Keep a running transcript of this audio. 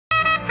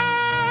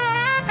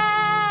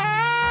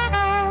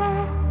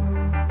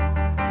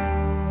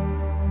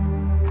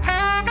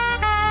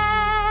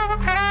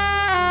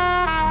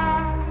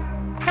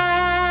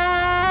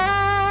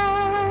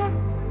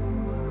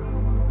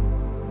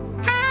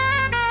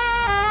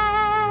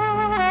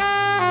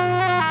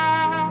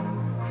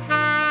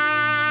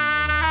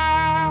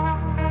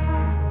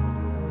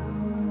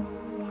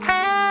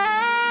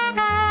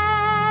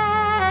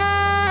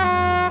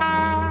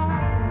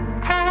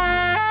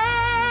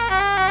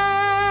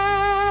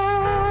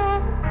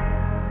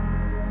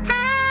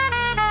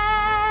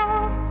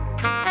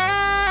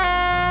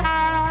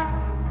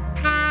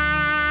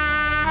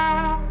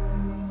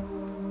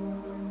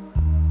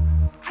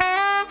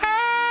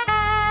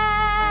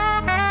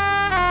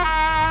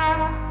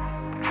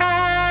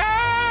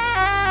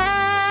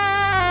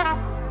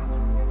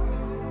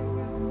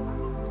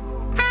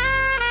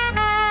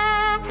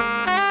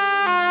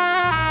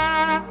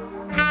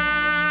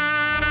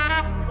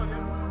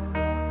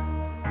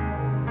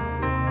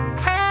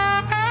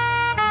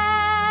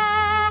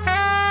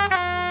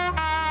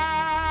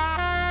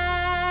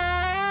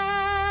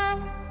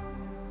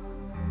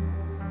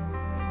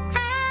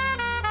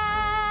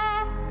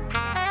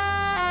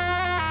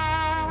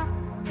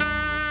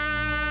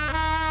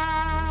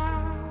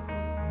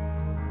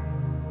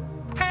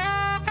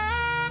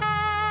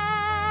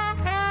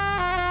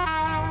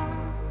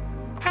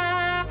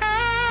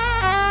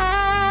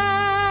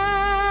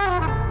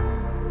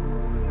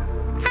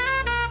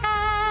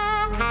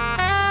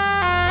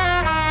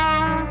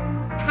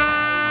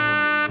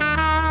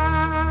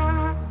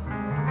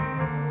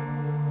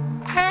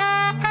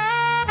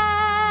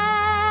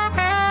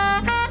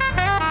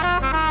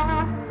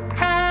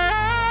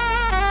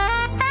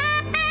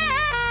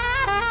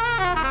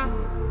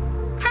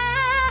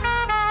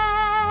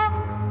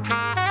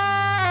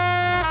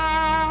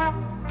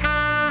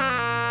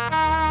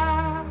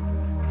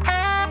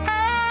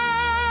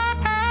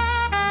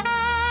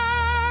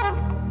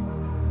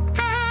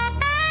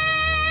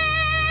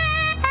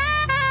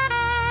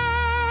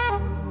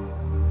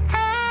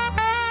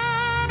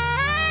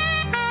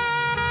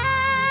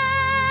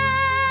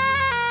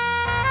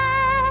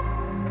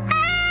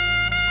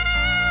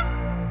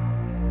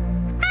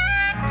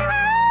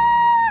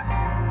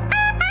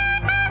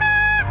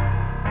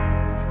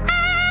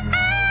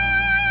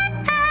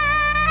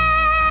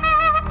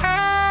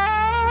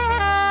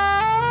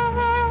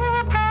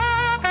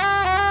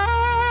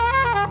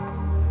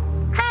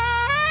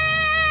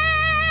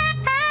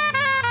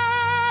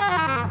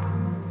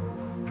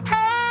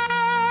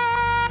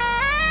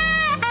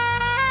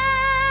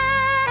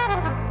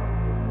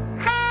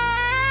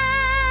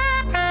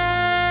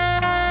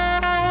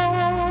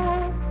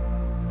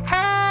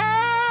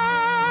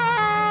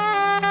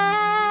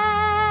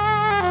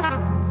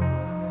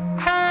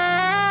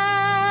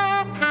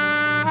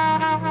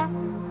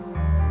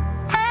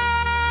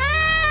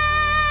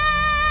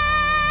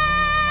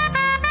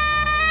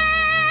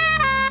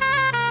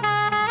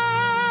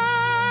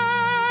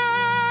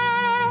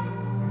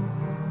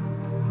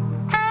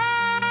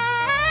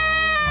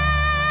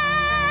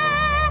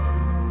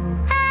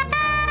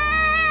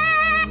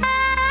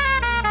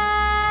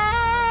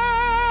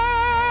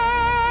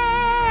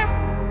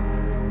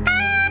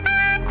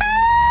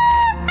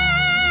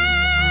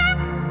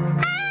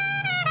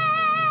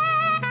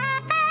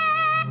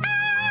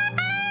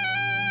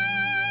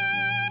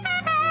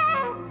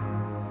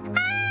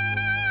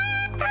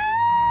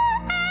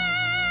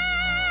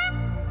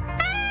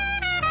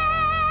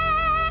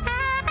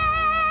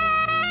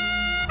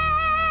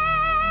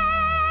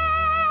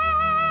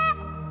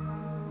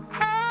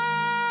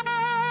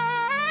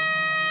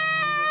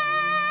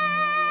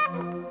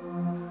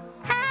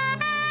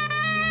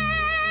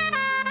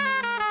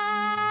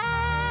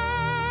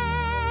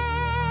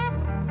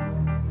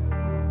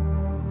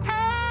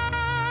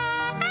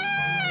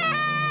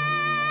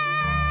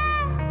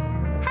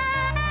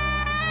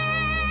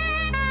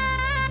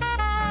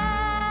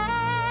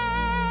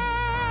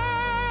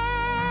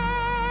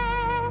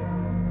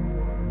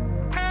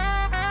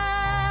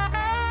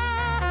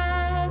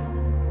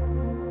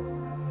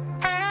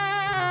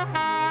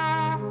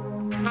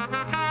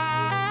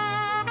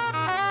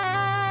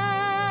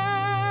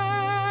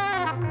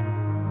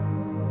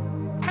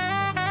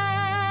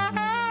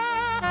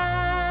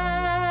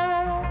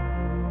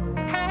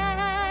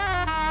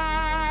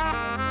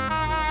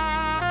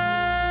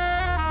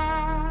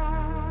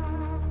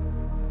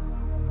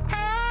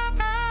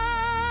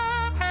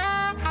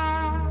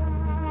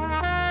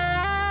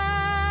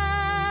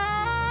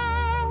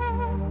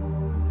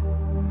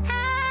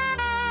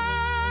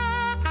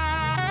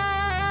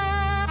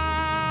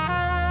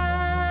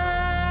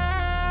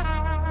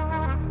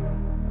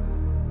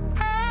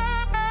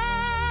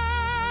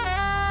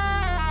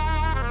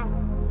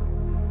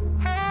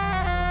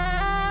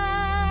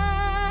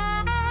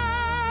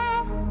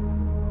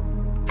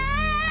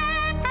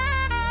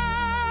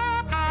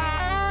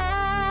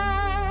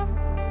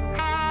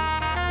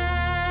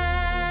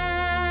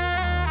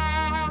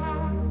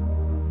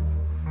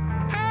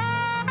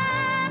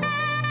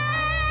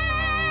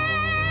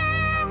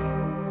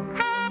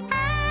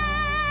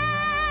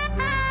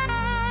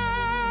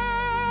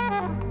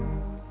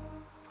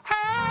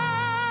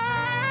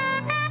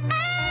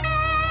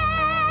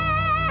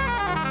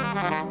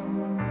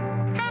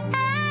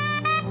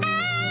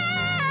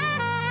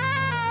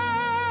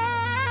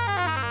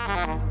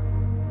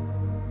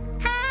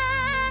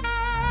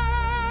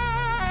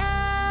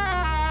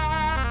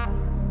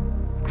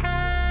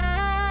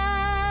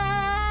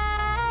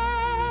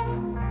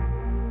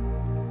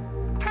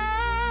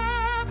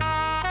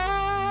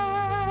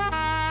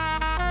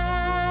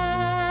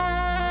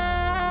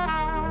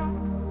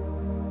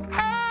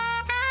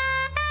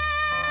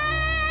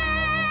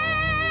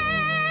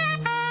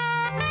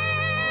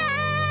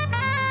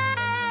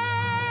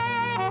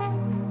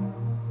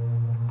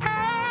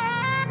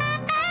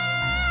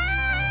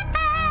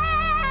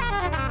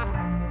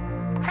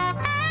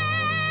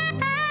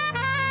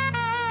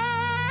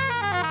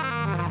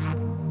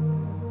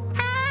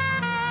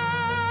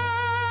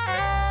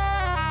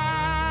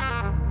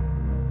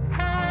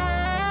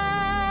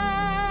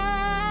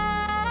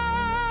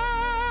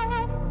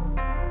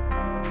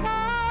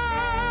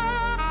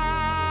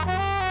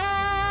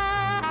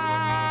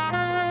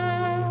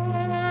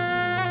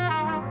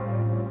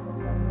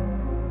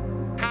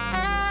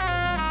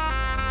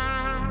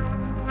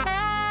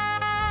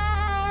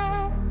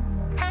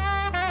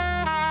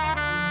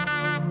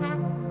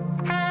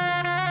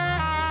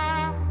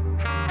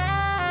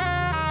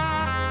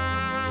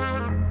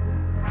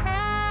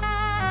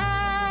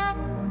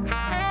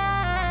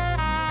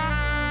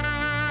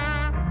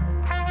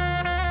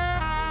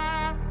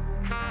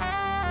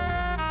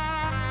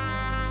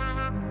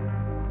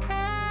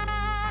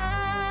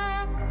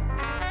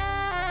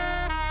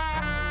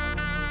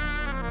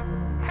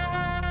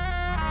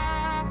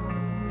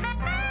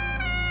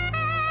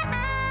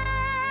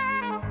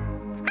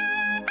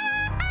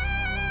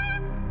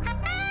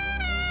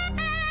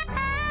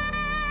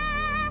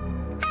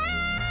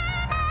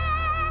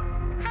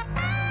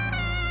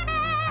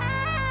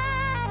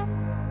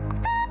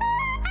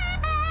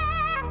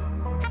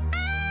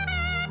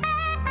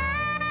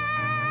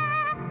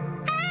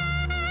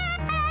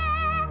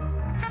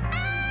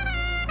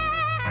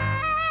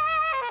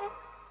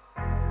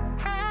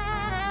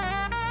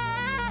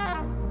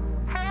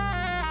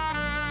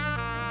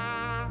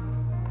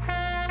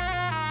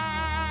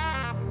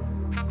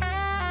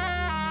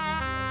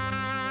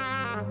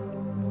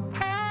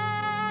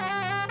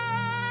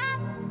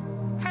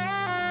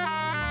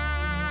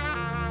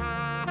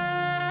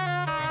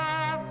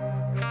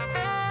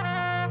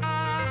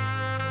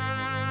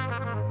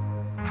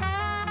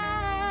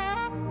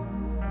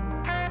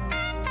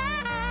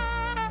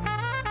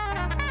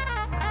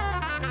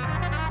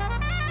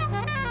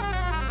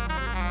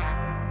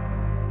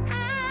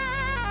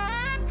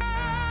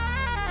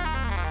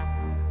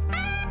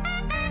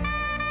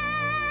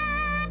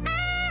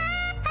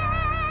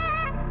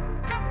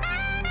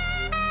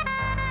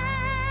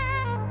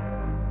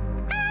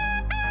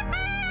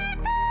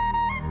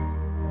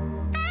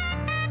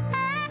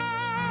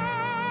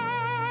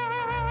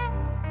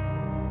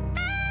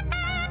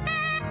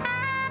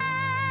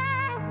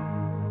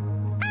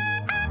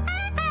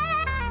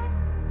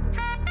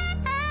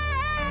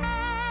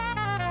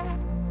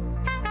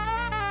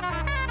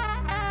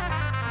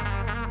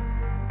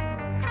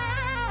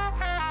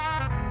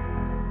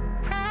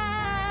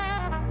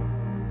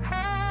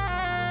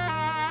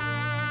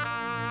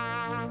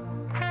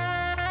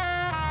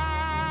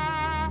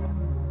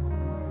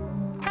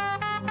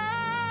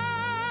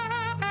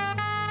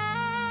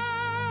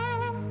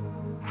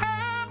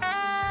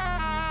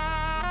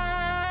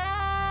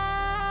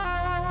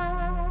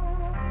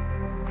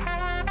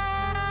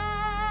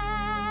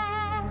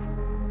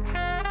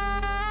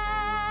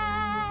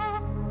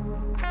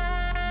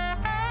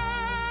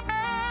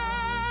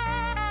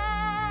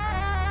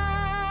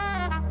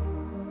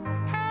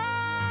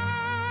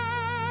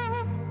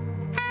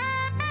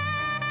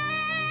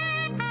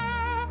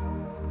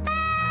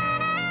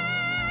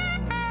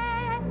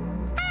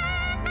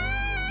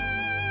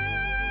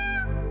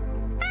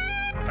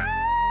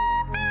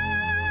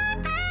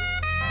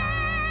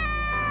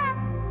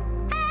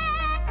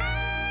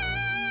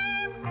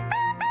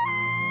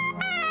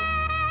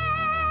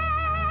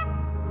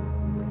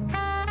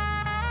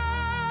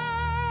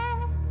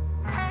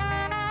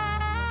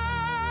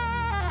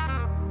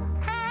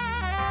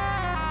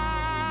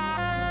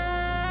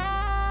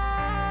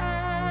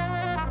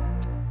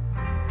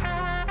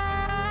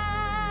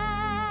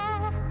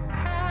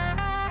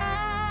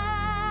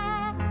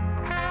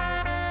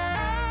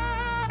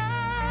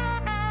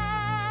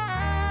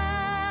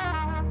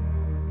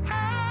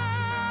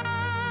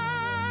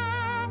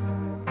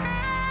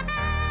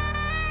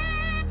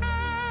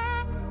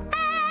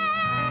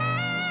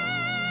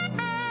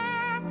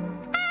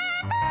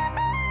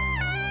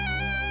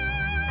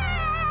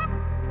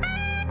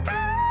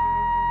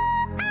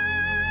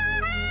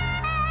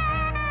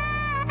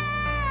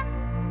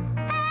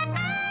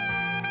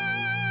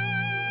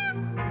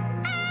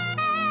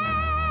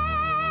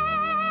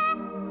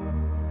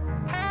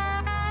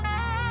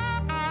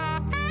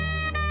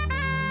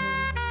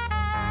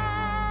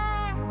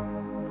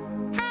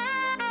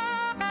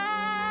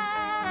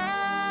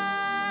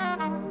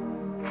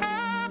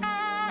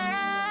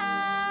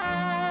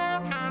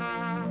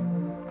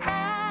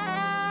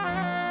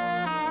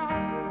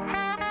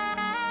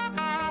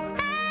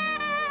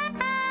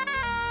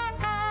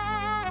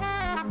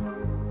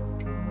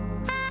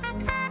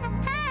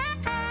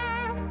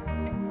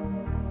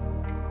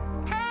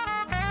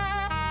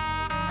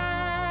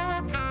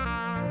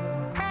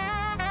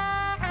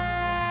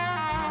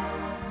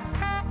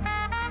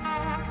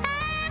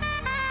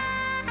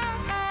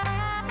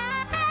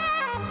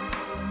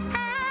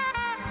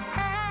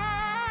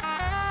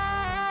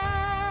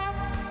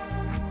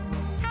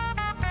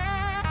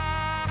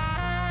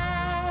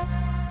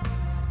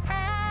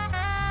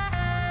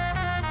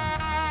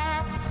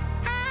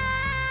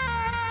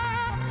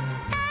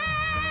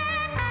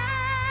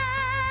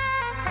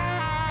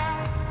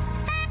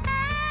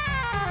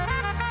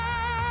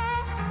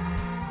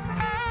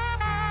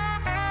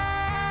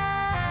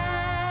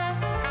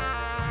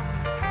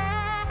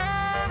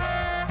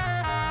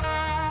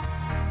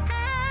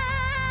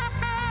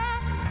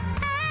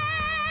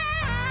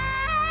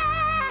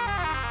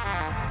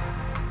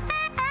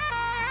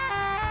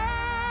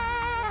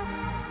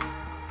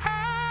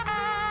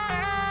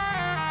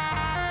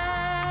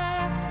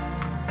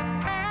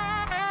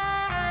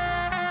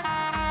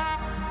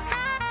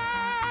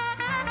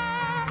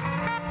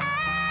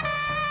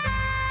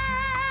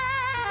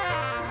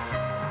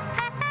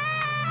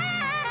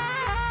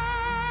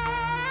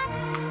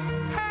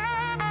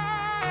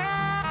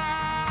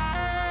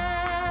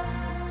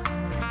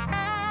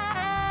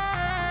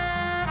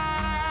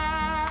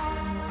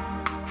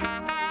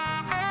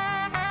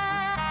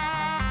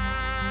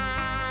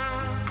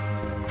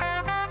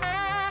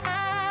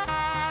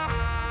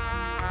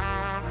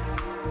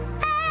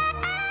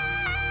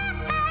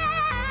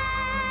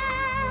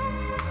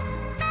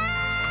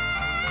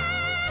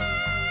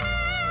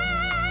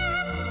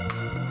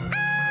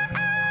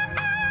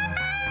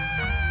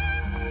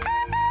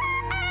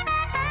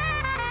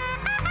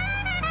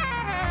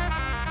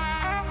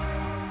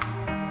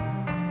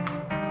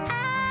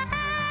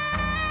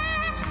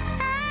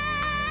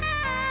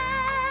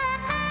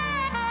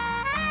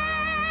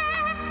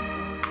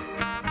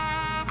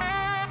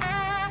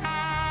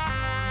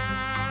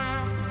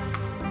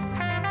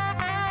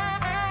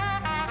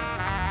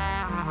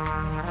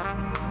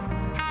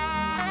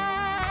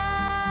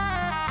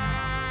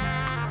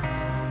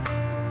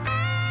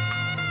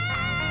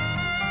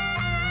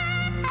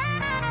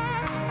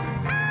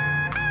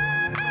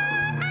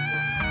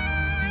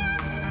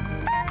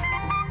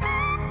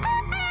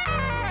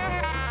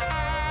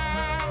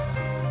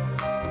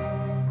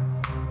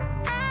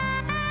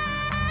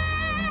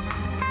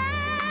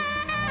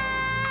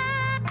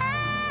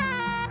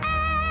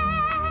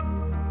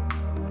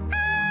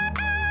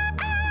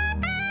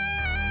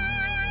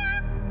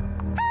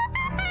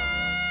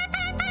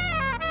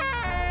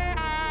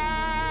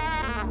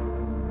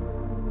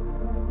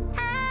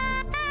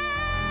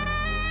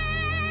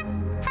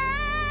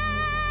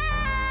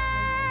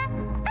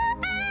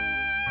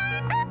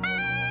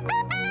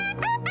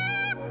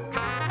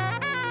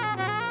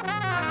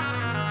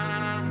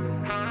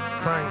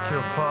Thank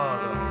you,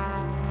 Father.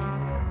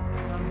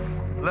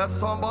 Let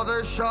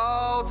somebody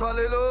shout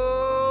hallelujah.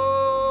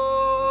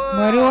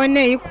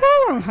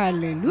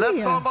 Let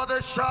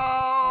somebody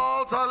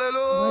shout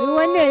hallelujah.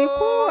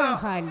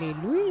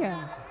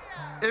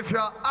 If you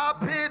are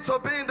happy to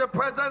be in the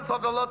presence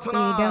of the Lord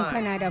tonight, you know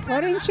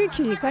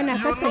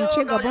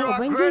that you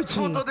are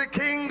grateful to the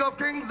King of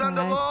Kings and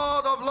the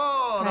Lord of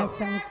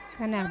Lords,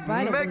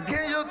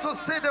 making you to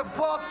see the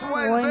first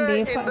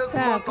Wednesday in this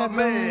month of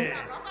May.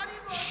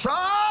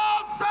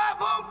 Shout 7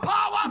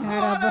 powerful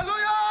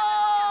hallelujah!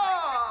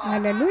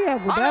 Hallelujah!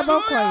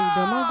 Hallelujah!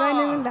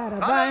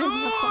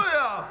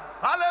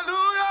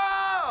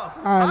 Hallelujah!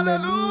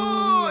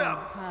 Hallelujah!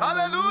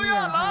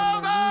 Hallelujah!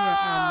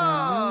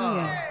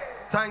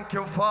 Thank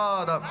you,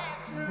 Father.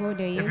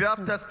 If you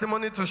have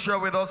testimony to share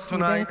with us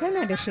tonight,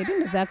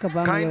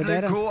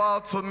 kindly go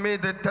out to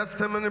meet the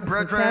testimony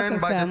brethren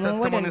by the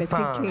testimony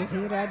stand.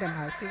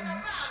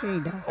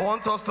 I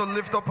want us to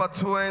lift up our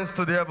 2 hands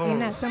to the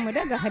heavens.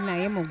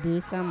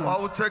 I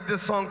will take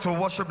this song to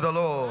worship the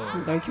Lord.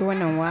 Bless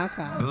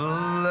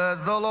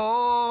the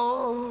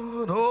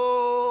Lord,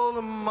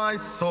 oh my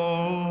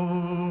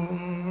soul,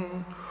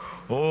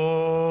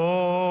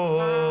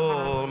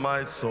 oh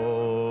my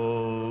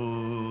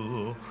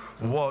soul.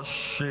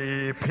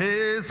 Worship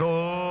His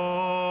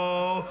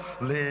holy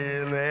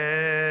name.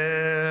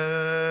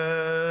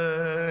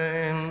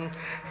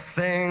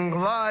 Sing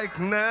like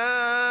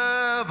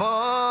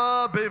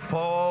never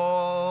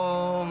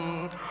before.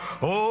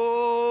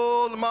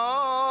 Oh,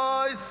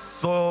 my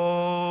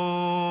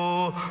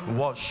soul,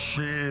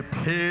 worship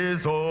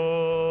His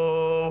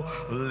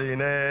holy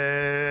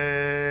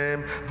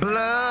name.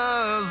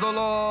 Bless the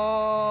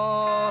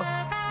Lord.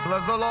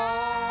 Bless the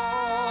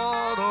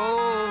Lord,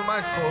 oh,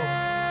 my soul.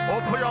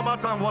 Open your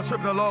mouth and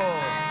worship the Lord.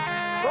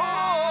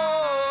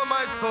 Oh,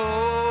 my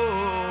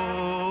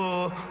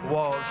soul,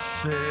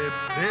 worship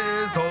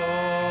His holy.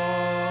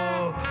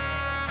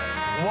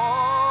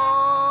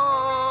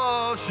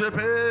 Worship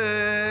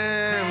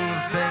Him,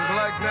 sing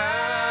like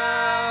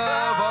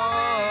never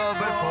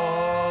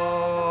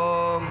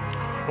before.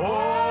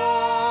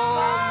 Oh,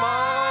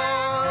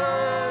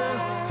 my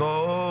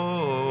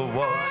soul,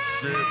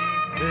 worship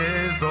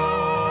His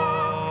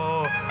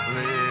holy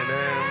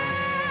name.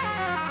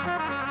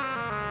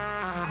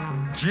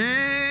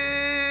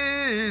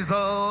 Jesus,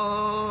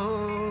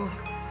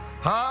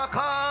 how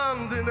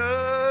come the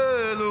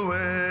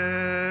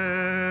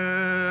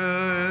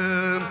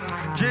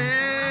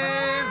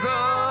Jesus,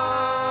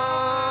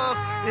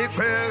 it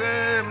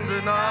him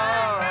the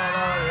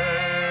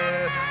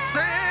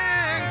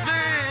sing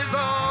Jesus.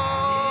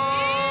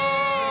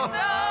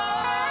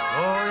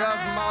 Oh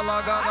yes,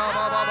 Malagana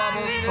Baba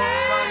Babu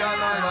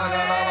Songayana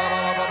Yagana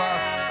Baba Baba.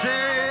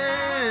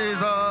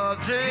 Jesus,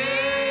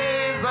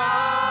 Jesus,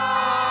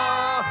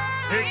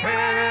 it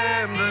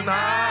him the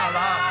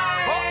nada.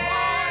 Oh,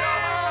 your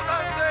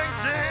mother sing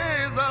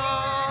Jesus.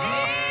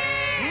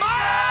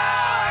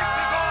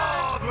 Mighty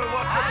God, we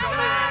worship your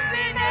name.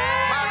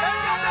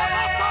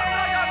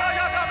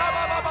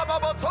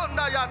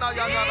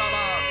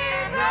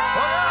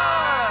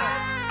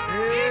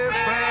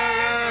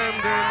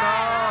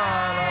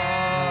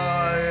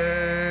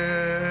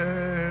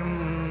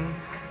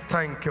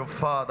 Thank you,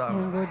 Father.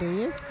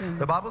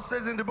 The Bible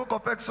says in the book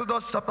of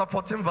Exodus chapter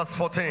 14 verse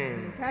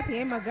 14,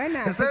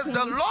 it says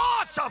the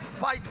Lord shall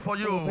fight for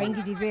you and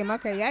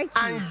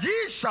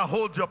ye shall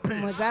hold your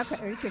peace.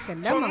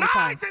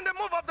 Tonight in the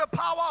move of the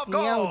power of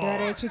God, the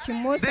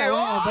host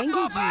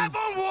of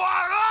heaven will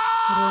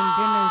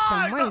arise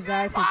and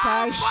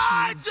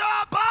fight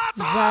your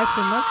battle.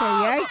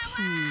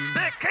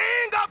 The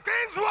King of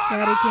Kings will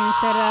arise and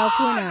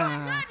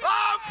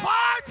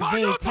fight for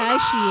you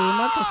tonight.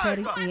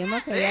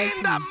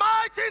 In the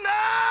mighty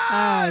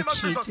name of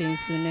Jesus.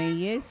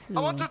 I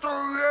want you to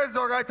raise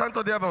your right hand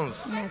to the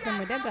heavens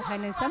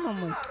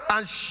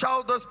and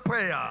shout this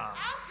prayer.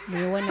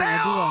 Say,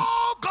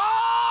 oh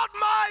God,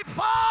 my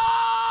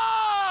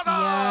Father.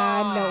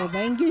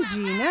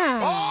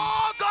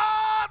 Oh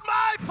God,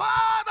 my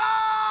Father.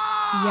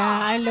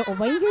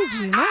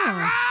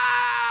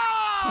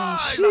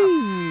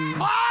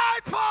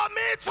 Fight for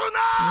me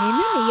tonight.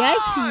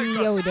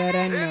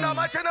 In the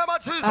mighty name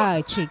of Jesus.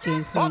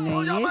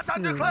 Open your mouth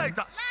and declare it.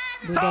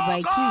 So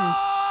God,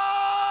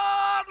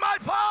 my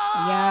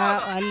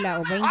Father,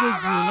 arise.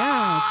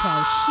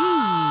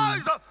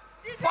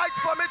 Fight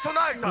for me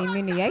tonight.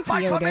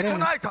 Fight for me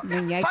tonight.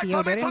 Fight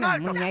for me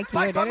tonight.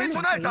 Fight for me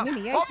tonight.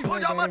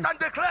 Open your mouth and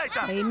declare it.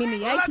 Let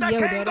the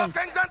King of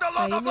Kings and the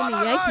Lord of Lords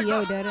arise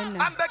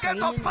and begin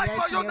to fight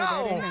for you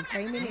now.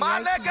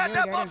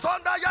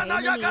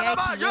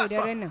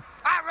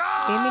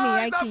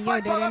 Arise and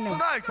fight for us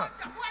tonight.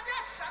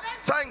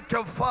 Thank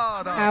you,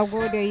 Father.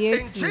 In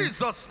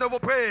Jesus' name we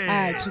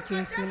pray.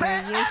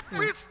 Say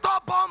every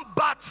stubborn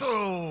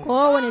battle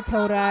following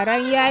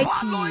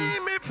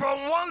me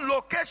from one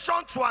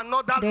location to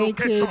another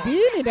location. I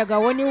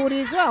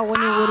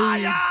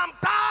am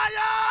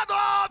tired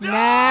of you.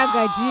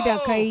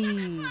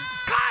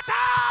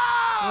 Scatter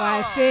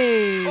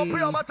Open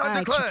your mouth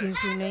and declare. Cikin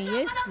sunan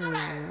Yesu.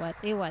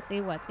 Watse a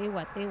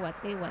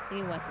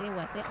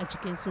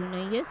cikin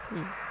sunan Yesu.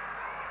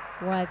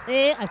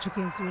 Watse a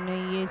cikin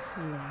sunan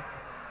Yesu.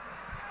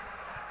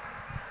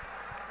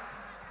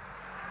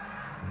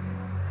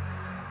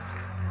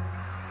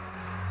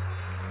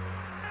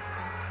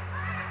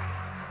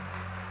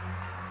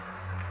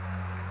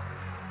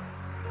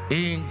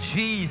 In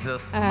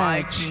Jesus'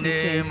 mighty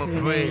name we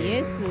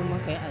pray.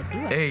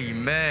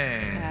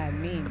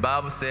 Amen. The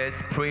Bible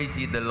says, praise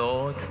ye the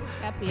Lord,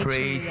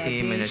 praise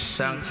him in the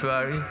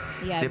sanctuary.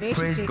 Say,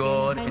 praise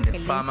God in the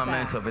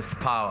firmament of his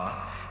power.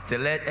 Say,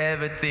 let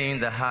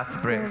everything that has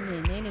breath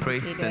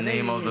praise the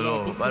name of the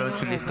Lord. Why don't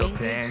you lift up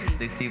your hands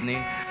this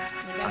evening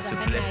as you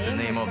bless the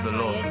name of the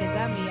Lord?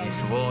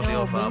 He's worthy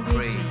of our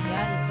praise.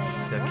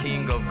 The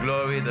King of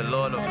glory, the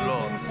Lord of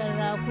lords,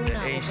 the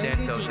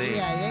Ancient of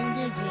days.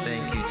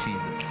 Thank you,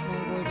 Jesus.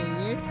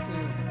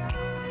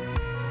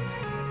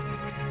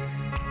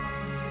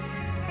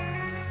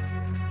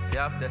 If you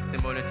have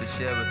testimony to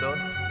share with us,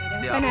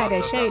 see our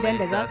pastors and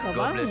ministers.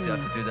 God bless you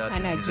as you do that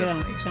in Jesus'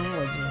 name.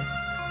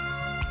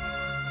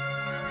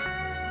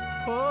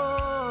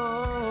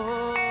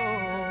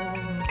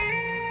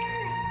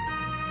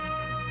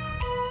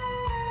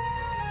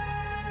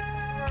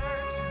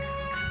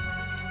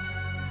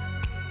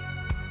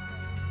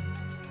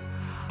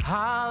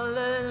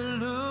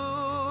 Hallelujah,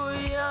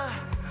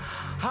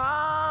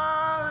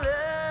 hallelujah,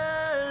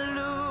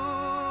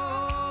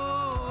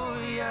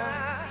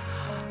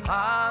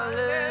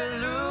 hallelujah,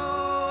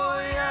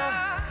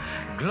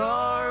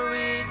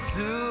 glory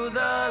to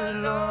the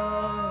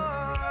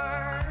Lord.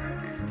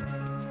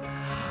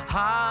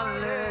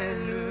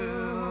 Hallelujah,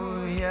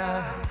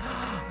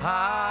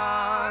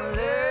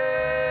 hallelujah,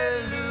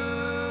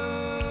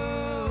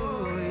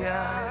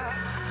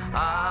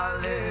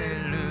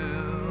 hallelujah.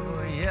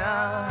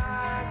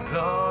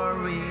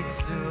 Glory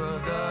to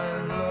the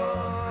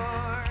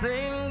Lord.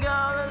 Sing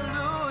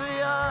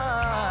hallelujah.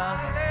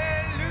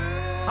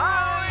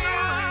 Hallelujah.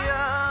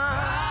 Hallelujah.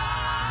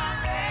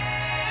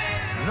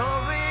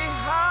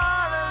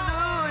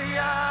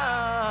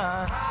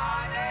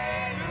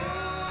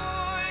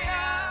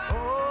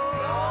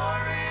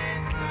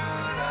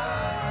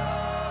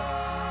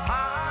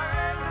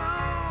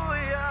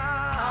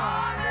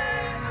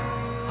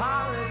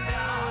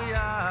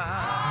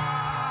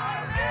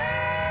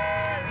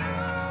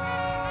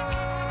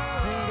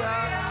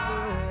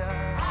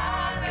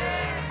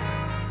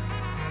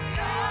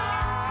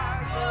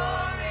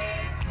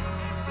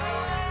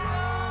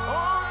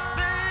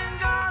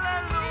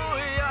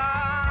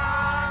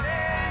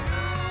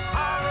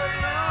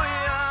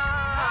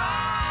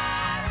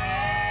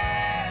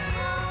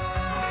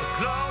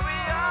 Glory,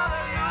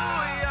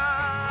 hallelujah.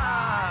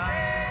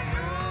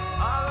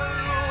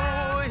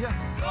 Hallelujah.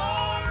 Oh,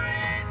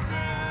 glory to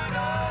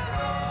the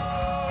Lord.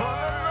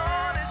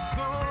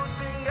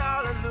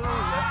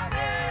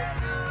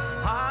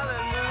 Hallelujah. Hallelujah.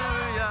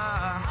 Hallelujah.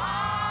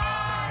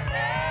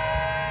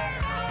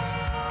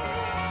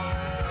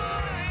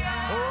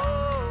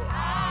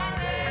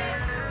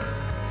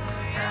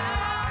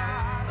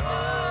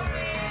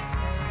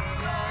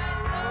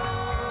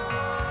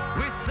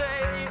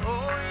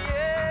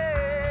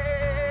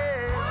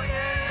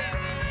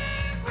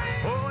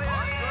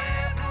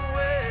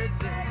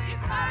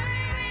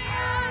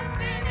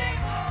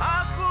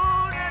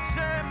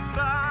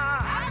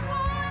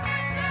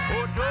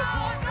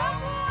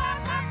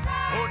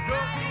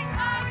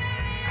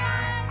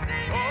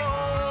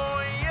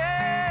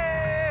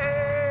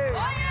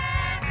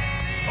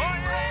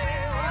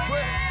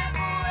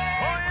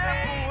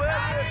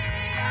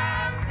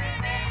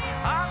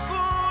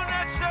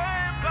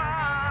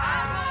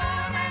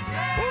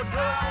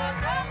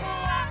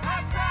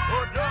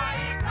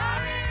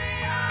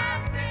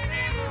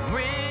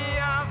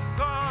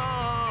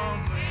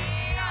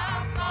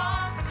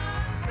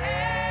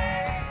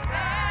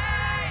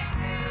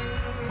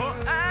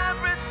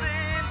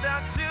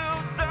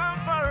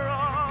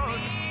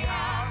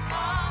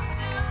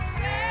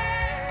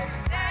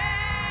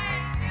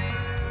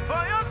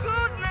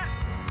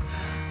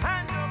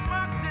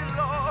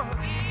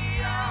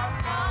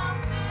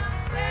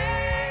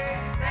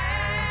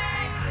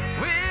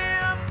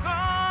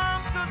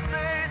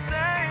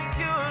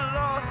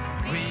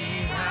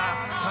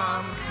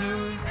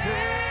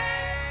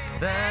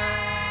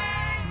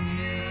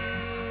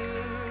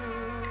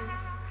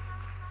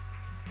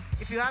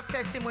 If you have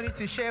testimony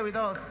to share with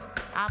us,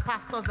 our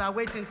pastors are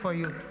waiting for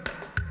you.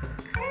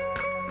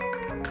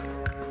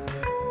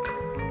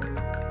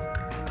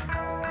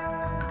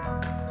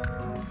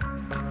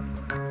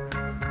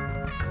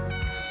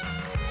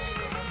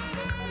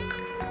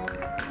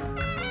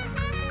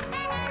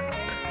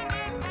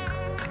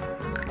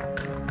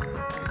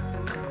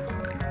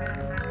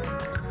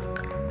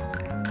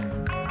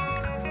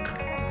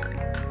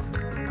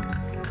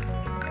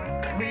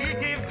 We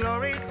give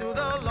glory to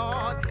the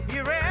Lord, He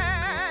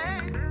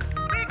reigns.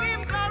 We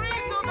give glory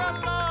to the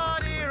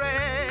Lord, He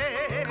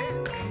reigns.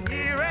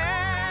 He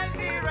reigns,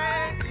 He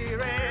reigns, He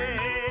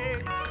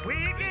reigns.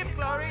 We give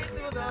glory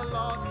to the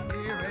Lord,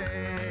 He reigns.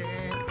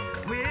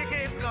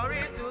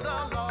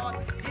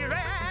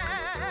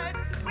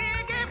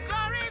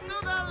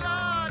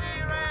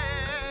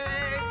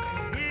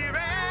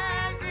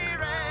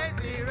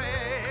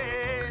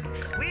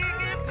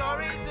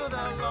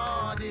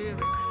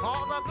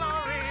 all the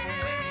glory.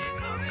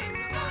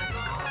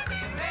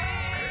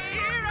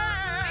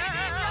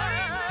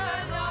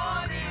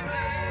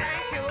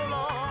 Thank you,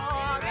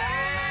 Lord.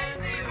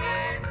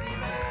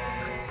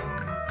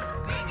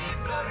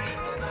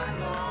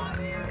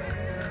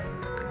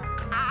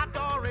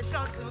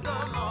 Adoration to the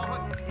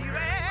Lord, He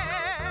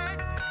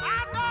reigns.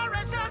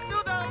 Adoration to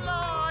the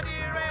Lord,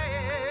 He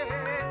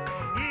reigns.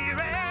 He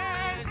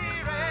reigns, He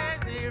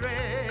reigns, He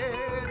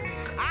reigns.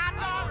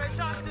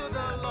 Adoration to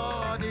the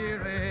Lord, He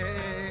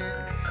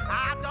reigns.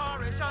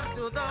 Adoration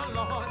to the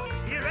Lord,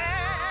 He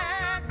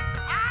reigns.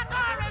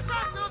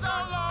 Adoration to the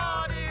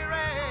Lord, He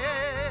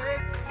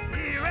reigns.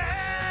 He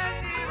reigns,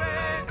 He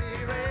reigns, He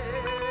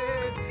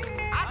reigns.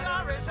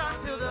 Adoration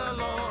to the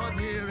Lord,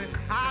 He reigns.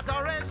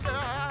 Adoration.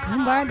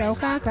 Mbada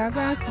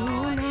ukakaga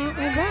suna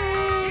uba.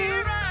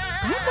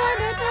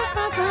 Mbada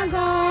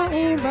ukakaga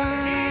uba.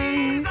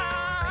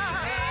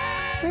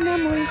 Yana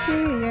mulki,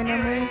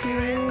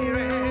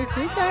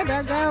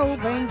 sitadaga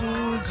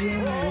ubangiji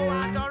mu.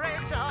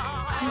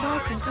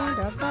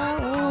 Sitadaga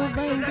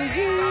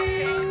ubangiji,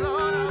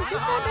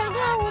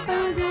 sitadaga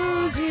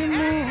ubangiji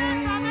mu.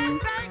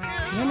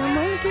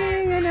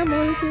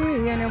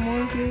 Yana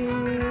mulki,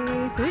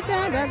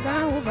 sitadaga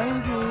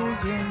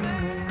ubangiji mu.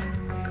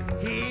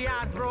 He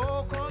has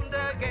broken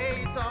the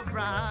gates of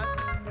brass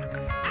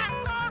and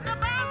called the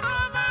bars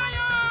of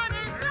iron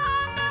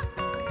asunder.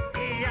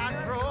 He has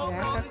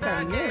broken the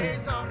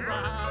gates of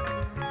brass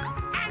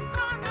and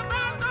called the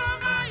bars of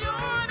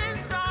iron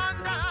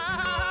asunder.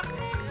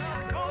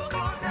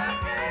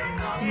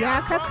 Ya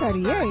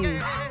kakkarye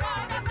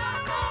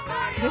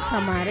duk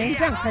kamarin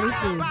jan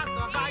karfe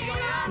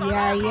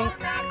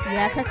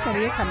ya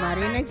kakkarye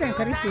kamare na jan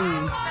karfe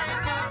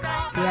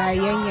ya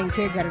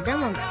yanyanke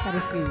gardaman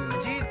karfe.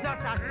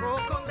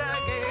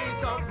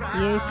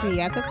 Yesu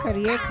ya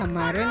kakkarye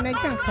kamarin na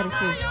jan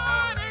karfe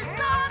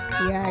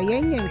ya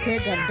yanyanke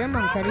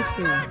gardaman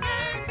karfe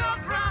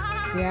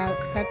ya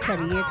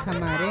kakkarye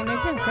kamare na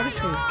jan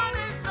karfe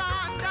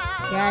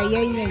ya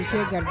yanyanke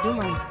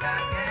garduman.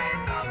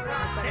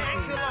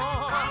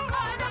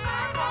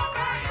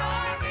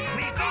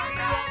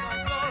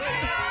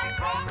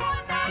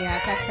 Ya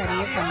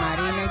kakkarye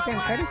kamare na jan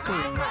karfe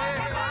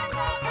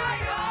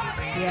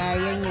ya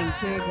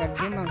yanyanke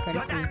garduman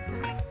karfe.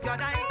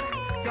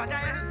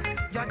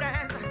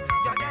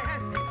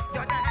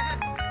 Your dance,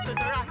 to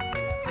the right,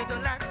 to the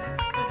left,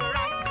 to the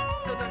right,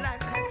 to the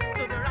left,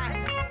 to the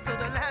right, to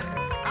the left.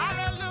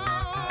 Hallelujah.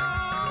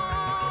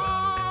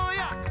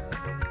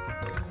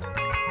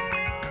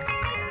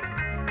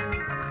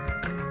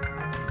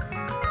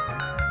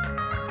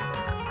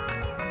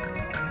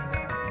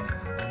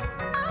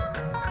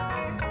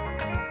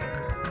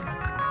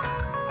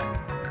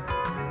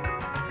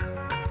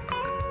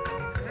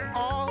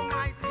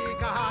 Almighty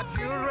God,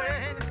 you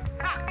reign.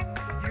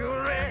 You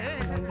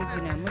reign.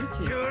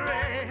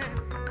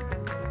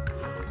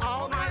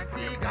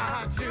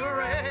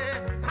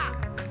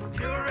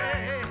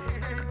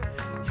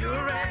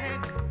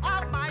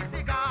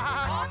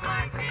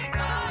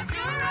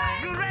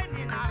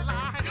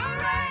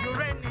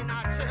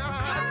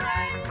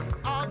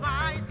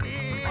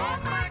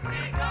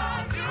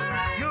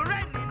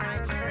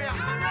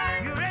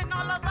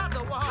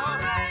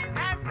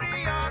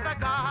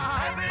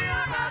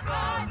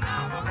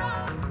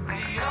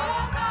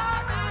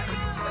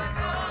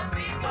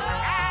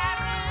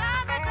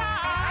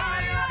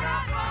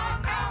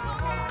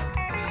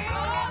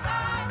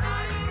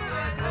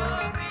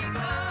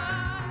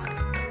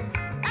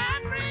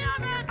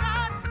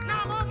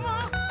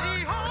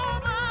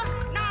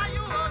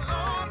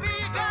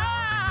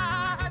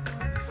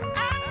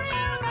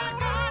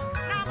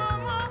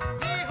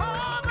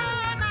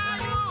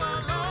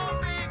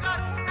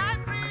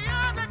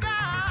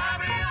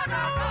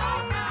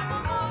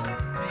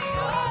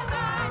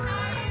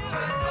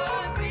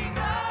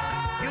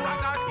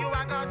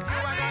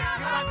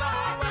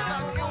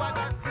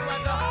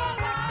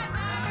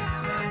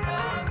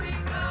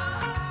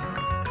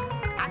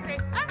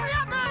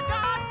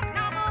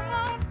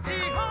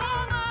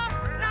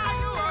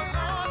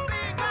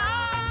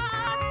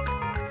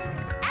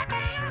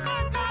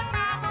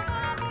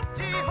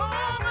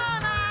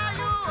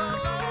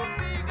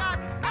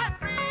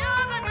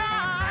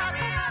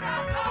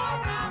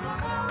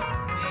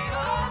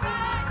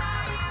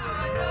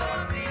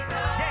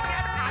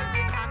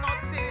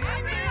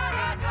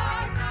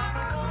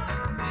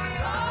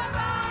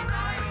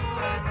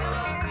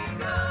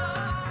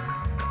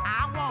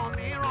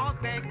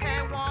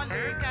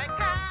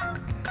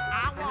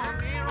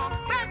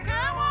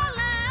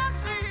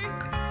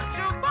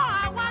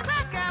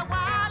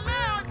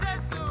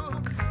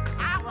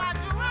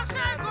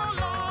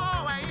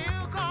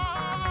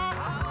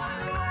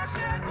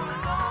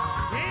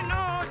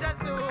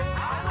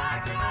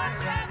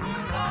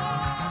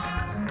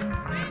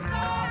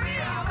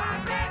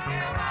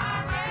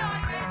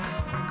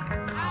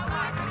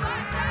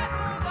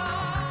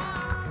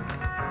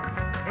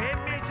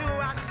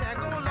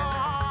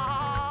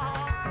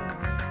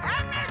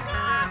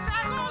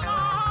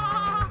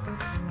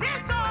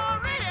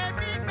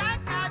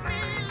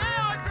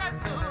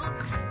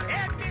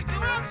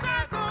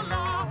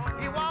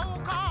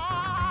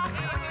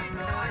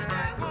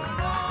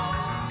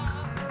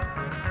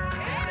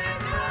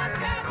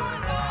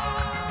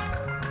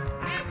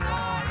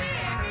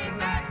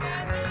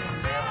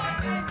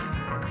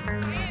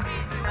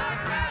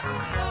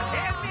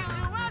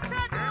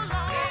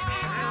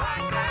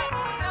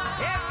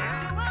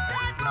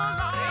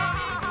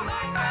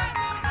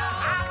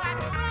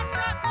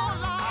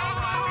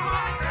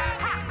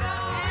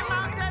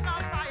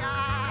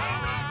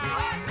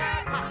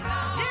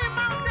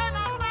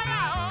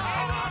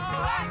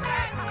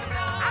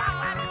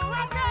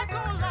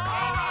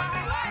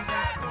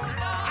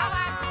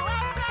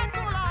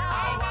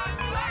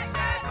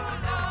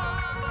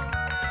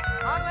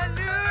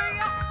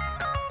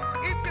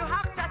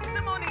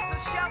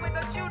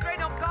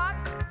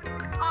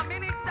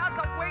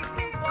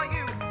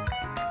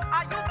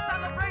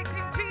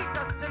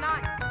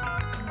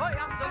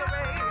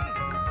 accelerate.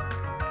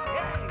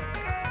 Hey.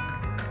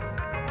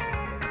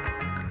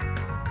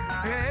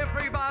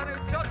 Everybody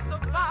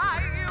justify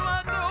you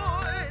are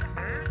good.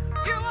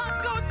 You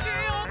are good,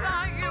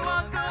 Jehovah, you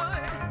are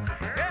good.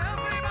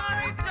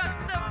 Everybody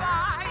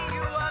justify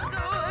you are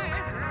good.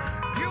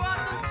 You are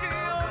good,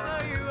 Jehovah,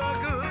 you are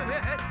good.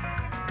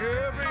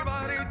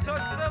 Everybody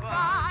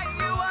justify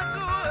you are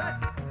good.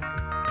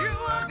 You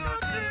are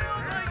good,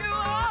 Jehovah, you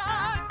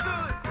are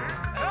good.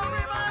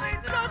 Everybody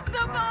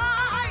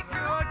justify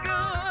you are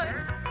good.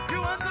 You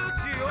are good,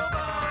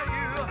 Jehovah,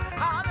 you.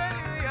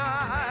 Hallelujah.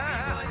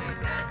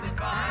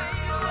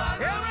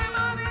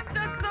 Everybody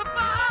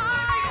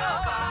testify, you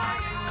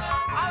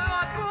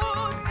are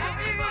good to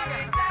me.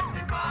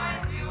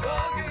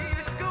 Oh, He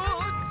is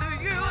good to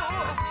you.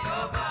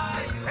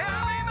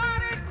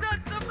 Everybody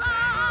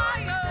testify,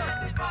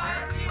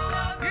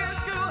 He's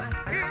good,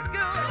 He's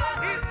good,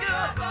 He's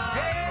good.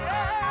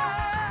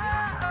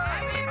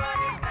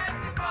 Everybody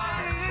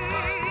testify,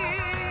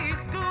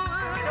 He's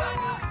good.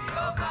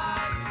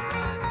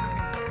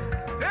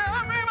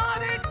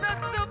 Everybody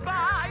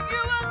testify,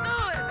 you are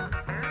good.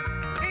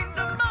 In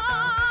the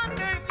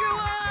morning you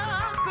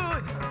are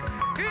good.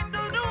 In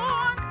the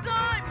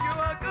noontime you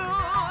are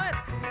good.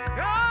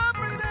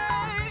 Every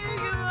day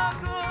you are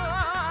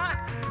good.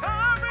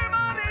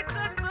 Everybody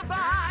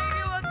testify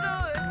you are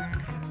good.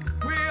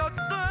 We are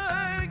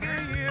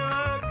singing you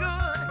are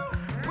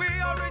good. We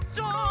are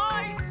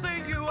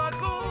rejoicing you are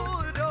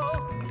good.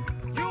 Oh,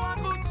 you are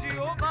good,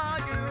 Jehovah.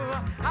 You,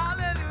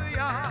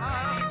 hallelujah.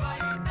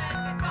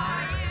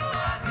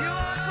 You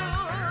are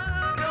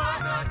good. You are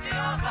good,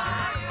 Jehovah.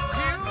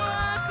 You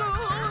are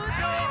good.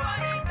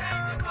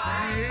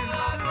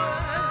 He's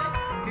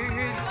good.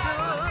 He's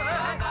good.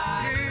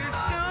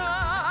 He's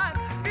good.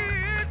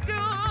 He's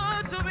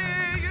good to me.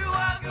 You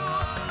are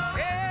good.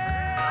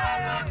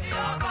 Yeah. You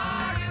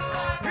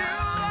are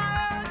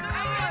good.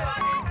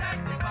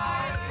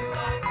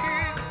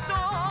 He's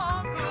so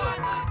good.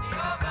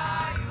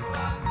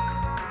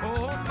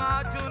 Oh,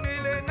 my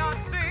Junile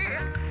Nasi.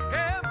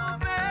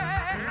 Ebube.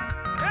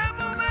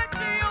 Ebube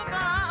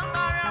Jehovah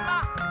Marama.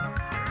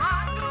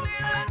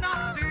 Madunile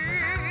Nasi.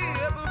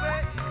 Ebube.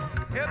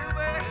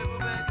 Ebube.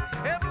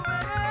 Ebube.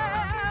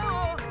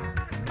 Oh.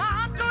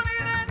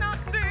 Madunile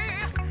Nasi.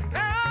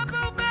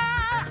 Ebube.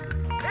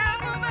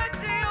 Ebube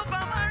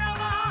Jehovah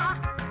Marama.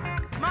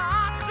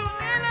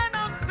 Madunile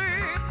Nasi.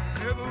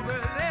 Ebube.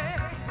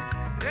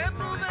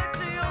 Ebube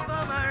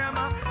Jehovah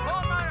Marama.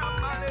 Oh, Marama.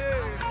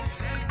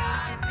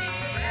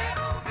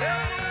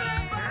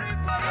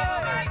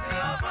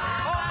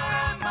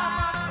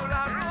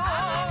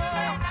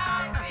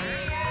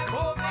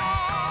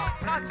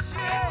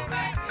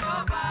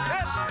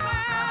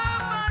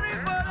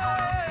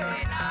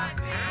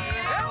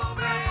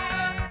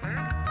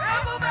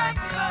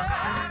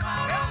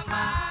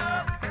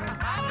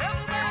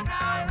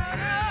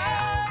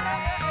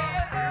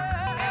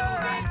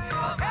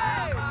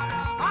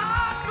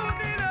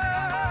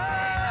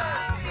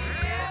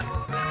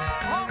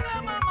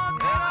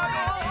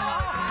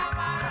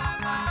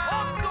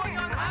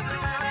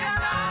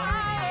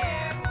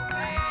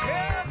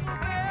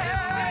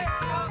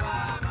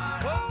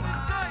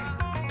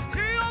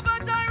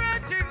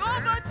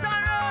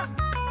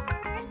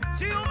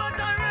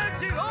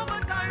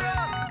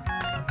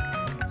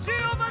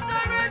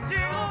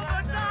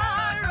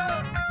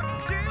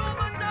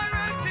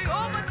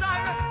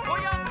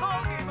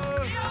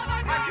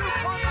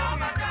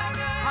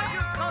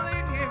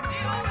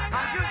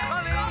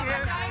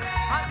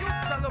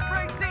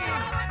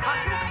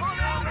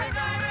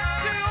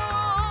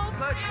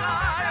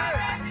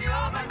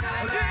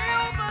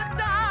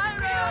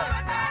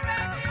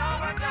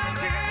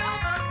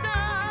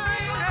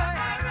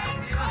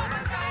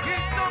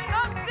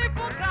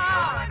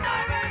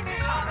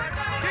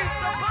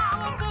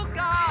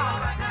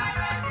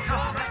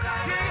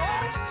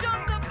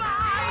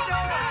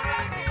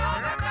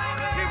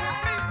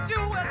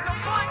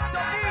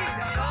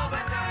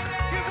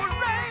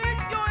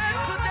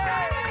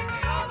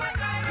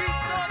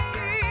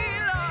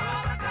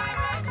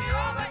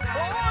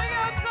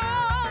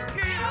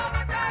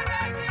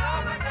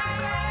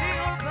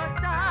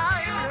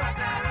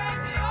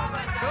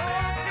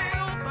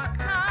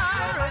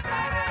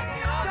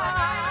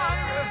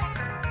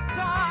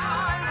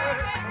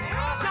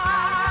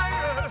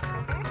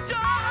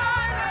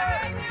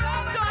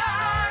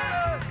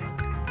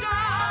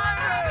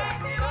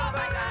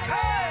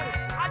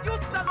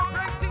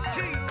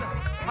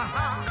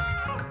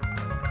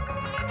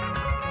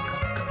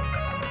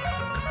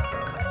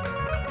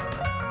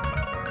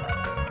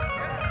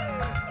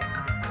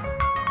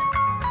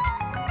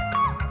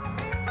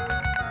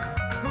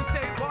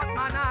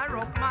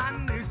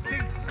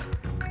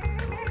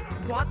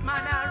 What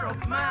manner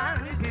of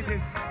man is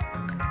this?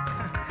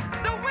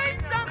 The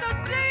winds and the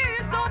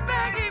seas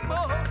obey him.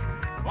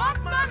 What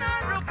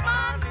manner of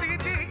man be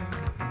this?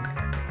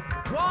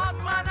 What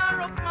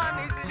manner of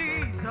man is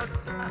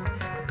Jesus?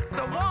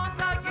 The one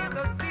that heals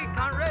the sick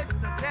and raise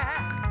the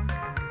dead.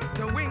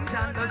 The wind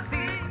and the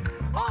seas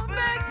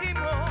obey him.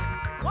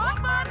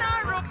 What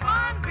manner of man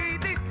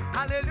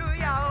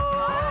Hallelujah.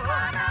 What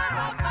manner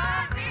of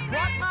man be Jesus?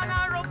 What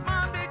manner of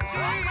man is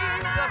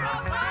Jesus?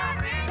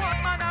 What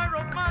manner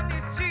of man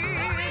is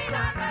Jesus?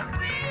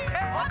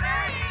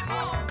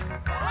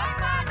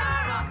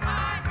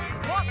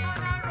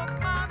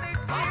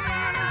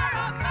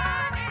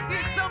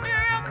 He's a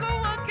miracle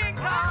working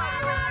God.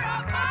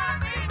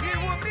 He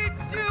will meet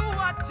you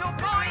at your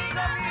point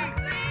of need.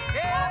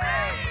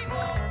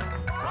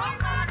 What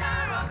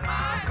manner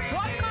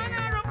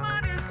of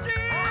man is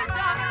Jesus?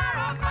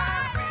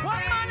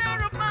 What manner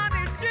of man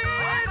is Jesus?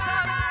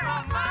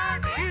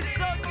 He's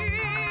a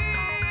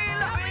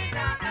healer.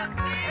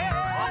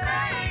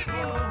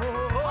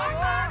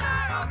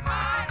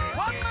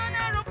 What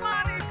manner of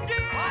man is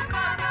Jesus?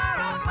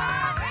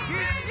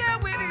 He's here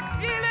with his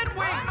healing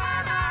wings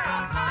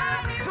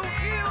to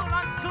heal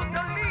and to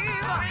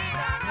deliver.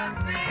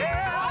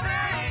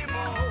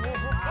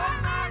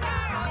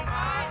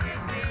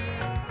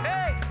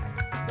 Hey,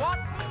 what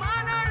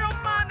manner of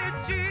man is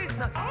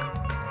Jesus?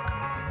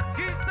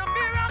 He's the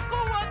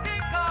miracle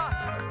working God.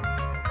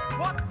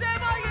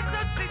 Whatever is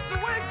the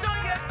situation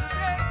here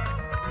today,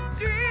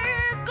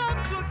 Jesus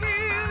will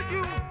heal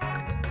you.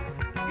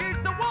 He's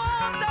the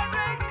one that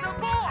raised the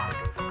boy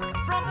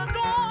from the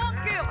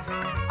dunghill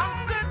and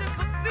sent him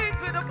to sit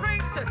with the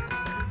princess.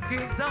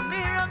 He's a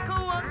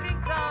miracle working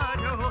God.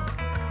 Oh.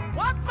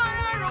 What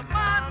manner of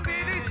man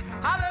be this?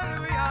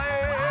 Hallelujah.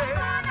 Hey.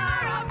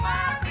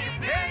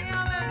 Hey,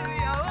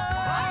 hallelujah.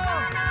 Oh.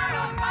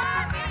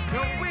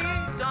 The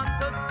winds on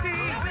the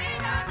sea.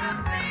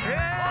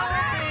 Hey.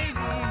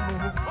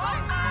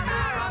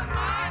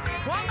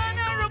 What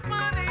manner of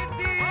man is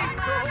this?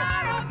 Oh.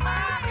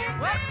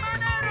 What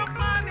manner of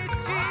man is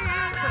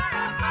Jesus?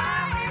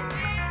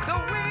 The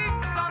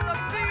winds on the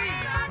sea.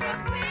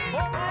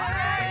 Oh,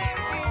 hey.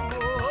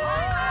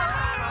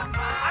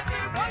 I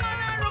said, what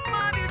manner of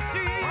man is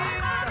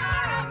Jesus?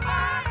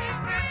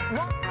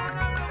 What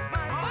manner of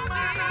man is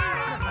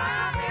Jesus?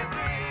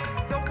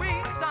 The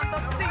winds on the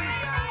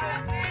seas.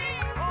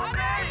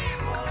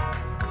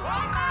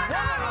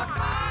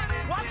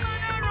 What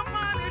manner of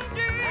man is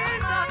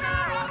Jesus?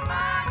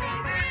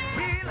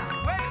 Healer,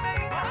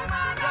 waymaker,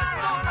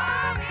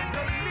 restorer,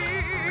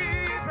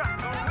 deliverer.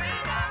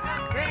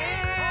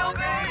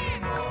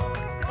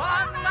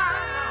 What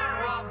manner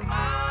of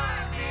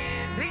man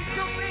is lift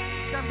your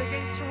hands and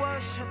begin to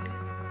worship.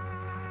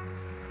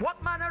 What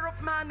manner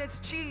of man is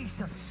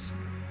Jesus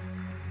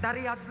that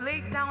he has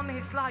laid down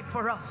his life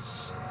for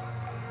us?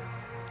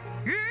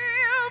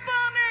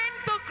 Even in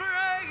the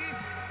grave,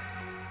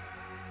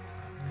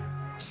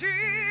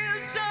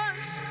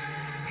 Jesus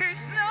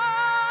is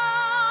Lord.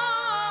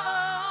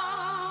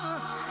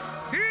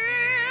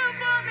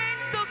 Even in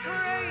the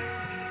grave,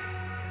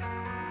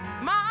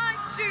 my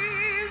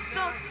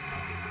Jesus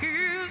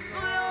is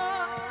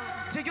Lord.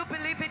 Do you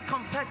believe it?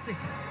 Confess it.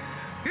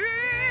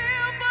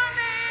 Even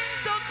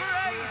in the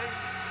grave,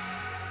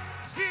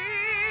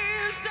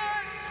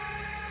 Jesus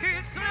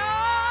is Lord.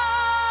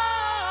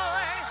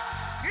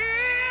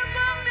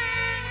 Even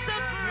in the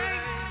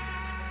grave,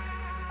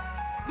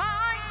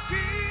 my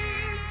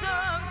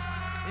Jesus.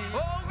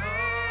 Oh,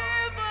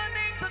 even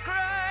in the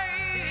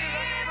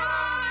grave.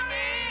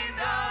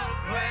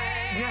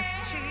 Yes,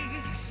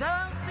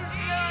 Jesus is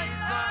Lord.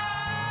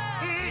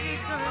 He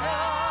is Lord.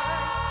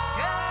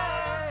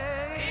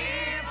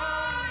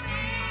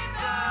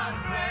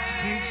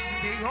 He's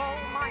the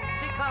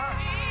Almighty God.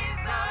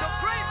 The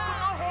grave could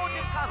not hold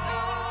him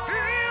captive.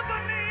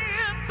 Even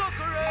in the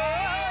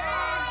grave,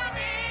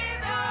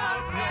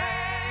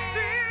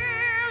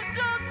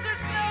 Jesus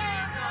is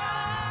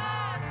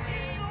Lord.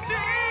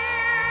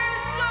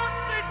 Jesus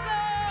is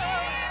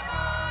Lord.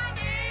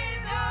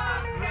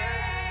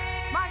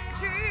 My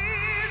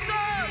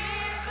Jesus.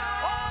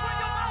 Open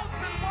your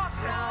mouth and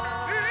worship.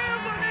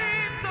 Even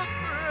in the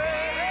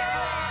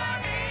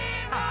grave.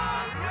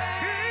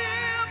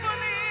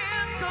 Even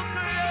in the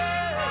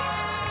grave.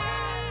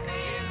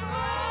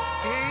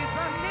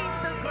 Even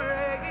in the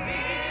grave.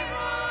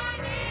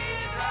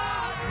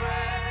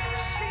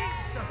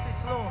 Jesus is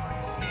Lord.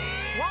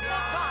 One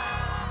more time.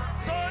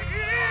 So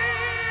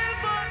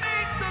even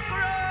in the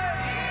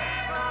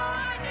grave,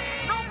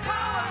 no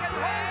power can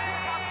hold you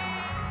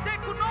captive. They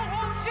could not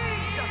hold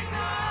Jesus.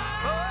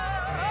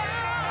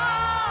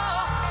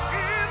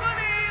 Even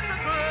in the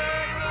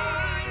grave,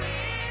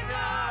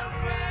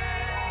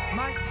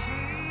 my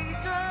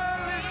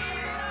Jesus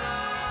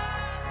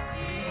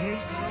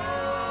is Lord.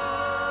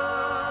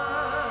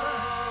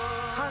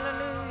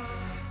 Hallelujah.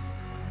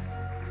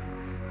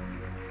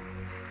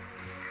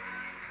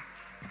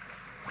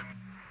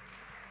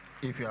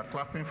 If you are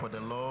clapping for the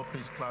Lord,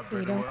 please clap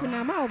very Idan well.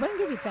 kuna ma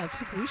Ubangiji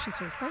tafi ku yi shi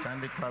sosai.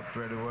 Kindly clap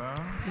very well.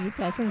 Ku yi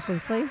tafin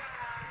sosai.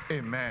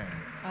 Amen.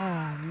 If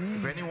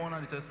Amin. anyone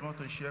has a testimony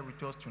to share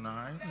with us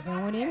tonight,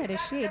 Idan wani yana da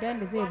shaidan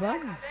da zai ba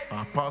mu,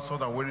 our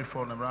pastors are waiting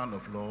for a round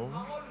of love.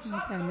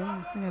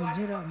 mutanen suna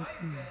jira mu.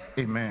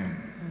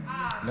 Amen.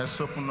 Let's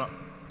open up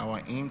our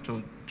hymn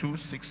to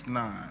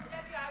 269.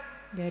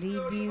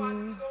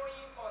 269.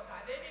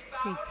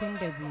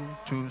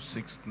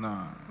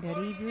 269.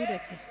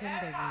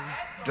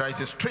 There is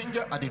a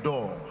stranger at the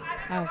door.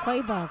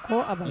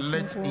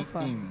 Let him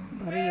in.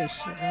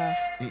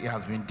 He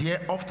has been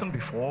there often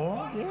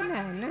before.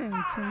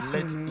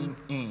 Let him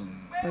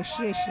in.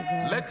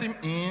 Let him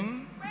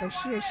in.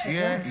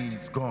 Here he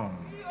is gone.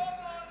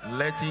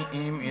 Letting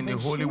him in the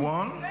Holy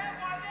One.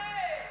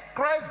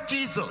 Christ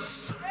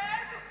Jesus,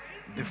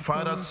 the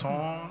Father's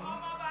Son,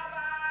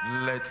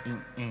 let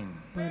him in.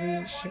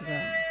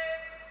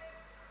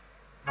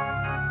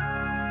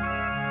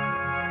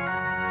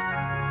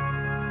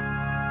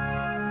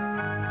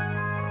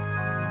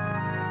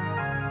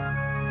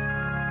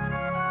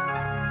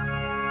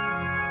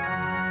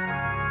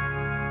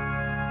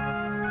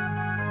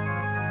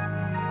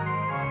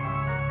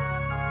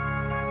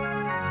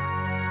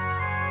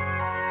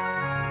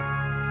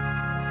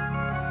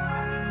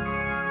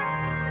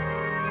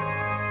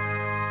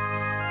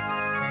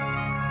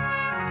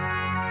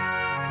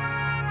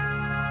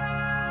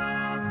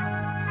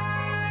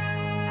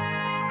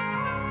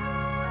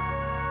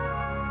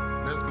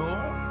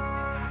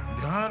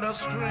 A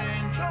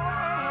stranger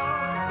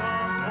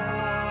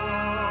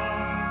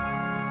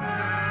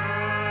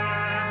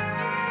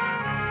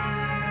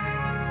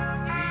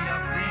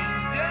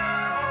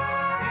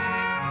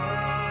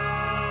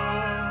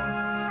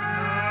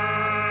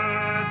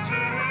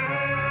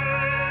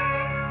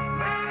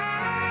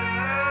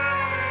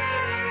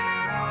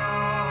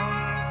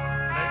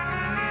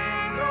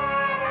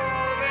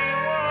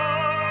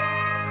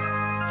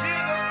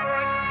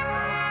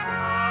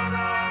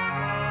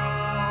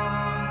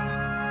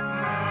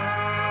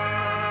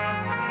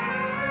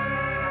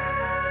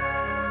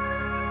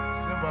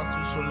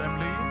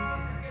solemnly.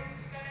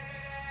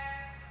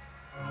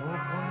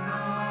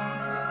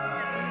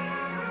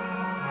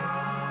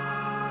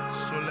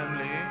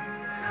 Solemnly.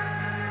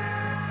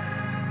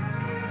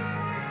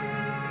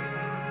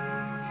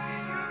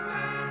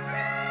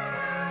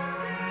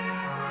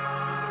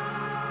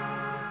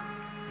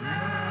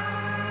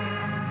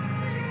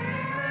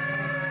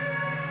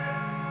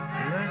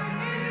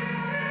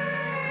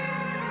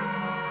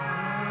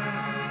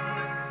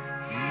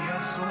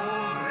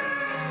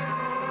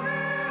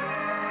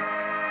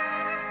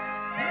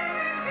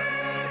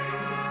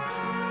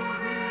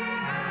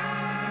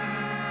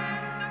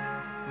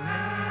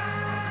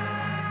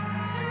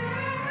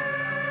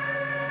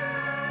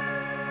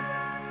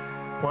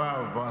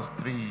 Verse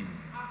 3.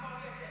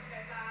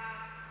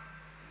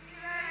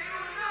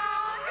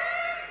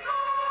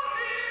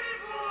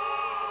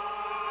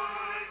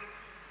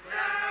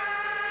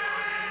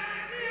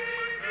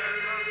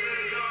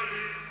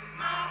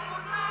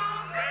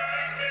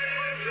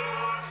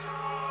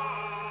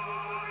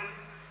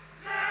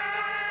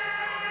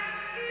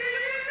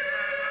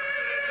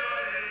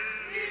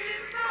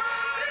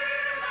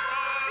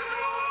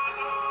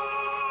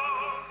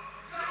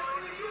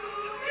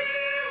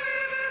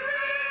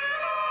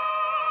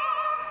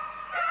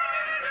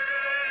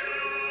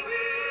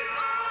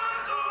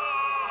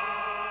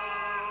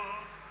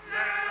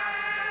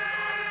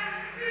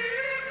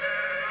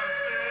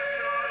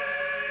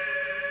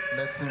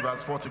 Let's sing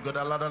verse 4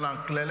 together, louder and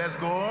clear. Let's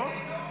go.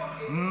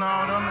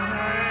 Now don't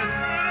hate me.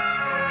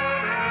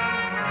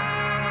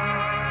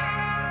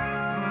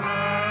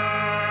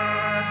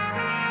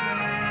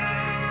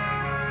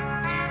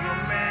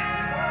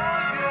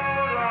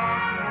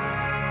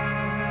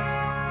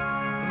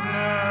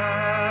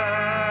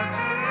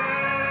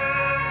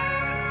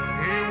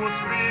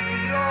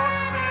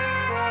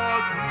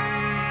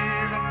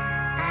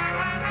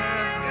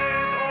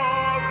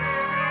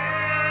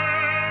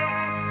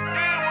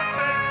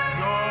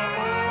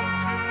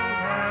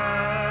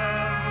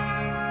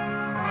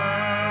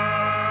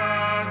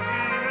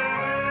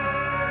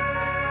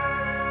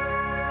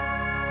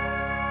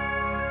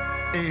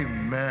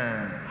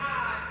 Amen.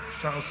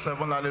 Shout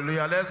 7,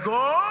 hallelujah. Let's go.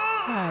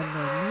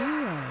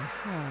 Hallelujah.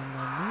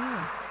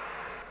 Hallelujah.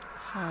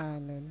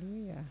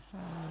 Hallelujah.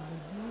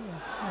 Hallelujah.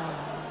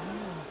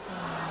 Hallelujah.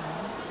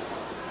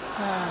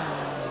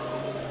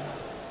 Hallelujah.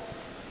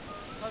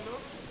 Hello.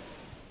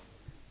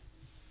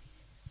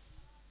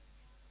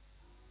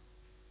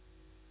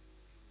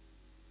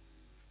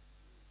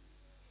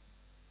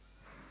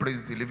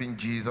 Praise the living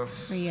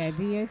Jesus.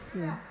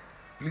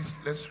 Please,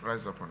 let's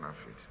rise up on our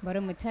feet.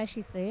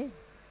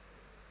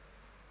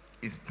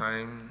 It's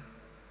time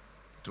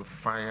to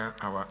fire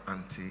our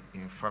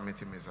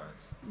anti-infirmity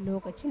missiles.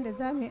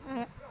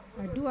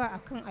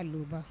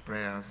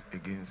 Prayers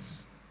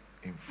against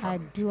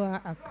infirmity.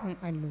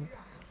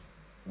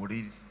 We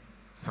read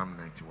Psalm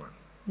 91.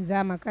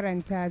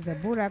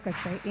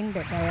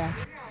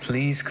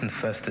 Please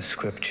confess the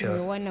scripture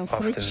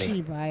after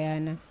me.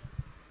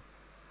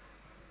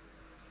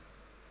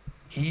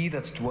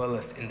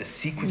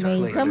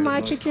 mai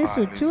zama cikin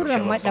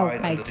suturar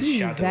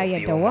maɗaukaki za ya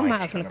dawama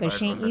a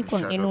ƙarƙashin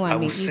ikon inuwa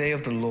mai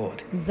iko.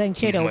 Zan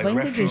ce da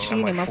Ubangiji shi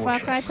ne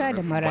mafakata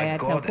da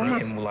marayata kuma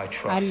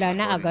Allah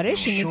na a gare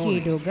shi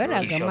nake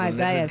dogara, gama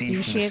za ya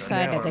fishe ka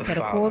daga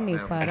tarko mai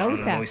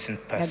farauta,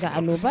 daga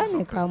aloba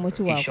mai kawo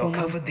mutuwa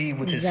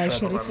kuma za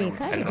shi rufe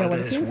ka da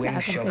walkinsa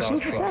a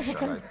ƙarƙashin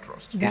fusafukan.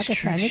 Za ka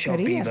sami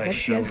kariya,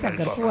 gaskiyarsa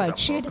garkuwa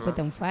ce da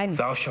fitamfani.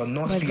 Ba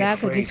za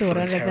ka ji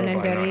tsoron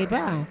razanan dare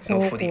ba, ko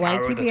kuwa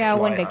kibiya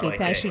wanda ke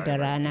tashi da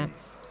rana,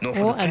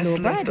 ko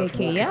aloba da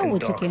ke yawo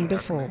cikin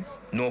dufo,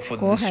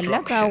 ko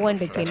halaka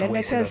wanda ke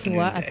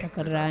lalatarsuwa a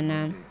tsakar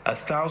rana.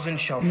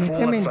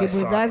 Mutumin dubu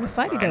za su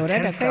faɗi daure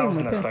da kai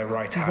mutum,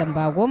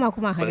 zamba 10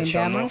 kuma hannun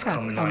damanka,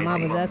 amma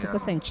ba za su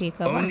kusance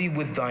ka ba.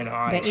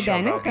 Da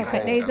idanunka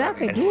kaɗai za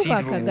ka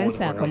duba ka gan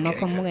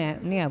sakamakon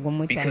miyagun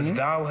mutane,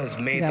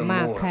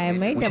 gama ka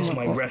mai da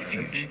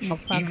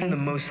mafakan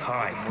mai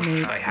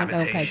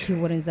ɗaukaki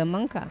wurin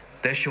zamanka.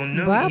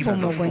 Babu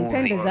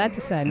muguntan da za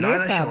ta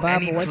same ka,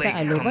 babu wata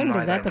aloban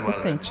da za ta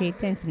kusance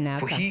tent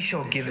naka,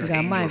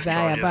 gama za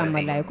ya ba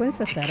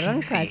mala'ikunsa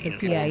sarranka su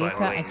kiyaye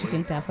ka a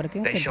cikin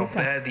tafarkinka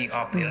duka.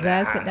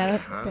 Za su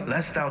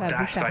ɗauka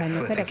bisa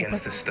hannu kada ka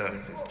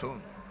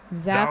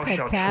za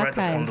ka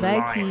taka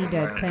zaki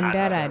da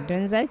tandara,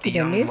 don zaki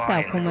da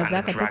mesa kuma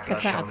za ka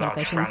tattaka a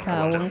ƙarƙashin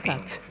sawunka.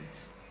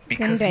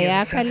 Tun da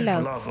ya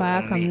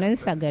kallafa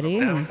kamnansa gare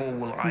ni,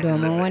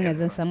 domin wannan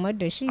zan samar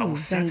da shi,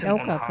 zan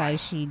ɗaukaka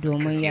shi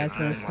domin ya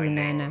san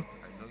sunana.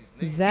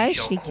 Za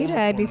shi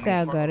kira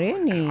bisa gare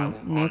ni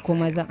ne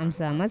kuma zan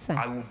amsa masa.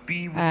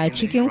 A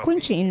cikin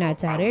kunci ina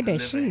tare da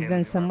shi,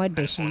 zan samar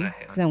da shi,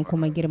 zan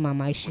kuma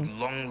girmama shi.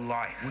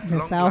 Da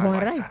sahun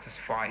rai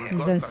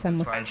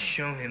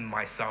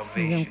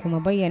zan kuma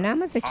bayyana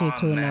masa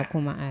ceto na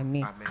kuma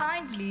amin.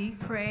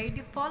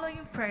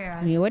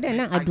 Me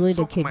waɗannan addu'o'i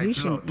da ke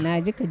bishin, na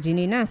jika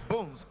jini na,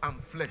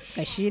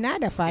 kashina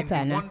da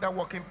fata na,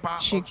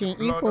 cikin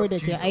iko da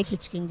ke aiki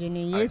cikin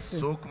jinin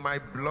Yesu.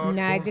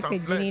 Na jika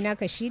jini na,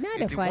 kashina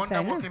da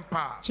fata na,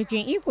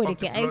 cikin iko da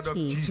ke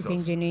aiki cikin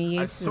jinin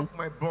Yesu.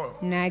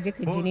 Na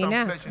jika jini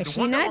na,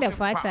 kashina da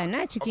fata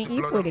na, cikin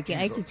iko da ke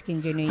aiki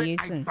cikin jinin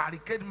Yesu.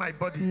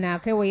 Na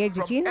kaiwaye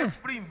jikina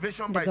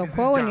daga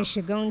kowane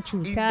shigan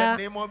cuta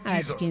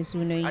a cikin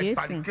sunan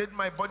Yesu.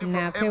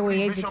 Na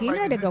kaiwaye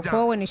jikina daga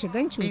kowane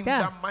shigan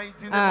cuta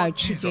a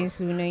cikin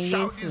sunan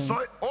Yesu.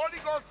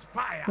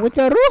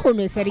 Wutar Ruhu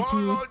mai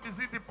sarki,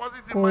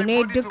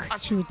 kone duk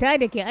cuta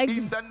da ke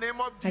aji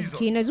a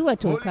jikina zuwa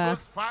toka.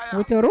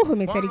 Wutar Ruhu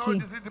mai sarki,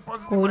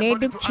 kone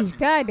duk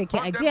cuta da ke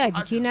aji a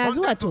jikina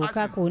zuwa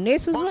toka, kone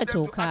su zuwa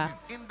toka,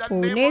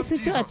 kone su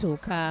zuwa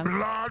toka.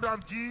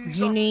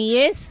 Jinin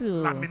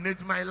Yesu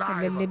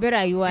lallabe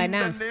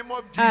rayuwana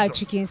a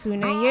cikin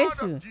sunan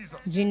Yesu.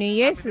 Jinin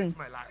Yesu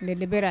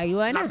lallabe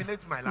rayuwana,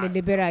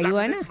 lallabe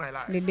rayuwana,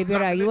 lallabe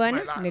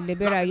rayuwana,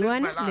 lallabe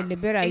rayuwana,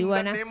 lallabe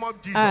rayuwana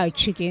a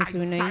cikin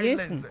sunan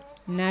Yesu.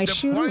 Na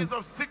shiru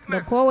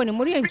da kowane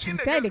muryan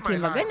cuta da ke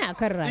magana a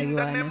kan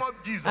rayuwana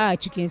a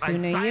cikin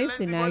sunan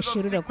Yesu. Na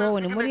shiru da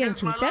kowane muryan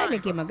cuta da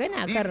ke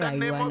magana a kan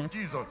rayuwana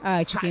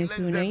a cikin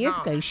sunan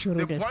Yesu. Kai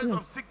shiru da su.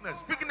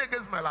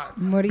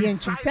 Muryan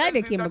cuta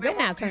da ke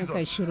magana a kan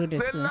kai shiru da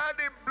su.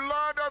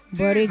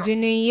 Bari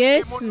jinin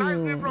Yesu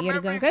ya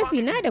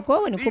rigankafi na da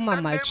kowane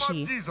kuma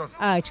mace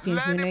a cikin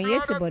sunan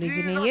Yesu. Bari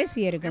jinin Yesu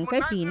ya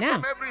rigankafi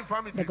na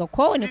daga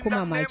kowane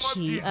kuma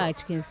mace a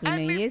cikin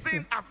sunan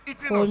Yesu.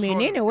 Ko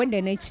menene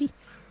wanda na ci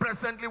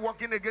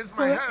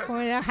ko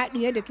ya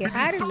haɗiye da ke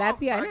harin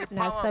lafiya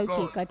na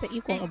sauke ka ta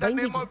ikon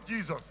Ubangiji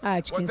a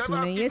cikin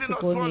sunan Yesu.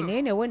 Ko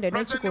menene wanda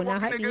na ci ko na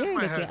haɗiye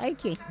da ke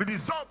aiki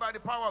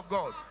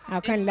a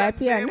kan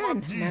lafiya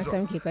na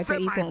sauke ka ta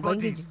ikon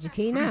Ubangiji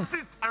jikina.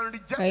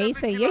 Ka yi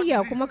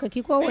sayayya kuma ka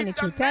ki kowane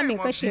cuta mai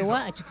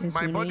kashewa a cikin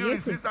sunan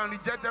Yesu.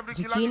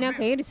 Jikina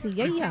ka yi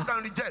sayayya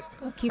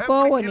ka ki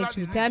kowane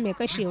cuta mai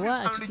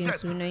kashewa a cikin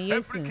sunan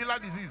Yesu.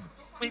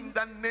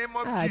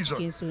 A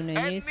cikin sunan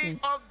Yesu.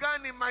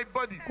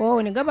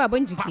 Kowane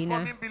gababan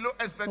jikina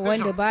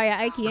wanda baya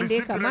aiki yadda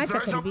ya kamata,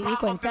 karbi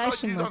ikon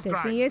tashin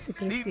matattun Yesu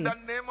Kristi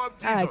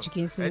a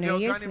cikin sunan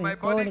Yesu.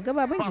 Kowane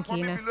gababan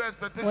jikina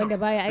wanda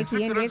baya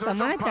aiki yadda ya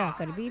kamata,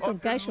 karbi ikon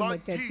tashin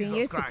matattun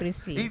Yesu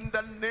Kristi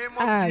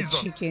a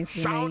cikin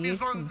sunan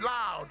Yesu.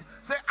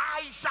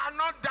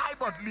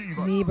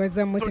 Ni ba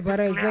zan mutu ba,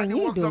 rai zan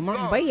yi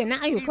domin bayyana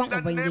ayyukan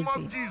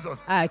Ubangiji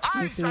a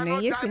cikin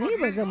sunan Yesu. Ni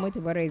ba zan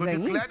mutu ba, rai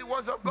zan yi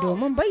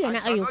domin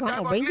bayyana ayyukan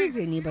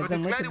Ubangiji. Ni ba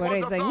zan mutu ba,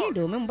 rai zan yi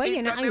domin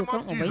bayyana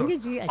ayyukan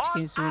Ubangiji a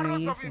cikin sunan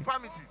Yesu.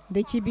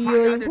 Da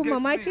kibiyoyin kuma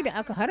maci da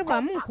aka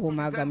harba min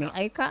koma ga mai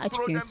aika a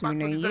cikin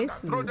sunan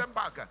Yesu.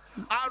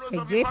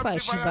 Ka jefa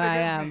shi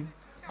baya.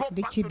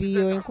 Da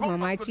kibiyoyin kuma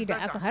maci da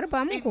aka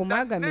harba min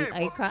koma ga mai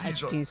aika a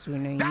cikin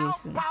sunan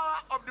Yesu.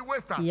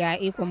 Ya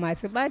iko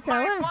masu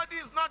batawa,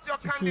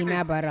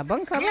 jikina ba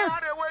rabonka ba,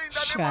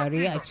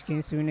 share a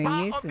cikin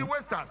sunan Yesu.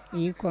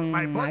 Ikon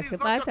masu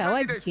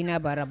batawa,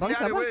 jikina ba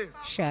rabonka ba,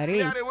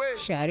 share,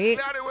 share,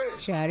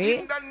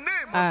 share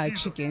a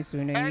cikin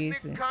sunan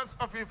Yesu.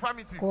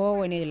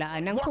 Kowane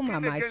la'anan kuma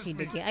maci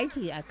da ke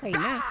aiki a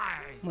kaina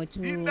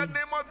mutu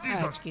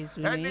a cikin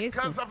sunan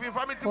Yesu.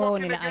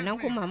 Kowane la'anan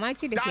kuma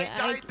maci da ke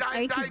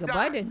aiki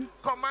gaba da ni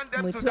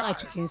mutu a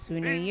cikin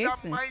sunan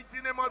Yesu.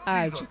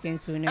 A cikin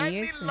sunan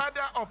Yesu.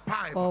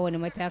 Kowane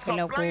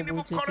matakala ko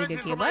bututu da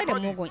ke bada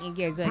mugun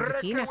igiya zuwa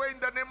jikina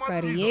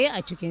karye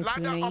a cikin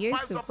sunan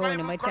Yesu.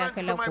 Kowane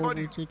matakala ko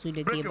bututu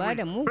da ke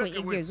bada mugun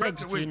igiya zuwa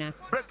jikina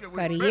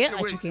karye a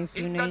cikin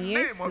sunan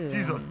Yesu.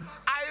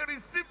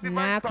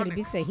 Na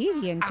karbi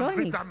sahihiyan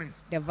tonic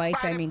da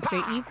vitamin ta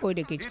iko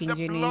da ke cikin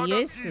jinin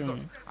Yesu.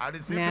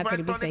 Na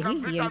karbi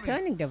sahihiyan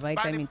tonic da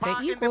vitamin ta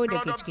iko da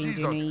ke cikin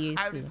jinin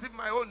Yesu.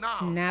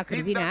 Na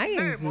karbi na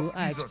yanzu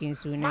a cikin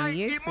sunan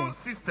Yesu.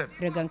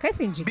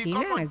 Rigakafin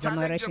jikina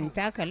zama rashin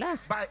takala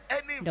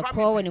da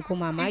kowane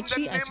kuma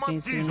maci a cikin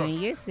sunan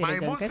Yesu.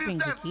 Rigakafin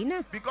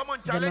jikina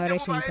zama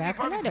rashin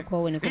takala da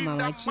kowane kuma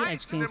maci a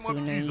cikin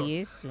sunan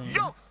Yesu.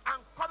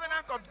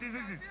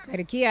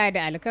 Karkiya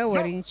da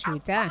alkawarin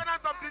cuta.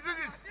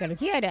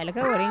 Karkiya da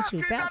alkawarin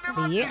cuta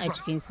karye a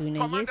cikin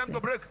sunan Yesu.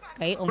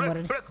 Ka yi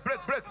umar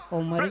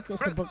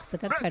su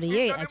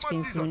karye a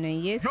cikin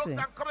sunan Yesu.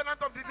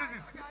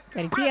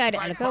 Karkiya da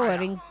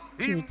alkawarin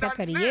cuta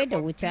karye da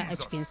wuta a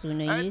cikin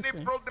sunan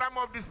Yesu.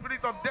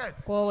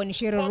 Kowane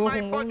shirin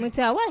ruhun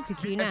mutawa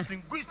jikina na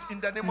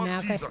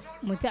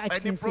mutu a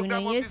cikin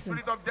sunan Yesu.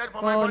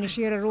 Kowane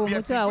shirin ruhun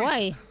mutawa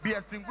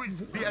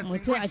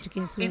mutu a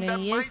cikin sunan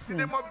Yesu.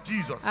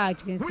 A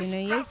cikin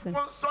sunan Yesu.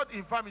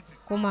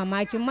 Kuma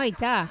macin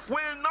maita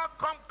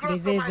da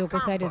zai zo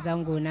kusa da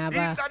zangona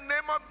ba.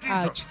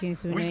 A cikin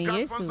sunan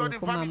Yesu.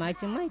 Kuma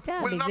macin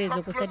maita da zai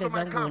zo kusa da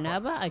zangona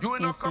ba a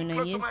cikin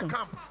sunan Yesu.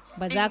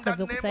 Ba za ka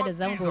zo kusa da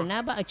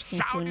zangona ba a cikin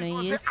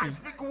sunan Yesu.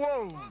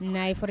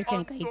 Na yi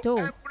farcen kaito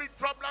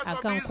a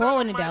kan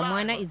kowane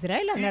damuwa na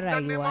Isra'ila na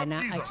rayuwana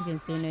a cikin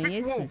sunan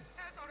Yesu.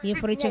 Yi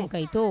furcin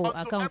kaito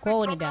a kan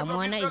kowane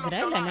damuwa na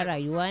Isra'ila na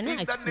rayuwana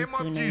a cikin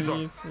sunan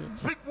Yesu.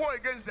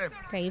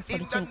 Ka yi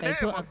furcin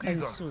kaito a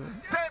kansu.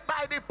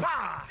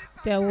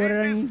 Ta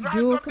wurin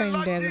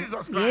dukan da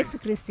Yesu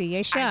Kristi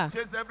ya sha,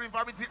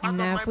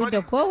 na fi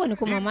da kowane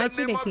kuma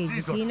maci da ke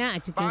jikina a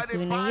cikin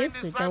sunan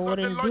Yesu. Ta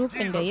wurin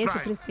dukan da Yesu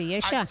Kristi ya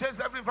sha,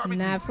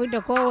 na fi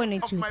da kowane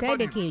cuta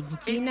da ke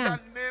jikina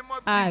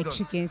a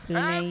cikin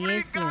sunan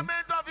Yesu.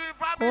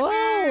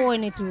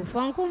 Kowane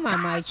tufan kuma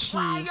maci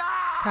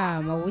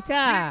kama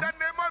wuta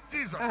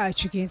a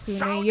cikin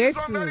sunan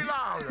Yesu.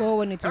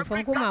 Kowane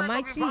tufan kuma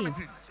maci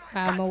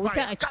kama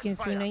wuta a cikin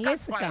sunan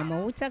Yesu. Kama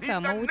wuta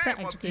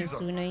a cikin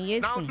sunan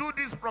Yesu.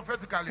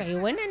 Kai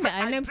wannan da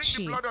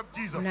annabci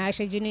na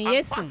sha jinin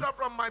Yesu.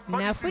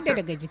 Na fida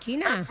daga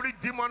jikina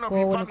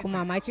kowane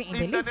kuma macin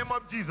Iblis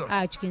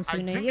a cikin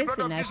sunan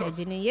Yesu. Na sha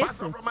jinin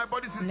Yesu.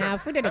 Na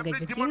fida daga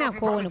jikina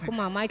kowane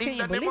kuma macin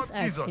Iblis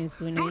a cikin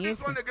sunan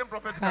Yesu.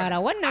 Kara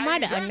wannan ma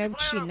da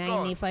annabci na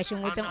yi nefashin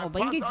wutan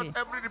Ubangiji.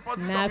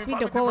 Na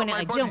fida kowane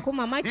ajiyan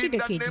kuma maci da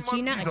ke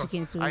jikina a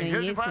cikin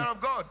sunan Yesu.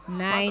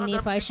 Na yi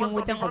nefashin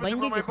wutan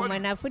Ubangiji kuma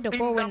na fi da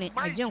kowane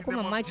ajiyan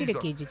kuma maci da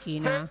ke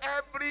jikina.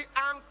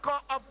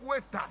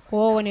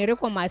 Kowane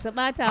riko masu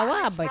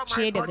batawa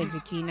bacce daga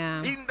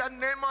jikina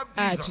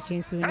a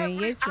cikin sunan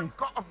Yesu.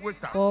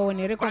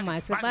 Kowane riko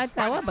masu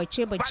batawa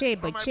bacce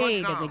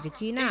daga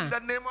jikina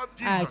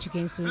a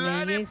cikin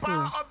sunan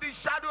Yesu.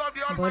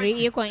 Bari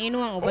ikon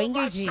inuwan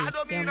Ubangiji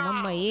ya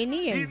mamaye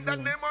ni yanzu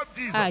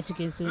a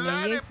cikin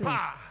sunan Yesu.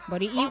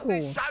 Bari iko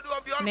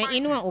na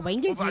inuwan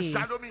Ubangiji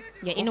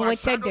ya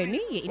inuwatar da ni,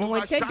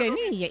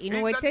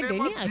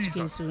 a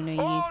cikin sunan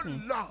Yesu.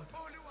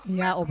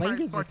 Ya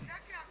Ubangiji,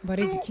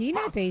 bari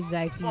jikina ta yi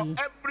zafi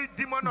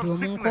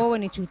domin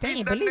kowane cutar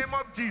Iblis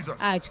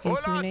a cikin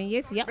sunan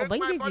Yesu. Ya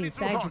Ubangiji,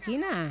 sa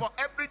jikina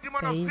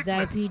ta yi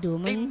zafi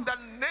domin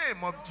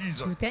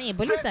cutar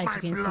Iblis a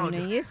cikin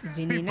sunan Yesu.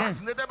 Jinina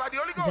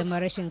zama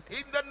rashin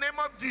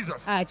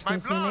a cikin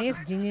sunan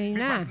Yesu.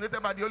 Jinina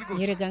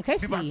yi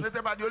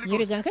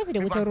rigankafi da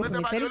wutar ruhu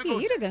mai sarki.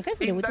 Yi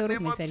rigankafi da wutar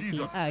ruhu mai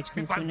sarki a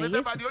cikin sunan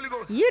Yesu.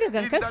 Yi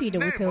rigankafi da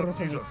wutar ruhu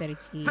mai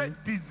sarki.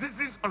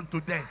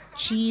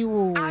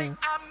 Ciwo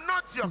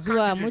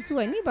zuwa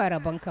mutuwa ni ba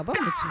rabonka ba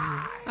mutu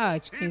a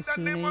cikin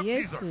sunan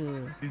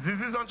Yesu.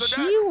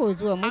 Ciwo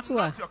zuwa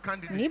mutuwa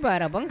ni ba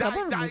rabonka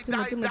ba mutu a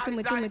cikin sunan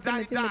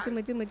Yesu.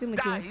 Mutu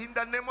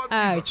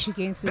a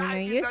cikin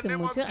sunan Yesu.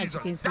 Mutu a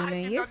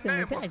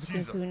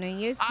cikin sunan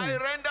Yesu.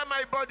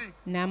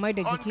 Na mai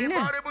da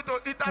jikina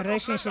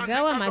rashin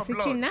shigawa masu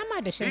cin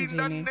nama da shan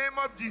jini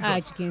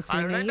a cikin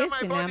sunan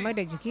Yesu. Na mai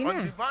da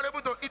jikina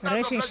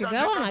rashin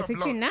shigawa masu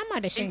cin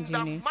nama da shan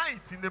jini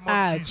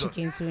a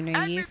cikin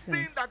sunan Yesu.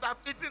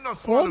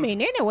 Ko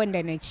menene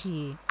wanda na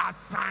ci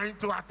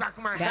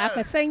da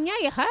aka sanya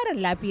ya harin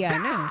lafiya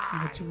na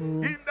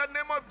mutu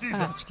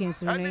a cikin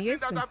sunan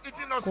Yesu.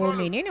 Ko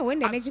menene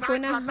wanda na ji ko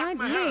na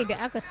hadiye da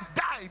aka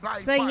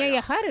sanya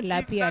ya harin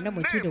lafiya na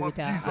mutu da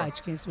wuta a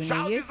cikin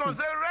sunan Yesu.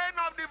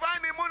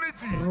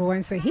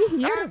 Ruwan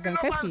sahihiyar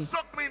rigakafi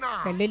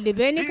ka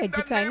lullube ni ka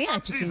jika ni a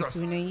cikin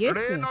sunan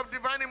Yesu.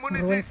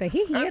 ruwan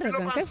sahihiyar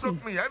rigakafi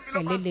ka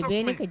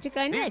lullube ni ka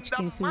jika ni a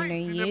cikin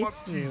sunan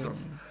Yesu.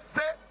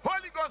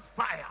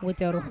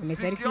 Wutar Ruhu mai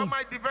sarki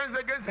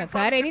ka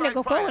kare ni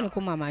daga kowane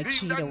kuma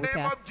maci da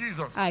wuta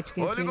a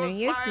cikin sunan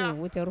Yesu.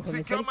 Wutar Ruhu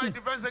mai sarki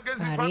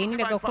kare ni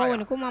daga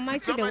kowane kuma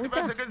maci da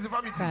wuta,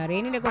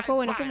 kare ni daga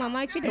kowane kuma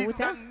maci da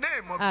wuta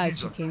a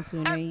cikin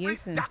sunan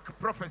Yesu.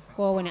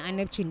 Kowane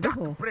annabcin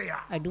duhu,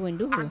 addu'an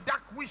duhu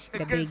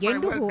da begen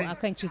duhu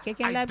akan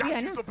cikakken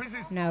lafiya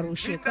na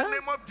rushe ka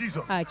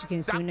a cikin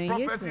sunan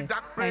Yesu.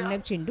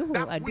 Annabcin duhu,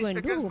 addu'an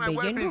duhu,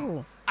 begen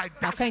duhu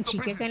akan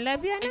cikakken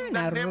lafiya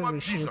na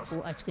rurrushe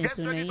ku a cikin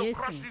sunan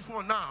Yesu.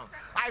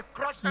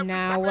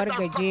 Na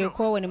wargaje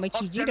kowane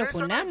maciji da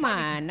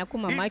kunama na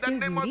kuma macin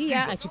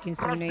zuriya a cikin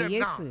sunan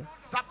Yesu.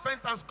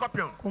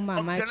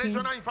 Kuma macin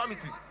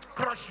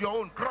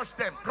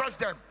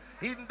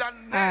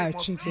a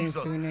cikin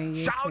sunan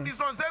Yesu.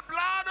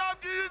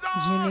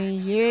 Jinin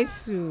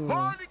Yesu.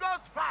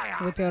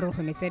 Wutar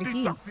Ruhu mai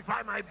sarki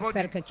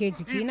sarkake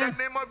jikina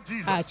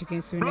a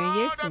cikin sunan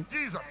Yesu.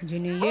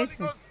 Jinin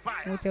Yesu.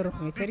 Wutar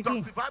Ruhu mai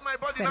sarki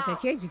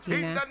sarkake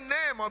jikina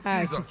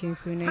a cikin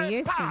sunan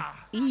Yesu.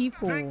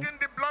 Iko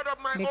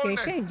da ke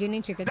shan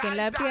jinin cikakken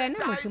lafiya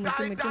na mutum a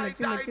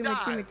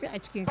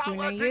cikin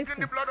sunan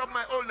Yesu.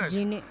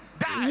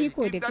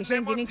 Iko da ke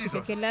shan jinin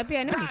cikakken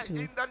lafiya na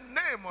mutum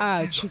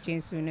a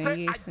cikin sunan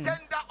Yesu.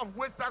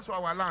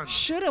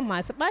 Shirin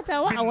masu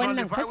batawa a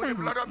wannan kasan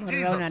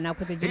rauna na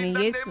kuta jinin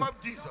Yesu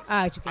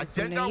a cikin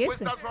sunan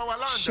Yesu.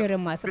 Shirin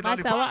masu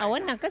batawa a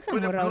wannan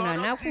kasan rauna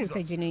na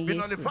kuta jinin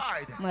Yesu.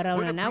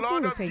 Marauna na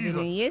kuta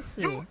jinin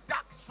Yesu.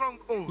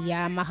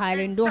 Ya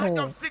mahalin duhu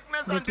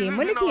da ke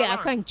mulki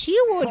akan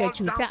ciwo da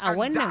cuta a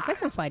wannan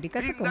kasan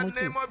fadika suka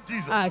mutu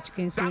a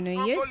cikin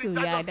sunan Yesu.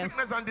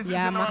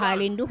 Ya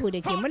mahalin duhu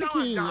da ke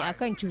mulki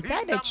akan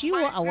cuta da ciwo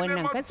a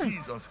wannan kasan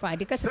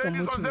fadika suka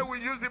mutu.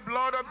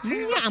 Mun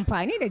yi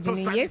amfani da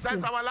jinin Yesu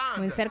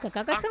mun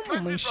sarkaka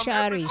kasanmu mun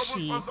share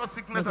shi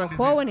daga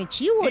kowane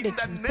ciwo da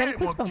cutar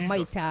kuspan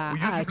maita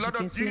a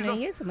cikin sunan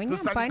Yesu. Mun yi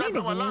amfani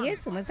da jinin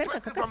Yesu mun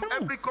sarkaka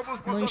kasanmu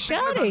mun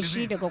share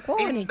shi daga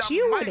kowane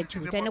ciwo da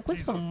cuta na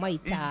kuspan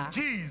maita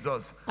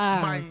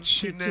a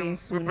cikin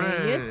sunan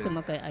Yesu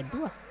muka yi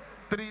addu'a.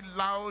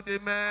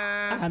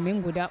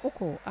 Amin guda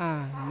uku.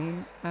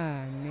 Amin,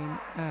 amin,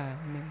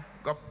 amin.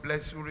 God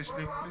bless you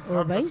richly.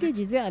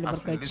 Ubangiji zai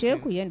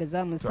albarkace ku yadda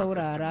za mu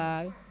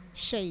saurara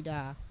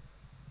shaida.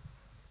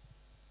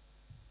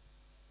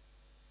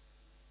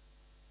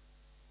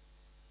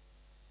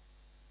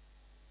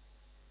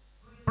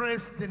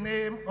 Praise the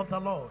name of the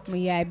Lord. Mu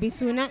yabi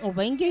sunan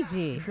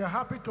Ubangiji. If you're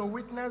happy to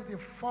witness the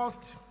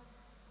first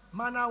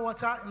manna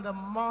water in the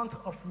month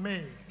of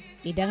May,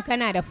 idan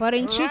kana da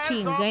farin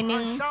cikin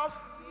ganin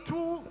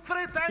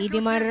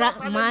hidimar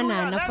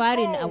mana na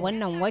farin a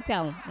wannan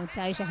wata, mu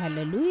tashi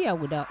hallelujah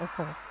guda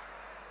uku.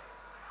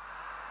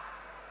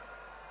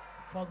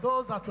 For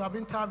those that you have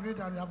interviewed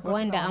and you have gotten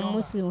wanda an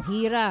musu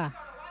hira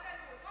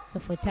su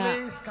fita,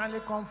 please kindly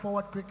come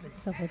forward quickly.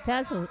 Su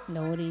fita su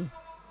da wuri.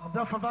 On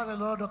behalf of the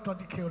Lord, Dr.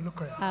 G.O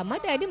Olukoya. A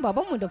madadin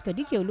babanmu Dr.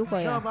 G.O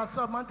Olukoya,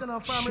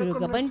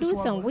 shugaban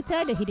dusan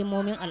wuta da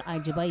hidimomin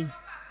al'ajibai,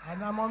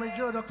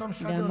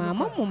 da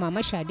mamanmu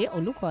Mama Shade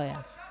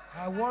Olukoya,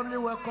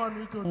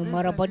 mu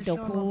marabar da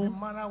ku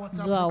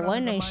zuwa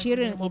wannan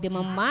shirin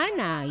hidiman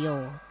mana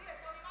yau.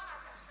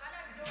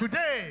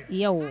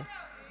 Yau,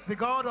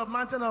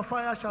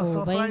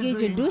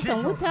 Ubangijin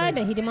dusan wuta da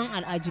hidiman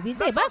al'ajibi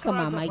zai baka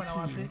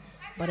mamaki.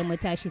 Bari mu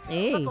tashi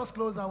tsaye,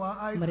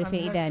 mu rufe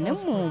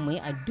idanunmu mu yi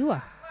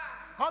addu'a.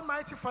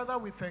 Almighty Father,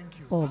 we thank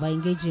you.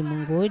 Ubangiji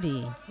mun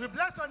gode. We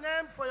bless your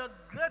name for your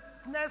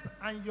greatness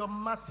and your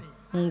mercy.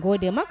 Mun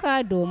gode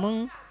maka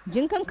domin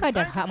jinkanka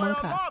da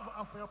hamanka.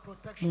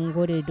 Mun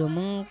gode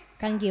domin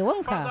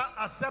kangewanka.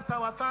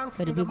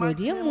 Karbi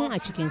godiyanmu a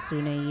cikin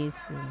sunan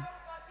Yesu.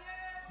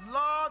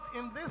 Lord,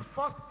 in this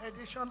first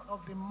edition of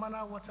the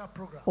Manna Water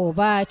program,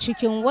 Oba,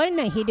 cikin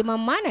wannan hidiman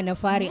mana na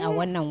fari a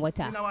wannan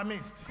wata,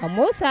 ka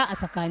motsa a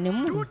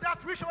tsakaninmu,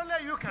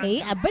 ka yi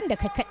abin da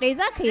ka kaɗai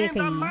za ka yi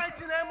ka yi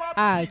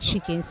a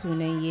cikin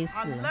sunan Yesu.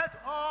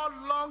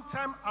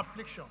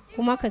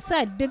 Kuma ka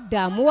sa duk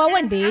damuwa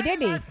wanda ya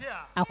dade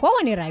a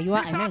kowane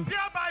rayuwa a nan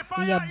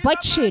ya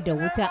bace da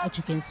wuta a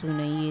cikin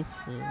sunan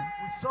Yesu.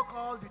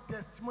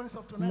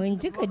 Mun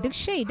jika duk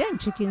shaidan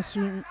cikin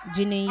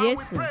jinin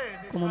Yesu,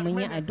 kuma mun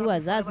yi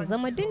addu'a za su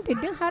zama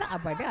dindindin har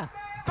abada.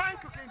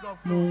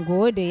 Mun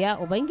gode ya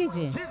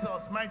Ubangiji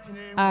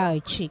a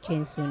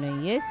cikin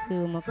sunan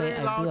Yesu muka yi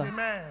addu'a.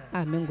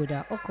 Amin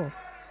guda uku.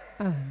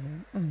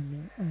 Amin,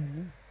 amin,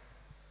 amin.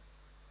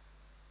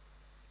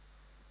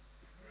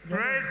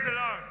 Praise the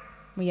Lord.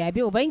 Mu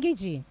yabi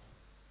Ubangiji.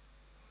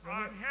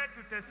 I'm here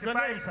to testify. Your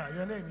name, sir.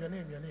 Your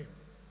name.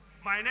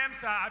 My name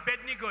is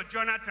Abednego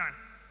Jonathan.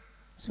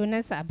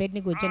 Sunansa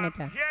Abednego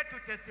Jonathan. I'm here to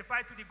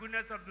testify to the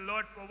goodness of the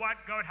Lord for what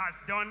God has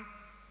done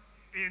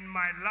in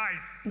my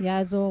life.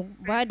 Ya zo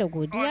ba da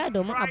godiya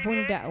domin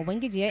abun da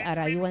Ubangiji ya yi a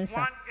rayuwansa.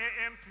 1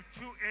 a.m. to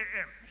 2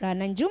 a.m.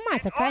 Ranar Juma'a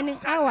tsakanin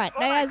awa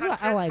 1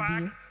 zuwa awa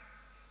 2.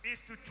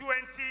 Is to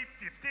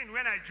 2015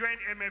 when I joined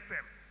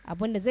MFM.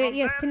 abinda zai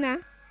iya tuna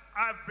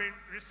I've been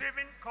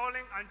receiving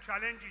calling and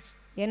challenges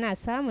yana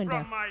samun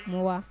da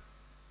muwa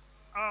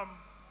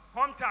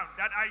hometown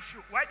that I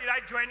should. Why did I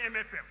join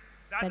MFM?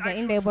 That daga I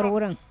inda ya should bar stop.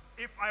 wurin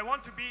If I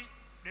want to be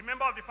the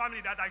member of the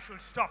family, that I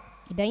should stop.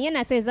 idan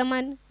yana sai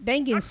zaman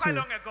dangin Not su quite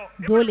long ago,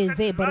 dole even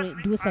zai bar last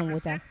week, dusan I wuta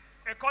received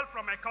a call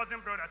from my cousin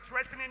brother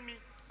threatening me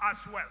as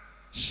well.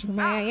 shi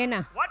ma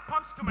yana What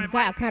comes to my buga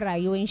mind akan is,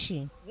 rayuwar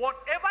shi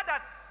whatever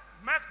that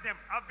makes them,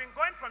 I've been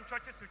going from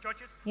churches to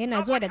churches.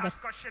 Yana zuwa Nobody daga- has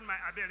questioned my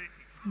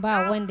ability.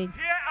 ba Now, wanda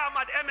here I'm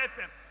at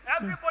MFM.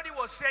 Everybody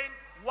was saying,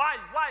 why?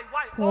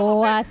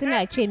 kowa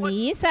suna ce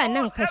me yasa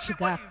nan ka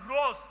shiga Everybody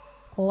rose.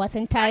 kowa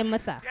sun tayi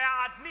masa They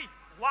are at me.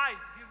 Why?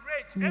 The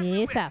rage. Me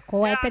everywhere. yasa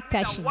kowa ya They are at me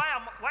that tattashi.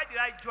 Why did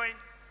I join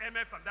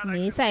MFM? That I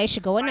me should. yasa ya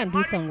shiga wannan My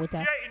dusan married wuta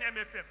here in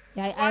MFM.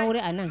 Ya yi Why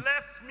aure a nan.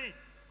 left me.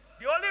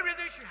 The only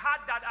reason she had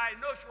that I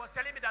know, she was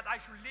telling me that I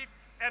should leave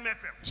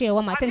MFM.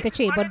 cewa matan And ta this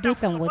ce bar marriage that was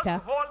dusan supposed to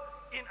wuta hold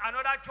in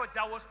another church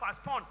that was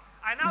postponed.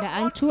 I now da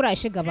an want tura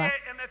shi to gaba hear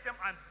MFM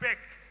and beg,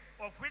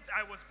 of which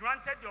I was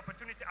granted the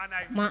opportunity and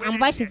I ma an waited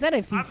ba shi there.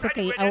 zarafi After suka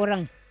the yi wedding,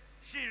 auren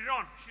She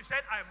run. She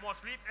said I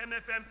must leave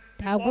MFM.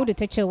 ta before gudu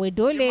ta ce wai the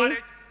dole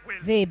marriage will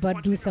zai bar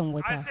continue. dusan I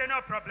wuta say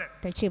no problem.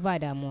 ta ce ba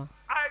damuwa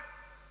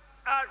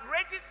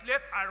Rages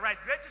left and right.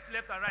 Rages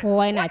left and right.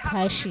 kowa yana What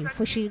happened tashi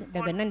recently fushi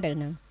daga on nan da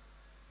nan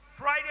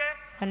Friday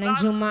Ranar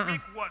last Juma'a.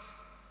 week was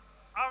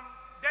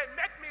they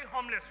make me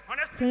homeless.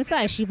 Honestly sun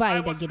sa shi ba I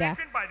yi da was gida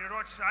sleeping by the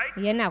roadside.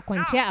 yana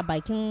kwance Now, a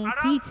bakin around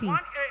titi 1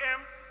 a.m.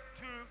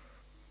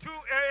 to 2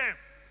 a.m.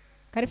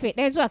 karfe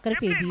 1 zuwa karfe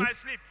Deeply in 2 my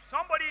sleep,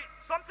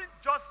 something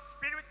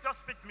spirit just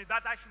speak to me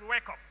that I should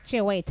wake up.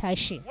 cewa ya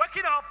tashi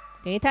Waking up,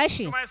 da ya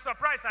tashi to my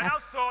surprise, I now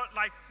saw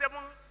like 7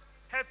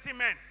 hefty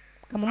men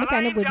kamar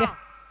mutane lying guda down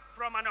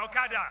from an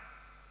Okada.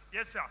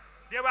 Yes, sir.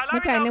 They were lying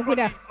Mutane down from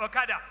guda- the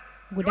Okada.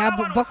 The guda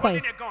other one was bakwai.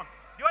 holding a gun.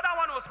 The other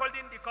one was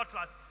holding the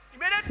cutlass.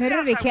 Immediately sun as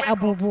I rike wake up,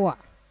 abubuwa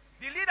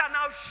the leader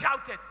now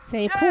shouted, sai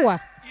 "Yeah!" kuwa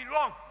He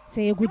wrong.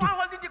 sai ya The gudu one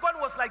holding the gun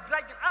was like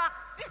dragging.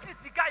 This is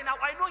the guy now.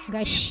 I know him. Ga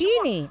He is shi the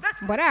one. ne, Let's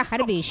finish bari a this job.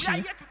 harbe We shi. are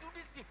here to do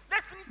this thing.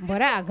 Let's finish this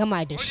bari a job. gama da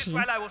All this shi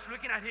while I was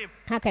looking at him,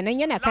 haka nan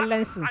yana kallon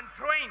laughing su and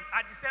praying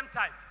at the same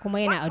time. Kuma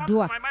yana What comes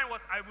addu'a. to my mind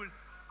was I will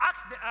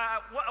ask them, I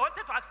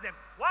wanted to ask them,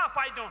 what have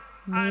I done?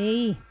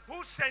 Me And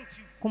who sent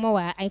you? kuma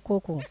wa ya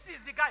aiko ku This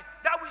is the guy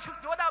that we should.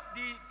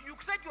 You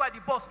said you are the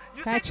boss.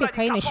 You Ka said ce you are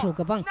kai the ne capon.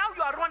 shugaban. Now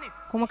you are running.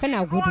 Kuma kana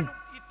He gudu.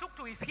 He took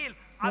to his heel.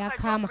 ya after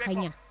I kama just wake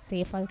hanya up. sai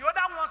ya fa The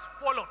other ones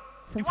followed.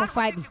 Sun The one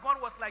holding faɗi. the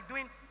gun was like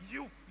doing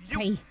you.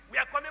 Kai. We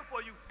are coming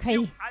for you. Kai.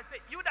 You. I said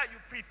you that you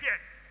prepare.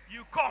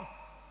 You come.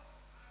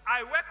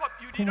 I wake up.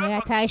 You did Kuma ya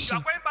not succeed. tashi. You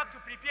are going back to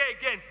prepare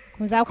again.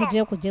 Kuma za ku Come.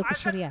 je ku I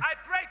said, shirya. I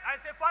prayed. I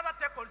said, Father,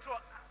 take control.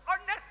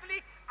 Honestly,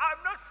 I'm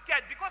not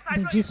scared because I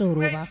Bai know ji it's tsoro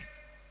ba. wages.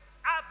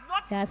 I'm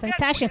not Ya san scared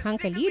tashin for the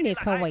hankali single ne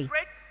minute. kawai. I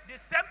prayed the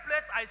same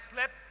place I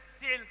slept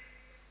till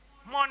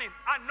morning,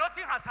 and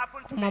nothing has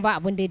happened to kuma me. ba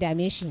abin da ya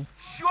dame shi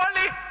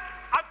Surely,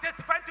 I'm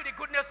testifying to the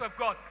goodness of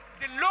God.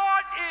 The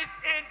Lord is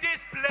in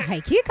this place.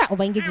 hakika He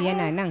ubangiji who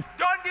yana nan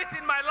done this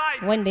in my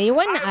life. wanda ya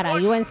wannan a I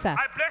worship, rayuwarsa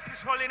I bless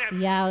His holy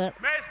name. ya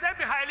May His name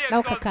be highly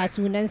ɗaukaka exalted.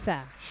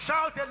 sunansa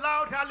Shout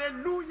aloud,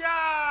 hallelujah.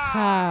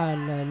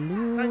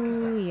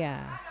 hallelujah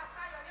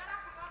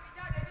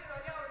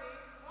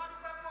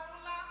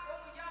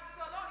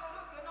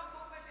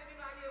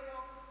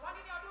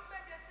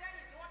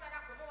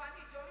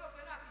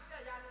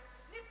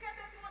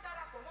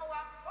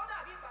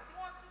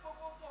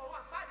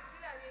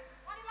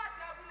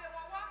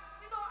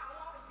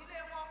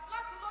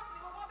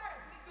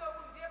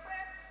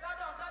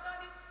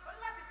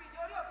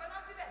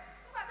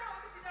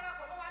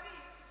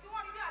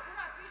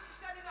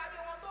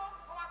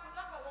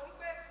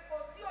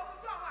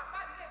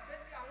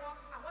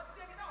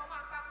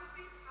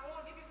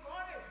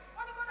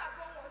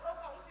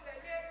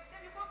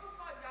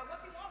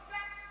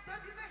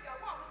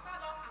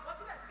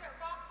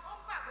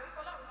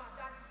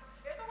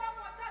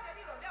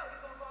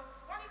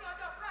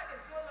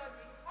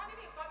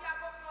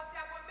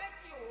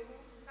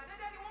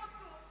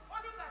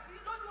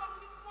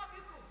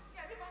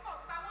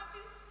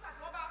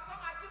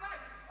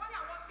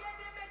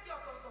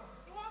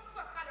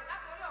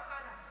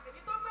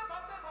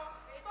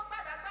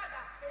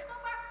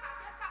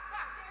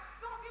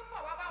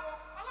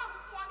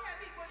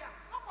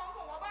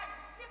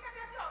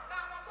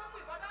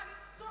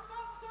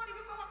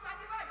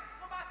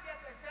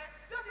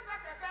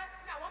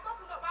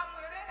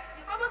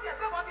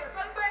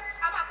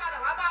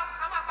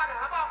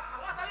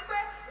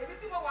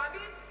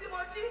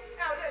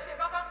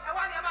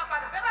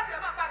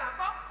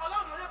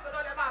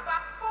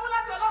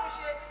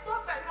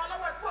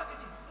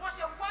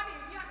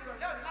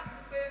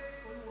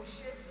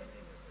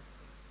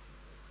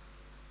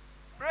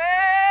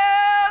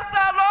Praise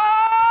the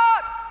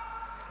Lord.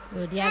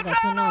 godiya ga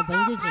sunan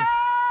ubangiji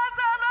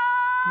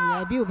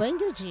ya bi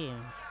ubangiji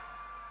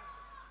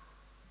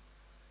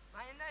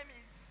My name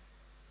is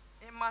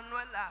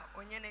Emanuela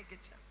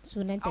Onyenegecha. I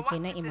sunanta want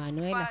kenan to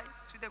Emanuela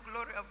testify to the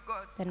glory of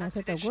God. Tana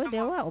so ta gode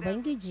wa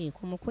Ubangiji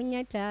kuma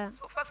kunyata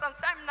So for some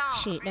time now,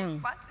 we've been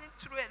shedan. passing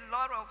through a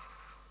lot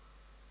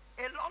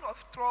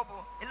of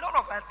trouble, a lot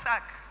of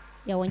attack.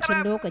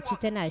 Yawancin lokaci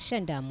tana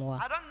shan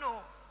damuwa. I don't know.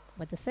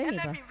 Bata sani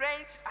ba. Enemy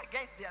range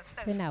against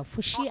themselves. Suna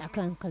fushi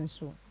akan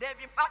kansu. They've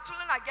been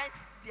battling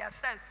against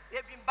themselves.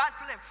 They've been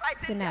battling,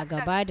 fighting Suna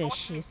themselves. gaba da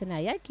shi, suna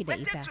yaki da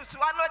Waiting ita. to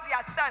swallow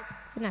themselves.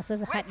 Suna so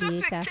su Waiting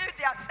haɗiye to ta. kill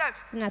themselves.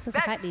 Suna so su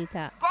But haɗe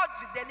ta. God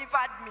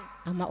delivered me.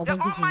 Amma The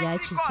Ubangiji ya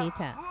Almighty cece God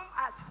ta. whom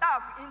I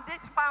serve in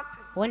this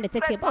mountain. Wanda this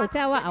take great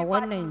mountain bautawa a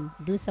delivered me. wannan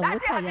dusan That they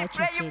wuta have ya been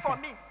praying cece for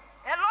ta. me.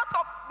 A lot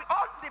of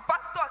all the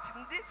pastors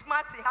in this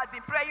mountain have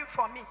been praying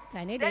for me.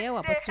 Tane da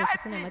yawa They pastoci help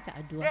suna me. mata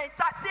addu'a. They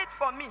intercede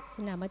for me.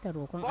 Suna mata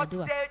roƙon But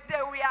addu'a.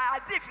 they were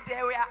as if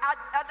they were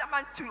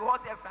adamant to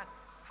hold them.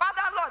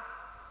 Father Lord,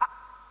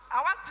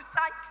 I want to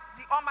thank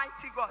the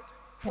Almighty God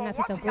for Tana so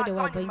what ta He has gode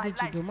wa done in my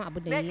Ubangiji life. domin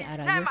abin da May ya yi His a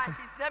name rayuwarsa. and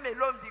His name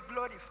alone be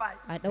glorified.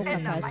 A In the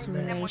ɗaukaka mighty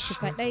name sunan of shi Jesus.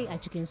 kaɗai a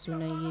cikin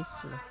sunan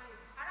Yesu.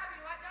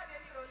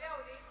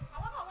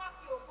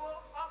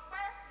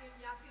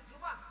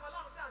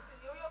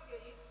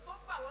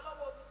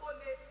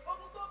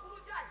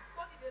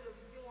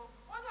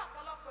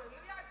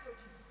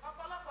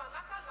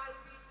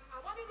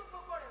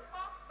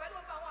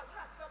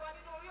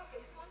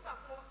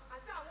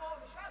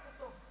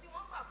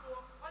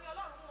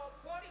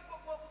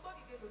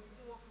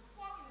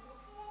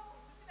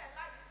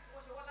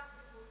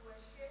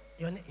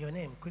 Your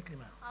name, quickly,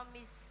 ma'am. I'm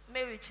Miss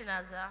Mary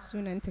Chinaza.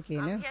 Sunanta I'm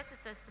kenan. here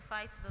to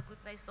testify to the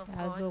goodness of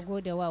Ta zo God.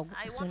 gode wa I want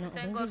to sunan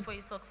thank God Ubangiji. for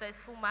His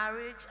successful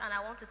marriage, and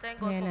I want to thank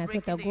God for Yana so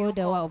breaking ta the gode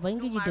yoke wa of no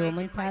Ubangiji marriage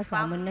domin in ta my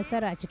samu family.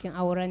 nasara a cikin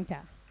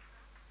aurenta.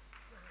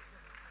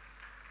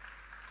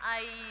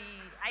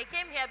 I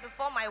came here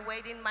before my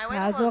wedding. My Ta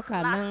wedding zo was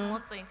last kamin-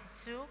 month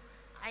 22.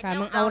 I kamin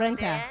knelt down aurenta.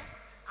 there.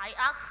 I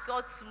asked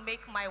God to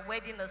make my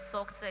wedding a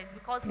success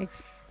because Ta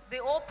the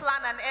whole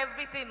plan and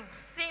everything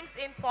seems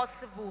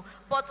impossible.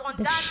 But on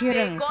Duk that day,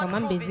 shirin God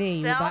kaman bai proved zai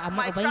yiwu ba, Himself. amma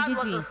My child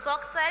was Ubangiji- a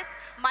success.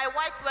 My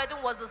wife's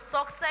wedding was a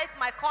success.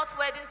 My court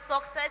wedding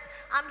success.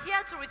 I'm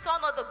here to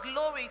return all the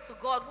glory to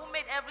God who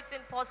made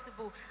everything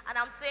possible. And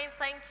I'm saying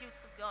thank you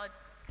to God.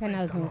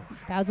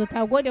 Ta zo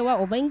ta gode wa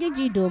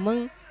Ubangiji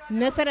domin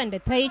nasarar da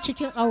ta yi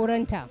cikin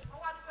aurenta.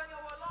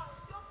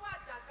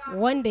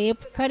 Wanda ya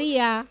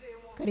karya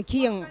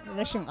karkiyan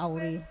rashin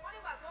aure.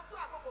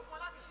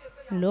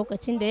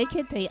 Lokacin da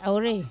yake ta yi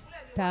aure,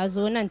 ta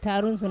zo nan ta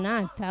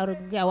runzuna ta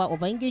rugawa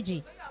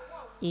Ubangiji.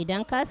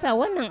 Idan ka sa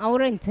wannan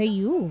auren ta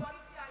yiwu,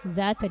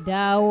 za ta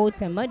dawo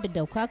ta mada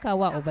daukaka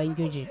wa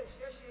Ubangiji.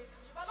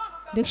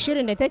 Duk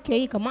shirin da take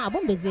yi kamar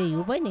abin ba zai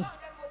yiwu ba ne,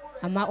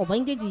 amma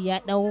Ubangiji ya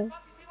ɗau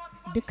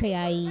duka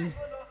yayi.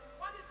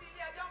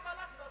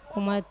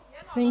 Kuma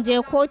sun je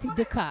kotu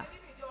duka.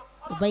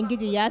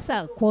 Ubangiji ya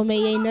sa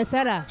komai ya yi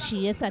nasara,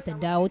 shi ya sa ta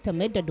dawo ta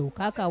mai da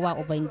daukaka wa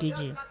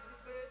Ubangiji.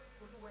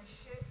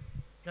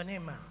 Your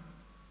name, ma'am.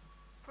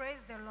 Praise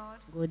the Lord.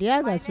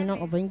 Godiya ga My sunan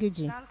name is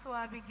Ubangiji. Nanso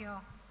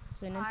Abigail.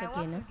 Sunanta I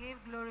want to kenan. give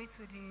glory to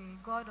the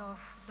God of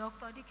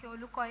Dr. G.O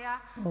Olukoya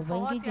for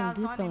what He Ubangijin has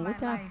done dusan in my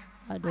wuta life.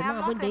 a I domin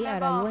am abin not da a ya yi a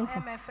member of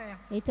rayuwanta. MFM.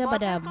 Ita ba But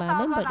da since ba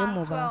memba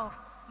ɗinmu ba. 2012,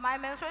 my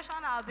menstruation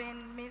have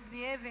been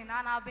misbehaving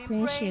and I've been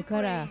Tun praying,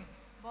 shekara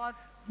but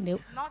da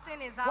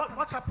nothing is happening.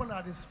 What happened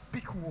at this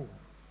peak war?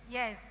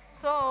 Yes.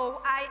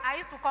 So I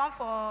used to come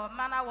for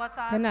Manna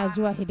Water tana and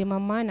zuwa hidiman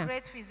mana.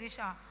 great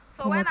physician.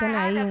 So Kuma when I tana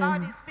heard yin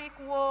about this peak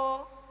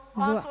war,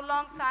 on to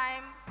long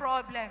time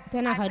problem,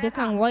 Tana I said, hadu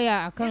kan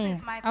waya this akan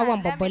is my time,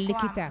 awon let me babban go and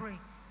likita. pray.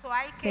 So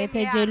I Sai came ta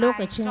here je and I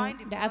lokacin joined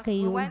the da bus. aka We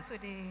yi went to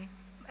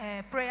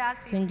the prayer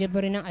sun city. je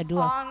birnin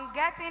addu'a. On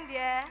getting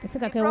there, Da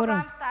suka the kai wurin,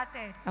 program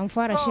started. an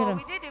fara So shirin.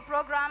 we did the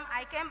program.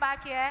 I came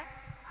back here.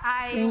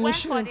 I Sun yi went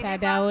for shirin ta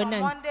dawo deliverance on nan,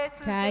 Monday, ta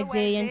Tuesday, je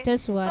Wednesday.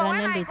 yantarsuwa So when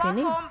ranar I got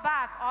Litinin, home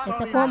back on da ta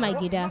Sorry, koma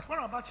Saturday- gida.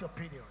 What about your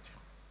period?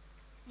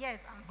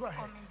 Yes, I'm Go still ahead.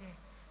 coming there.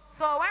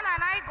 So when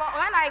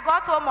I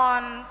got home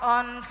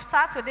on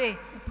Saturday,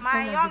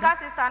 my younger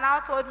sister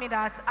now told me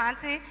that,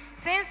 Auntie,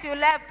 since you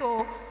left,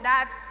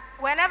 that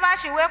whenever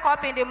she wake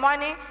up in the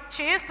morning,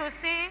 she used to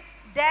see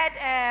dead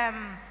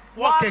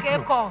war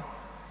gecko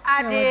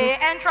at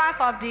the entrance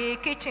of the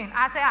kitchen.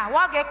 I said,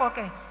 war gecko,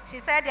 okay. She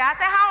said, yeah. I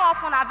said, how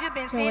often have you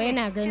been seeing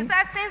it? She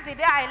said, since the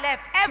day I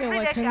left, every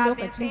day she has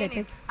been seeing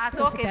it. I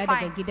said, okay,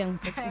 fine.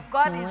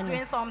 God is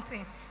doing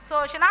something.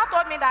 So she now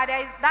told me that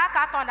there is that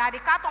carton, that the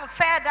carton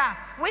fell down,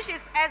 which is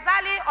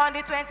exactly on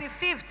the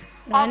 25th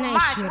of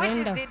March, which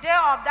is the day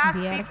of that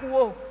speak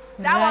war.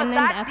 That was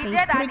the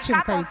day that the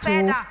carton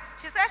fell down.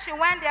 She said she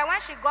went there. When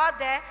she got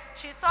there,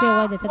 she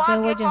saw war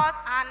geckos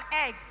and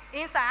egg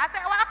inside. I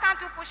said, why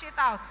can't you push it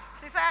out?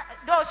 She said,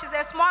 though she's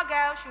a small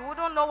girl, she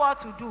wouldn't know what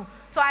to do.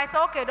 So I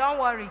said, okay, don't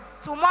worry.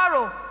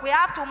 Tomorrow, we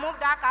have to move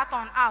that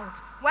carton out.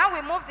 When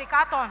we moved the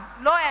carton,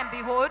 lo and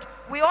behold,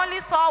 we only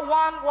saw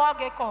one war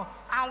gecko.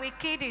 and we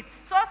killed it.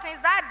 So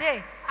since that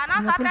day, I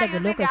now started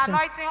using the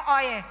anointing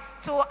oil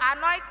to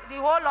anoint the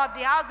whole of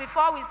the house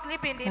before we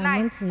sleep in the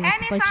night.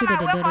 Anytime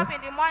I wake up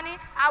in the morning,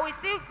 I will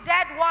see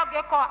dead wall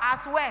gecko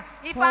as well.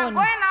 If I'm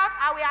going out,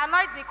 I will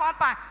anoint the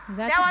compound.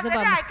 There was a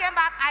day I came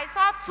back, I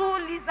saw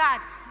 2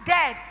 lizards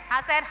dead.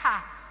 I said,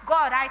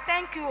 God, I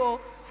thank you.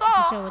 So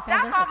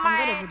that of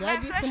my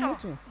menstruation,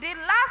 the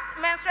last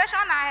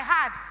menstruation I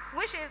had,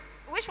 which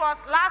was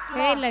last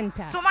month,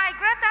 to my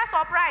greatest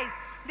surprise,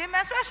 the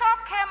menstruation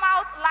came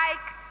out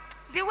like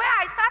the way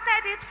I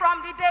started it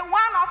from the day 1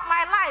 of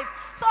my life.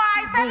 So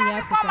I said, let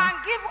me come and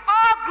give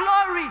all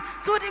glory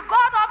to the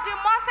God of the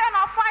mountain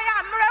of fire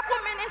and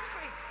miracle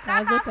ministry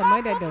that has not put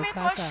me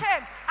to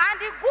shame. And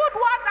the good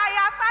work that he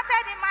has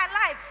started in my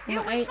life, he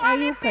will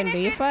surely finish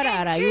it in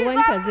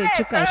Jesus'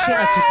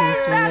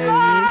 name.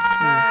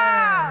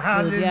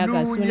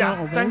 Hallelujah.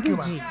 Thank you,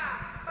 man.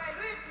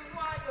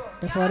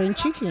 Da farin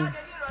ciki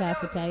ta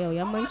fita yau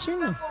yammacin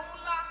nan.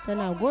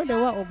 Tana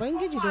godewa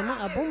Ubangiji domin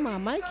abun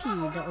mamaki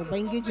da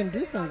Ubangijin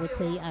dusan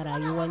wuta yi a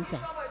rayuwanta.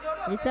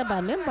 Ita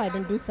ba memba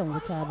din dusan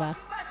wuta ba,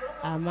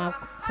 amma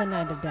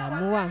tana da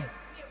damuwa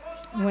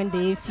wanda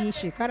ya fi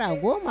shekara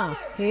 10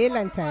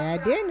 helanta ya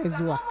daina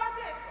zuwa.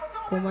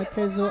 Kuma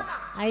ta zo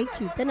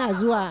aiki, tana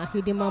zuwa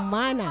hidiman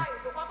mana,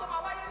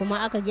 kuma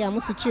aka gaya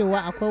musu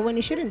cewa akwai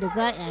wani shirin da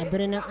za a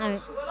birnin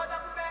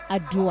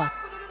addu'a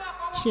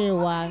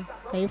cewa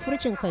ka yi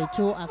furcin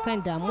kaito a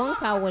kan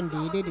damuwanka wanda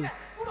ya dade.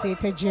 Sai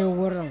ta je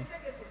wurin,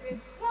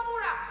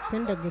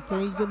 tun daga ta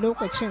yi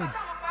lokacin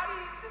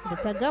da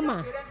ta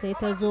gama sai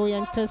ta zo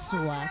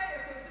yantarsuwa.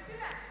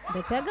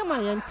 Da ta gama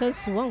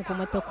yantarsuwan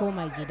kuma ta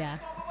koma gida,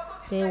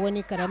 sai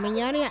wani karamin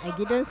yarinya a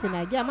gidansu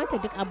na gaya mata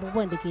duk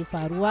abubuwan da ke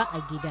faruwa a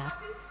gida.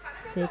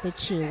 Sai ta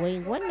ce wai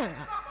wannan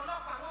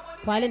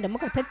kwalin da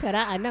muka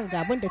tattara a nan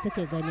gabin da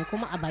take gani,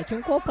 kuma a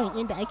bakin kofan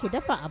inda ake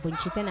dafa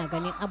abinci tana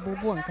ganin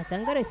abubuwan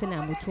katangare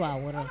suna mutuwa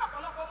wurin.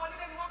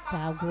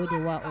 Ta gode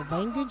wa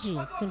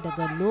Ubangiji, tun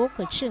daga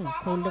lokacin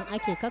kullum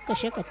ake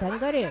kakkashe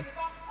katangare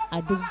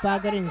a duk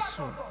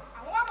bagarinsu.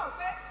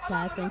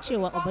 Ta san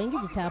cewa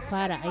Ubangiji ta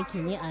fara aiki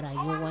ne a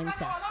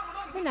rayuwanta.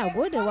 Tana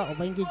gode wa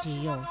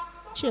Ubangiji yau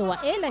cewa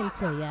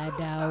elanta ya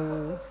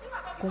dawo,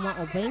 kuma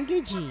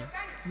Ubangiji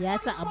ya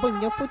sa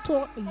abin ya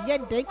fito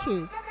yadda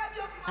ke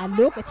a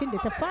lokacin da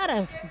ta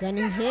fara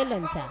ganin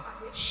helanta.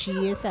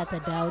 Shi ya sa ta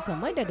dawo ta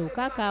mai da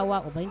doka kawa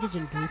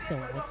Ubangijin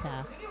dusan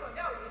wuta.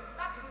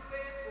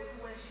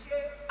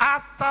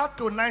 After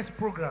tonight's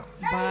program,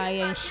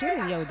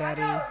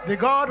 the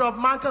God of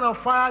mountain of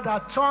fire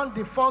that turned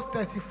the first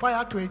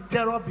testifier to a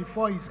terror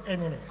before his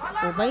enemies.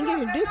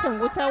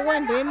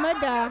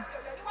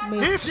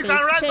 If you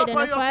can rise up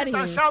on your feet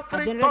and shout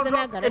 3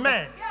 thunders,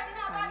 amen.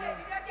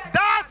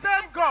 That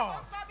same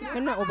God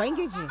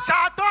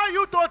shall turn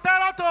you to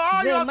terror to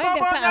all your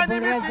stubborn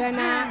enemies in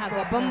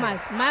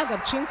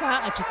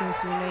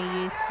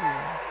Jesus.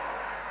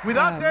 With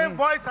that same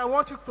voice, I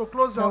want you to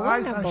close your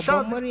eyes and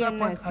shout this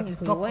weapon at the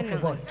top of your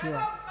voice.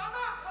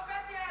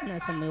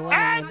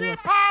 Any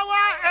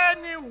power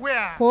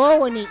anywhere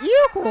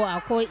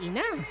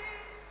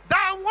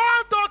that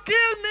want to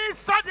kill me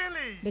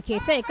suddenly,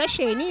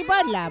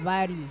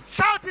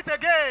 shout it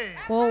again.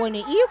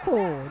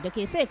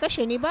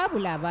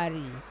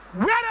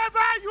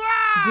 Wherever you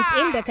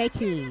are,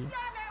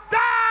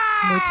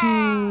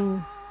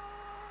 die.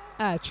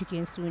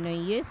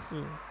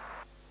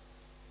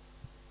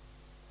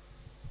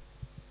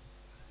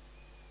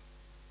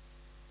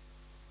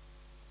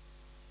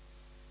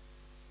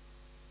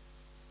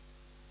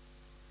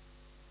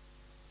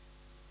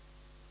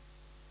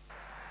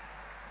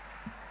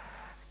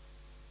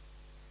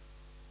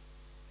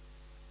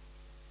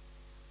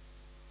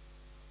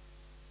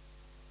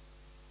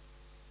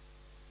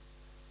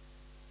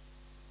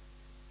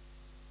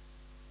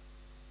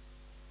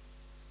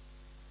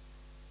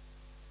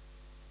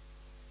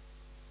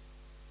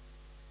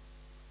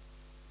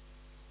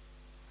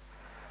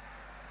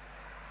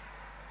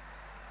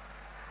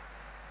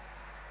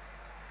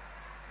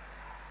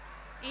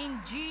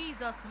 In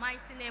Jesus'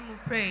 mighty name we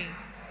pray.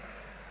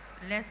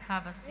 Let's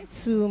have a seat.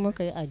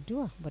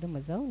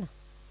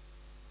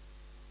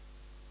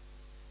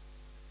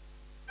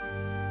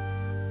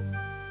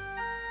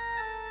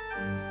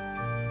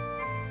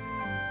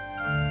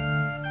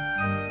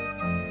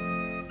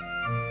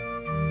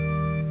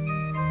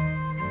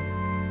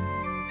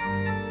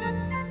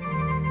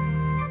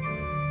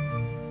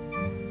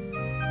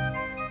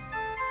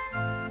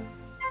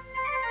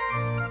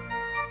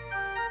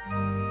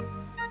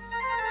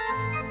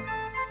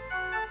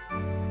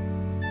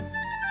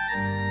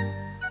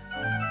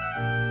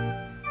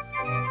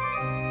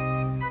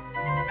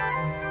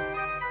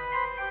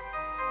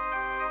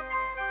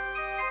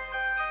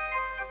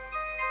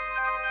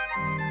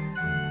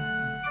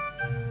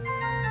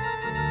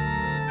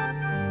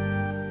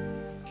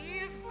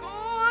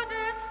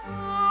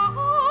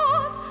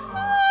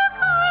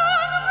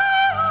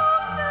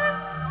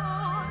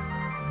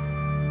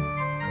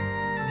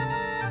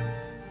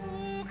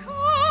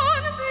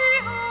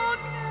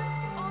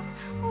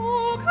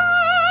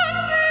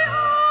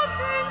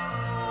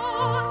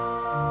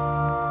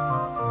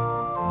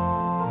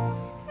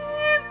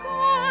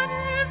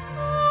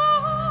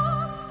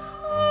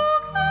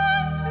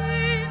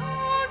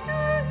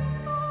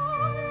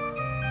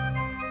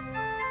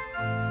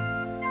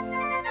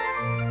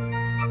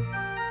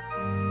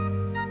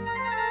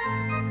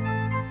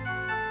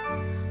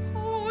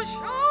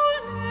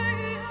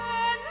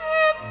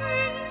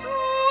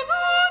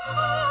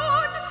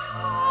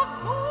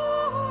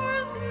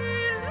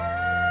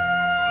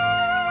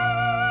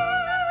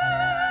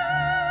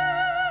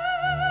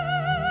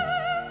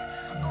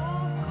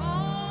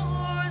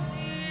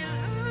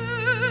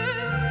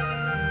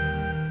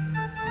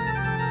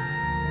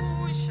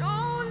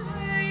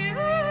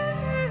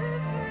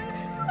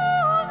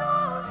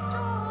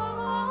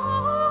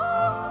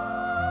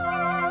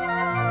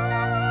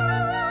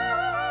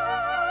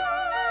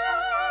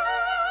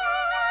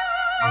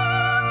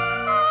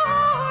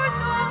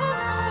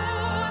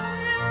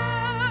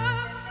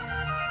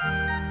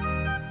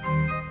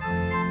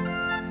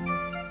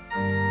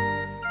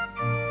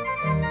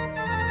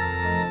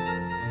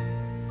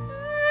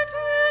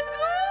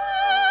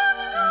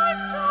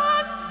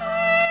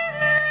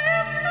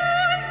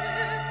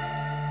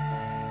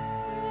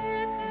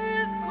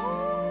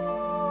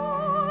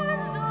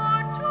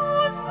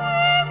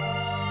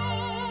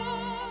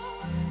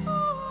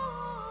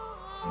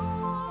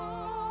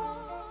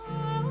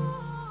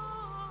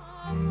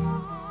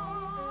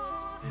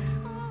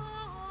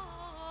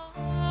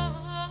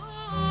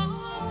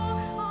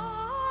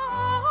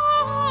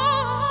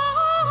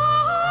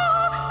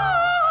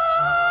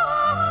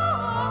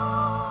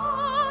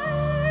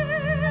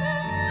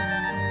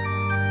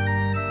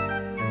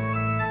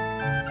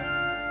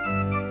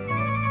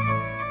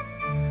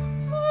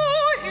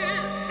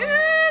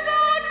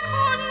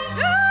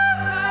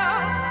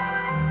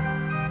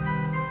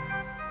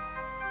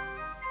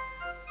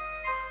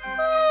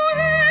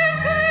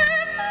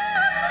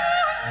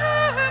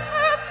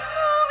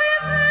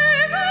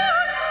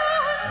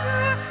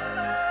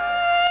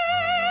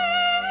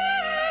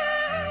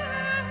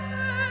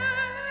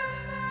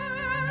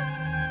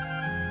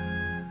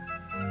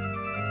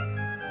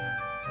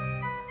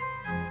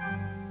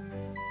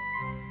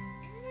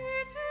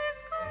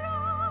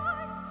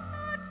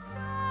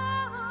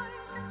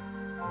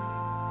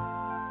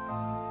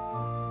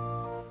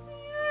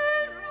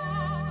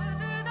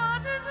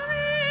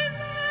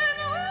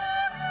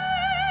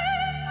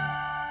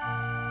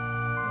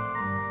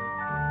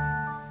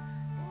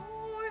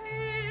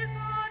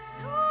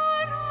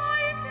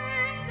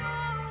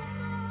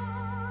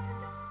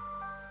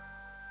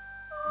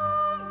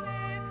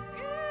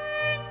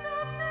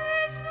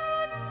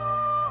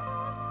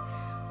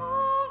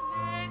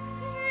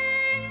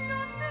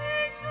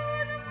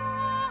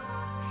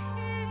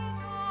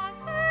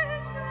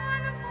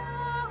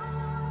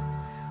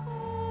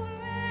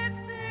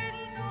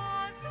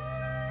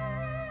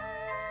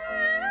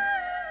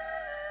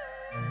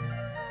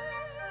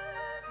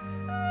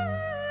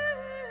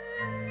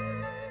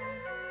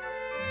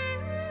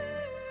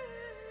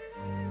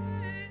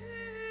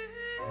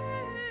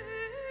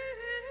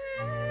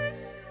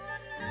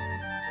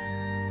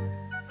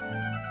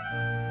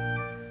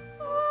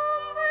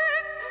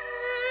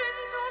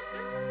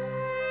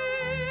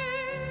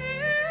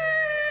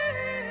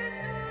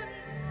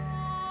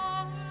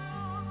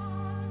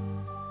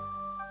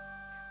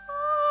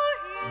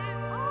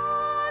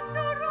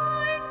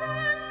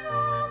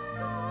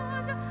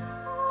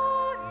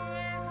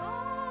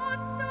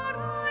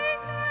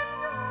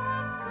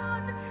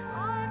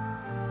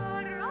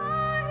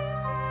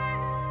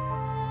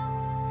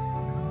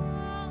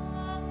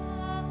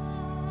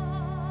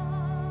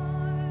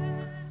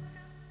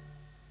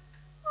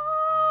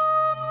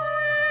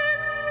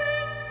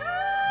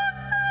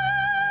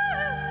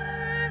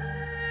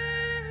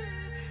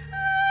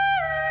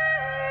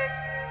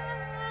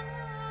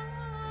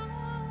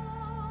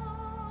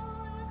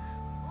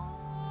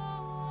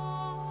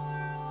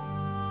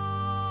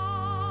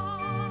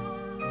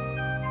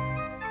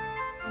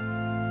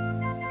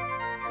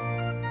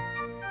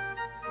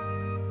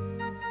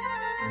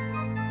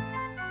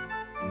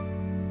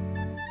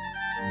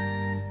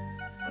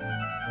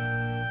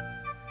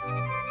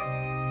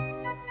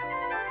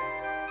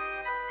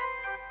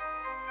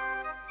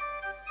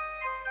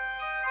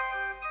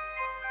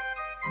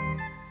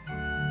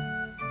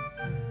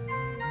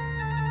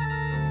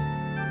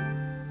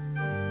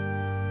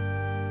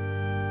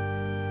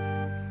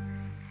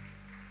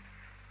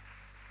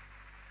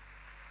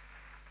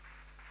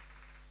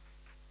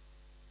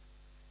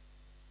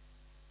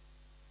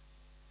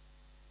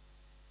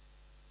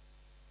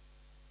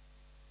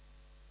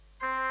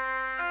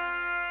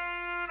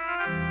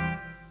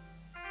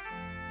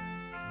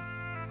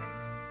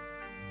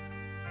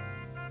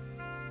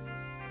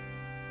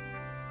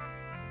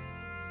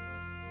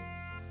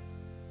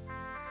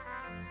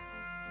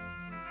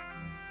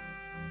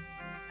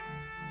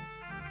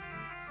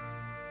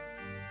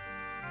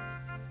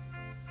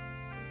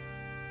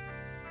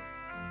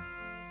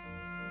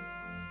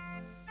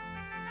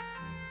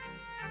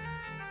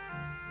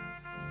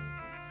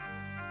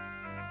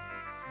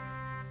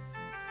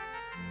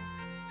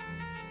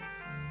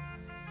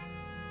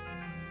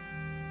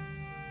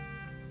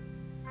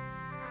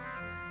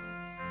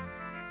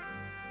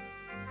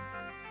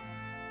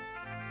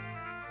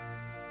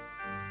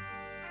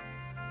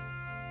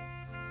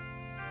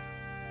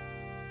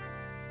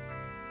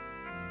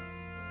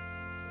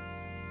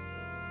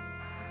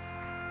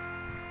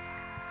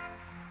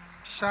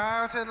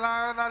 Shout it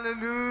loud,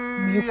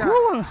 hallelujah.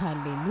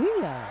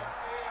 Hallelujah.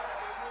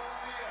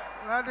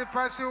 Let the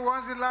person who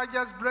wants the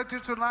largest breakthrough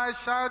tonight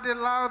shout the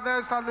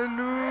loudest,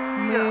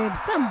 hallelujah.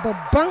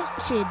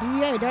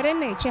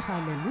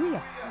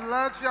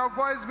 Let your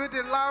voice be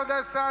the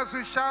loudest as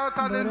you shout,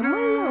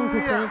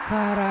 hallelujah.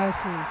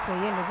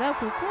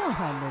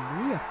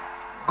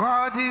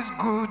 God is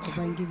good.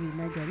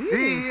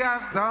 He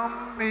has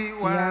done me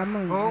well.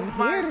 Oh,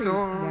 my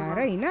soul,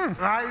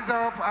 rise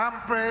up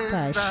and praise the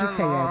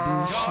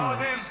Lord.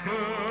 God is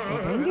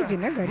good.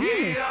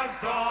 He has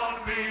done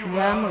me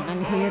well.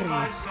 Oh,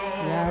 my soul,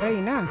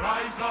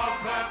 rise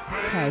up and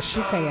praise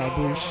the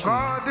Lord.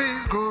 God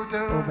is good.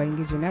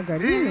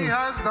 He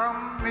has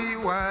done me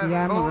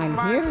well. Oh,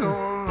 my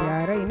soul,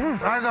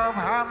 rise up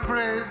and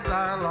praise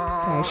the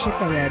Lord.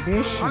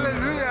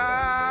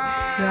 Hallelujah.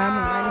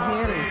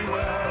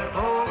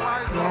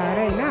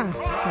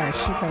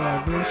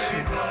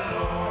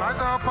 Rise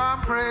up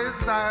and praise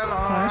thy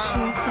Lord.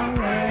 Rise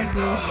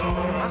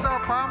up and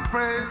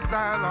praise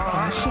thy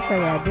Lord.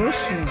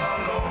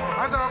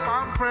 Rise up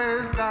and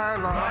praise thy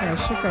Lord.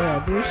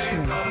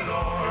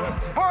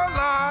 Oh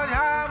Lord,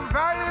 I am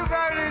very,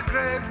 very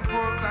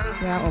grateful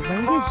for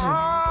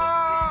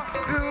all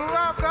you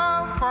have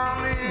done for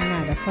me.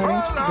 Oh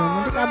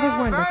Lord, I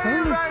am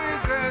very, very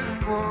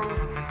grateful.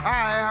 I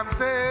am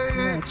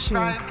saying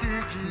thank you,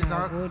 Jesus.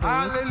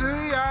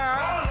 Hallelujah.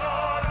 Oh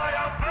Lord, I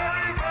am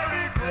very,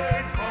 very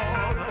grateful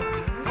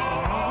for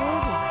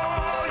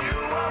all you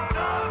have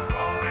done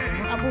for me.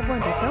 Oh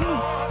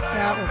Lord, I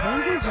am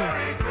very,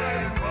 very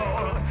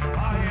grateful.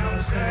 I am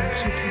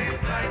saying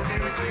thank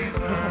you,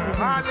 Jesus.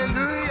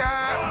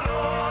 Hallelujah. Oh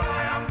Lord,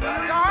 I am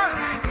very,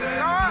 very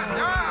grateful.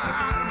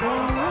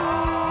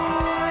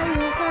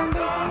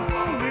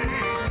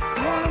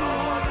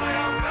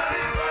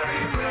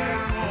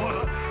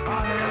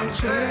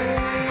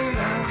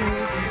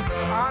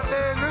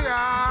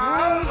 Hallelujah.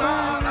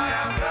 Lord, I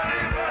am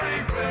very, very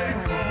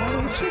grateful.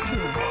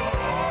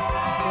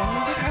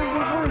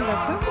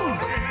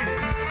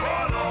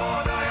 Oh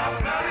Lord, I am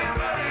very,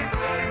 very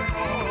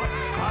grateful.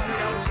 I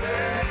am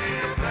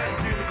saying thank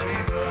you,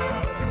 Jesus.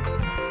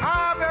 I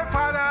have a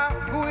father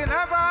who will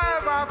never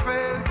ever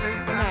fail me.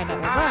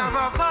 I have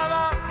a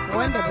father who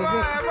will never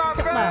ever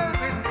fail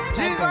me.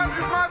 Jesus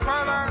is my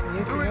father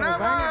who will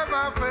never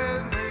ever fail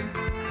me.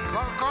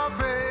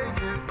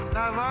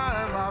 Never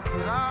ever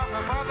fail. I have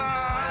a father.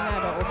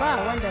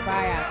 Wanda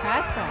baya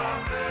kasa.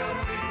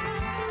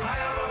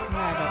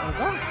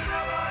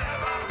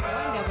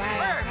 Wanda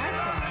baya kasa.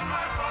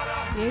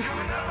 Yes.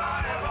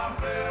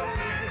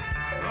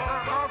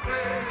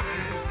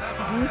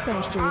 Busan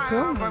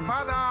ceto.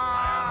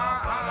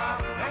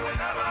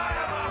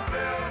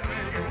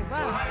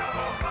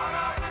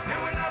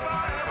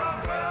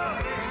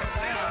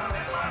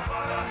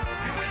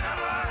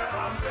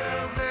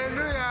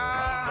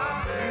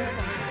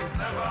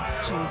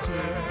 Ceto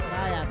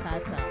baya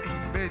kasa.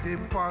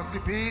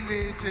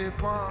 Impossibility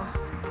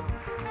possible.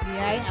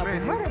 Yayi abu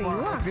mara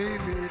yiwuwa.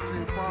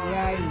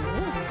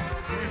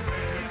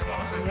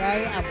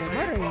 Yayi abu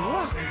mara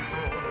yiwuwa.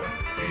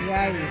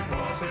 Yayi.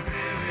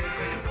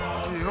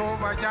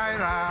 Jehovah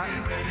Jireh,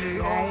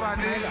 Jehovah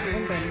Nissi,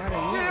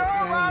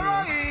 Jehovah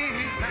Rohi,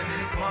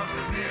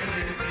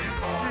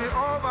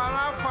 Jehovah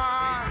Rapha,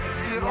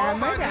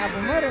 Jehovah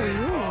Nissi,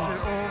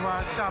 Jehovah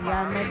Shammah. Ya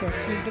mai da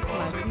su duk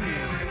masu yi.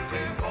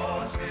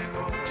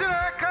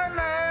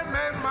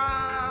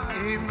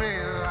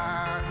 Imela,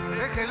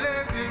 ekele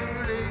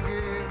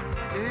dirige,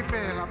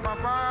 imela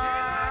papa.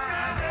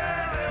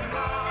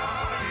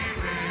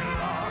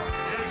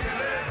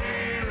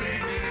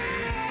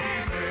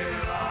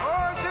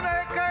 Oh,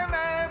 Chineke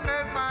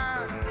na-emema,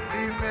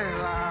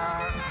 imela,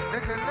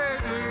 ekele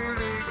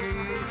dirige,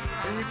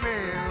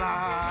 imela.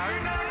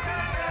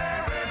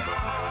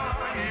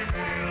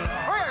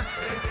 Oh yes.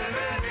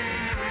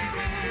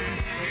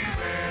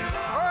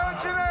 Oh,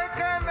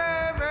 Chineke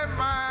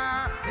na-emema,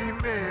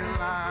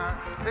 imela.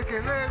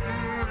 Ekele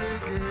diri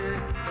gị,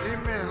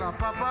 imela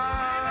papa.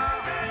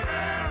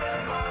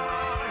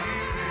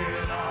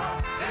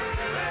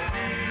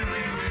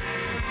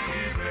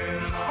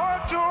 O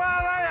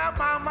chụwara ya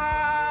mama,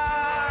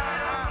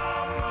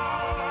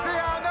 si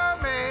ya no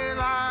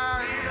mela.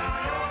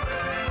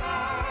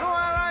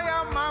 Chụwara ya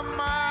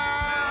mama,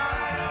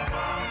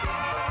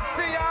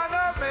 si ya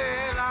no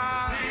mela.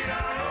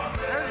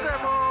 Eze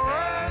mo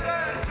eze.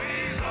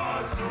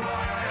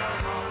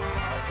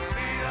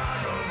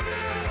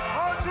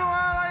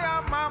 Chụwara ya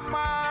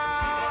mama,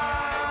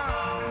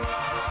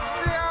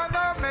 si ya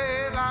no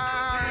mela.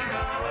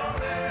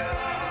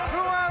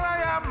 Chụwara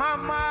ya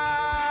mama,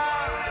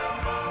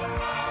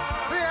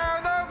 si ya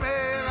no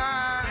mela.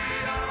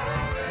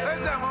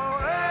 Eze mo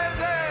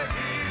eze.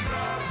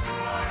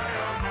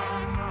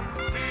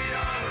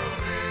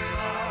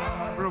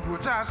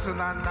 Rubuta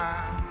sunana.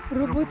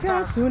 Rubuta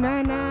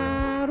sunana,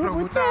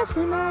 rubuta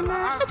sunana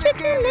a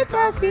cikin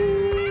littafi.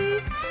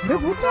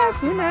 Rubuta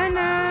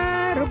sunana,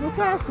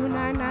 rubuta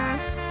sunana,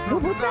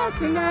 rubuta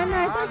sunana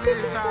ta cikin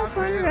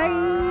littafin rai.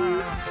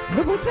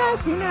 Rubuta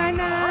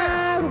sunana,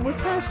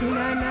 rubuta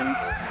sunana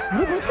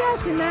rubuta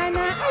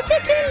sunana a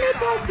cikin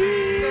littafi.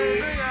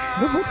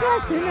 Rubuta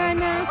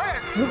sunana,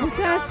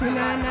 rubuta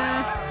sunana,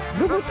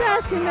 rubuta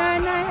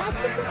sunana a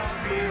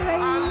cikin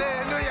rai.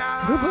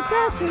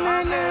 Rubuta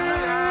sunana,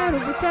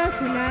 rubuta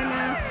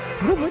sunana,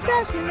 rubuta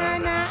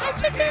sunana a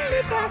cikin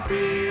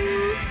littafi.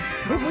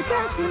 Rubuta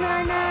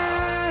sunana,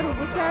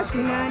 rubuta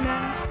sunana,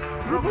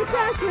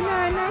 rubuta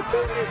sunana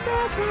cikin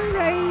littafin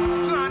rai.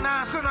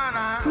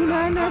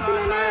 Sunana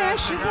ya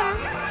shiga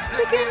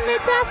cikin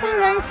littafin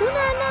rai.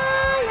 Sunana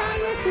ya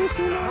Yesu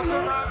sunana.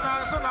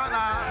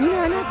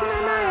 Sunana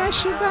ya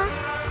shiga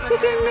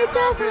cikin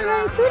littafin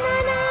rai.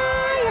 Sunana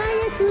ya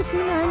Yesu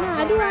sunana.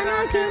 Addu'a na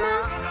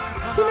kenan.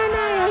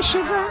 Sunana ya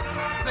shiga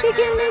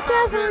cikin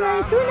littafin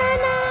rai.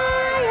 Sunana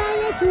ya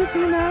Yesu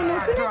sunana.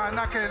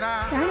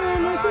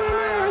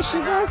 Sunana ya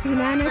shiga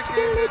sunana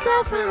cikin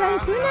littafin rai.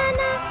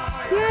 Sunana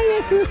ya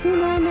Yesu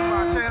sunana.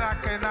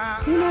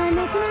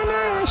 Sunana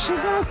ya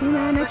shiga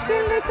sunana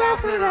cikin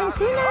littafin rai.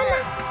 Sunana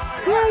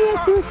ya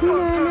Yesu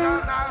sunana.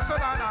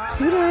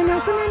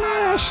 Sunana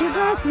ya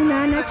shiga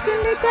sunana cikin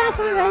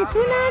littafin rai.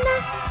 Sunana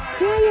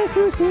ya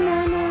Yesu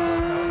sunana.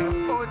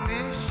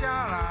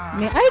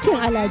 Mai aikin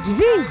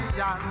alajibi,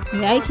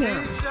 mai aikin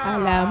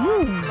alamu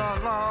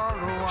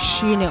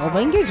shine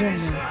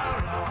Ubangijinmu.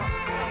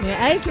 Mai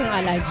aikin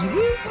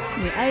alajibi,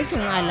 mai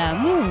aikin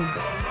alamu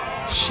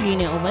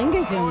shine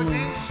Ubangijinmu.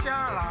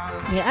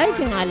 Mai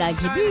aikin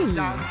alajibi,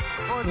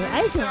 mai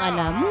aikin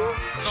alamu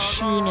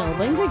shine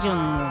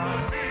Ubangijinmu.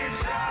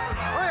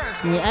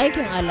 Mai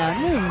aikin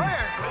alamu,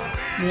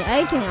 mai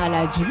aikin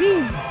alajibi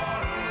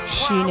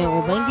shine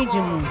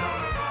Ubangijinmu.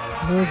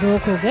 Zo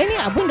ku gani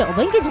abinda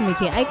Ubangijinmu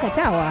ke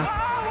aikatawa.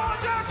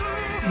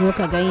 Zo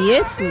ka gan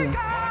Yesu.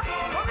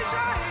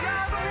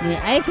 Mai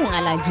aikin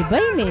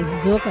alajibai ne,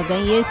 zo ka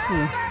gan Yesu.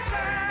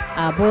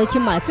 Aboki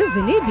masu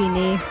zunubi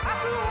ne,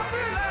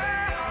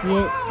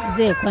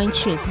 zai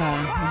kwance ka.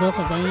 Zo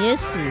ka gan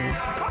Yesu,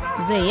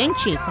 zai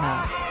yance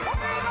ka.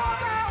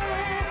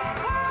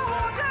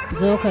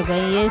 Zo ka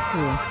gan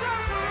Yesu,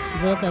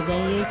 zo ka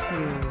gan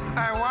Yesu.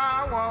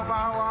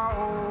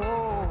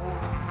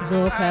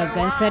 Zo ka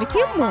gan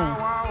sarkinmu.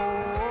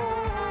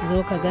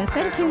 Zo ka gan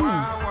sarkinmu.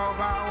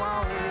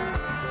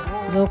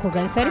 Zo ku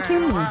gan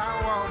sarkinmu.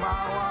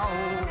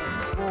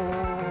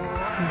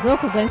 Zo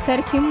ku gan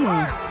sarkinmu.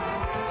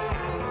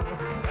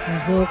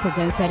 Zo ku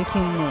gan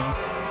sarkinmu.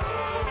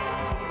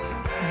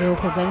 Zo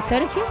ku gan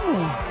sarkinmu.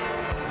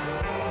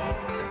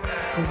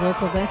 Zo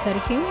ku gan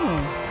sarkinmu.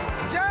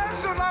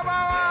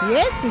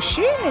 Yesu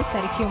shine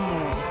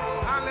sarkinmu.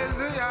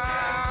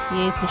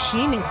 Yesu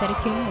shine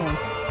sarkinmu.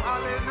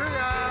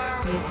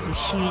 Yesu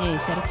shine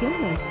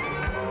sarkinmu.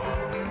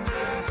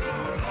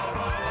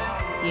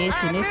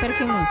 Yesu ne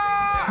sarkinmu.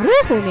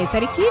 Ruhu mai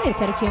sarki ne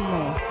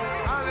sarkinmu.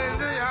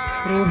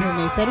 Ruhu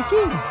mai sarki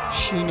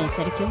shine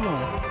sarkinmu.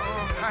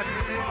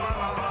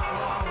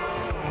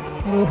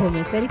 Ruhu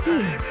mai sarki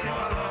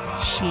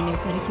shine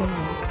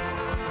sarkinmu.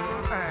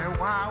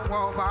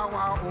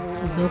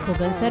 Zo ku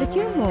gan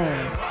sarkinmu.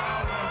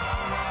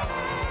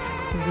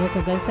 Zo ku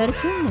gan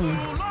sarkinmu.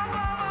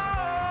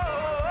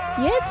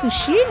 Yesu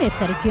shine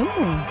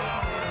sarkinmu.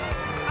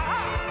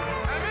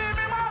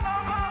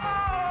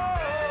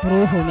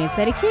 Ruhu mai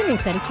sarki ne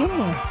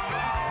sarkinmu.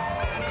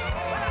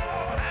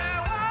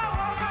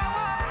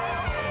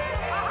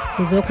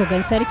 Ku zo ku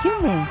gan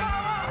sarkinmu.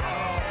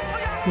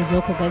 Ku zo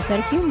ku gan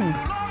sarkinmu.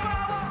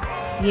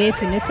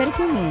 Yesu ne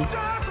sarkinmu.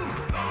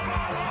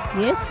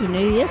 Yesu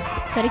ne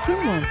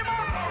sarkinmu.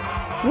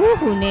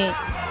 Ruhu ne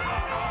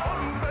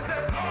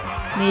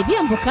mai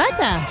biyan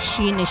bukata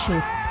shine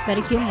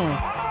sarkinmu.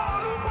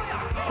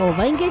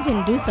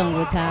 Ubangijin dusan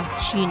wuta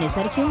shine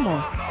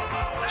sarkinmu.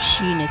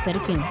 Shine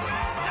sarkin.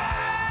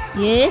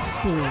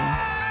 Yesu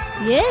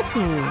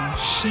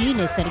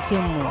shine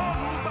sarkinmu.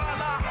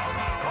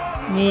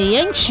 Mai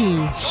yanci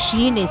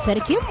shine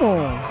sarkinmu.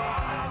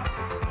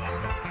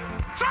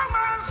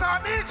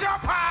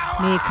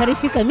 Mai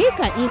karfi ka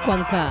mika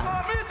ikonka.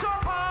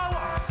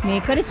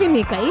 Mai karfi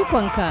mika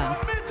ikonka.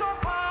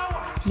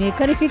 Mai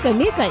karfi ka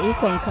mika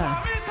ikonka.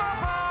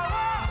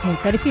 Mai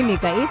karfi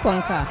mika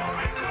ikonka.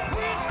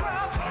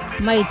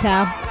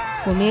 Maita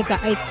ku mika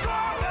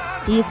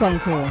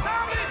ikonku.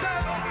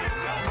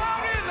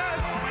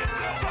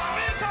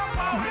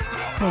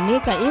 Ku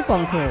mika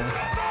ikonku.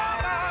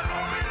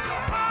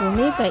 Ku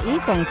mika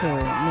ikonku.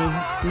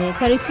 Mai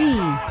karfi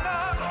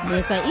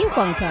mika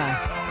ikonka.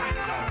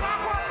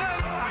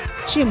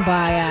 Cin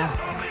baya.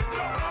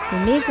 Ku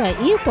mika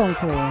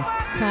ikonku.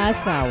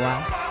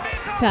 Kasawa.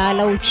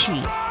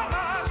 Talauci.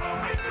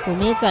 Ku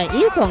mika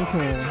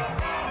ikonku.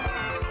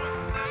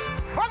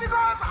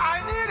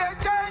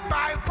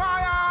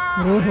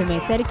 Ruhu mai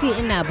sarki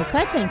ina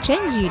bukatan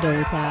canji da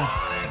wuta.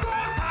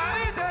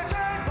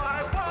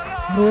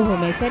 Ruhu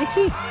mai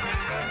sarki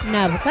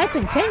ina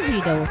bukatan canji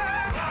da wuta.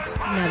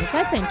 Ina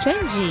bukatan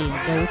canji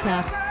da wuta.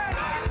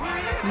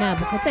 Ina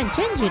bukatan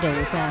canji da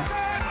wuta.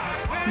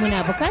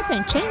 Muna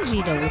bukatan canji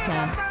da wuta.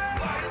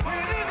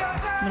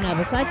 Muna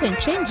bukatan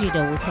canji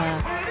da wuta.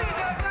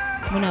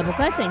 Muna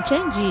bukatan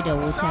canji da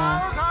wuta.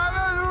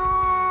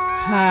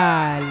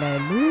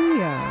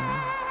 Hallelujah.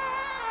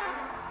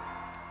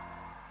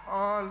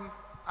 All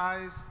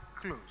eyes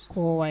closed.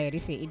 Kowa ya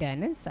rufe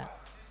idanunsa.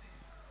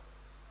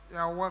 You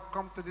are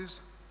welcome to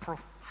this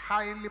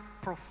highly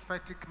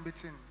prophetic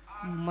meeting.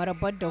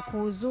 Marabar da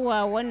ku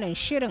zuwa wannan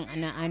shirin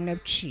ana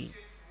annabci.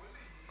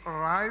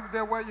 Right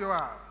there where you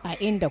are. A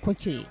inda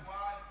kuke.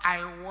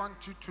 I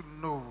want you to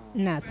know.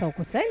 Na so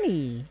ku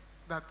sani.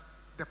 That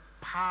the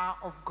power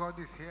of God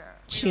is here.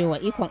 Cewa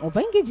ikon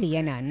Ubangiji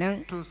yana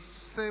nan. To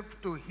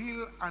save, to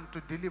heal, and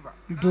to deliver.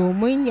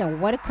 Domin ya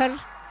warkar,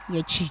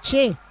 ya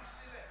cice.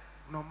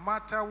 No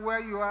matter where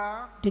you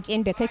are. Duk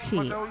inda kake.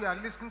 No matter who you are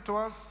listening to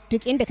us.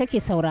 Duk inda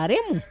kake saurare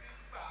mu.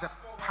 The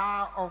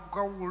power of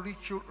God will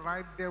reach you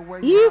right there where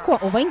you are. Ikon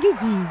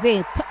Ubangiji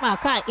zai taba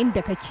ka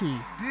inda kake.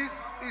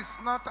 This is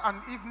not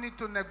an evening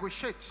to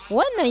negotiate.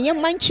 Wannan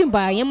yammancin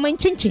ba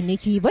yammancin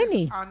ciniki bane. This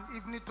is an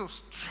evening to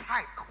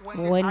strike when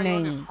the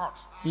iron is hot.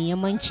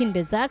 Yammancin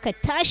da zaka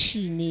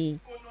tashi ne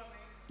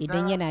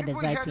idan yana da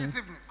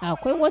zafi.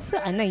 Akwai wasu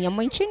a nan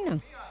yammancin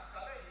nan.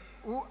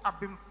 Who have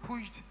been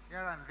pushed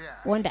here and there.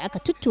 Wanda aka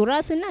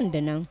tuttura su nan da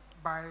nan.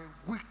 By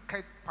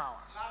wicked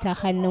powers. Ta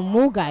hannun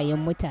mugayen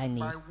mutane.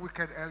 By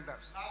wicked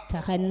elders. Ta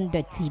hannun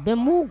dattiban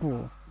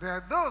mugu.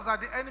 Those are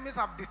the enemies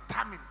have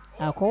determined.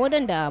 Akwai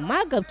waɗanda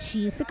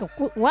magabci suka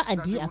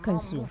wa'adi a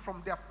kansu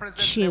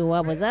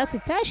cewa ba za su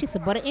tashi su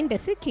bar inda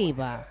suke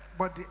ba.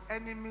 But the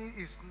enemy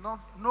is no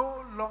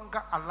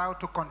longer allowed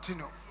to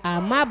continue.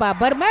 Amma ba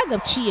bar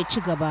magabci ya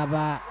ci gaba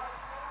ba.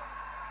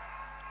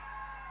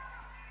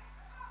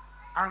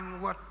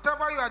 And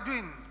whatever you are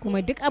doing,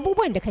 kuma duk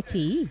abubuwan da kake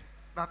yi,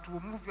 that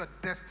will move your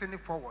destiny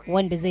forward.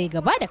 Wanda zai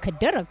gaba da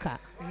kaddararka.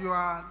 You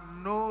are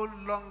no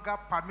longer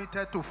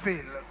permitted to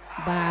fail.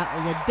 Ba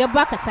yadda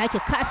ba ka sake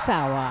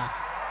kasawa.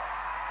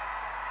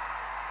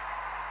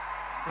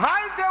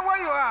 Right there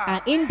where you are.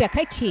 A inda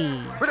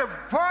kake. With a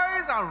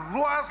voice that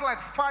roars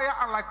like fire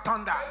and like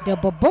thunder. Da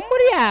babban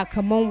murya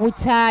kaman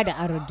wuta da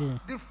ardu.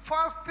 The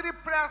first 3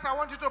 prayers I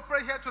want you to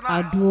pray here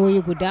tonight.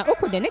 Addu'o'i guda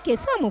 3 da nake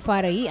samu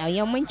fara yi a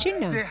yammacin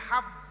nan. They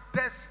have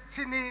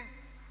destiny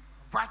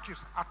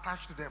virtues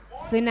attached to them.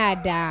 Suna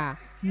da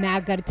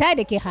nagarta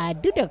da ke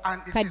hadu da kaddara.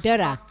 And it is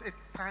not a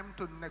time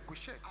to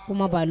negotiate.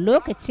 Kuma ba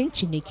lokacin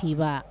ciniki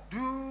ba. Do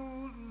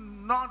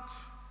not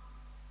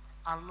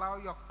allow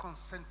your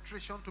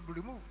concentration to be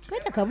removed.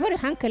 Kada ka bar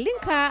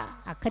hankalinka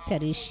a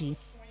katare shi.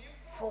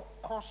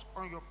 Focus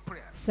on your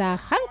prayers. Sa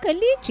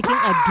hankali cikin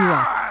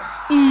addu'a.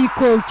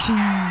 Ikoki.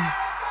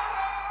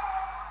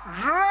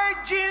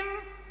 Raging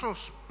to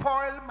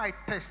spoil my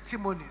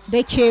testimonies.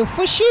 Da ke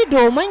fushi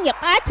domin ya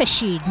ɓata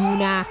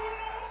shaiduna.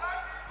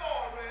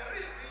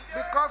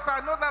 Because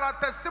I know there are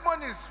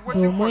testimonies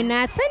waiting for you. Domin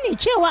na sani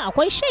cewa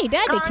akwai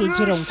shaida da ke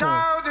jiran ku.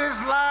 Shout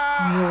this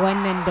loud. Ni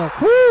wannan da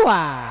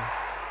kuwa.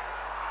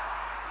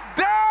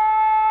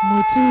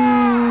 Mutu.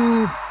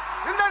 In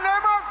the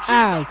name of Jesus.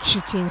 A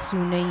cikin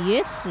sunan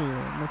Yesu.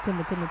 Mutu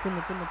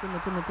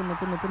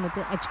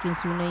a cikin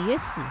sunan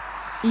Yesu.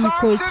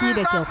 Ikoki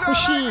da ke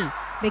fushi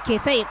da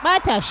ke sai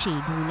ɓata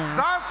shaiduna.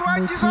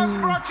 Mutu.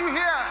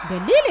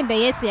 Dalilin da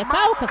Yesu ya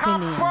kawo ka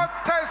kane.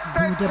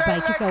 Buɗe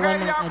baki ka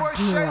wannan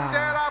addu'a.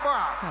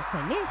 Haka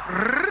ne.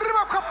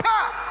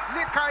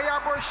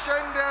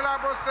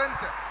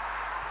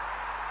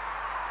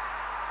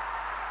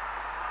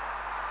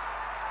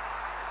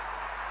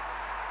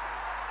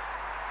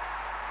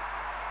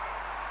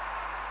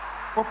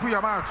 Open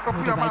your mouth.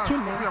 Open your mouth.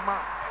 Open your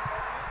mouth.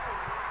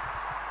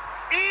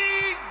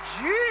 In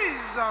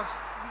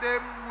Jesus'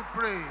 name we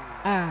pray.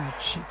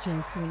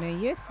 Cikin sunan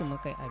Yesu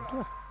muka yi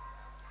addu'a.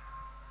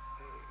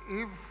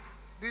 If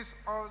these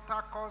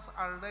altar calls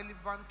are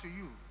relevant to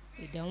you,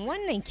 idan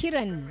wannan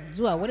kiran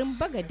zuwa wurin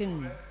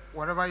bagadin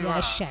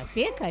ya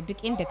shafe ka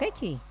duk inda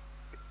kake,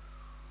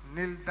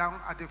 kneel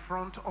down at the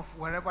front of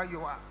wherever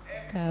you are.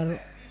 Ka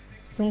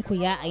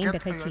sunkuya a inda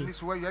kake.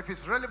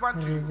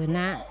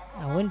 Rizuna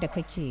a wanda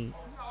kake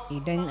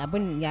idan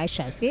abin ya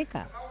shafe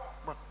ka.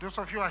 But those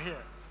of you are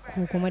here.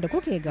 Ku kuma da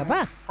kuke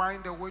gaba.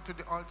 Find a way to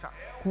the altar.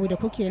 Ku da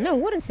kuke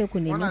nan wurin sai ku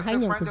nemi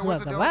hanyar ku zuwa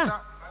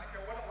gaba.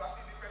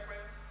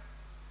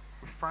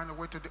 Find a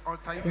way to the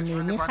altar. Ku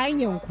nemi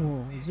hanyar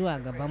ku zuwa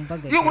gaban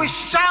bagadi. You will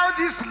shout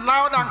this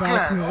loud and clear.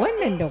 Za ku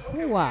wannan da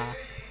kuwa.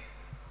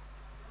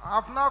 I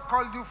have not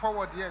called you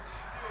forward yet.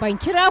 Ban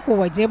kira ku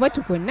waje ba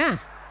tukunna.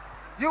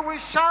 You will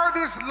shout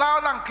this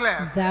loud and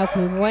clear. Za ku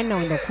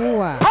wannan da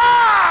kuwa.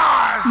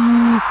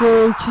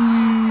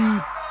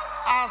 Ikoki.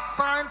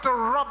 Assigned to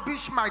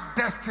rubbish my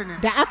destiny.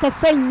 Da aka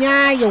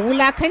sanya ya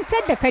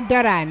wulakantar da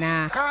kaddara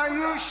na. Can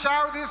you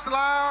shout this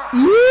loud?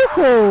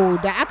 Iko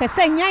da aka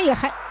sanya ya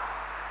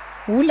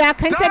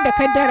wulakantar da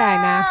kaddara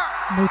na.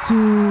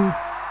 Mutu.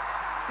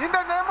 In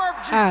the name of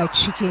Jesus. A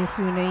cikin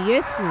sunan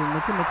Yesu.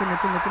 Mutu a cikin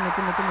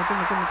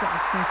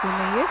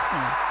sunan Yesu.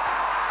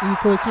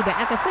 Ikoki da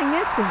aka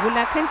sanya su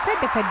wulakantar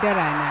da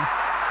kaddara na.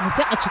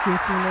 Mutu a cikin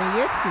sunan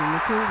Yesu.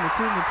 Mutu a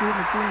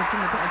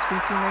cikin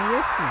sunan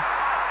Yesu.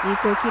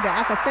 Ikoki da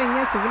aka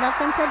sanya su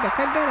wulakantar da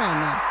kaddara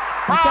na.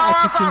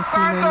 Powers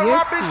assigned to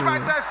rubbish my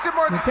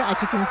testimony.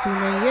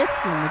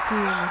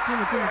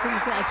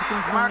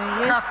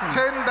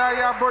 Makatenda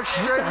ya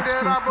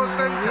boshende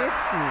rabosente.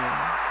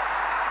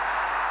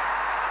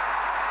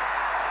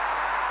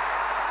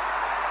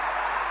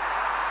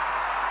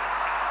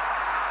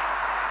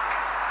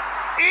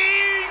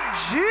 In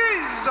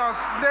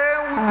Jesus'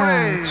 name we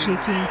pray.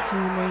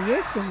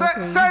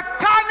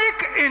 Satanic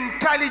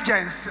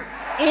intelligence.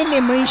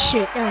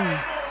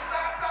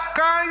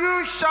 Can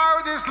you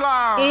shout this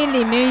loud?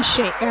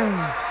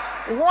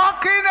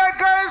 Walking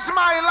against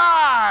my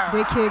life.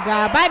 In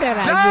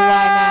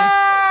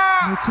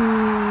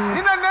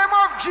the name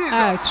of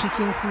Jesus.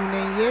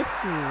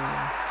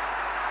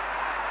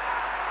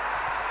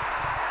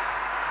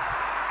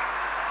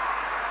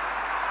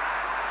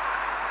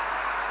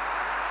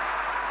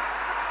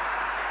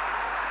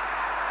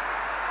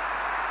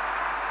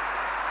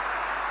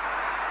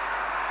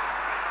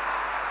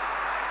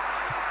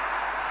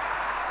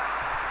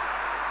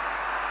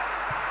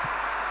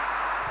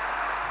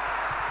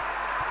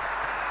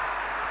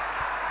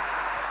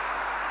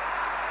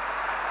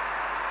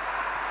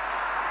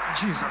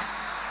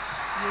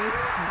 Jesus.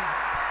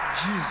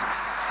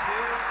 Jesus.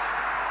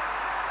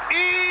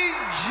 In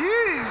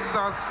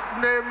Jesus'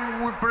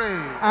 name we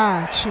pray.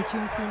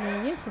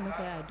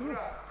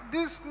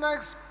 This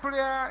next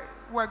prayer,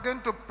 we're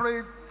going to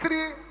pray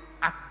 3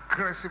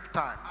 aggressive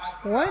times.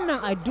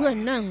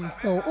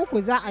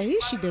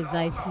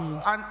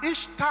 And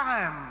each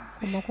time,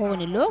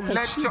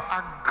 let your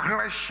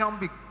aggression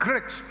be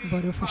great.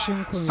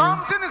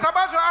 Something is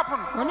about to happen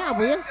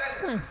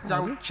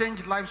that will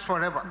change lives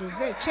forever.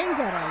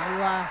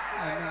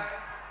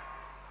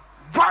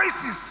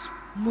 Voices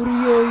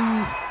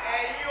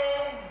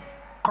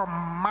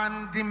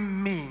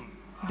commanding me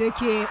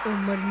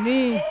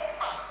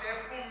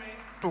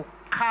to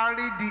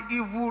carry the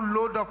evil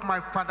load of my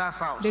father's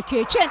house.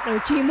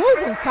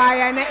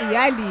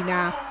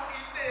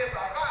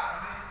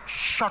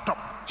 Shut up.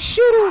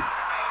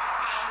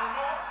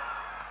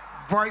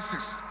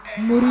 Voices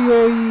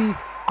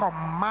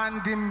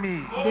commanding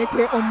me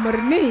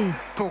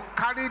to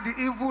carry the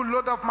evil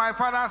load of my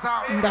father's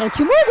house. Shut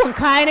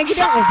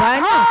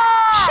up!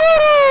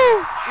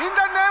 In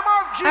the name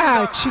of Jesus.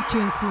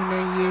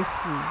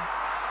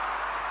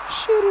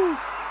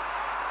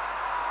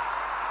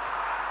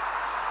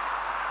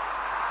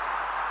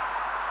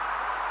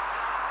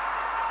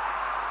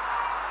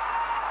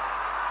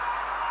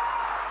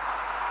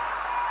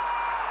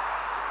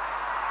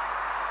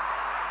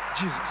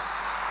 Jesus.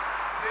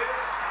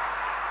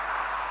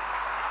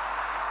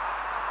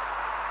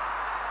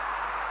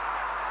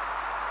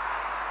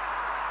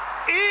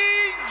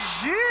 In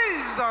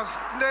Jesus'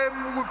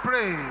 name we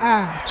pray.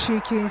 That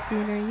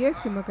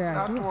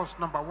was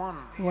number 1.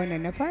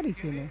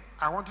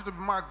 I want you to be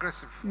more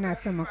aggressive.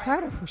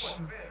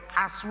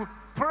 As we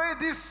pray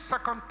this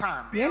second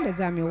time, if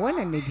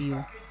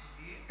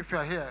you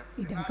are here,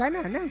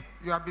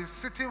 you have been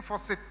sitting for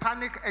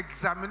satanic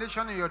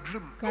examination in your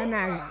dream.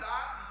 Kana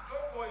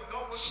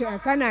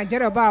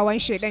jarabawan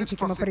shaidan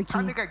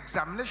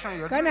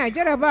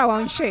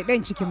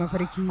cikin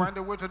mafarki. Find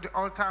a way to the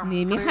altar.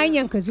 Nemi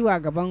hanyar ka zuwa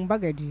gaban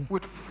bagadi.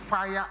 With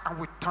fire and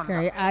with thunder.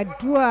 Kai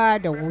addu'a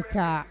da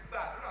wuta.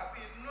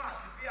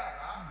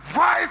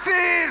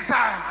 Voices.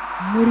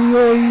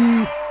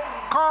 Muryoyi.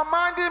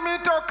 Commanding me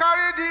to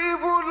carry the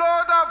evil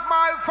load of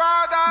my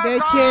father's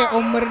house. Dake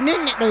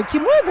umarnin na dauki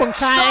mugun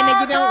kaya na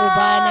gidan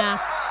ubana.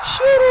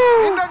 Shiru.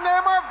 In the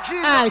name of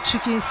Jesus. A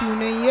cikin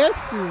sunan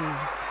Yesu.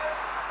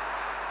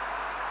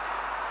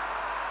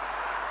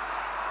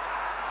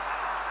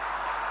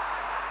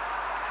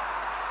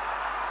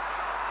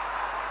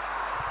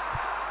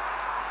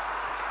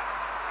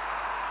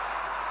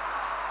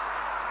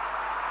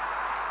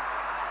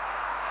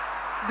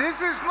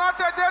 This is not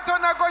a day to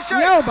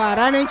negotiate. Yau ba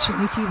ranar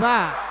ciniki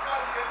ba.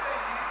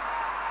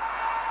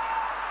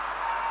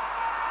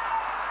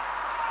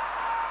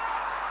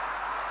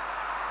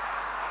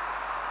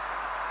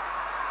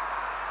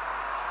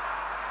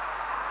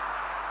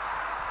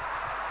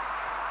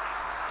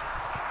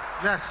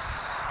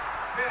 Yes.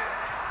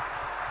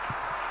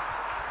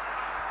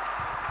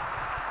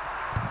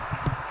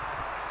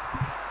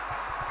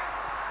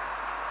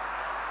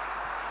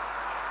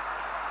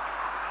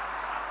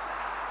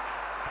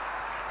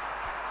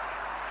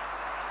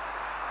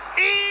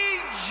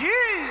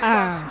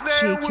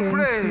 Cikin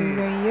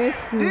sunan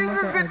Yesu This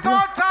is the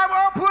third time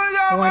open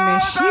your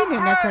wannan mouth shine and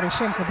na pray.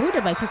 karshen ka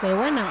bude baki kai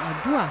wannan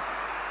addu'a.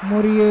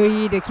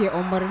 Muryoyi da ke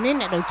umarnin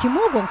na dauki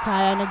mugun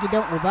kaya na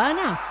gidan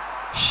ubana.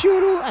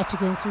 Shiru a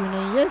cikin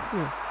sunan Yesu.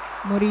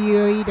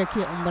 Muryoyi da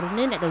ke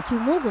umarnin na dauki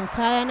mugun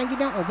kaya na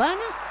gidan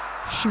ubana.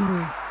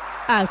 Shiru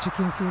a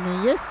cikin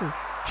sunan Yesu.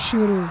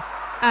 Shiru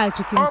a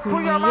cikin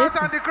sunan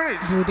Yesu.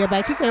 Bude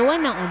baki kai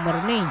wannan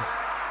umarnin.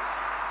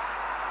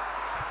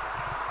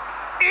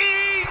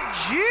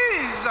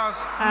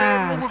 Jesus'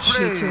 name we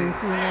pray.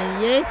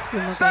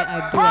 Say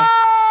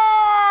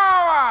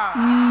power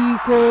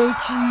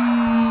ikoki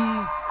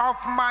of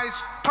my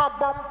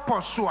stubborn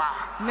pursuer.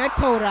 na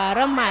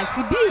tauraron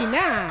masu bi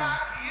na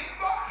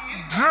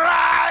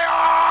Dry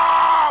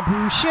up.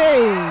 Bushe.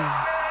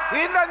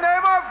 In the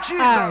name of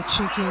Jesus.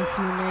 Cikin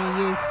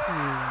sunan Yesu.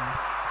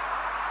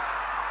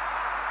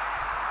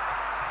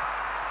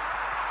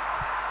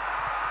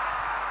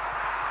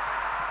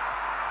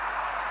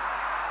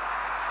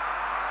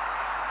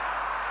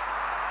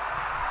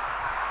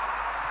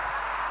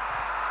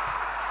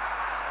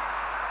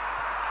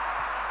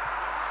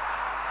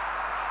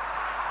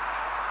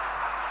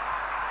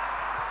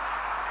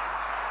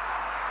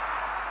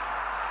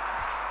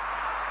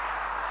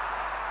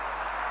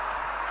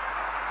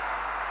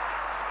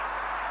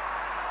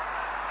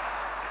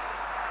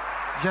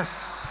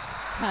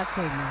 Yes.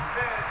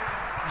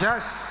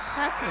 Yes.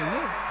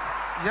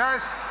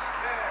 Yes.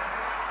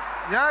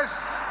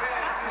 Yes.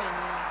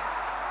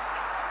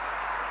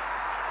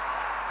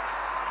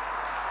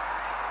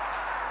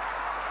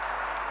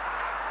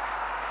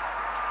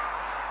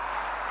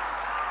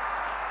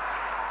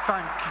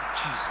 Thank you,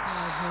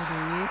 Jesus.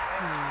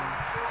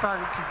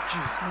 Thank you,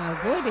 Jesus.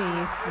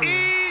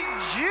 In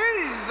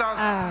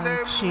Jesus'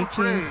 name we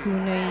pray.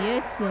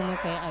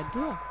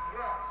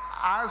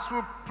 As we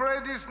pray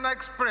this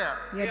next prayer,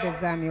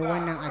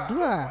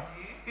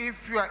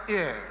 if you are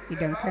here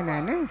and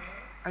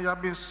you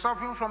have been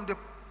suffering from the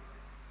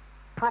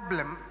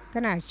problem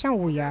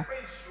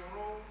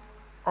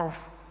of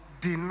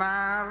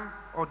denial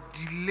or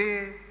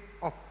delay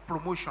of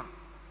promotion,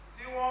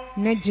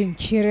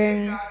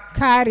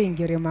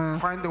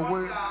 find a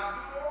way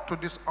to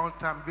this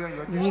altar and be on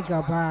your knees.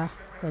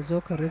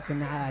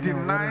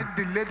 Deny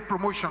delayed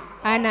promotion.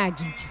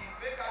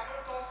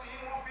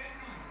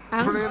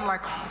 Pray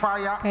like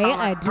fire and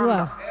like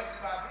thunder.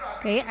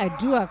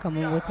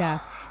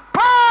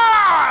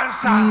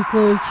 Powers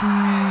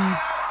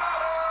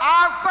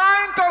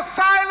assigned to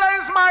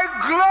silence my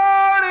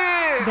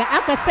glory.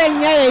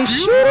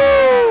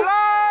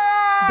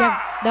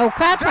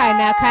 Daukaka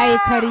na kai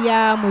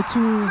karya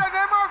mutu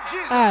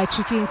a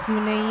cikin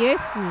sunan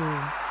Yesu.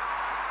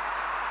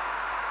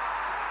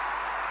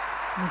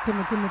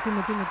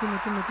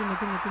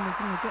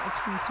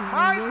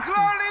 My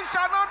glory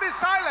shall not be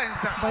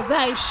silenced. Ba za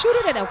a yi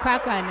shiru da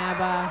daukaka na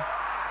ba.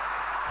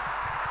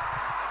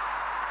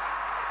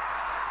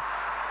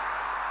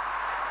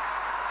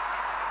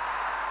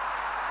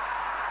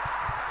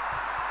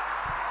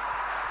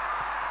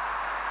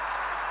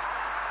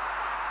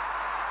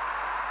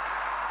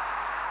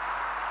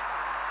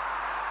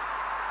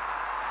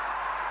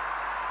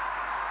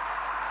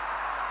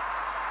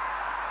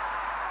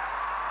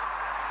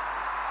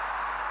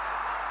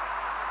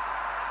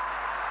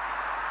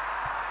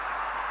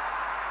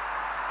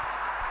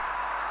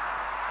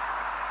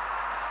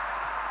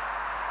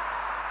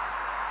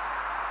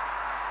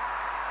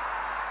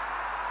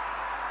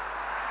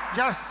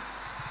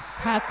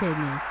 Yes.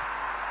 Happening.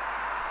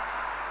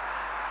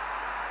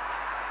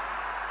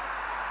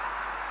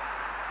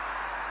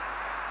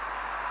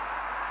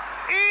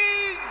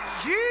 In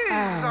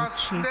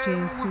Jesus'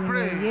 name we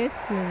pray.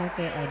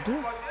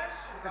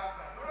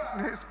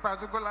 This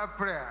particular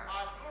prayer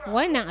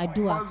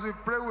must be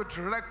prayed with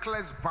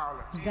reckless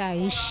violence.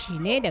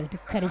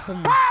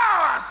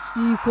 Powers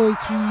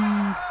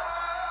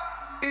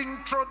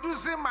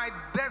introducing my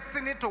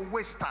destiny to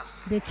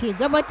wasters.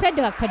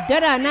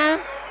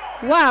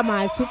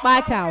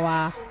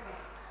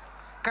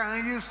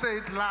 Can you say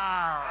it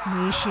loud?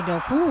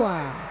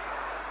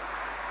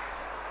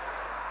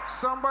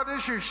 Somebody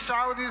should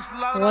shout this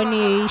loud.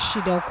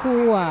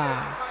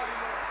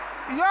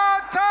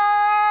 Your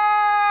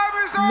time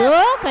is up.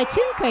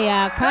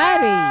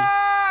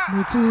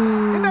 In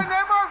the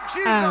name of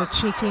Jesus.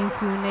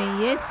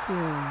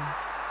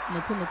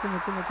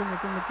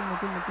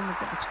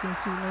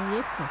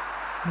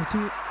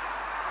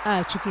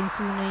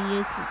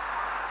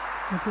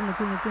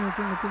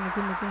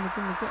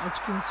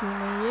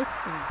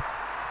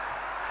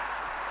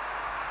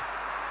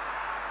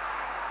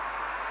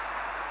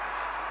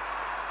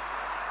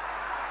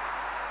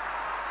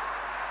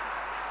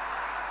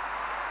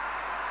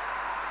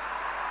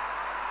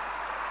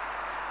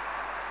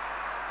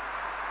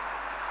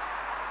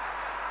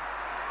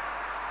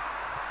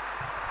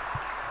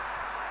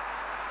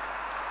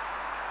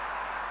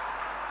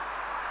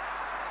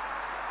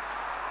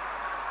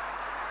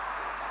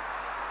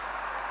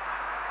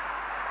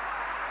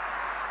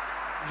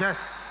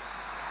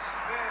 Yes.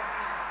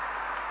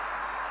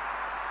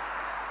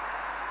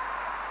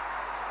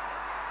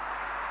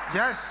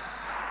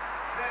 Yes.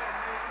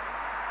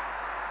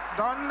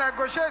 Don't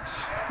negotiate.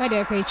 In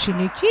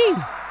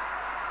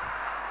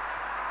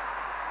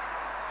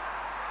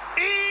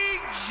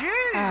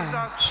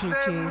Jesus'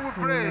 name we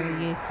pray.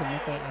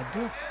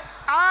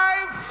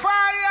 I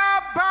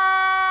fire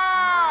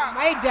back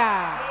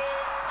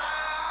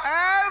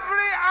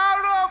every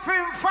arrow of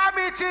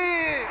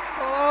infirmity.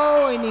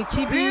 In the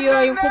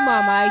name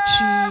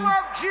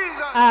of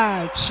Jesus.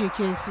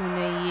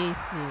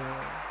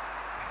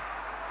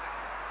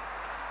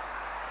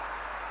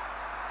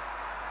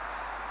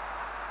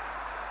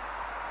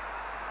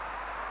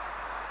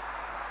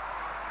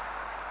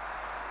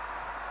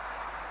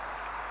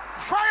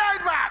 Fire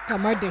it back.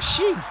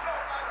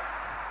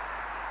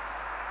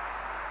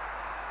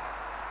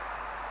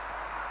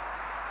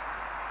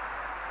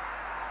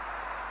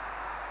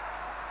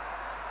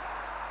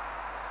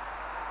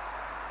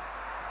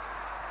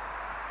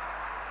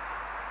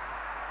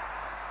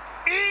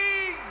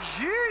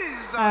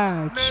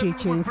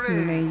 cikin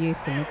sunan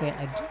Yesu muka yi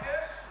addu'a.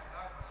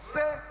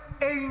 Say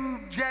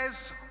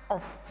angels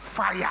of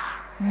fire.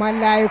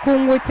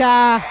 Mala'ikun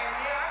wuta.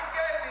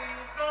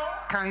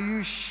 Can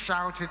you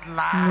shout it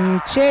loud? Mu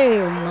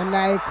ce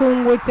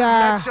mala'ikun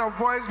wuta. Let your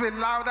voice be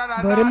louder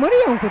than bari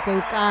muryan ku ta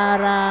yi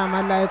ƙara.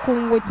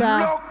 Mala'ikun wuta.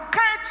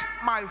 Locate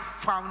my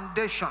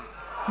foundation.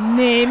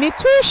 Nemi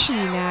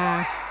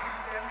tushina.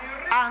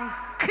 And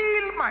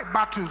kill my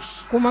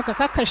battles. Kuma ka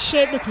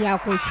kakkashe duk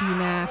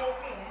yakokina.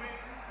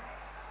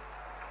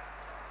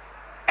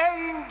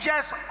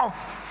 Angels of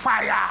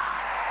fire.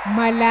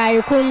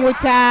 Mala'ikun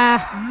wuta.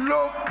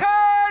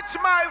 Locate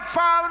my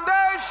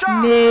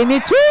foundation. Nemi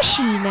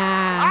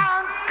tushina.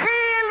 And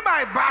kill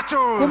my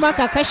battles. Kuma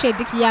ka kashe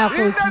duk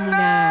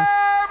yakokina.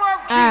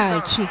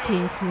 A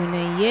cikin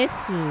sunan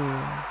Yesu.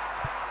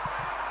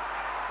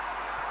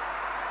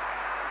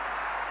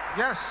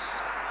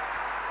 Yes.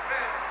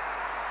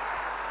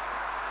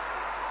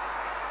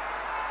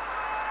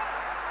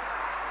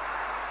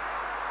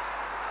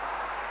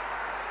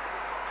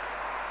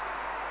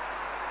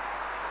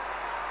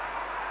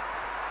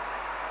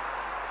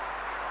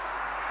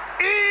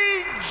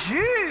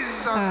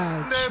 Jesus'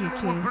 name we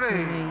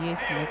pray.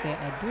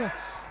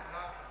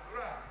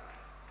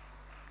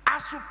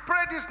 As we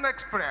pray this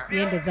next prayer,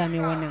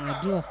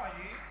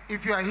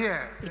 if you are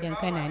here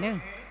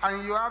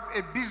and you have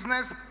a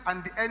business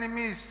and the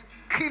enemy is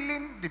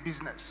killing the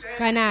business,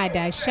 find a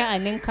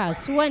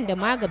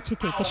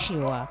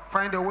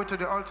way to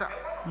the altar.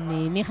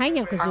 Nemi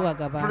hanyar ka zuwa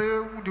gaba.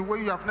 Pray the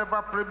way you have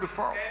never prayed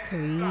before.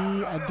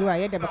 Yi addu'a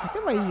yadda baka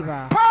taba yi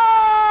ba.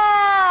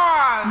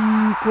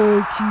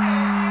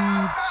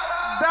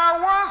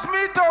 That wants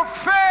me to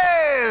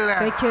fail.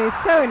 Kake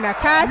so na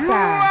kasa. You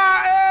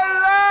are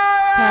a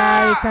liar.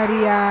 Kai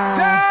kariya.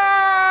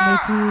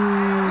 Mutu.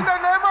 In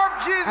the name of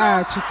Jesus.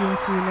 A cikin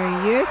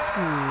sunan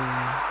Yesu.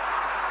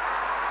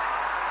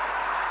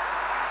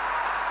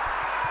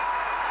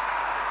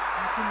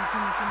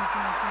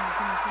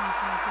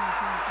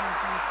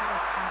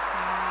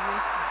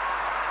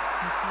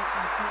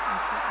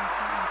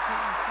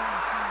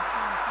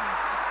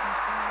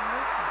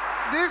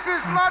 This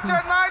is not a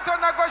night to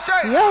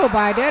negotiate. Yau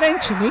ba daren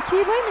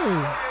ciniki ba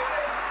ne.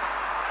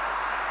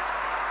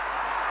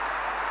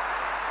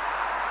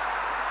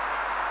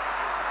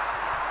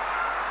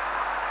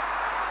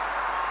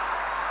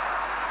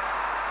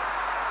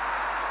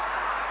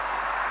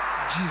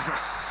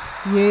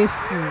 Jesus.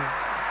 Yesu.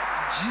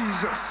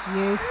 Jesus.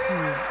 Yesu.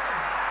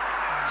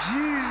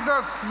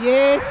 Jesus.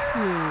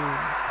 Yesu.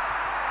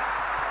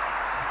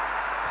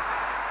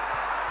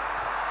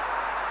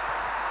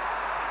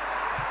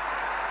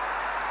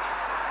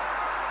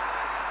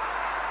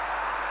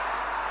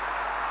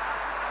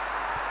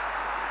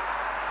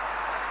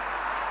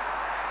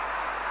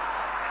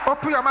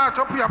 Open your mouth,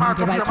 open your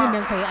mouth, open your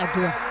mouth.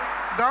 Addu'a.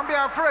 Don't be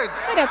afraid.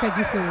 Kada ka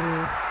ji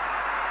tsoro.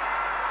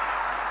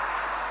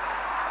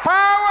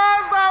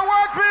 Powers that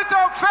want me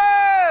to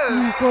fail.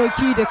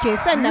 Ikoki da ke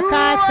son na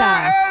kasa.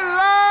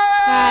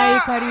 Kai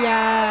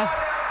kariya.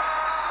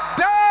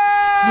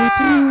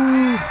 Mutu. A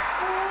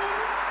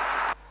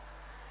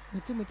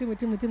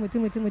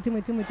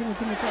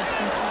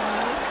cikin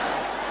sunan Yesu.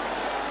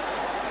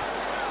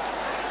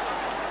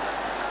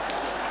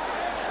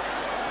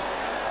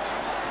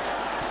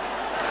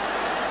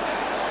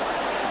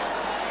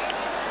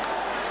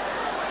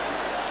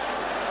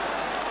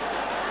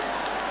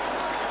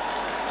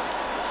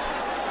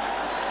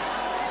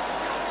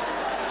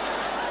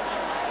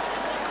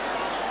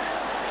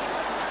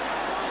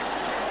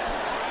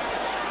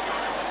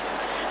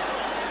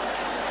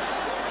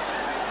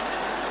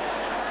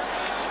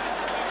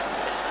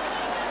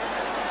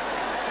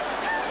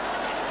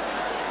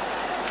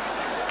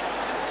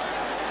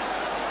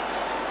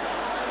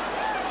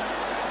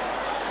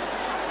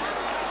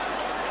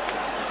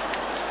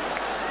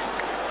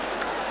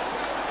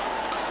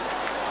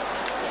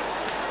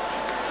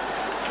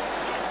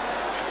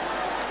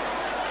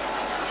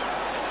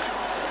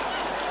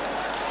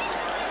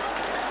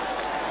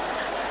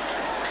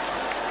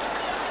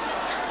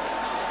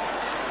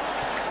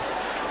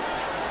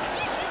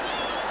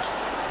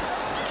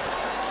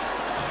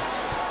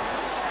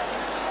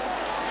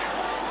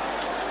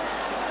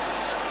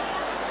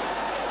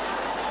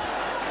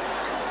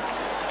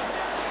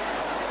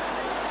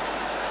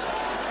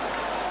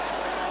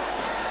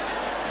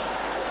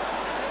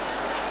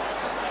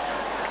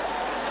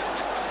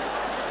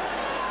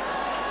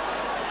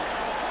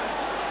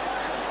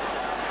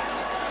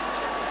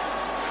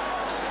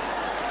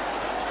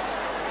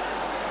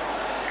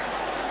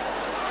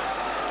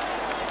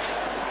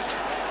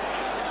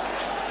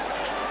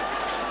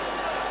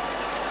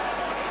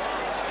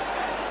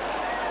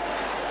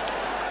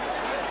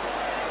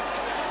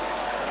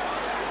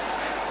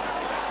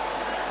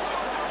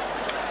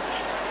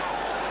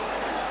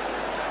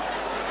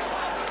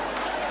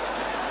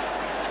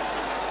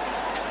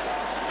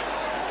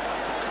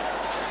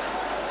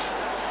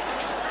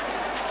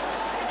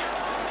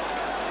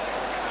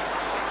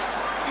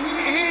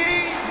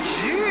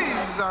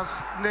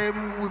 Jesus'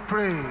 name we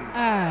pray.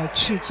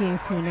 Cikin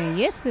sunan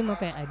Yesu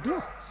muka yi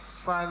addu'a.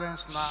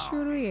 Silence now.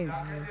 Shiru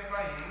yanzu.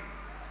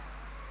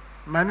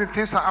 Many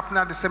things are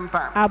happening at the same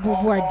time.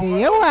 Abubuwa da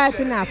yawa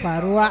suna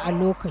faruwa a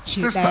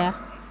lokaci daya.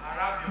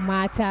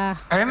 Mata.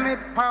 Any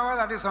power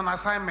that is on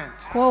assignment.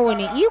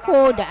 Kowane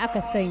iko da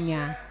aka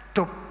sanya.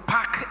 To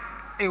pack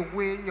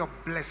away your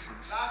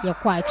blessings. Ya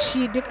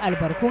kwaci duk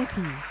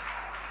albarkunki.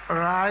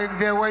 Right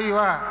there where you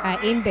are. A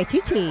inda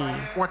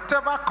kike.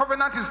 Whatever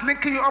covenant is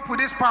linking you up with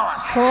these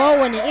powers.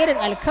 Kowane irin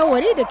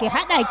alkawari da ke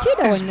hada ki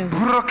da wannan. It's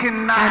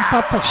broken now. An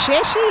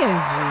fafashe shi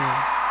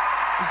yanzu.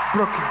 It's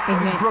broken.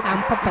 It's broken.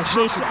 An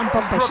fafashe shi, an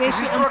fafashe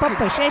shi, an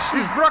fafashe shi.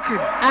 It's broken.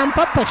 An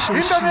fafashe shi.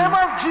 In the name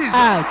of Jesus.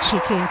 A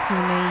cikin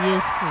sunan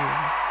Yesu.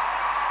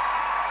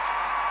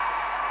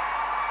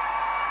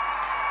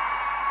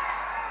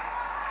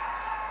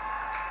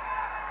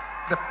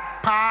 The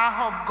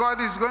power of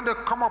God is going to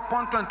come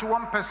upon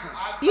 21 persons.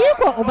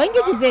 Iko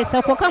Ubangiji zai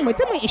sauko kan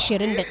mutumin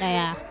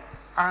 21.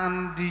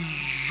 And the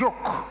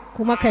yoke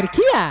kuma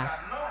karkiya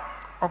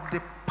of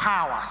the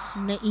powers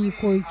na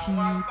ikoki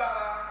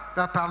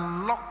that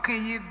are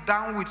locking you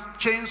down with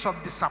chains of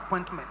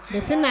disappointment. Da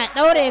suna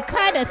daure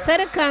ka da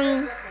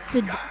sarkan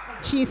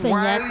cisan yatsa.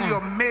 While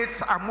your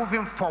mates are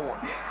moving forward.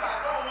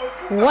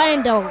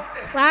 Wanda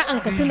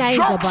sa'anka suna yin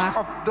gaba.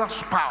 Of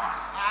those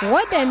powers.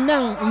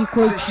 Waɗannan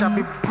ikoki. They shall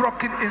be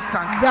broken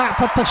instantly. Za a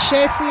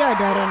fafashe su yau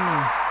da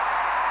ranar.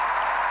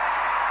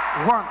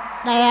 1.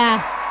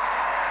 Ɗaya.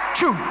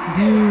 2,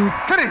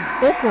 3,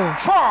 4,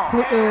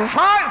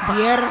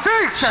 5,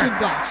 6, 7.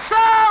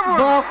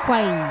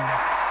 Bakwai.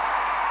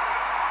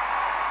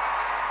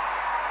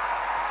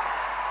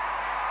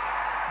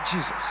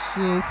 Jesus.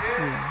 Yes.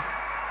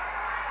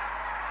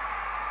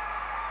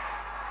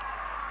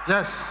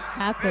 Yes.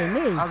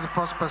 That's the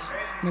first person.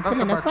 That's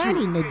number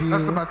 2.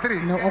 That's number 3.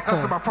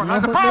 That's number 4.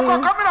 That's the power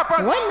coming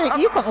upon you. Wannan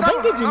iko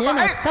Ubangiji ne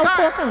yana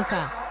sauko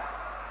kanka.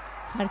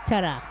 Har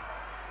tara.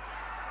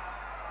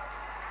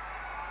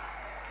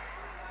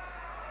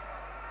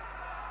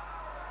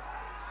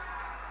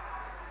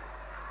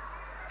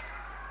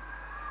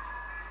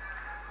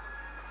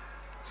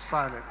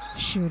 Silence.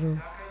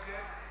 Shiru.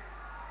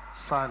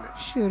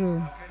 Silence.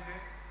 Shiru.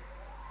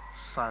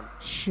 Silence.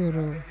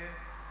 Shiru.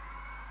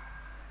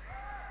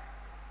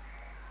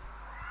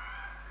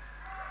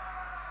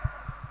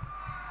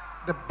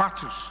 The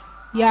battles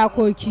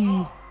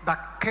Yakoki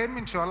that came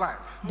into your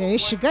life da ya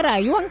shiga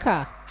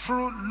rayuwanka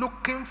through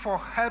looking for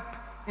help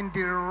in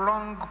the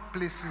wrong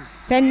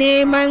places. Ta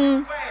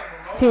neman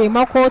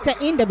taimako ta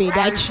inda bai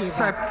dace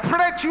ba.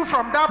 Separate you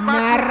from that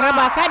battle. Na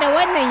raba ka da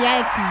wannan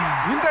yaki.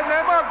 In the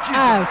name of Jesus.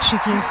 A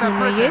cikin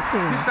sunan Yesu.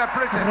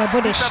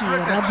 Rabu da shi,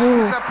 rabu,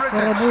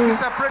 rabu, rabu,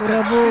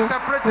 rabu,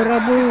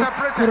 rabu, rabu,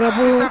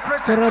 rabu,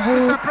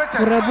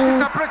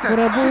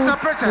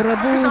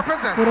 rabu,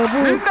 rabu.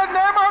 In the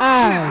name of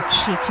Jesus. A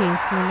cikin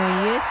sunan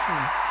Yesu.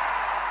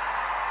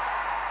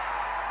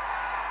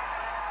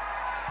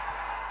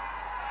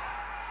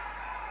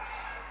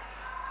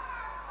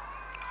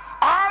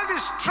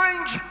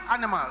 Strange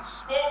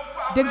animals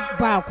duk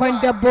bakon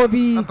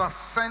dabbobi that are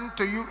sent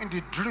to you in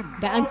the dream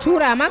da an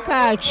tura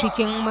maka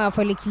cikin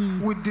mafalki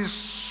with the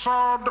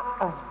sword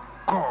of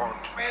God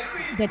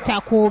da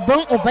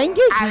takoban Ubangiji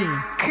I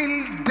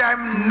kill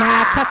them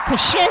na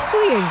kakkashe su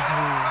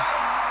yanzu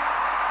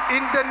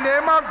in the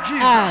name of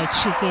Jesus. A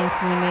cikin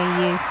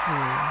sunan Yesu.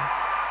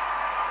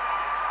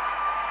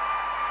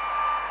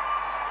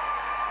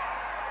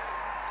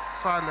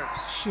 Silence.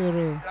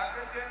 Shiru.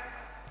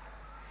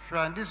 If you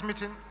are in this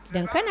meeting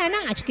Dan kana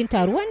nan a cikin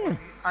taruwan nan.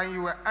 And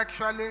you were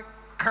actually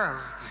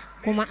cursed.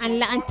 Kuma an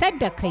la'antar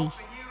da kai.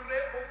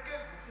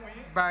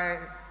 By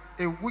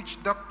a witch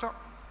doctor.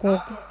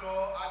 Ko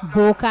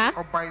boka.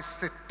 Or by a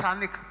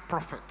satanic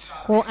prophet.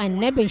 Ko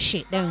annabin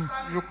shedan.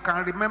 You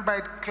can remember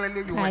it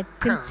clearly. You were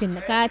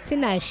cursed. Ka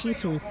tuna shi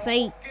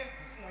sosai.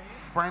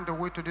 Find a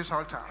way to this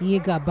altar. Yi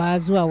gaba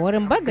zuwa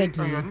wurin bagadi.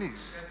 On your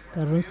knees.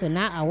 Ka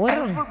rusuna a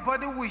wurin.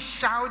 Everybody will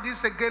shout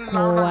this again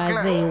loud and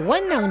clear. Kowa zai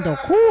wannan da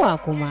kowa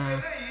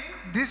kuma.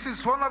 This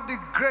is one of the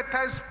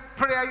greatest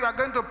prayer you are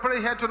going to pray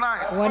here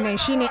tonight. Wannan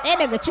shine ɗaya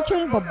daga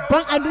cikin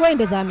babban addu'o'in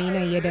da zamu yi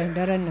nan ya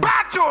daren nan.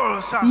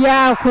 Battles.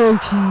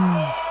 Yakoki.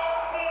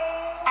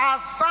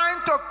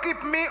 Assigned to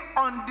keep me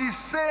on the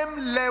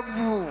same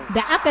level.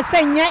 Da aka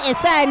sanya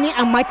isa ni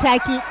a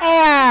mataki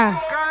ɗaya.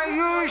 Can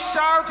you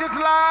shout it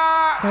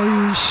loud?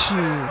 Kai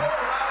shi.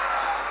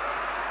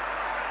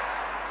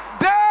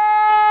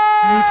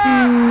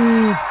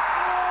 In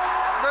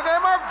the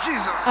name of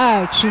Jesus.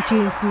 A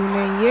cikin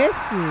sunan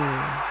Yesu.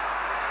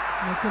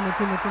 Mutum a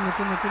cikin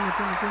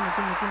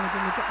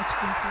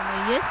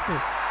sunan Yesu.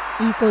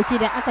 Ikoki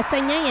da aka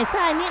sanya ya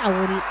sa ni a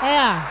wuri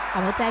ɗaya, a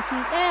mataki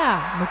ɗaya,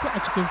 mutu a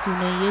cikin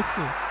sunan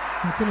Yesu.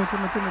 Mutu a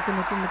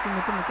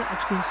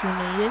cikin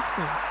sunan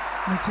Yesu.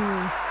 Mutu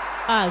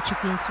a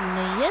cikin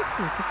sunan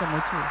Yesu suka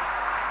mutu.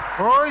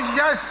 Oh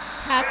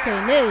yes. Haka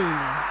ne.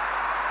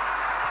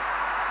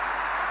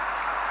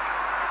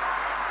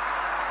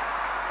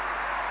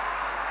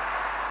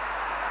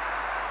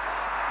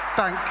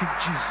 Thank you,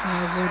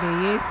 Jesus.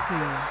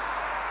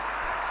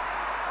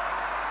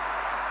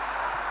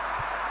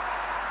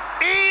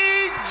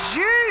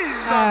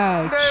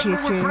 name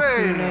we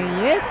pray.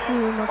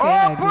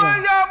 Open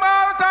your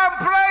mouth and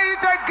pray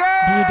it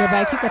again. Bude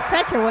baki ka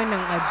sake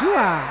wannan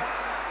addu'a.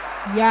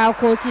 Ya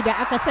koki da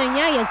aka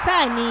sanya ya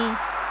sa ni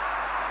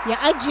ya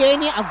ajiye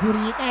ni a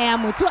guri daya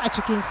mutu a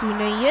cikin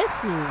sunan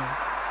Yesu.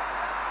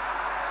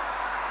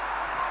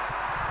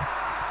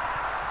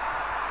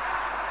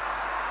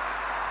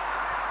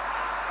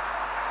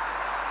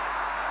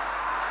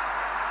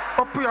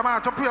 Open your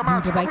mouth, open your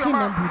mouth. Bude bakin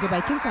nan, bude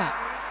bakinka.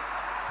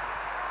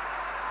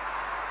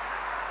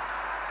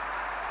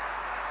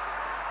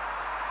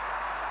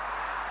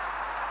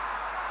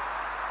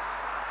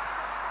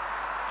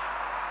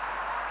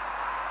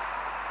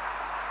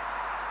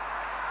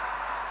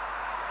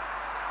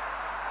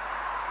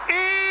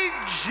 In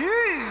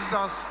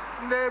Jesus'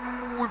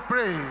 name we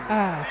pray.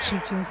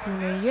 Cikin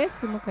sunan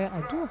Yesu muka yi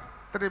addu'a.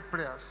 3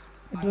 prayers.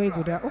 Addu'o'i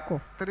guda uku.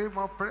 3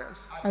 more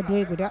prayers.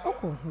 Addu'o'i guda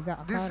uku za a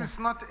fara. This is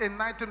not a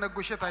night to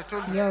negotiate, I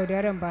told you. Yau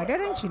daren ba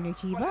daren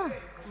ciniki ba.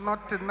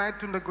 Not a night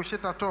to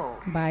negotiate at all.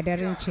 Ba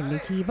daren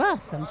ciniki ba,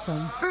 Samson.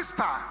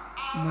 Sister,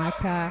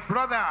 mata,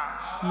 brother,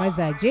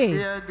 mazaje,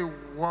 hear the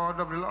word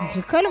of the Lord.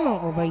 Ji kalman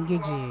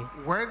Ubangiji.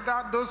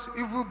 Whether those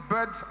evil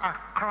birds are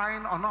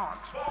crying or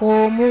not,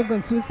 ko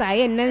mugun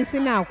tsuntsayen nan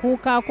suna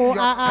kuka ko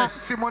your a'a,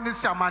 testimony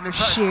shall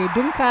manifest.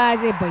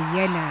 shaidunka zai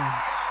bayyana.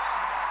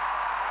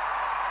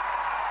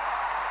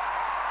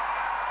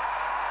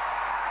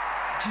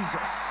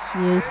 Jesus.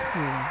 Yesu.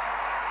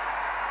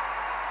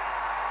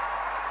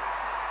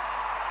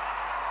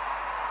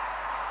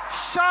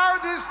 Shout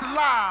this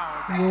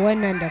loud. Yi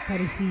wannan da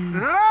karfi.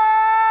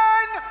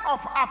 Rain of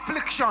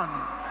affliction.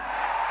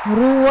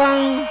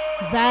 Ruwan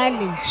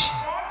zalunci.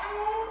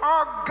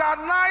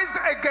 Organized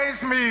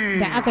against me.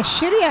 Da aka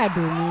shirya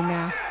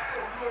domina.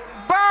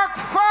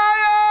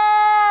 Backfire.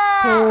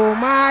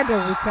 Koma da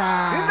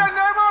wuta. In the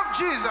name of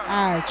Jesus.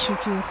 A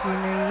cikin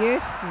sunan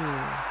Yesu.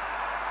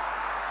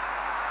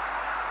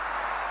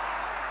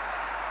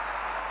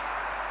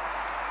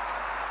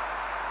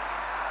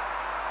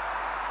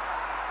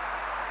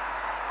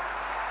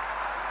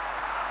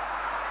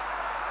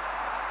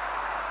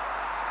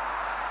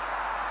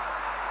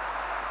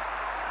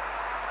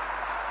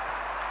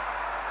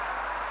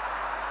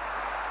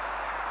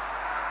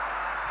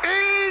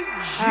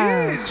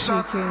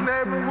 Jesus'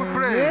 name we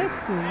pray.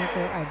 Yesu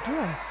muka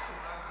addu'a.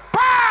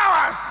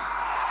 Powers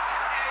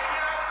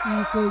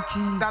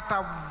that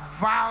have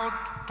vowed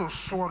to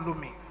swallow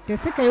me. Da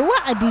suka yi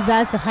wa'adi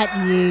za su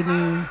haɗiye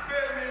ni.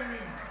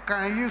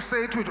 Can you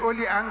say it with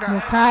only anger? Mu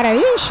kara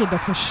yin shi da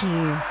fushi.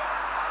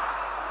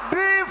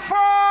 Before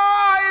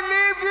I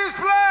leave this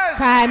place.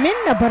 Kamin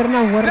na bar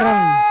nan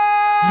wurin.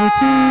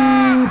 Mutu.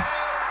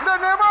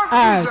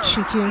 A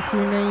cikin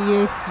sunan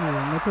Yesu.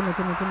 Mutu a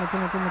cikin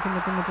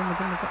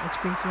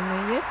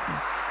sunan Yesu.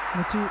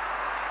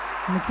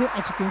 Mutu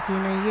a cikin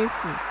sunan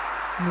Yesu.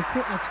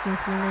 Mutu a cikin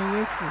sunan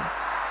Yesu.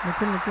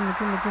 Mutu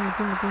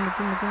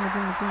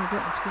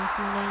a cikin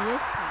sunan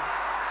Yesu.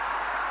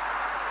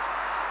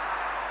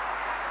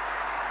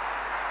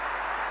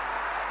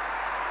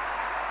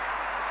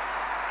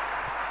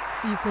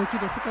 Ikoki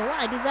da suka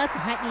wa'adi za su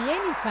haɗiye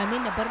ni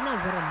kamin na bar nan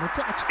wurin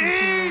mutu a cikin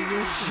sunan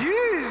Yesu.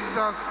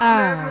 Jesus'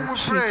 name we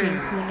pray. Cikin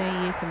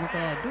sunan Yesu muka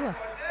yi addu'a.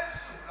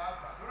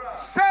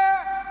 Say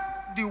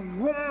the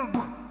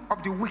womb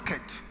of the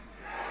wicked.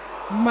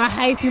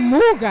 Mahaifin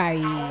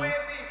mugaye.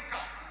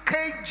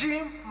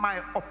 Caging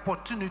my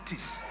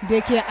opportunities.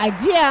 Da ke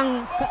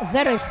ajiyan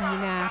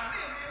zarafina.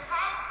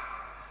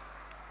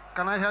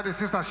 Can I hear the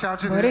sister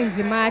shouting Bari this?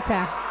 ji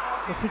mata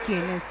da suke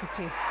nan su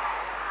ce.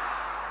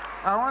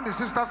 I want the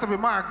sisters to be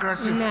more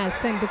aggressive. Ina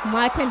son duk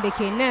matan da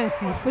ke nan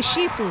su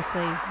fushi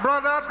sosai.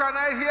 Brothers, can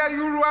I hear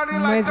you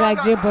roaring like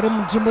thunder? Mazaje bari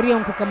mu ji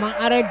muryanku kaman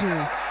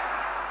arado.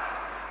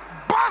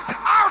 Burst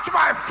out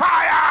by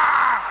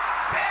fire!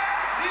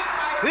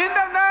 In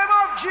the name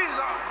of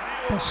Jesus.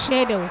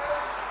 Fashe da wuta.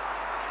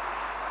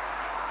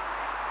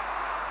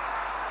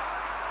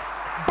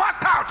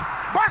 Burst out!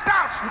 Burst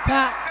out!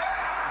 Wuta.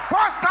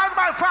 Burst out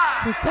by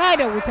fire! Fita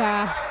da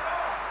wuta.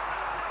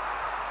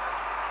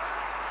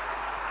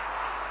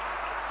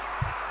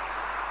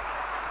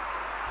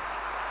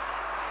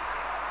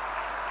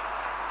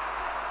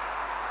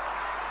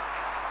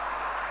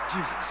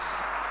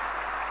 Jesus.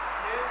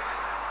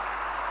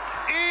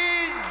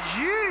 In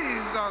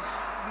Jesus'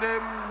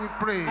 name we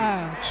pray.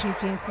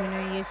 Cikin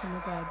sunan Yesu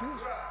muka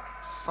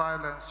addu'a.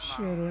 Silence now.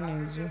 Shiru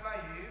yanzu.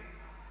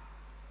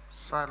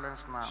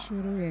 Silence now.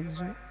 Shiru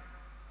yanzu.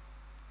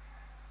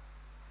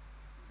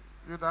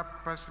 You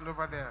that person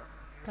over there.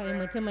 Kai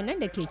mutumin nan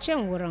da ke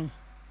can wurin.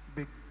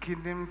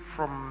 Beginning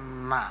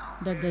from now.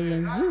 Daga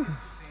yanzu.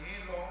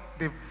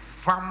 The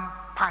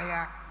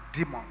vampire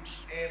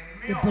demons.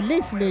 The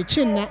police mai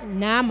cin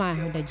nama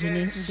da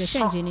jini, da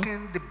shan jini.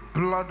 Sucking the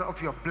blood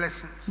of your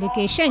blessings. Da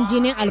ke shan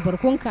jinin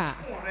albarkunka.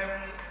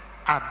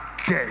 Are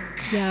dead.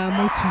 Ya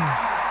mutu.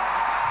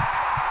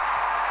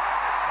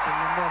 In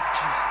the name of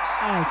Jesus.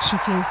 A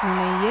cikin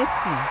sunan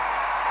Yesu.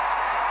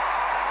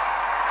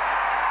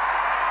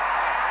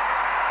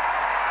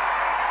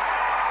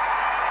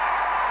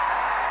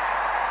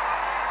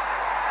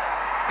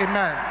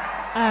 Amen.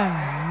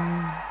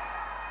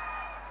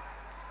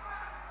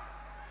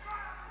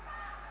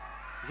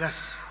 Yes.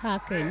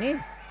 Haka ne.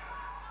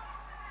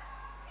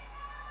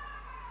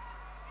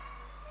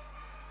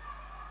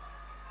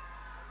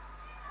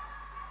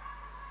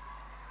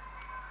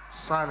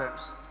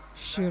 Silence.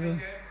 Shiru.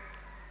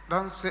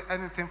 Don't say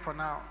anything for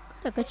now.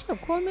 Kada ka ce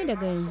komai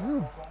daga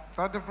yanzu.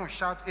 Don't even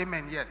shout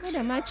amen yet.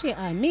 Kada ma ce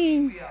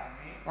amin.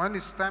 When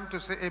it's time to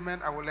say amen,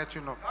 I will let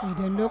you know.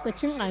 Idan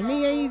lokacin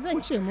amin yayi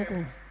zan ce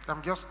muku.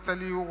 I'm just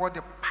telling you what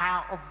the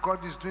power of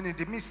God is doing in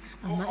the midst.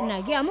 Amma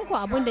ina gaya muku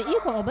abin da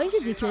ikon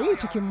Ubangiji ke yi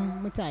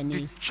cikin mutane.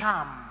 The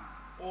charm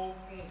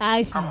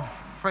Tsafi and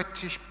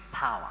fetish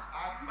power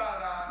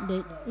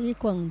da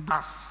ikon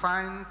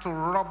assigned to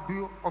rob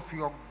you of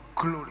your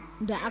glory.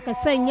 Da aka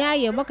sanya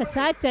ya maka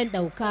satan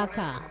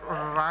ɗaukaka.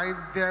 Right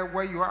there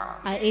where you are.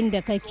 A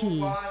inda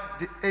kake.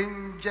 The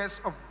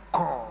angels of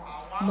God.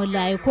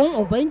 Mala'ikun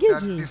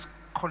Ubangiji.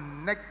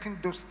 Disconnecting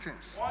those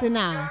things.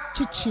 Suna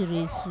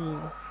ciccire su.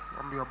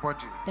 From your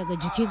body. Daga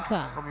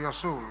jikinka. From your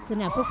soul.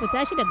 Suna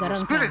fuffuta shi daga ranka.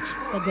 Spirit.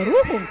 Daga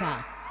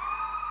ruhunka.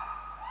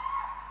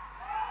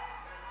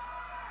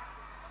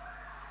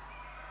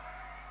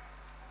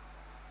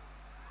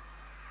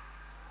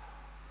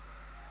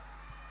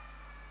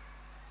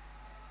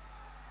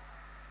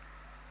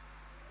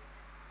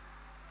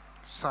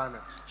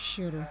 Silence.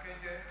 Shiru.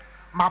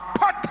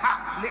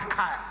 Mapota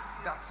lekaya.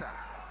 That's it.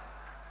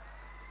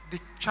 The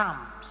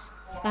charms.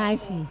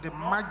 Tsafi. The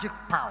magic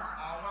power.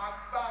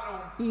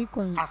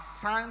 Ikon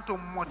assigned to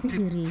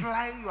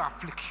multiply your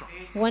affliction.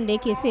 Wanda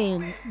yake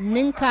sai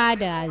ninka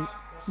da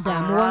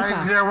damuwanka.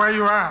 Right there where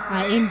you are.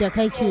 A inda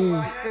kake.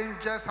 The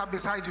angels are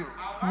beside you.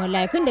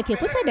 Mala'ikun da ke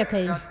kusa da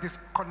kai.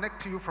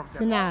 Disconnect you from them.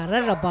 Suna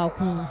rarraba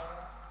ku.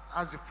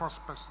 As the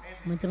first person.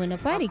 Mutum na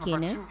fari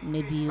kenan, na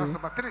biyu,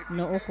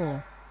 na uku.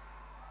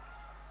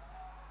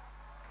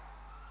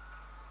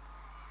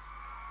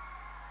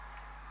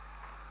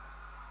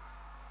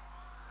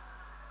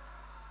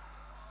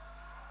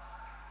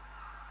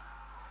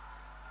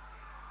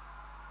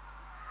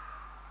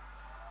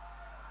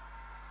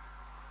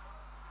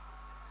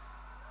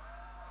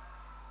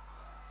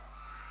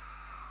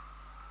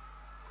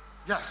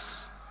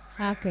 Yes.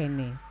 Haka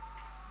ne.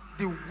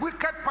 The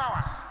wicked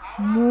powers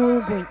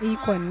mugun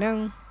ikon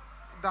nan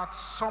that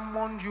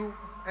summon you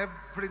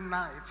every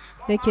night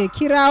da ke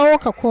kirawo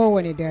ka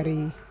kowane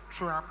dare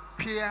to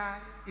appear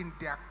in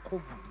their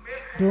coven.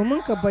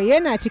 Domin ka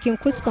bayyana cikin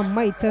kusfan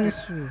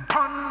maitansu.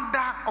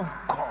 Thunder of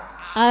God.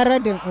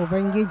 Aradin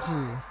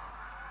Ubangiji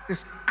is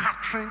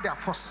scattering their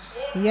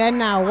forces.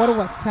 Yana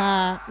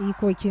warwasa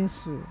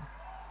ikokinsu.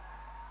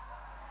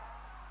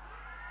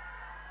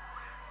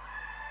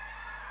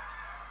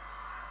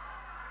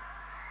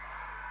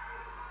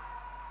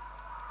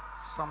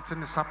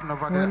 Something is happening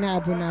over there. Wani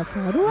abu na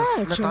faruwa a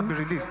Let her can. be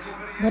released.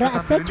 Bari a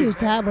sake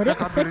ta, bari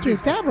a sake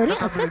ta, bari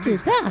a sake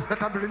ta. Let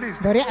her be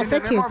released. Bari a In the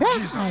sake name of ta a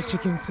Jesus.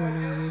 cikin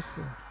sunan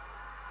Yesu.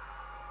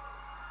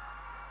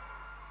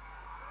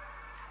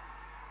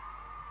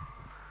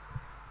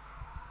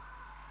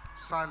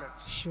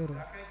 Silence. Shiru.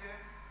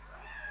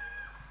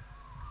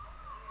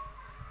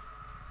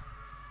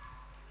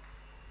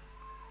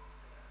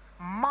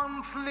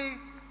 Monthly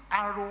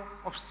arrow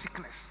of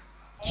sickness.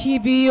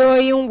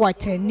 Kibiyoyin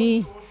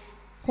watanni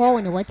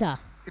kowane wata.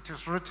 It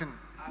is written.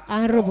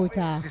 An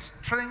rubuta. The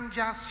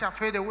strangers shall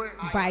fade away.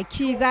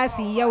 Baki za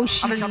su yi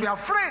yaushi And they shall be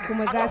afraid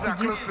kuma out za of su their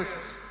ji close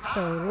places.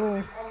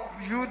 tsoro.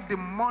 You the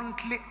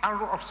monthly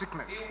arrow of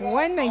sickness.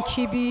 Wannan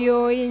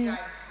kibiyoyin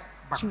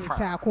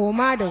cuta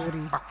koma da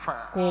wuri.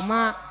 Backfire.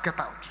 Koma Get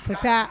out.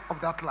 fita Of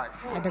that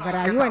life. daga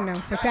rayuwar nan,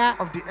 fita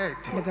Of the head.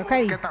 daga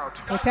kai, Get out.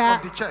 fita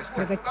Of the chest.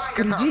 daga Get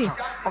kirji, out.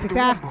 Of the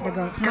fita womb.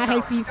 daga Get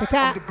mahaifi, out.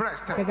 fita Of the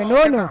breast. daga Get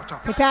nono, out.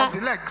 fita Of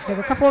the legs.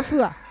 daga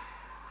kafofuwa.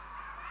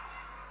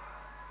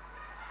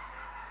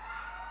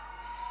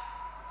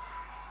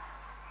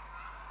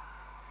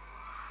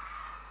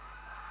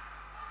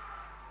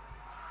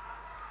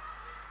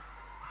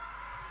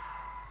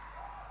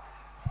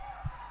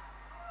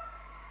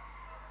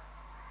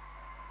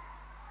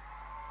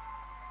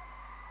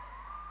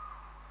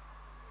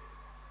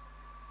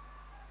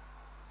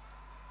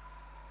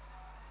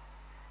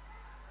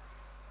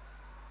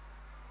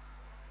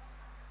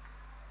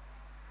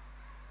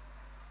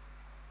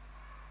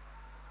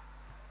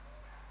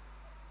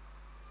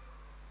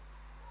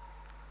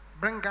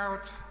 Bring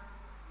out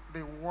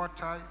the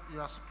water you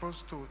are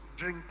supposed to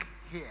drink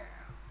here.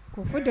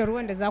 Ku fidda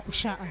ruwan da za ku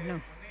sha a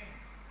nan.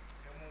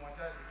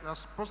 You are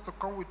supposed to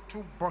come with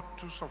 2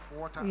 bottles of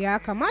water. Ya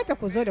kamata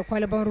ku zo da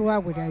kwalban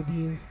ruwa guda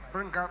biyu.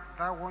 Bring out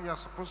that one you are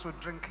supposed to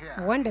drink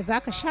here. Wanda za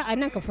ka sha a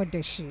nan ka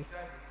fidda shi.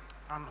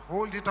 And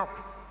hold it up.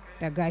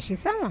 Daga shi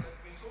sama.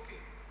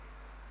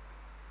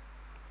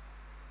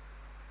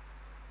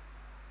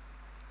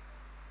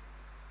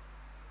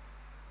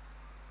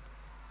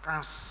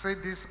 And say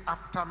this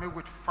after me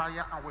with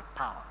fire and with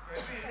power.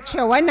 Ce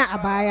wannan a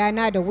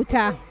bayana da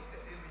wuta.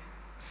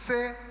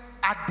 Say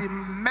at the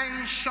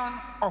mention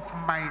of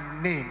my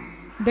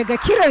name. Daga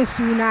kiran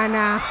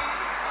sunana.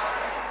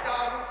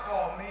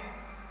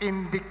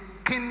 In the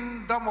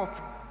kingdom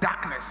of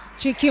darkness.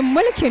 Cikin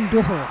mulkin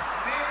duhu.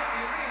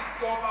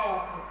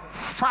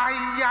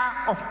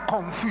 Fire of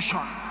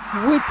confusion.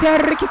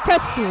 Wutar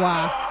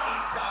rikitarsuwa.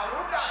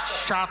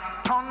 Shall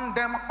turn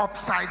them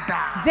upside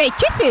down. Zai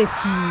kife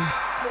su.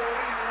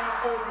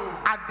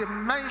 At the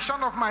mention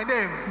of my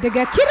name.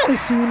 Daga kiran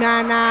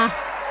sunana.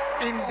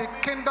 In the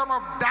kingdom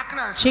of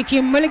darkness.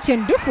 Cikin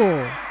mulkin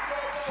duhu.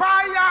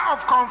 Fire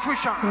of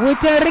confusion.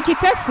 Wutar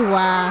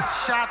rikitarsuwa.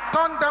 Shall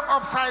turn them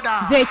upside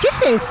down. Zai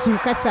kife su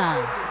kasa.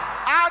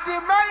 At the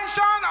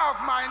mention of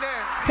my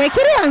name. Ta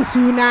kiran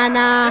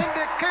sunana. In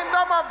the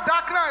kingdom of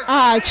darkness.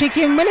 A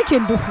cikin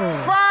mulkin duhu.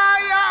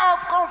 Fire of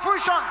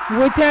confusion.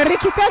 Wutar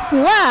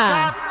rikitarsuwa.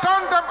 Shall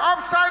turn them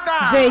upside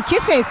down. Zai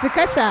kife su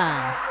kasa.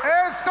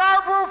 A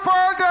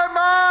sevenfold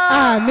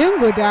man. Amin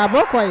guda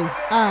bakwai.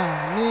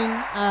 Amin,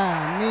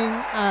 amin,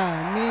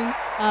 amin,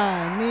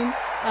 amin,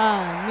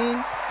 amin,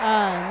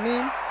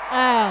 amin,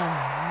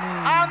 amin.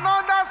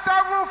 Another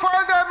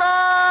sevenfold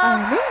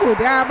man. Amin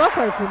guda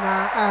bakwai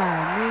kuma.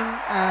 Amin,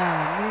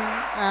 amin,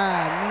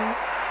 amin,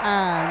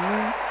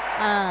 amin,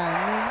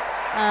 amin,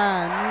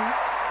 amin,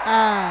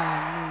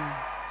 amin.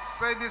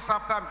 Say this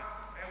after me.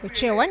 Ku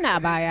ce wannan a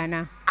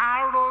bayana.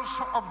 Arrows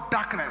of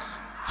darkness.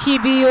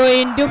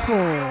 Kibiyoyin dufu.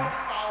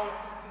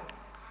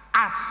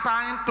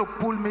 Assigned to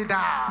pull me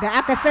down. Da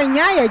aka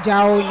sanya ya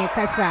jawo ni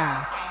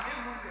kasa.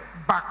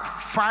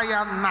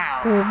 Backfire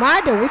now.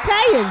 Koma da wuta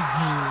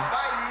yanzu.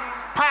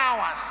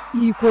 Powers.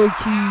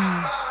 Ikoki.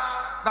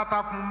 That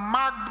have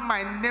marked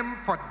my name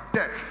for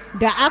death.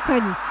 Da aka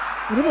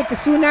rubuta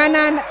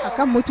sunana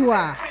akan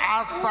mutuwa.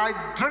 As I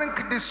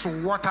drink this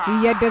water.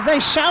 Yadda zan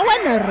sha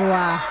wannan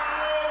ruwa.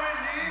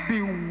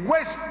 Be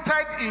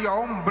wasted in your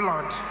own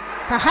blood.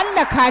 Ka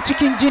hallaka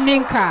cikin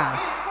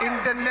jininka. In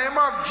the name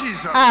of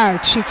Jesus. A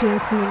cikin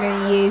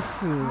sunan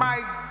Yesu. My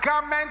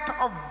garment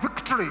of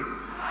victory.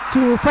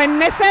 Tufan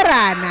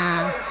nasara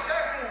na.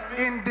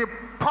 In the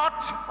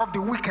pot of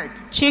the wicked.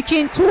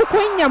 Cikin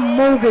tukunyan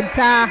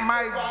mugunta.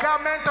 My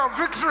garment of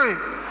victory.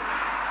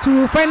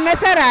 Tufan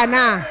nasara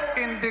na.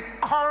 In the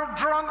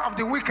cauldron of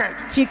the wicked.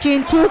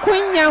 Cikin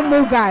tukunyan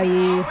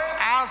mugaye.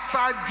 As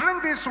I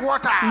drink this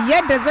water.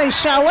 Yadda zan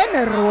sha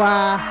wannan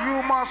ruwa.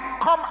 You must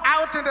come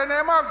out in the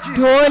name of Jesus.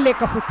 Dole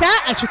ka fita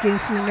a cikin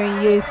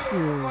sunan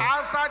Yesu.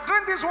 As I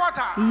drink this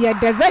water.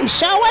 Yadda zan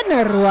sha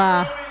wannan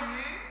ruwa.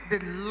 The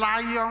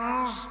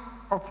lions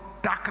of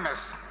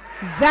darkness.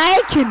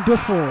 Zakin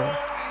dufu.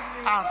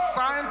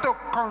 Assigned to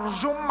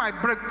consume my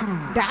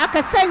breakthrough. Da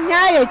aka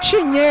sanya ya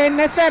cinye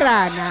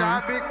nasara na.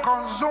 Shall be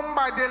consumed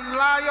by the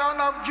Lion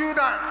of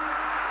Judah.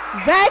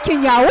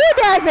 Zakin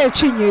Yahuda zai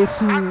cinye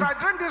su. As I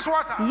drink this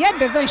water.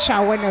 Yadda zan sha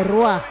wannan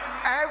ruwa.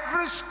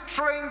 Every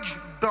strange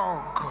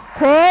dog.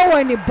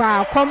 Kowane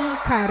bakon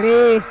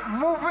kare.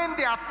 Moving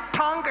their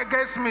tongue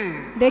against me.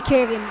 Da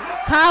ke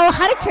kawo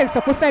harcensa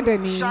kusa da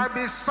ni. Shall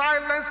be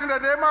silenced in the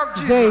name of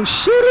Jesus. Zai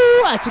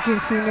shiru a cikin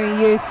sunan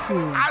Yesu.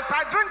 As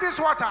I drink this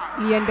water.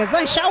 Yanda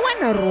zan sha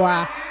wannan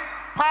ruwa.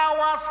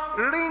 Powers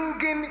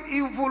ringing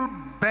evil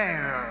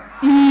bell.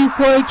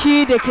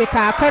 Ikoki da ke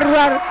kakar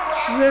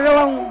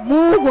rawan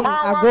mugun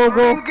agogo.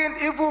 Powers ringing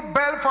evil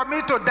bell for me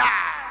to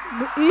die.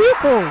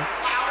 Iko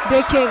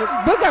da ke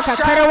buga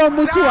kakarawan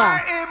mutuwa.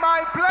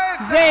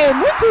 Zai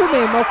mutu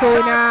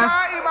maimakona.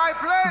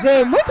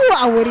 Zai mutu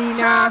a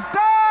wurina.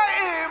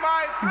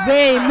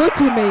 Zai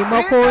mutu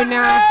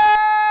maimakona.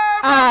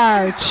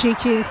 A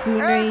cikin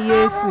sunan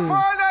Yesu.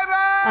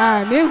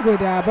 Amin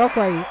guda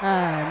bakwai.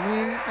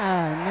 Amin,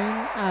 amin,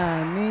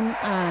 amin,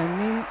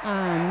 amin,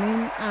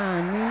 amin,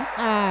 amin,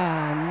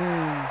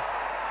 amin.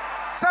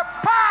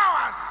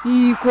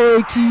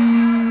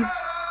 Ikoki.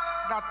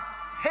 That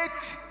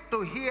hate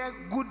to hear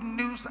good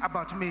news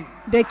about me.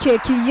 Da ke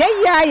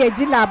kiyayya ya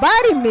ji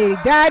labarin mai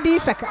daɗi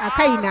a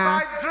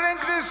kaina.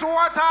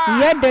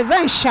 Yadda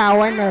zan sha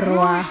wannan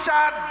ruwa.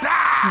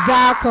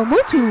 Za ka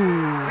mutu.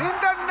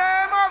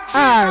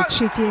 A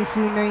cikin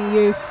sunan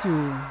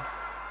Yesu.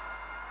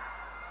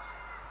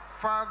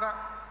 Father,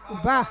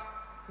 Ba.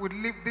 we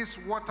leave this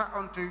water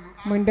unto you.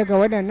 Mun daga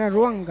waɗannan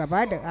ruwan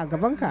gaba da a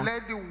gabanka.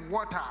 Let the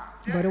water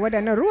Bari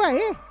waɗannan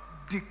ruwaye.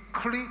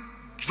 decree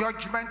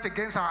judgment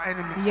against our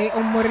enemies. Ya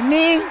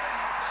umarni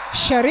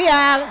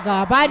shari'a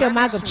gaba da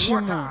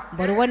magabcinmu.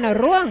 Bari wannan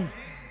ruwan.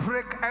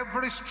 Break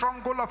every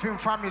stronghold of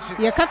infirmity.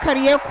 Ya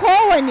kakarye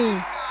kowane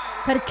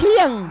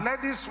karkiyan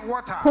Let this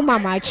water kuma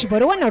maci.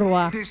 Bari wannan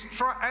ruwa.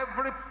 destroy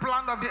every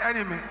plan of the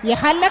enemy. Ya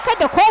halaka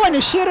da kowane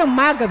shirin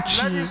Let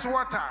magabci. this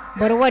water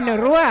Bari wannan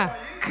ruwa.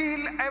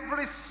 kill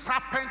every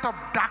serpent of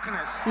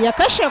darkness. Ya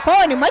kashe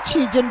kowane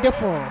macijin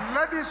dafo.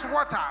 Let this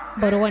water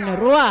Bari wannan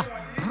ruwa.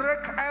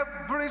 break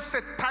every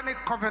satanic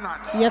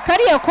covenant. Ya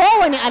karya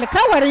kowane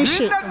alkawarin In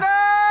shi. the name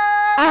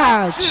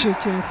A of Jesus.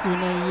 cikin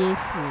sunan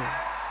Yesu.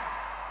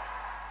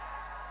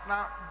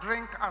 Now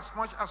drink as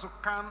much as you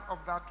can of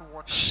that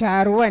water.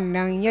 Sha ruwan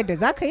nan yadda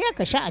za ka iya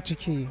ka sha a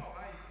ciki.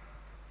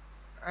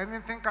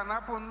 Anything can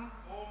happen.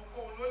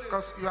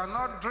 Because you are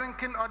not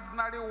drinking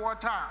ordinary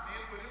water.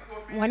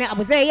 Wani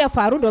abu zai iya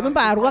faru domin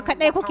ba ruwa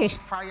kadai kuke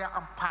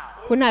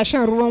kuna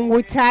shan ruwan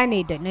wuta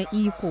ne da na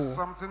iko.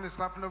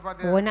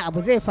 Wani abu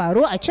zai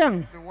faru a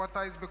can.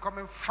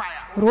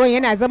 Ruwan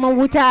yana zaman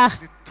wuta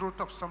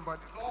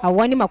a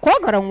wani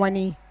makogaron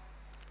wani.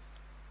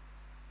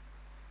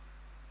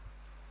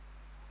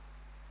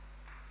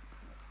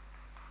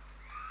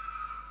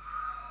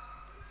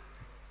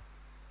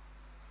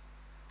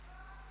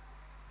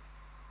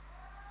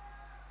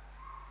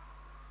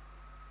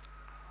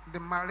 The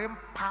marine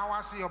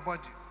powers your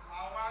body.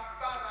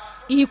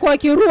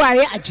 Ikokin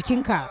ruwaye a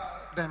jikinka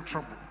Then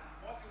trouble.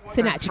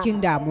 suna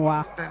cikin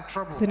damuwa,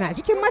 suna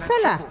cikin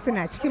matsala,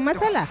 suna cikin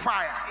matsala.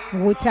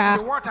 Wuta,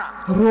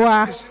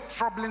 ruwa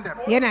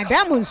yana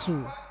damun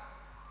su.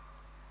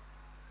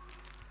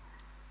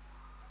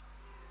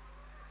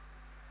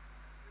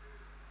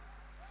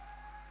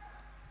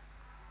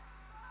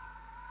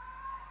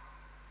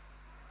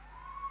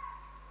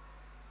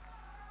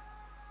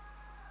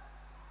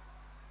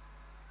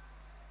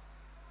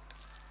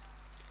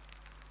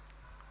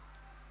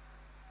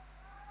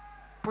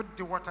 Put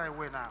the water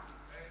away now.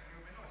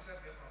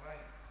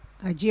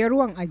 Ajiye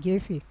ruwan a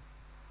gefe.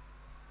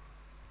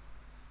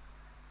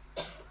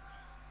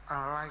 And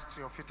rise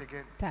to your feet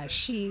again.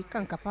 Tashi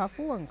kan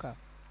kafafuwanka.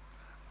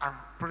 And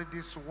pray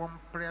this one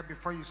prayer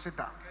before you sit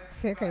down.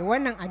 Sai kai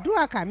wannan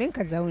addu'a kamin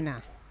ka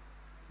zauna.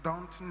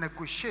 Don't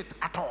negotiate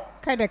at all.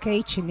 Kada ka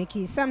yi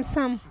ciniki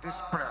sam-sam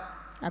This prayer.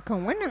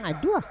 akan wannan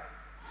addu'a.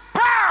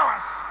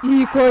 Powers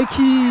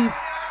Ikoki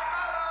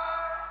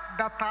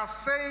that are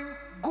saying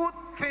good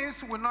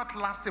things will not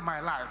last in my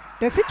life.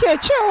 da suke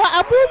cewa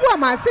abubuwa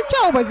masu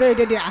kyau ba zai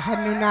dade a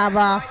hannuna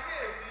ba.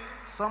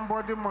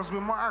 Somebody must be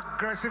more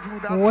aggressive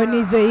with that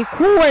Wani prayer. zai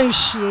kuwan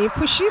shi ya yi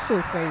fushi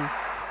sosai.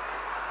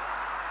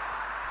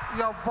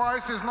 Your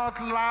voice is not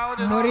loud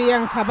enough.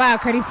 Muryanka ba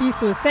karfi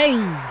sosai.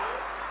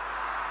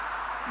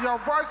 Your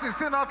voice is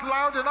still not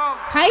loud enough.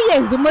 Har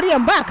yanzu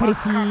muryan ba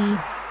karfi.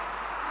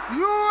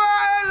 You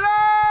are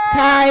alone.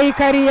 Kai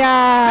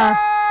karya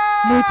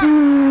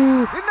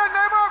mutu In the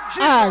name of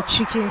Jesus. a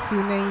cikin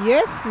sunan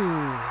Yesu.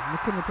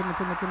 Mutu mutu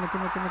mutu mutu mutu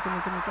mutu mutu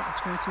mutu mutu a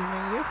cikin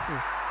sunan Yesu.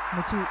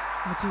 Mutu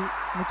mutu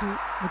mutu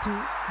mutu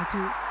mutu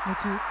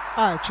mutu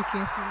a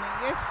cikin sunan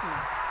Yesu.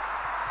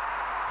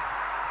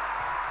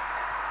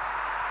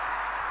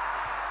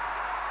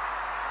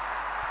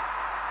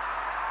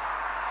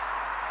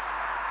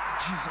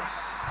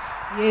 Jesus.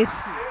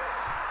 Yesu.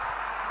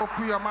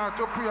 Open your mouth,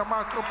 open your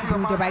mouth, open your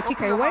mouth. Bude baki open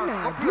kai your mouth,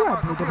 wannan open your addu'a,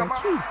 mouth, bude open your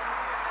mouth. baki.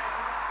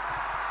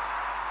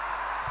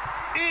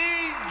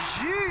 In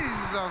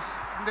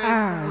Jesus' name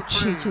A we pray.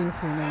 cikin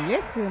sunan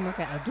Yesu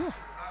maka addu'a.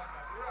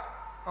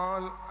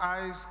 All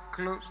eyes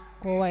closed.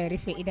 Kowa ya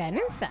rufe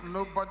idanunsa.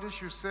 Nobody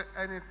should say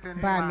anything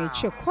Ba mai now.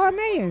 ce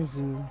komai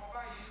yanzu.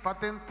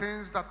 Certain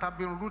things that have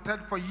been rooted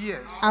for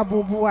years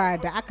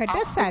Abubuwa da aka have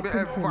dasa to be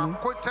tuntuni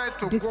evacuated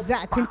to duk go za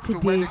a back to where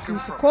tuntube they su came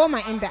su from. koma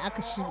inda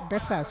aka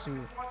dasa su.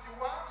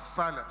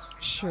 Silence.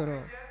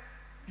 Shiru.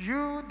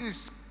 You, the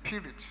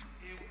spirit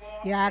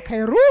Ya kai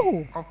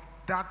ruhu of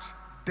that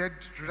dead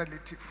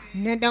relative,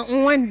 na dan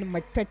uwan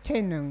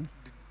mataccen nan,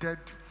 the dead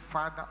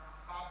father,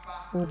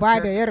 uba da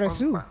dead ya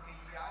rasu, husband,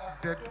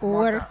 dead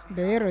uwar mother,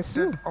 da ya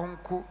rasu, dead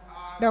uncle,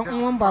 dan dead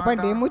uwan baban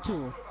da ya father.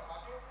 mutu.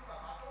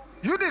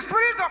 You, the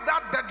spirit of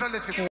that dead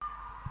relative.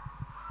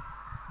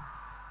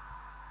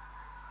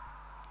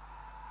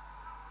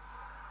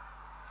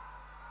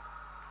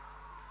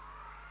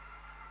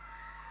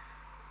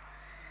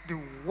 The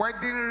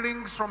wedding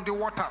rings from the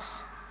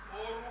waters.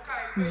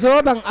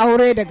 Zoben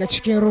aure daga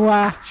cikin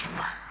ruwa.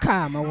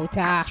 Kama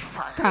wuta,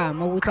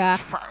 kama wuta,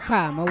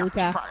 kama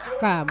wuta,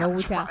 kama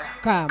wuta,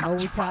 kama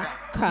wuta,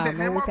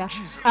 kama wuta.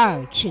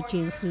 A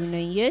cikin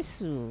sunan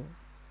Yesu.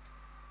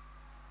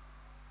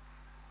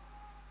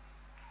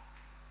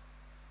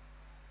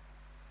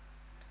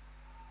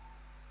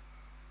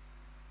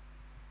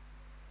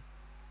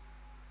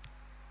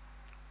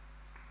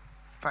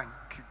 Thank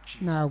you,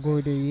 Jesus. Na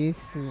gode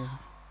Yesu.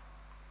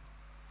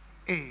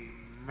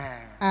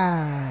 Amen.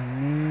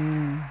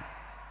 Amin.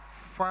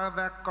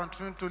 Father,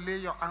 continue to lay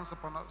your hands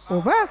upon us.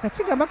 Uba ka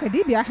ci gaba ka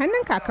dibiya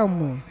hannun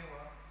kakanmu.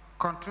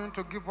 Continue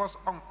to give us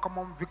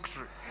uncommon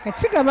victory. Ka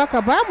ci gaba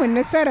ka ba mu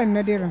nasarar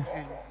nadirin.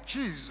 In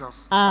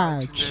Jesus' A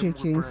mighty name we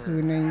cikin pray.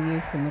 sunan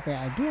Yesu muka yi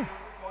addu'a.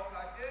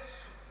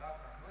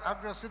 Have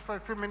your seat for a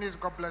few minutes.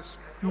 God bless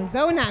you. Mu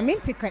zauna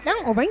minti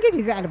kaɗan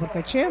Ubangiji zai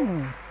albarkace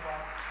mu.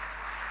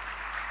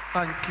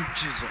 Thank you,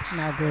 Jesus.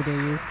 Na gode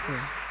Yesu.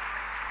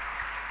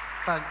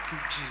 Thank you,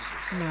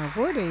 Jesus. Na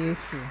gode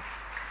Yesu.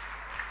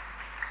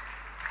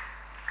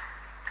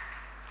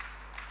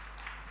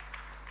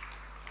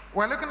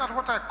 We're looking at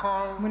what I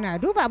call Muna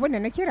duba abin da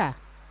na kira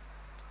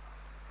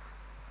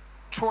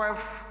 12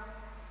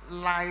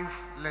 live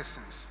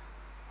lessons.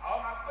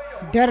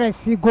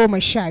 darasi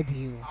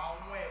 12.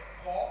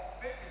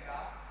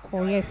 Ko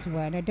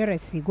Yesuwa na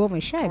darasi 12.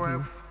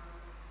 12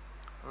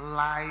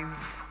 live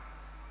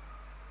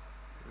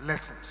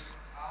lessons.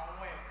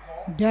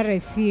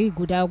 Darasi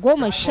guda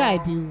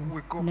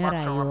 12 na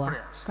rayuwa.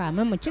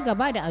 Kamin mu ci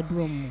gaba da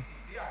addu'anmu.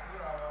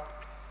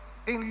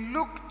 In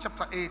Luke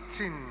chapter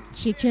 18,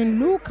 cikin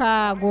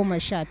Luka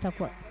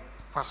 18,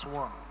 verse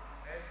 1.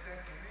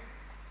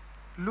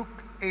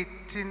 Luke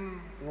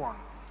 18:1.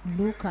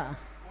 Luka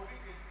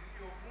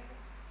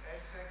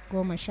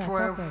 18.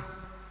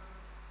 12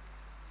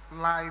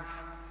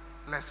 life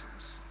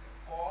lessons.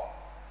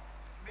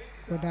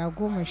 Guda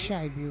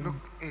 12.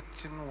 Luke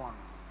 18:1.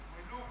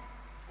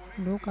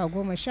 Luka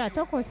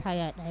 18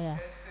 haya ɗaya.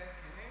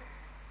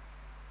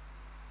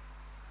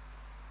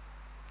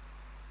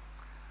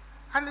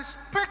 And he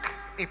spake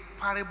a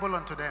parable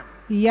unto them.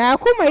 Ya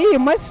kuma yi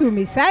masu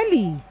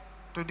misali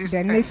To this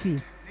da nufi.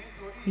 end,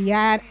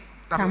 Ya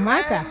that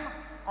kamata men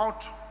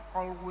ought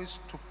always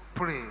to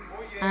pray,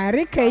 a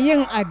rika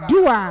yin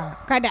addu'a,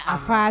 kada a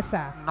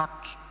fasa,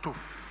 not to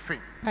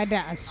faint.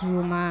 kada a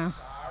suma.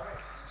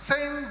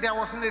 Saying there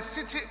was in a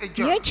city a Ya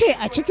judge ce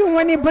a cikin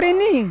wani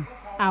birni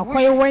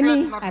akwai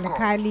wani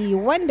alkali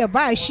wanda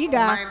ba shi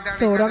da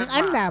tsoron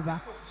Allah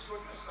ba,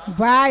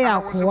 baya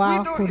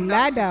kuwa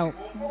kula da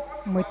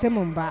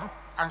mutumin ba.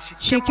 and she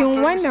came Cikin unto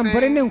him, wannan saying,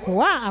 birnin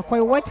kuwa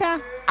akwai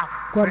wata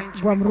 "Avenge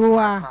me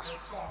gwamruwa, of my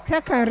past."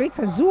 takan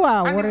rika zuwa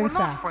And he would wurinsa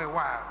not for a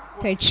while.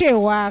 ta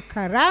cewa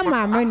ka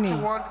rama But mani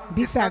afterward,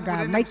 he bisa said ga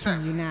within himself,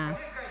 makiyina.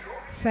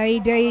 Sai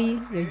dai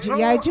 "Though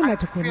ya ji I fear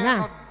matukunna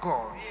not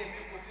God,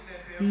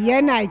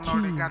 yana ki,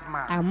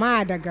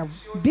 amma daga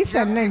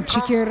bisa nan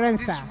cikin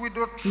ransa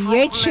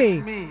ya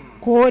ce,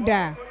 ko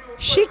da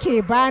shi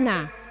ke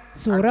bana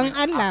tsoron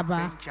Allah ba,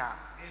 avenger,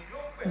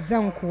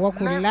 zan kuwa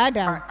kula lest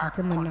da by her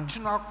mutumin nan.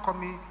 continual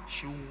coming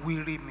she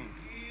weary me."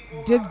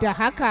 Duk da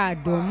haka,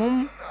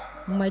 domin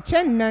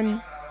macen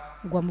nan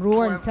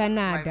gwamruwan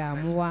tana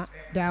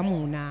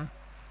damuna.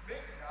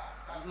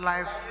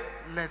 Life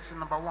lesson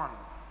number 1.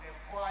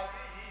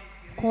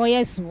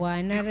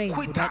 Koyaswa na rai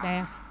guda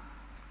ɗaya.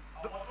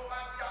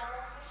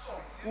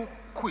 Who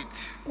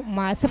quit?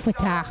 Masu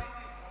fita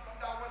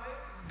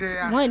They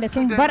are wanda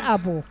sun bar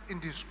students abu, in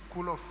the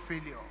school of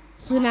failure.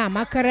 suna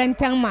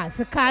makarantar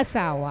masu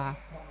kasawa.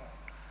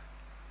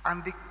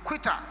 And the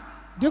quitter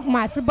Duk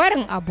masu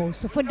barin abu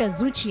su fi da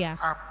zuciya,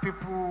 are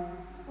people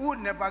who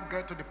never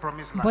get to the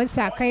promised land. ba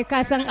sa kai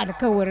kasan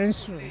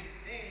alkawarinsu.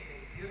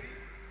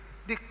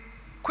 The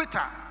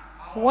quitter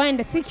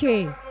Wanda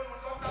suke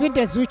fi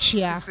da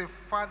zuciya, is a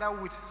father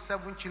with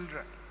 7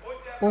 children.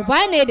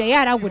 uba ne da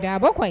yara guda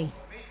 7.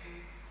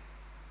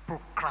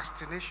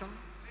 Procrastination,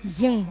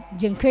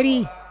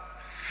 Jinkiri,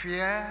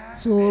 fear,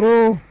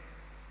 tsoro,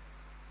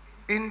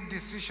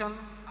 indecision,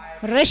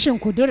 rashin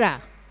kudura,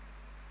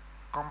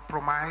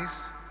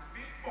 compromise,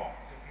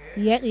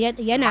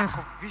 yana lack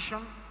of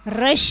vision,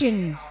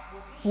 rashin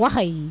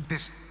wahayi,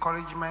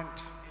 discouragement,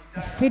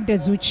 fi da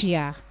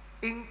zuciya,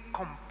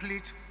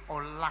 incomplete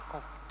or lack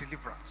of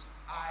deliverance.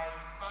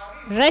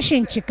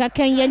 rashin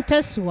cikakken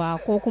yantarsuwa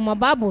ko kuma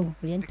babu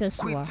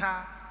yantarsuwa. Quitter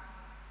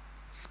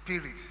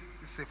spirit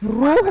is a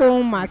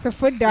Ruhun masu with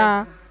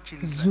fidda 7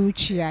 children.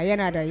 zuciya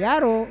yana da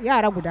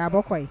yara guda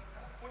 7.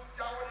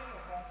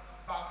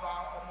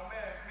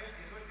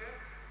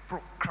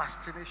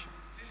 Procrastination,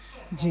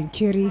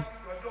 Jinkiri,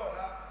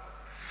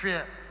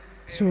 fear,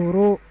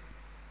 tsoro,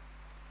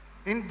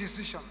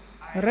 indecision,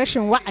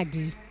 rashin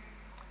wa'adi,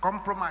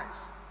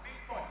 compromise,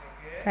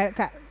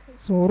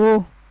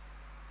 tsoro,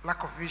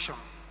 lack of vision,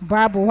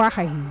 babu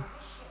wahayi,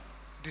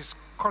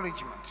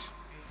 discouragement,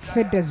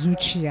 fidda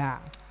zuciya,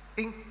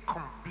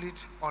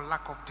 incomplete or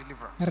lack of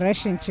deliverance.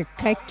 rashin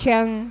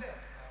cikakken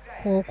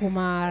ko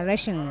kuma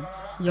rashin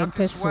That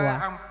is why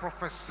yantarsuwa. I'm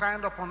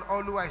prophesying upon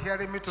all who are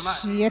hearing me tonight.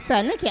 Shi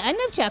yasa nake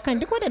annabci akan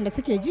duk waɗanda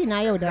suke ji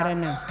na yau da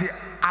ranar. The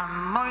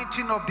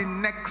anointing of the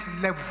next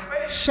level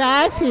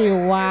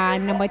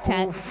Shafewa na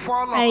will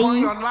fall upon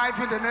your matsayi life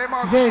in the name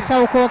of zai Jesus.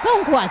 sauko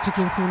kanku a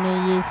cikin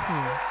sunan Yesu.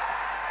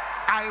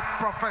 I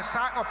prophesy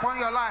upon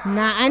your life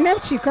Na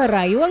annabci kan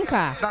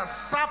rayuwanka. that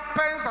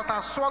serpents that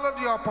have swallowed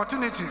your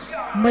opportunities,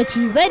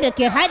 Macizai da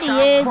ke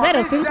haɗiye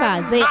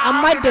zarafinka zai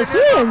amar da su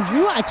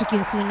yanzu a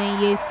cikin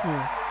sunan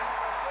Yesu.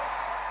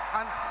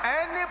 and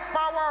any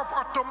power of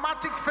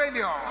automatic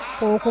failure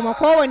Ko kuma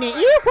kowane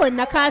iko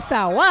na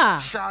kasawa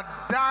shall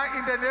die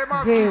in the name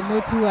of zai Jesus.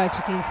 mutu a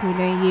cikin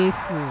sunan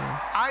Yesu.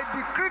 I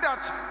decree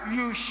that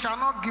you shall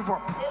not give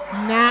up.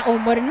 Na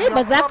umarni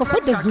ba za ka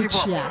fidda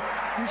zuciya.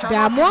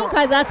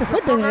 Damuwanka za su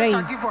fidda rai.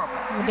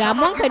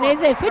 Damuwanka ne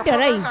zai fidda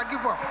rai.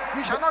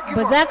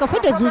 Ba za ka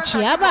fidda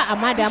zuciya ba,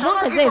 amma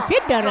damuwanka zai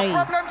fidda rai.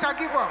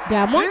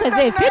 Damuwanka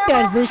zai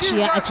fidda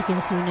zuciya a cikin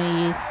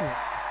sunan Yesu.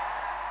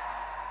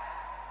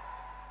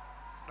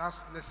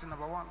 That's lesson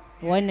number 1.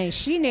 Wannan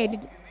shine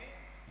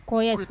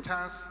koyas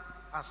Quitters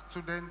are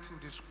students in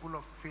the school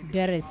of failure.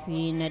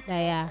 darasi na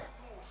ɗaya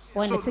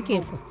wanda So suke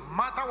no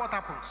matter what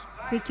happens,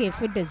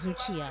 fidda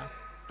zuciya,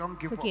 don't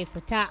give suke up.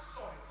 fita,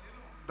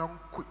 Don't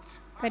quit.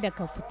 kada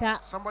ka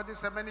fita. Somebody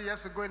said many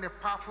years ago in a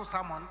powerful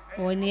sermon,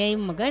 Wani ya yi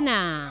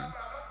magana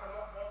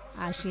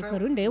a he said,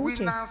 shekarun da ya wuce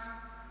winners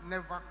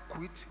never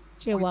quit.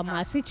 cewa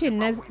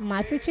Quitters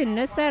masu cin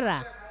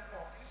nasara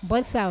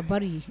ba sa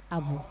bari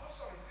abu.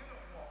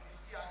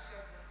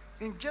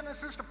 In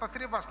Genesis chapter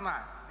 3 verse 9,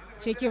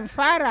 Cikin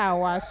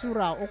farawa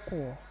Sura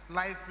 3,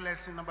 life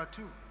lesson number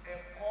 2.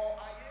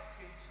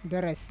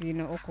 Darasi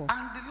na uku.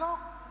 And the Lord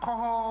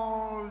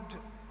called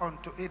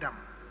unto Adam.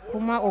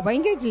 Kuma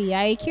Ubangiji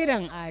ya yi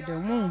kiran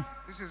Adamu.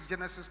 This is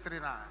Genesis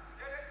 3:9.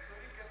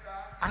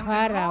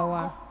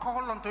 Farawa.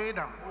 Call unto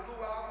Adam.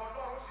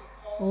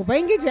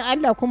 Ubangiji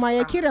Allah kuma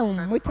ya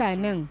kiran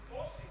mutanen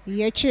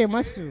ya ce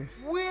masu,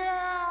 Where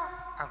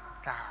art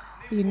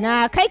thou?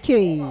 Ina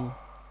kake?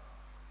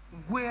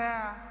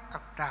 Where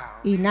art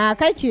thou? Ina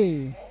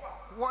kake?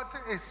 What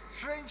a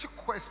strange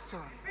question.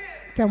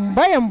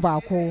 Tambayan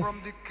bako.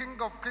 From the King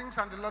of Kings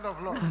and the Lord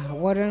of Lords.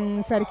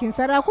 Wurin sarkin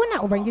sarakuna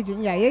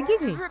Ubangijin iyaye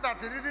giji. Is it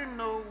that he didn't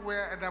know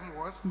where Adam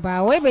was?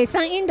 Ba wai bai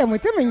san inda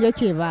mutumin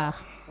yake ba.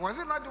 Was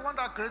it not the one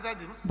that created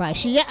him? Ba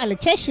shi ya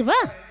alce shi ba.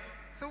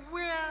 So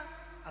where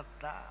art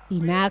thou?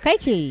 Ina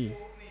kake?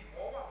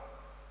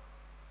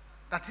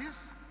 That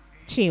is,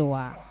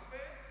 cewa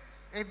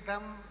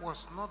Adam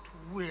was not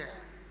where.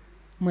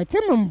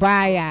 Mutumin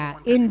baya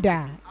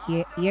inda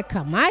ya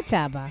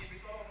kamata ba.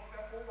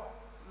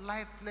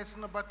 Life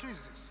lesson number 2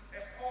 is this.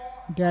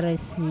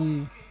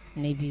 Darasi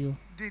na biyu.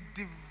 The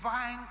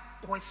divine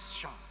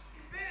question.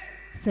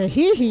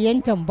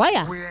 Sahihiyan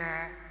tambaya.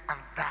 Where art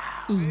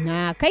thou?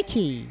 Ina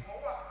kake?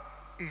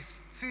 Is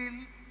still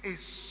a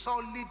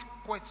solid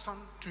question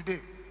today.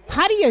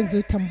 Har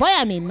yanzu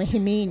tambaya mai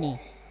muhimmi ne.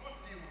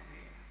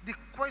 The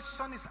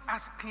question is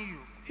asking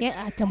you.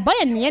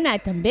 Tambayan yana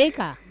tambaye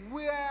ka.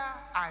 Where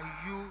are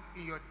you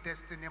in your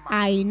destiny map?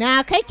 A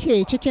ina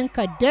kake cikin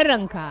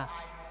kaddaranka?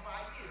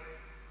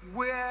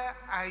 Where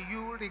are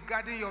you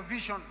regarding your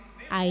vision?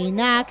 A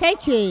ina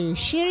kake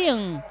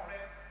shirin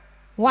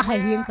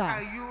wahayinka? Where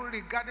are you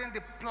regarding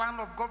the plan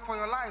of God for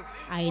your life?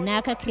 A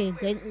ina kake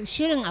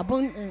shirin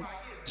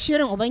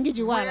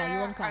Ubangiji wa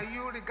rayuwanka? Where are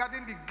you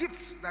regarding the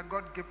gifts that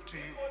God gave to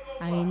you?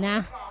 A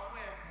ina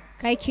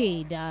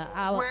kake da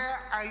Where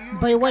are you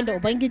bai wanda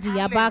Ubangiji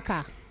ya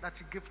baka? That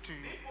he gave to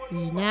you?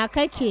 Ina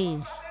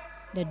kake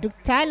da duk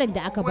talent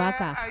da aka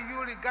baka? Where are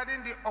you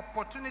regarding the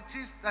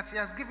opportunities that he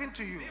has given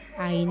to you?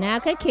 A ina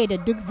kake da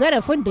duk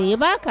zarafin da ya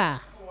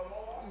baka?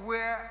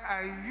 Where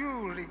are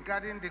you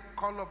regarding the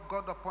call of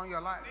God upon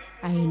your life?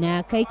 A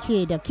ina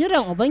kake da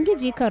kiran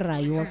Ubangiji kan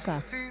rayuwarka?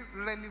 It is still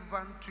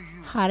relevant to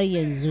you. Har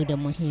yanzu da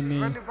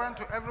muhimmi. Relevant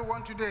to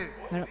everyone today.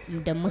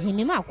 Da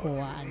muhimmi ma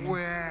kowa.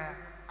 Where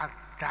art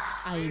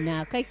thou? A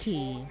ina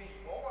kake?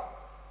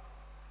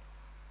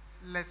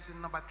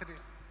 Lesson number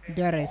 3.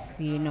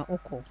 Darasi na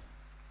uku.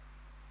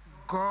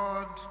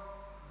 God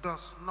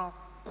does not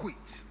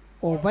quit.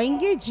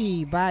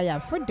 Ubangiji baya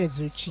fidda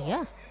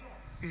zuciya.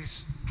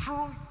 His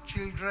true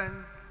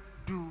children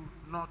do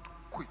not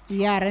quit.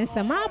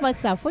 Yaransa ma ba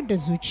sa fidda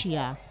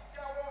zuciya.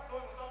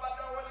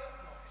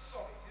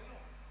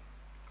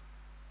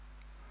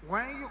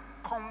 When you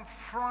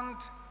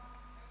confront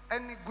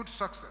any good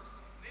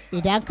success,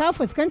 idan ka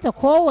fuskanta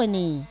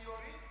kowane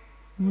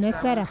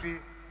nasara, there will be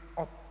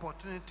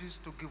opportunities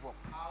to give up.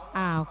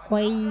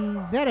 Akwai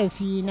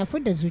zarafi na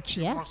fidda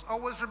zuciya. You must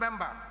always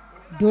remember.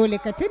 Dole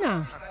ka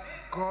tuna.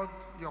 God,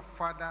 your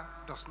Father,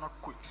 does not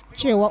quit.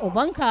 Cewa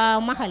ubanka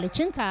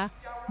mahalicinka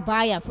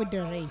baya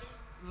fidda rai.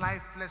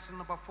 Life lesson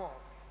number 4.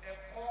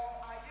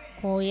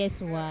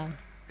 Koyaswa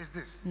is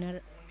this.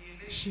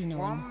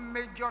 One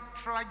major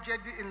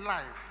tragedy in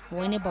life.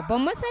 Wani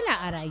babban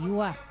matsala a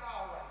rayuwa.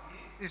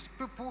 Is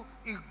people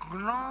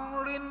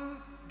ignoring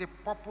the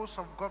purpose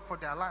of God for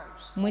their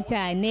lives.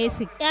 Mutane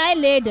su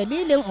kyale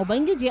dalilin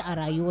Ubangiji a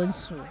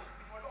rayuwarsu.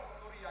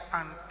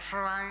 And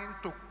trying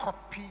to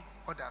copy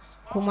others.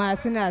 Kuma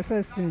suna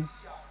son su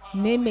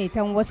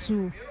maimaitan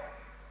wasu.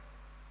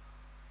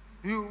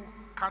 You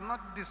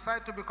cannot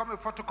decide to become a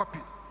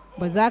photocopy.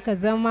 Ba za ka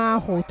zama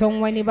hoton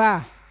wani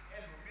ba.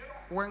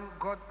 When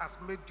God has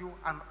made you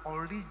an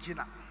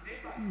original.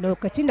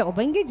 Lokacin da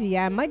Ubangiji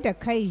ya mada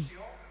kai.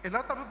 A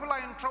lot of people are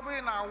in trouble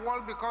in our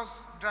world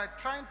because they are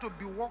trying to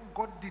be what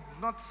God did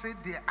not say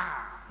they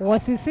are.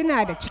 Wasu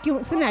suna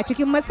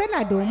cikin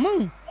matsala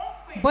domin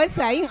ba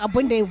sa yin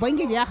abin da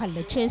Ubangiji ya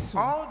halarce su.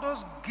 All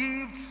those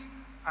gifts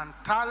and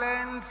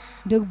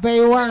talents. Duk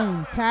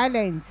baiwan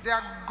talents. They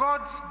are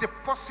God's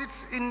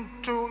deposits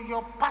into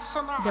your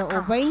personal account.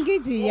 Da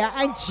Ubangiji ya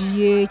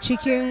ajiye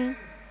cikin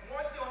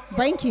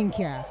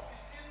bankinka.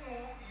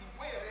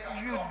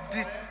 You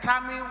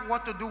determine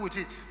what to do with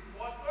it.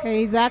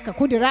 Kai zaka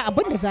kudura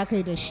abin da zaka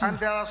yi da shi. And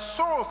there are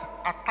souls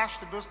attached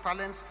to those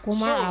talents.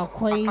 Kuma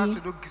akwai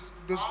attached to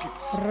those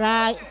gifts.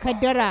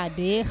 Kadara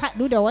da ya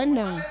haɗu da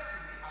wannan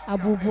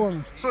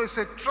abubuwan. So it's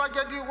a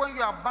tragedy when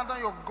you abandon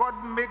your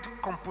God-made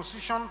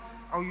composition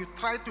or you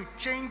try to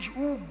change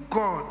who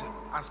God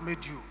has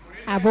made you.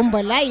 Abun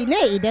bala'i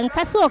ne idan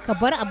ka so ka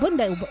bar abin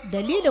da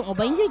dalilin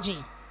Ubangiji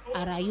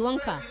a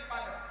rayuwanka,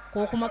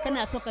 ko kuma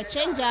kana so ka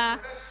canja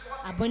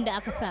abin da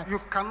aka sa. You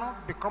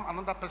cannot become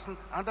another person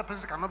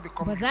cannot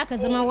become you. Ba za ka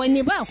zama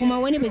wani ba, kuma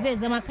wani ba zai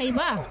zama kai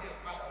ba.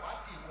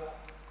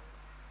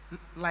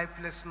 Life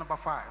lesson number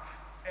 5.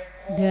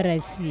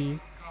 Darasi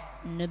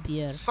na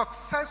 5.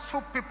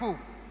 Successful people.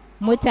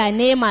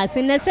 Mutane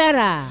masu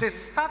nasara. They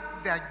start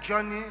their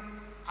journey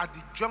at the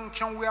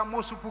junction where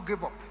most people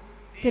give up.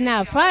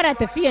 Suna fara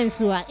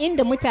tafiyansu a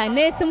inda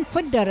mutane sun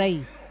fidda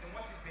rai.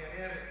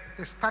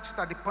 started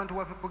at the point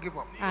where people give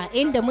up.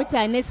 Inda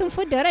mutane sun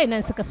fidda rai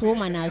nan suka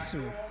soma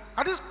nasu.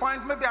 At this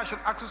point, maybe I should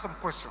ask you some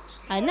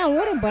questions. A nan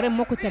wurin bari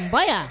muku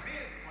tambaya.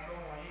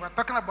 We're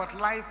talking about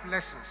life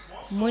lessons.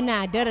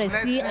 Muna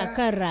darasi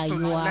akan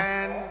rayuwa.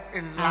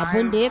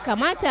 Abin da ya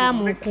kamata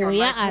mu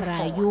koya a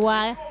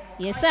rayuwa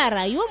ya sa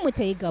rayuwar mu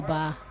ta yi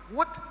gaba.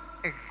 What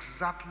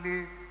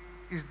exactly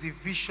is the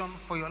vision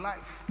for your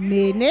life?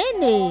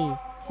 Menene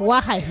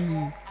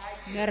wahayi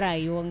na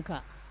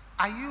rayuwanka?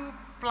 Are you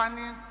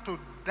planning to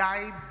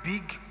die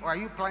big or are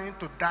you planning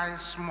to die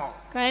small?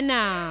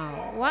 Kana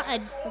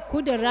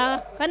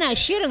kudura kana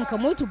shirin ka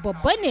mutu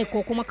babba ne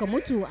ko kuma ka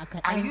mutu a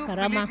kaɗan karama? Are you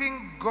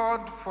believing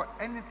God for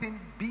anything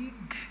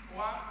big?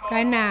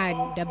 Kana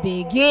da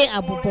bege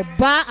abu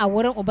babba a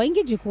wurin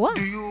Ubangiji kuwa?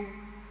 Do you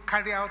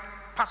carry out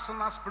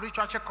personal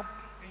spiritual checkup?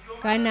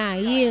 Kana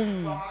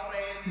yin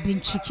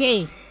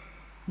bincike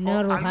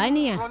na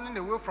ruhaniya? Are you running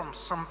away from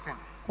something?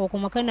 Ko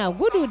kuma kana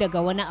gudu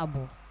daga wani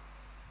abu?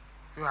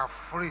 You are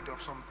afraid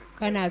of something.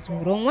 Kana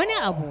tsoron wani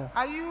abu?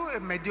 Are you a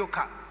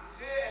mediocre?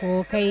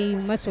 Ko kai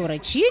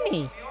masoraci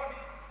ne?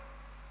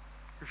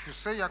 If you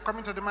say you are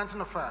coming to the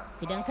mountain of fire.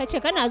 Idan ka ce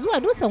kana zuwa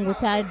dusan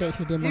wuta da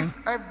hidima.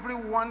 If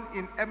everyone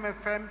in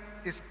MFM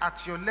is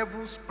at your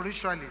level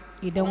spiritually.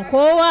 Idan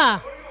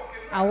kowa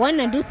a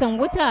wannan dusan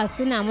wuta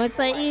suna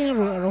matsayin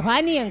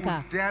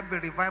ruhaniyanka. Would there be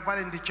revival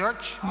in the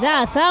church?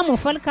 Za a samu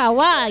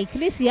falkawa a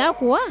ikkilisiya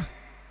kuwa?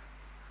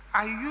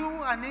 Are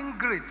you an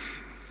ingrate?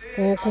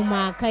 Ko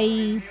kuma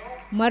kai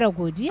mara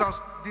godiya?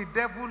 Does the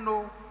devil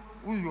know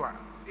who you are?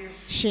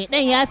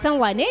 Shedan ya san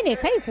wane ne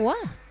kai kuwa?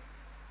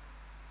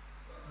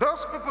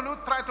 Those people who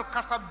try to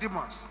cast out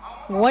demons.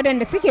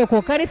 Waɗanda suke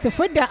kokari su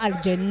fidda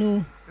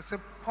aljannu. They say,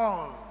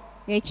 Paul.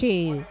 Ya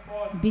ce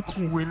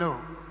Bitrus. We know.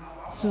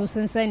 Su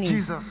sun sani.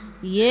 Jesus.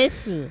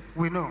 Yesu.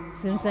 We know.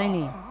 Sun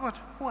sani. What?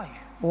 Who are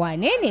you?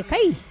 Wane ne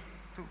kai?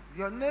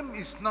 Your name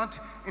is not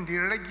in the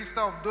register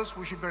of those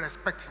we should be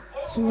respecting.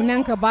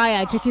 Sunanka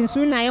baya cikin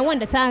sunayen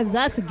wanda sa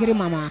za su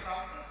girmama.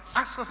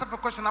 Ask yourself a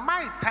question. Am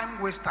I a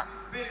time waster?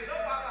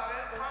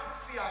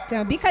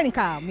 Tambi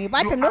kanka mai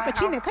bata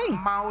lokaci ne kai?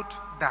 Mouth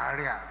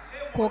diarrhea.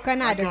 Ko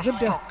kana da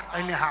zubda?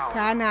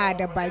 Kana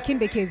da bakin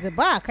da ke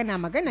zuba? Kana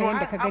magana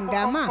yadda ka gan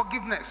dama?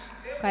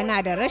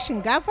 Kana da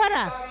rashin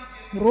gafara?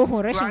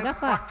 Ruhun rashin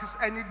gafara?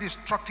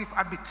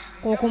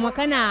 Ko kuma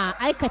kana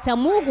aikata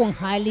mugun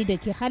hali da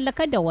ke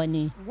halaka da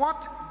wani?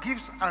 What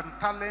gifts and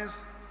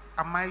talents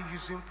am I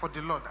using for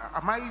the Lord?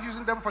 Am I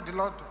using them for the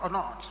Lord or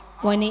not?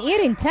 Wani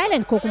irin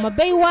talent ko kuma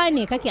baiwa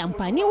ne kake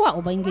amfani wa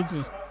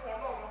Ubangiji?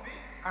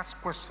 Ask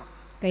question.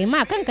 Kai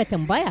ma kanka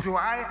tambaya. Do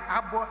I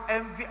harbor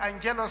envy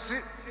and jealousy?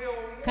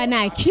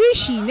 Kana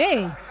kishi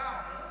ne?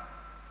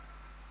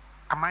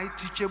 Am I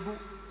teachable?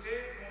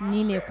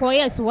 Ni ne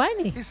koyaswa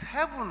ne? Is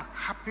heaven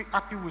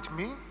happy with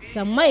me?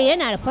 Sammai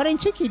yana da farin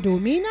ciki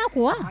domin na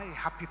kuwa? Am I a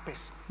happy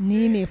person?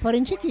 Ni ne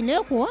farin ciki ne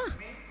kuwa?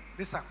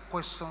 These are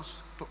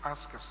questions to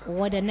ask yourself.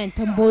 Waɗannan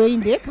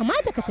tambayoyin da ya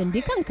kamata ka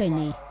tambi kanka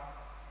ne.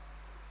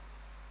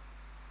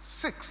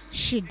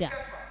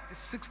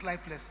 6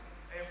 life lessons.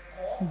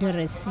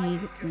 Darasi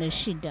na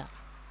 6.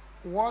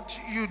 What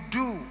you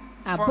do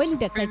abin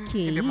da kake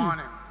yi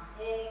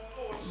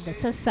da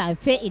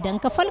sassafe idan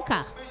ka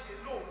falka.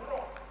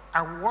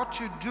 And what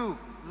you do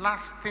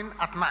last thing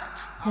at night.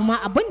 Kuma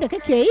abin da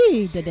kake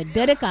yi da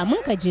daddare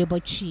kamun ka je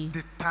bacci.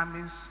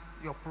 Determines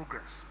your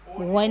progress.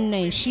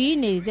 Wannan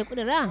shine zai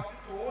kudura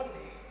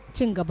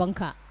cin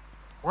gabanka.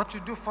 What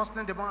you do first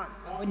in the morning.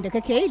 Abin da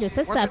kake yi da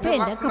sassafe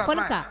idan ka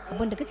falka,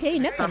 abin da kake yi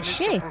na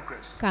karshe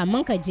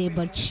kamun ka je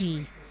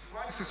bacci.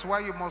 This is why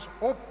you must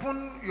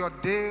open your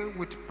day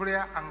with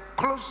prayer and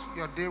close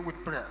your day with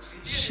prayers.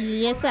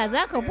 Shi yasa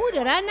zaka bude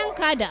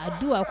rananka da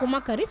addu'a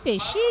kuma ka rufe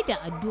shi da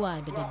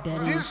addu'a da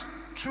daddare. These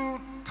 2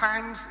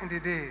 times in the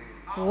day.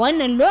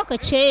 Wannan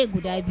lokaci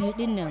guda biyu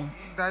din nan.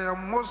 They are your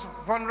most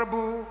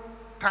vulnerable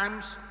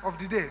times of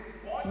the day.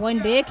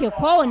 Wanda yake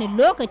kowane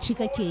lokaci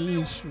kake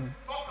yin shi.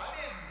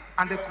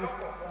 And they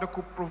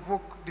could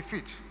provoke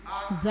defeat.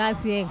 Za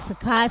su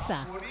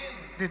kasa.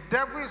 The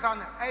devil is an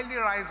early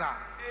riser.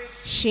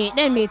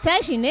 Shedan mai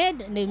tashi ne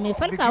mai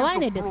farkawa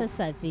ne da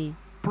sassafe.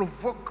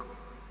 Provoke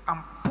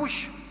and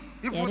push.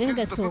 Ya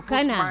ringa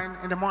sokana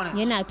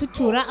yana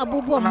tutura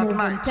abubuwan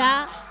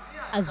mugunta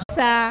a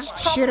zusa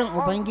shirin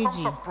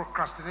Ubangiji.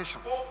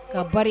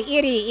 Ka bar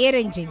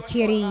irin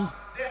jinkiri.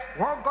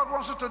 What God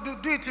wants you to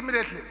do it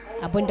immediately.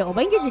 Abinda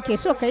Ubangiji ke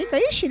so ka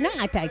yi shi nan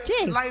a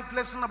take. Life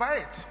lesson number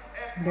 8.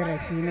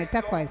 Darasi na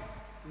 8.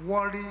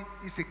 Worry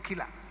is a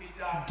killer.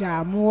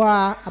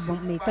 Damuwa abu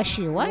mai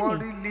kashewa ne.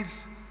 Worry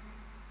leads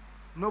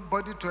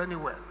nobody to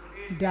anywhere.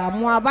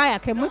 Damuwa baya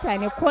kai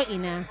mutane ko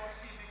ina.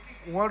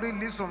 Worry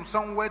leads from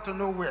somewhere to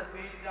nowhere.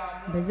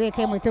 Ba zai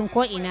kai mutum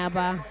ko ina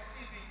ba.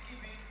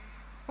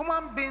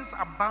 Human beings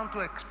are bound to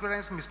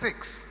experience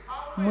mistakes.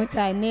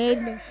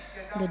 Mutane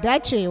da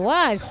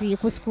dacewa su yi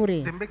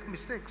kuskure. They make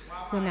mistakes.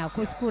 Suna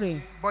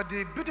kuskure. But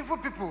the beautiful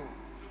people,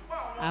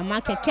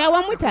 amma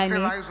kyakkyawan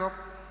mutane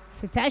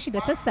su tashi da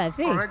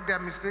sassafe correct their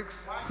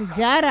mistakes, su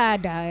jara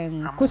da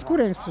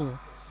kuskurensu.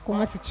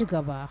 kuma su ci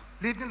gaba.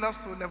 Leading us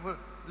to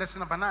lesson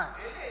number 9.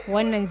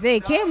 Wannan zai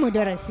kai mu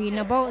darasi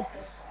na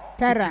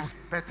tara. It is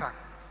better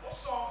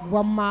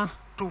Gwamma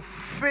to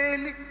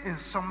fail in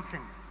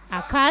something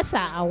a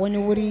kasa a wani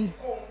wuri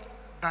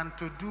than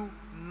to do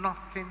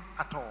nothing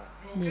at all.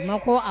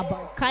 Maimako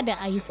kada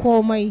a yi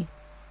komai.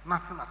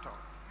 Nothing at all.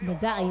 Ba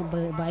za a yi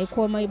ba yi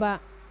komai ba.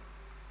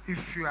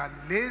 If you are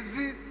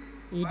lazy,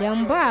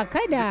 idan ba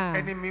kada,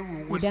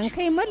 idan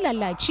kai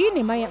malalaci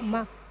ne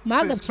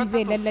magabci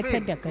zai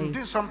lallatar da kai.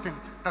 Do something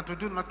that to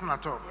do nothing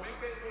at all.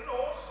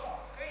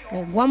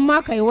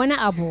 Gwamma kai wani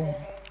abu.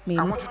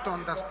 I want you to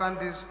understand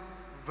this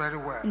very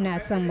well. Na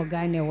san mu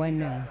gane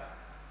wannan.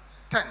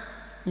 10.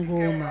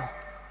 Goma.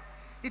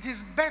 It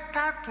is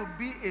better to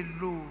be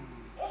alone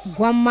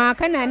gwamma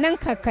kana nan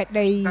ka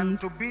kadai than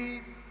to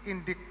be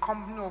in the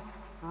company of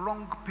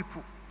wrong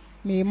people.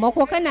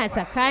 Maimako kana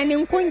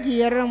tsakanin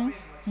kungiyar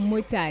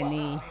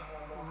mutane.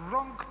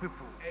 Wrong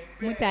people.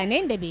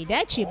 Mutanen da bai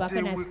dace ba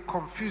kana. They will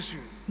confuse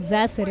you.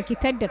 Za su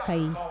rikitar da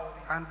kai.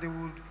 And they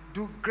will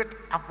do great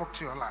havoc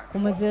to your life.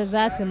 Kuma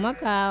za su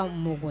maka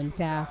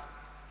mugunta.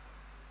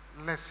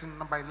 Lesson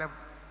number 11.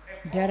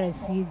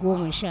 Darasi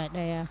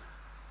 11.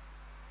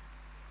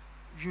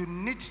 You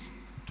need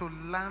to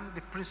learn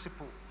the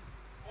principle.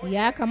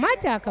 Ya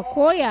kamata ka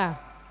koya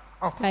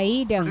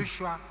ka'idan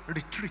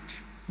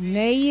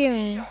na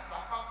yin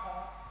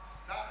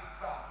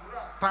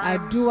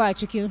addu'a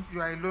cikin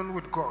you are alone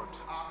with God.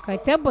 Ka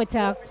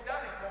tabbata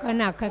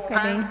kana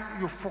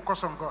kakadai. You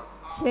focus on God.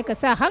 Sai ka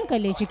sa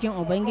hankali cikin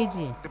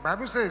Ubangiji. The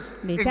Bible says,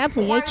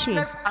 littafin ya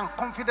ce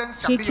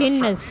cikin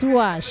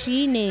nasuwa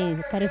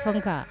shine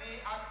karfinka.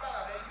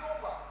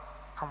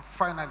 And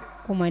finally,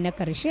 kuma na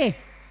karshe,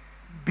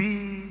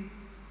 be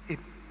a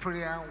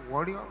prayer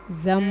warrior.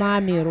 Zama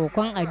mai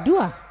roƙon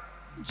addu'a,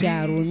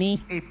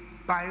 jarumi. Be a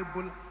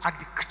Bible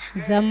addict.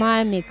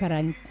 Zama mai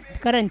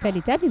karanta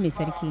littafi mai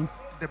sarki.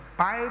 The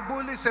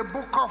Bible is a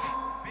book of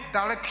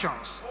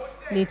directions.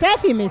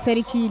 Littafi mai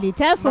sarki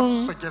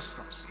littafin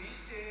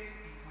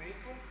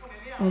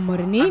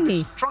umarni ne.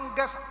 The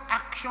strongest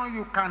action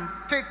you can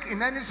take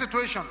in any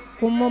situation.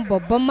 Kuma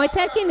babban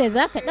matakin da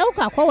zaka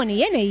ɗauka kowane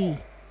yanayi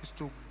is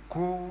to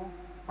go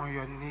on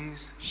your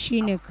knees.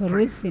 Shine ka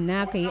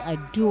rusuna ka yi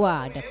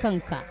addu'a da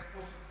kanka.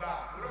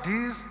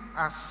 These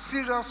are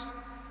serious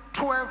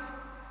 12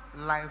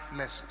 life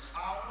lessons.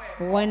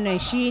 Wannan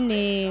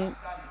shine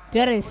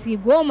darasi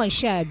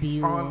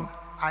 12. All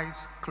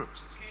eyes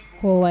closed.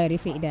 Kowa ya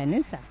rufe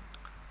idanunsa.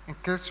 In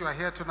case you are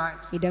here tonight,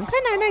 idan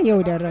kana nan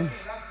yau da ran,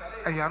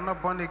 and you are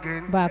not born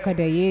again, baka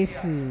da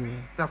Yesu, you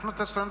have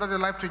not surrendered your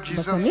life to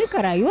Jesus, baka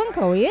mika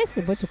rayuwanka wa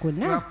Yesu ba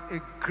tukunna, you have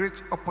a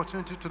great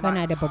opportunity tonight.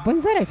 Kana da babban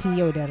zarafi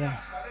yau da ran.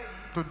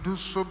 To do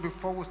so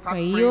before we start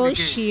praying again.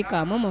 Shi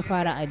kamun mu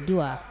fara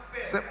addu'a.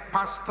 Say,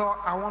 Pastor,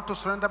 I want to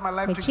surrender my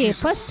life to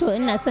Jesus. Pastor,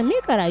 ina son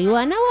mika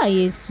rayuwa na wa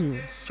Yesu.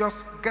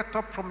 Just get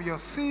up from your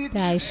seat.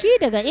 Tashi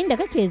daga inda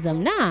kake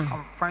zamna.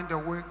 And find your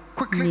way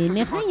quickly to the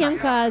altar. Nemi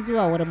hanyanka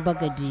zuwa wurin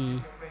bagadi.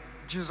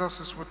 Jesus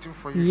is waiting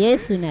for you.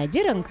 Yesu na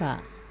jiranka.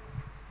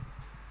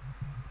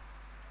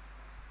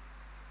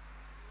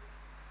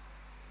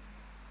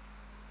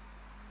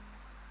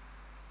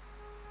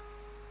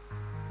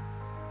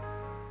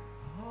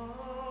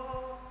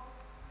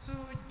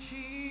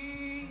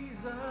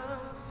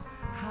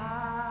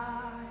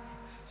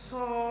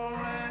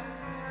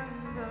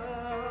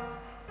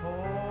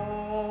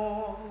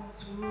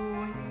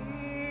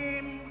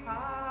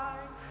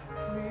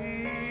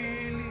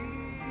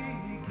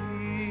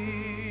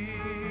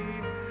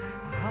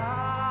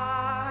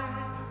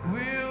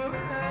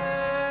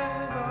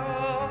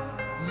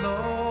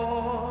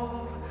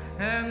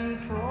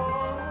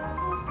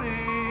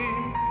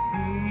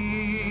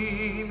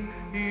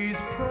 His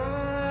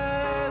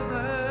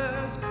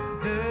presence.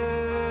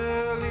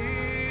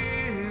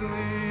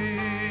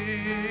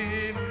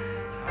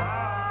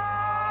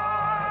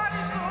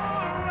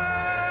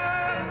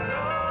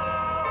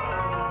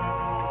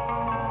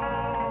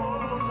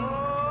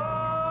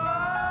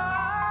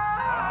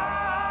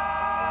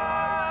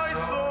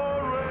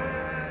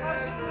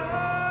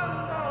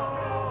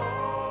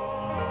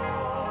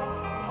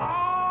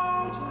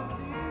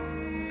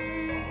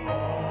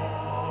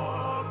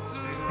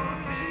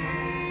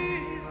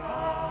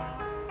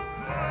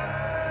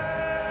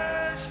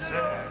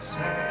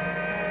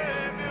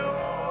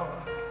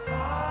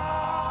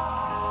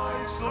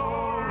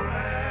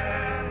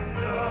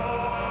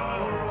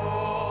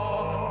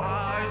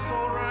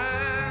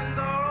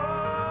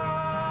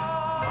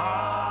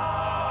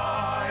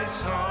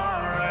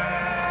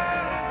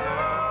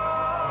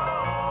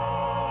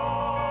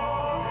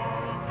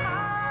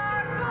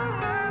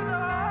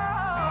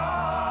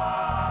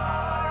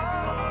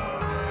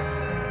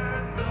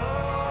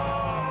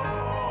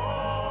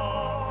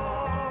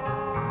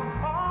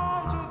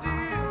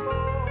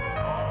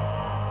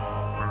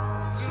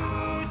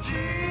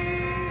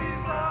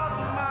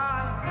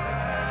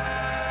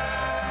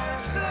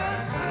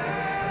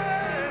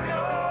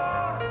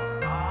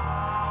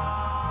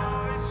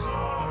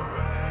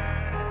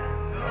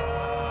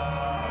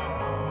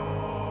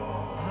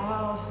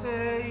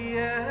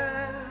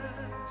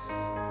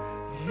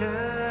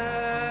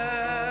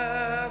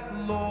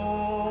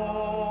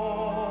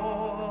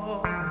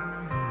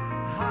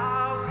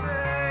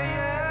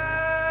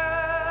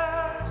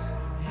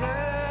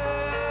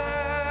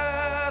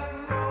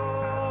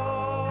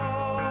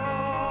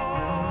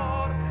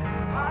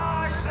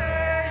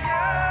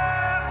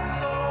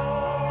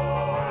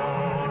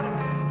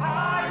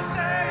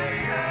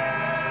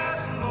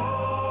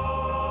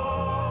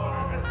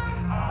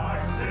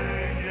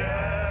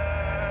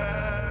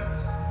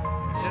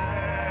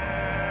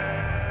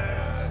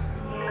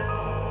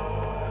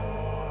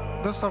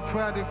 Those of you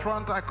at the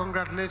front, I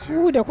congratulate you.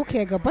 Ku da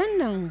kuke gaban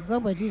nan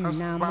gabadin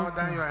na bow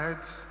down your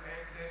heads.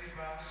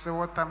 Say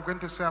what I'm going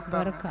to say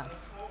after me.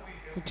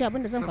 Ku ci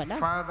abin da zan faɗa.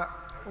 Father,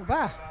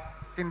 Uba,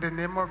 in the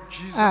name of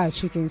Jesus,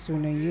 cikin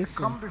sunan Yesu,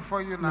 come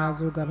before you now. Na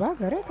zo gaba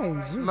gare ka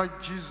yanzu. Lord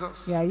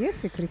Jesus, ya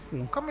Yesu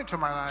Kristi, come into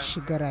my life.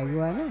 Shiga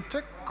rayuwa na.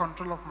 Take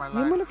control of my Yi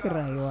life. mulkin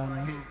rayuwa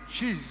na. In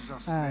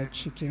Jesus' name.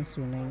 Cikin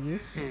sunan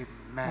Yesu.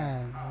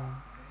 Amen.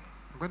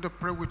 I'm going to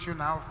pray with you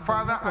now.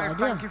 Father, I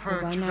thank you for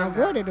your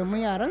children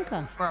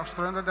who have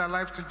surrendered their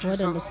lives to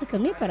Jesus. Keep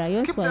them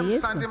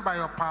standing by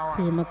your power.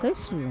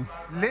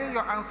 Lay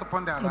your hands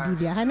upon their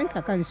lives.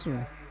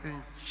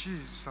 In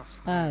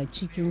Jesus' name.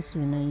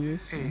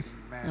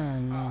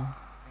 Amen.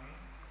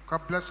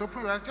 God bless you.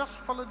 Open your eyes. Just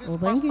follow this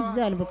pastor.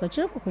 For a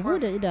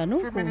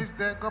few minutes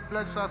there. God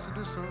bless us to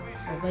do so.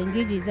 Thank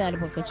you, Jesus.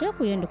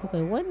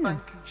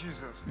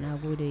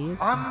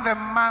 On the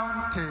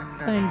mountain,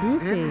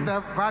 in the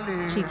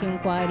valley,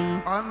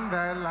 on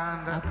the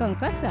land,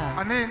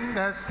 and in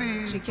the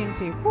sea,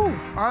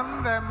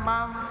 on the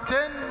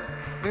mountain,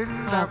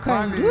 in the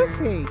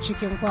valley,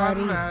 cikin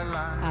kwari,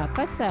 a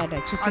kasa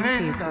da cikin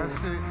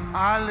teku.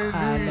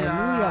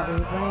 Hallelujah,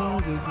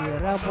 Ubangiji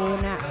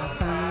rabona a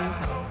kan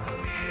kasa.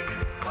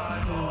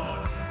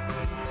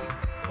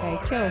 Da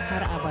kyau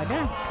har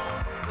abada,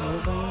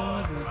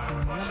 Ubangiji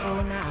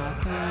rabona a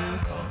kan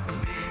kasa.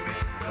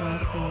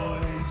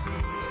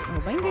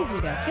 Ubangiji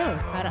da kyau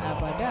har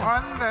abada.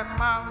 On the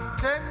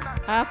mountain,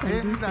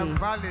 in the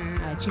valley,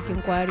 a cikin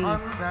kwari,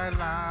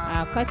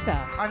 a kasa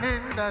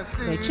da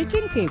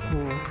cikin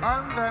teku, a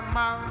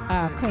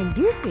kan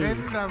dutse,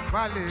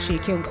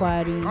 cikin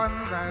kwari,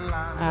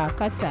 a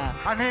kasa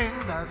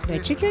da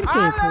cikin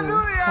teku.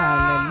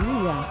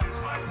 Hallelujah.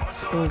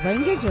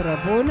 Ubangiji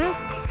rabona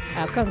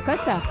a kan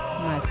kasa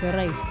masu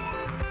rai.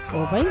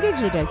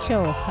 Ubangiji da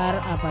kyau har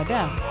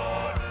abada.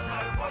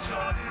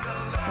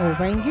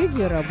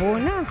 Ubangiji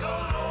rabona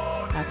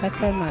a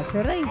kasar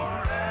masu rai.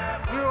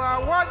 You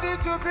are worthy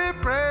to be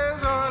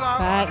praised, O Lord.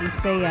 Ka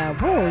isa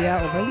yabo ya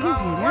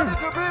Ubangiji na. Worthy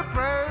to be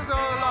praised, O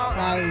Lord.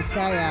 Ka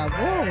isa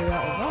yabo ya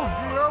Uba.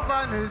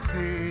 Jehovah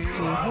Nissi.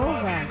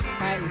 Jehova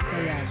ka isa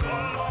yabo.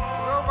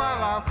 Jehovah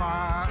Rapha.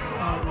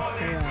 Ka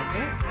isa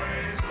yabo.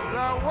 You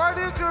are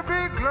worthy to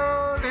be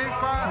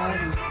glorified. Ka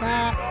isa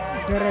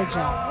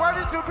daraja.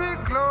 Worthy to be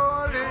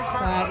glorified.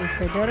 Ka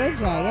isa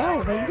daraja ya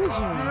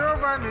Ubangiji.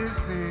 Jehovah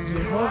Nissi.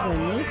 Jehova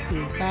Nissi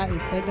ka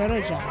isa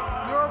daraja.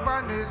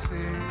 Jehovah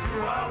Nissi.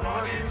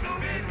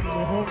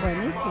 Jehova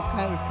Nissi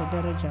ka isa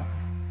daraja.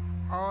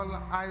 All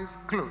eyes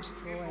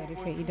closed.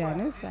 Rufe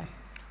idanunsa.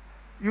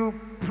 You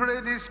pray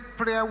this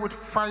prayer with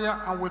fire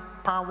and with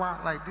power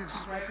like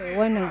this.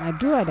 Wannan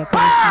addu'a da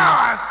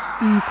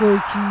karfi.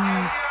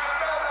 Ikoki.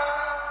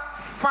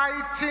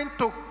 Fighting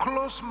to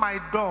close my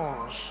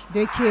doors.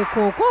 Da ke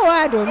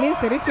kokowa domin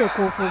su rufe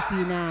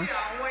kofofina.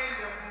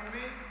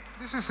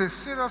 This is a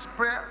serious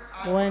prayer.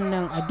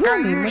 Wannan addu'a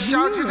mai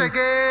muhimmanci.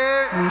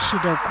 Mun shi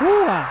da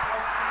kowa.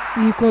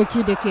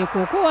 Ikoki da ke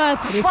kokowa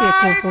su rufe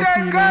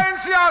kofofina.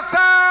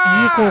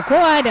 Yi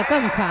kokowa da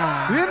kanka.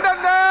 In the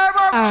name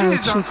of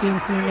Jesus. A cikin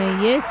sunan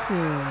Yesu.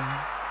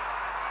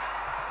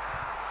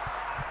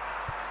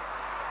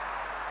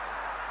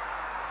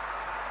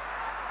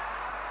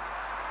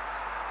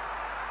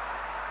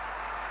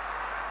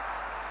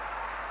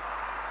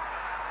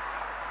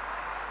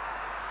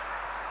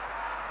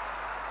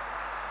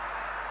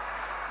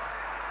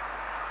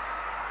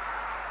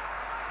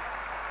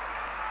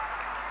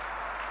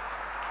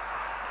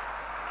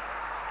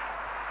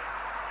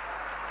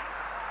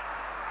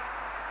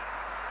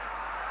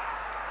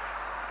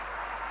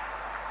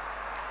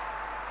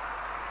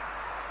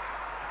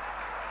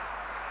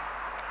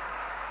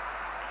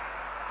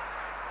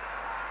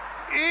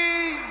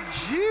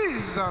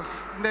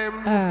 Jesus' name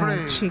we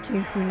pray.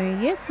 Cikin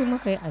sunan Yesu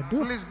muka yi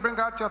addu'a. Please bring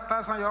out your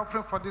tithes and your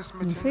offering for this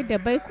meeting. Fi da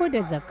baiko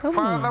da zakanmu.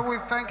 Father, we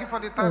thank you for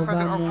the tithes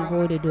and the offering. Mun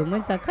gode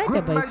domin zakar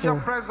da baiko.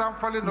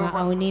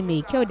 Ma'auni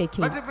mai kyau da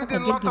ke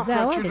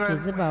girgizawa da ke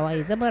zubawa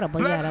ya zama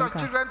rabon yaranka.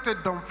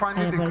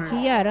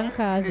 Albarki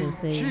yaranka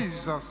sosai.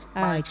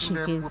 A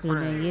cikin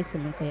sunan Yesu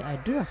muka yi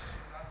addu'a.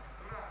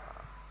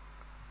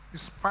 You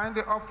find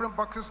the offering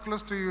boxes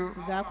close to you.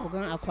 Za ku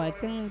gan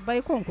akwatin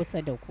baikon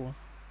kusa da ku.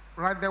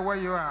 Right there where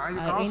you are. And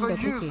you can also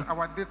use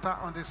our data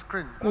on the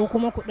screen. Ko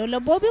kuma ku ɗau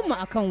lambobinmu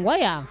akan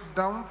waya.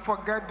 Don't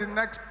forget the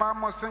next Power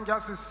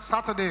Messengers is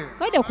Saturday.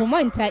 Kada ku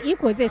manta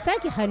iko zai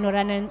sake hannu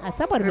ranar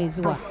Asabar mai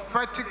zuwa.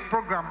 Prophetic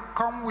program.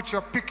 Come with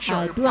your picture.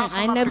 Addu'an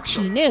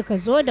annabci ne ka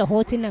zo da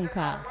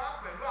hotunanka.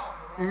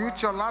 You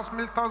eat your last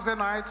meal Thursday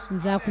night.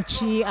 Za ku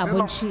ci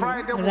abinci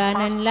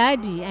ranar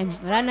Ladi,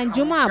 ranar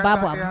Juma'a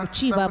babu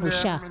abinci babu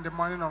sha.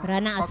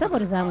 Ranar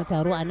Asabar za mu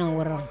taru a nan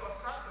wurin.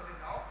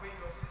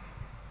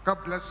 God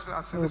bless you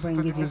as you listen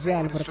to the Ubangiji zai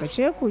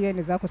albarkace ku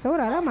yadda za ku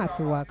saurara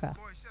masu waka.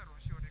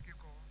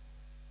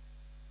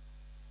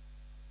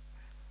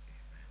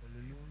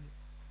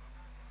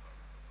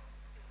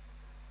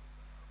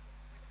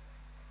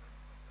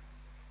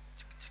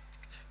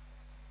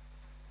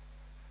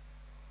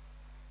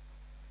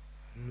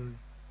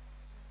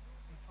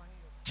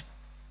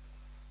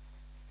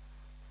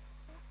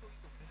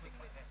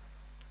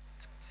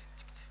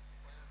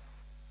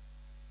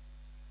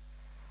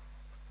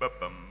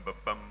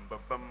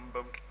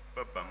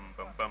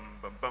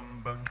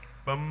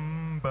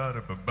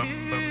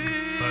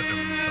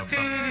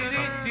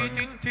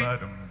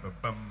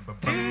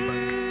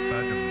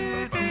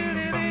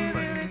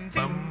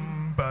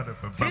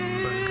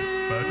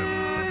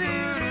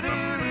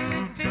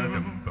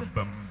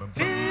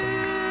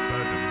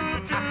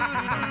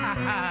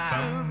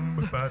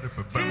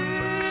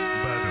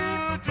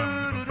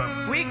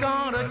 We're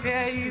gonna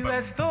tell you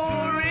a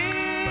story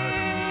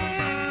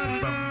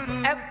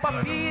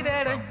about Peter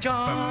and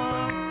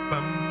John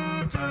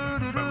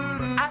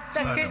at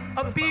the gate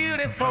of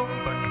beautiful.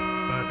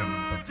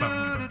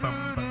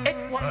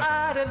 It was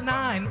at the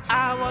 9th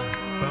hour.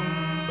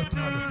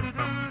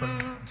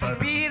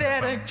 Peter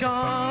and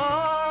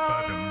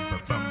John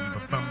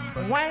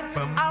went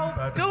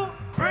out to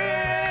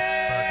pray.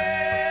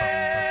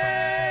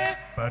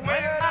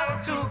 Went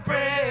out to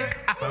pray.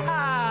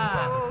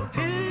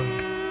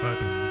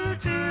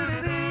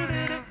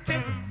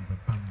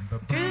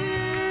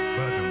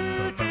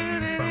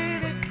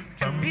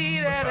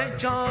 Peter and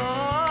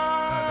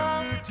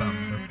John,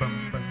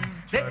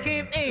 they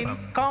came in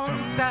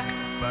contact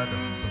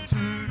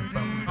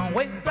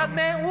with the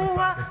man who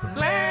was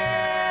lame.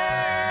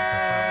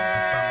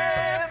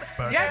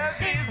 Yes,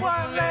 he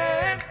was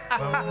lame.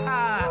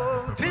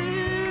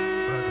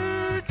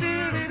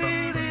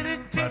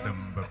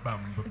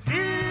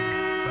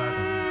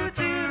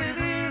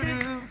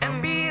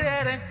 And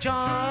Peter and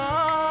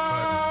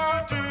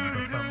John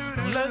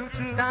looked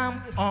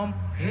down on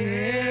him.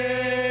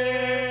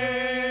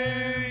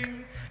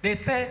 They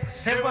said,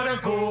 silver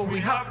and gold we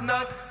have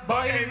not,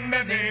 but in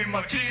the name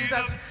of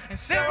Jesus. And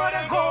silver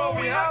and gold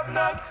we have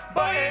not,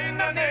 but in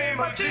the name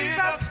of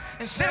Jesus.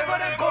 And silver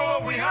and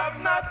gold we have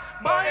not,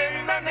 but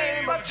in the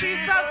name of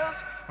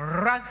Jesus.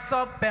 Rise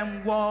up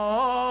and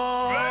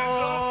walk. Rise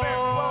up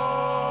and walk.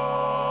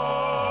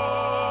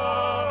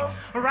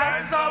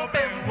 Rise up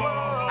and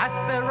walk. I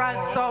said,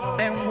 rise up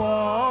and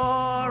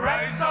walk.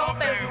 Rise up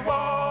and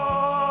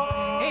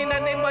walk. In the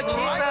name of Jesus.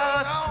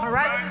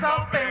 Rise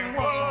up and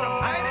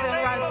walk. I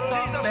said,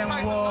 rise up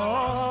and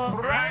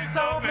walk. Rise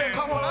up and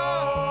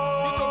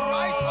walk. You to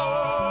rise up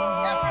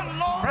from every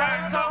law,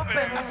 rise up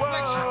and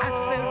affliction. I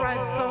said,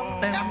 rise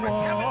up and Every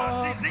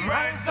terminal disease.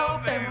 rise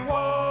up and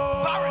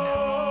walk.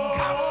 Barrenness,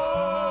 cancer,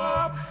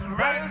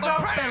 Rise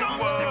up and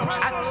walk. I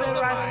said,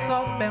 rise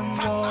up and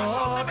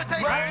financial walk.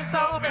 limitations. Rise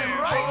up and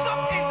Rise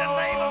up in the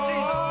name of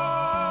Jesus.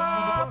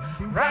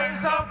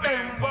 Rise up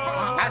and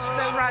walk. I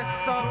said,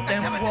 rise up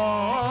and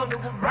walk.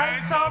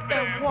 Rise up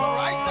and walk.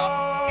 Rise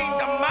up in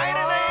the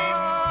mighty name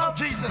of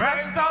Jesus.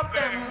 Rise up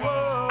and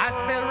walk. I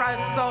said,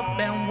 rise up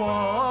and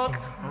walk.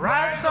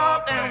 Rise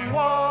up and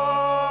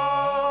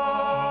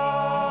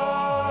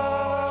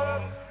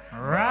walk.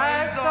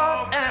 Rise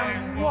up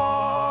and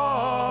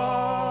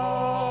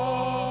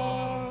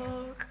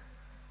walk.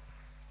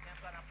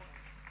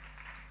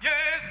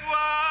 Yes,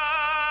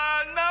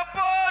 one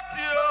about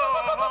you.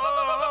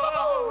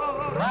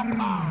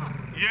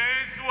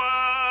 Yes,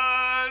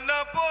 one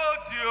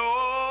about you.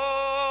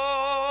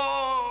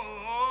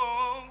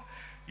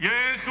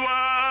 Yes,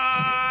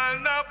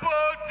 one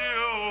about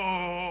you.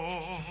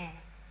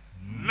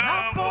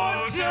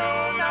 About you,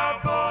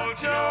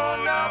 about you,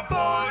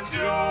 about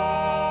you.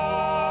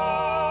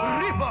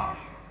 Riba.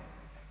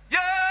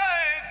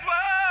 Yes,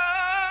 one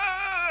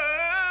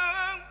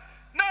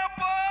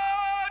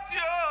about you.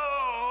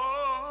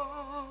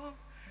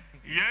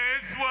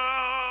 Yes,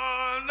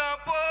 one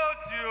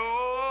about you.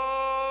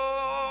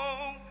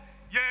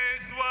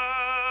 Yes,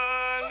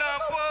 one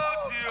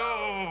about you.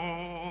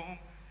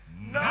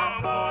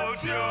 About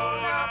you,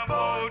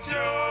 about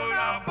you,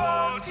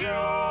 about you.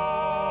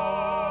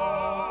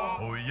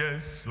 Oh,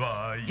 yes,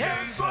 one,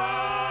 yes,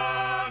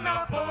 one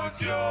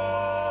about you.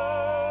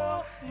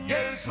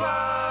 Yes,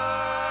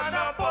 one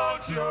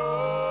about you.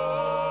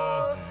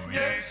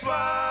 Yes,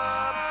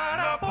 one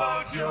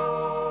about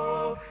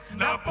you.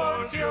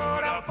 About you,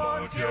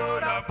 about you,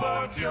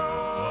 about you.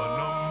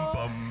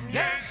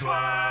 Yes,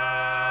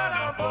 one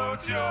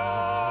about you.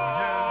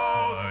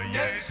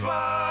 Yes,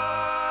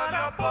 one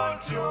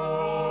about you.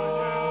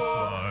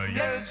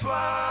 Yes,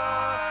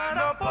 one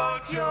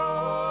about you.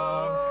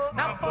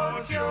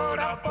 About you,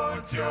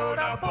 about you,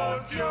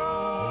 about you.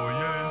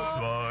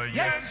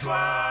 Yes,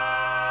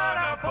 one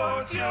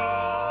about you.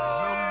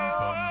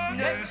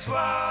 Yes,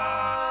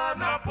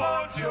 one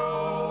about you.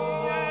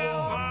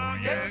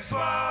 Yes,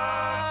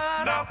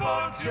 one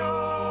about you.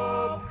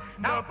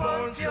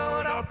 About you,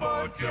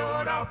 about you,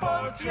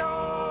 about you.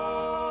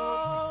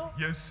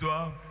 Yes,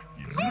 one.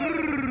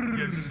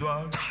 Yes,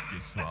 one.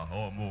 Yes, one.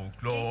 Homo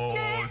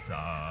closer.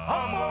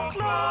 Homo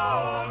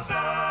closer.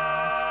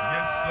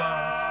 Yes,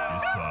 one.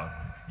 Yes, one.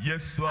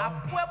 Yes, one.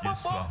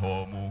 Yes, one.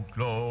 Homo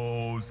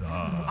closer.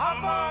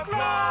 Homo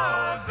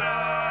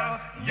closer.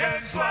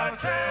 Yes, one.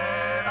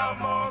 Tread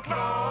homo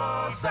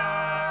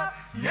closer.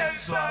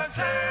 Yes, one.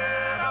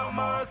 Tread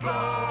homo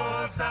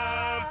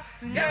closer.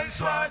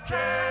 Yes, one.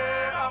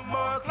 Tread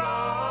homo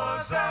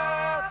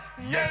closer.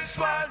 Yes,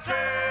 one.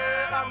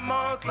 Tread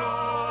homo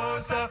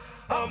closer.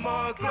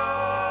 Homo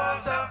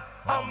closer.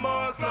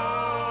 Homo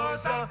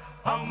closer.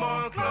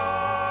 Homo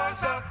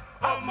closer.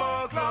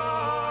 Homo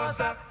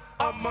closer.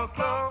 I'm a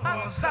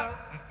closer.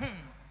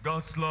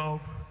 God's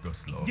love,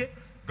 God's love. Yeah.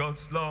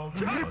 God's love,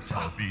 God's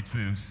love, it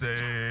will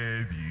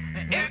save you.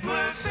 It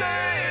will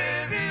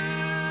save you.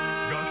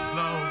 God's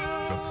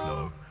love, God's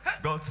love,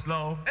 God's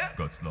love,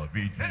 God's love,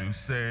 it will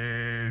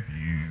save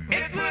you.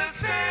 It will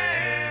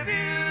save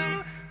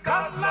you.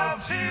 God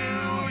loves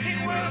you,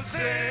 He will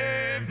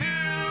save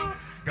you.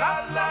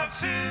 God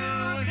loves you,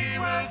 He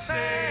will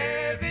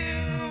save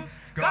you.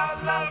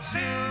 God loves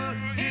you,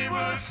 He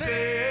will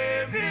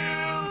save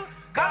you.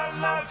 God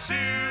loves you,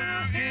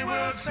 He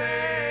will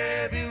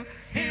save you.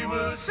 He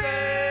will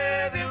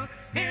save you.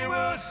 He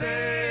will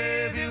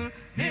save you.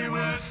 He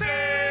will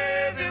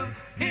save you.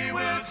 He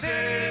will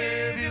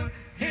save you.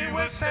 He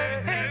will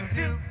save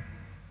you.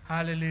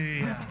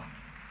 Hallelujah.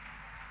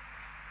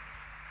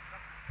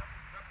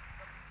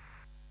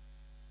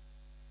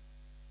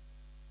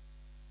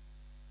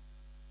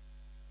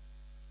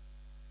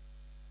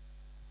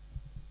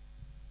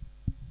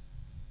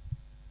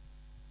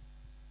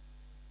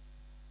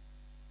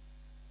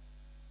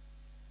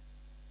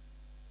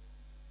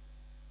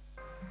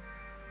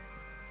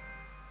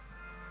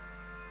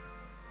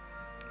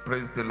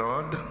 Praise the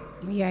Lord.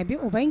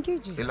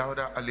 A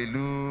louder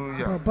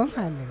hallelujah.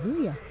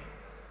 Hallelujah.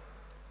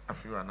 A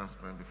few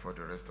announcements before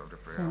the rest of the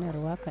prayer.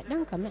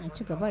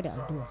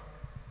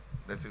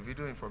 There's a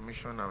video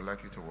information I would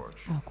like you to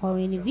watch. God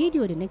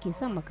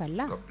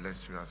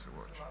bless you as you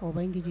watch.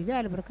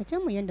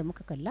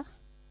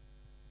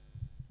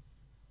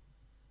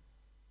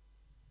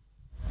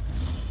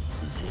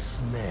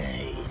 This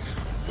May,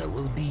 there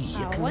will be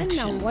a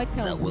connection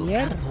that will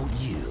catapult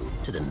you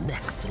to the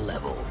next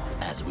level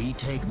as we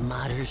take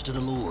matters to the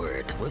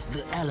Lord with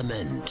the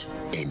element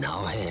in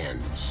our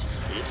hands.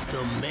 It's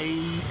the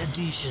May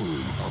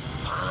edition of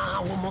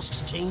Power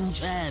Must Change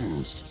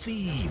Hands.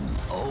 Theme,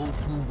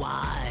 open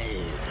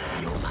wide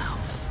your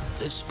mouth.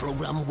 This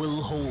program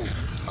will hold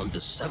on the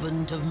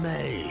 7th of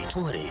May,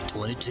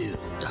 2022.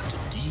 Dr.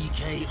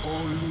 D.K.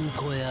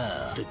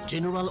 Olukoya, the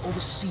General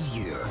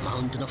Overseer,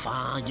 Mountain of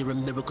Fire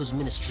and Miracles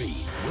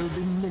Ministries, will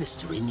be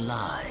ministering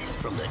live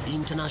from the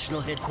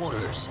international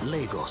headquarters,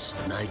 Lagos,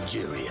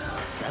 Nigeria,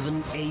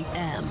 7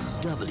 a.m.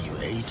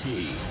 WAT,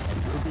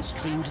 and will be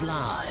streamed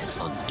live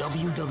on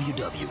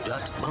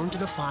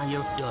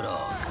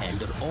www.mountainoffire.org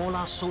and on all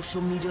our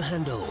social media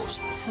handles,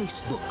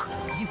 Facebook,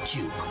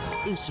 YouTube,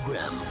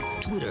 Instagram,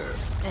 Twitter,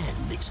 and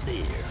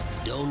Mixler.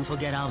 Don't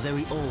forget our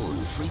very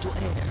own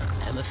free-to-air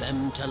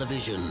MFM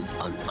television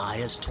on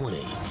IS-20.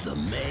 The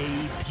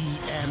May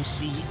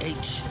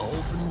PMCH,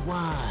 open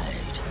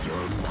wide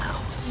your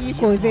mouth.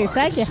 Iko zai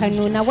sake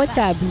hannu na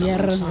wata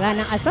 5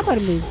 ranar Asabar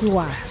mai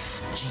zuwa.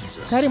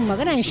 Karin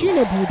magana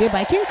shine bude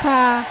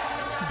bakinka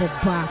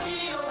babba.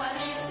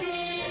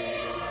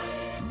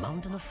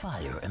 Mountain of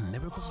Fire and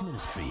Miracles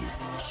Ministries.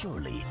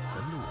 Surely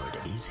the Lord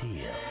is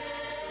here.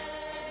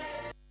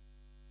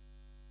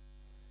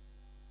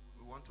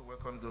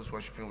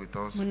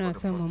 Muna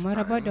son mu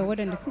maraba da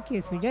waɗanda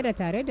suke sujada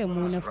tare da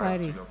mu na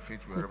fari.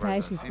 Ku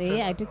tashi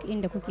tsaye a duk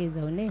inda kuke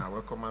zaune.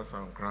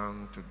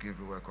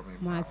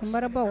 Masu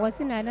maraba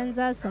wasu na nan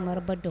za su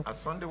maraba da ku.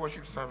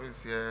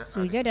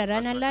 Sujada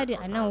ranar Ladi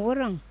a nan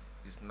wurin.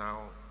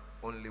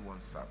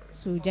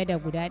 Sujada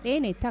guda ɗaya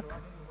ne tak.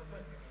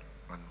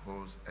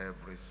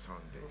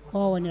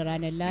 Kowane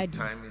ranar Ladi.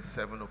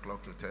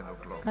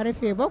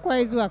 Karfe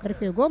 7 zuwa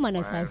karfe 10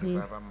 na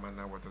safe.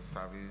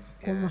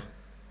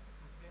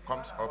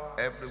 Kuma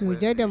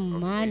sujadan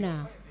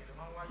mana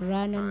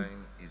ranar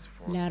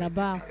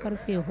Laraba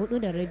karfe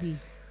 4:30.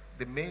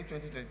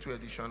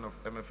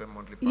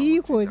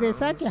 Iko zai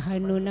sake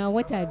hannu na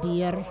wata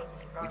 5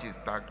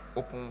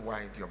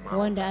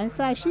 wanda an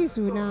sa shi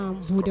suna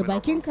bude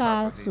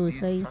bakinka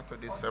sosai.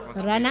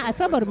 Ranar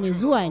Asabar mai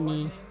zuwa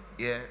ne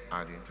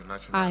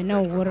a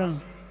nan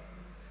wurin.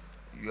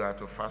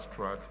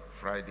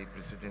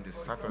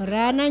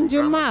 Ranar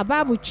Juma'a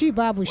babu ci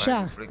babu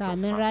sha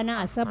kamin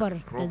ranar Asabar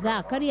da za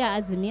a karya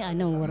azumi a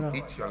nan wurin.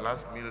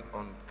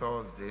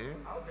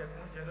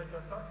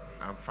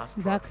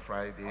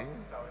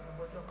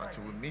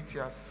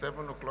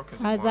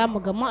 Za mu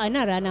gama a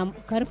nan rana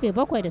karfe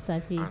 7 da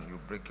safe.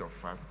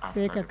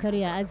 Sai ka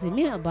karya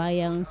azumi a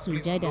bayan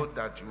sujada.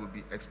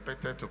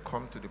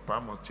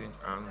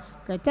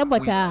 Ka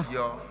tabbata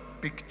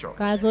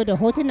ka zo da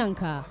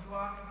hotunanka.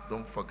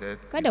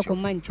 Kada ku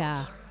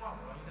manta.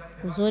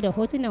 Ku zo da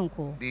hotunan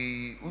ku.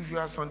 The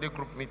usual Sunday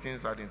group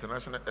meetings at the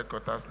international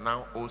headquarters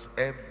now host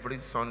every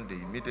Sunday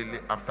immediately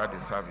after the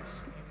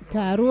service.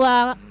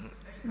 Taruwa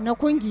na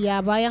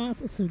kungiya bayan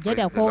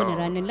sujada kowane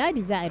ranar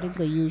Ladi za a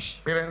riga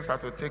yushi. Parents have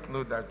to take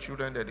note that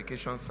children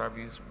education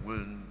service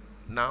will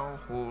now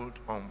hold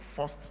on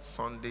first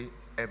Sunday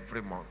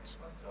every month.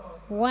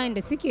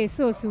 Wanda suke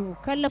so su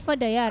kallafa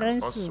da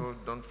yaransu. Also,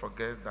 don't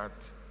forget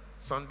that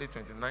Sunday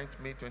 29th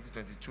May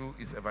 2022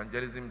 is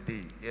Evangelism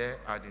Day here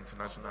at the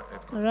International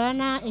Headquarters.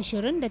 Rana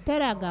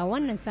 29 ga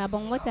wannan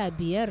sabon wata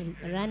 5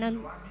 ranar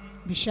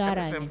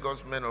bishara ne. Mfm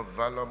Gospel of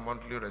Valor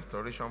monthly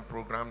restoration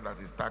program that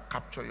is start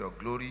Capture Your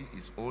Glory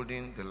is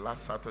holding the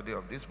last Saturday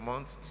of this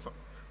month,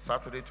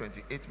 Saturday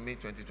 28th May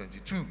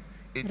 2022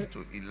 8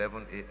 to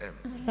 11 a.m.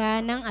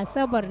 Ranar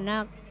Asabar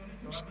na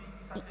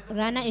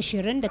rana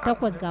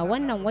 28 ga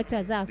wannan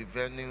wata za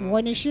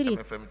wani shiri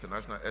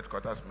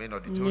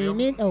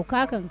nemi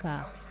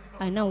ɗaukakanka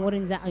a nan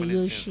wurin za a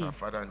yi shi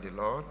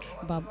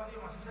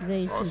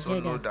zai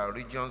sujada.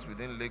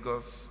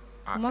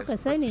 Kuma ka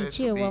sani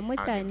cewa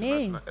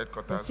mutane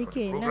da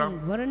suke nan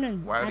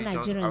birnin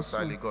ana jiran su,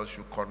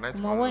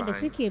 kuma wanda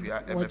suke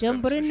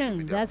wajen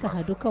birnin za su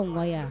hadu kan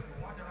waya.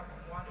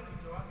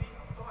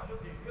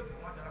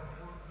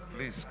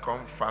 Please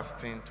come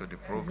fasting to the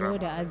program. Zo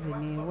da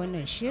azumi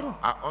wannan shirin.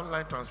 Our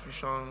online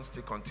transmission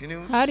still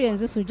continues. Har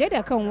yanzu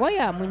sujada kan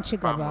waya mun ci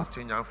gaba.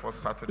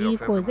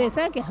 Iko zai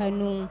sake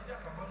hannu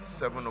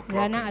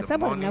ranar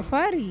Asabar na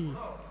fari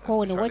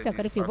kowane wata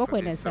karfe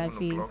 7 na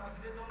safe.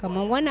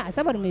 Kamar wannan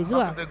Asabar mai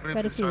zuwa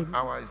karfe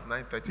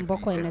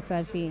 7 na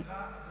safe.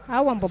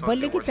 Hawan babban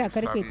likita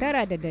karfe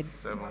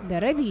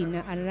 9:30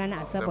 na ranar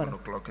Asabar.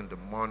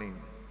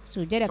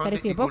 Sujada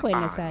karfe 7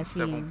 na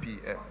safe.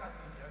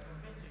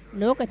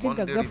 Lokacin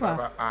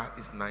gaggafa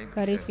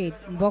karfe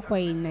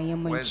 7 na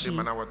yammaci.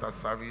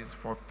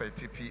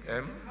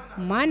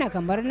 Mana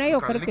kamar na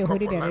yau karfe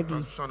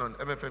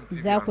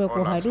 4:30. Za ku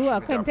hadu a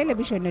kan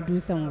talabishin na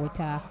Dusan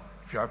Wuta.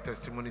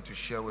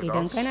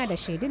 Idan kana da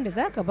shaidun da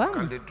za ka ba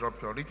mu,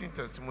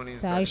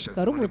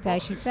 ka rubuta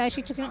shi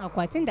sashi cikin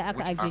akwatin da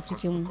aka ajiye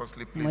cikin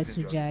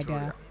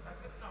masujada.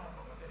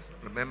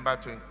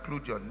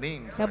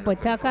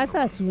 Tabbata ka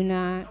sa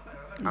suna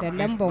da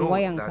lambar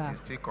wayanka,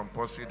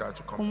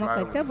 kuma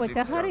ka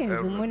tabbata har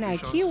yanzu muna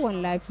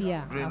kiwon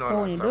lafiya a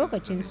kowane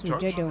lokacin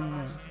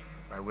sujadanmu.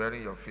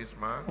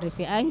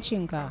 Rufe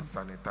hancinka,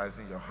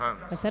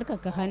 ka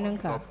sarkaka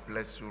hannunka.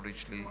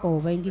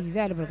 Ubangiji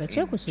zai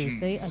albarkace ku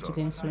sosai a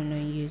cikin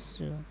sunan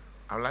Yesu.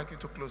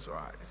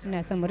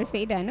 Ina son mu rufe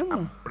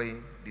idanunmu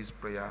mai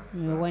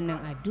wannan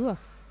addu'a.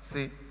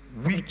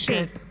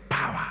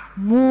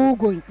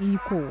 Mugun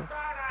iko.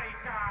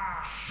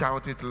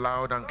 Shout it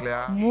loud and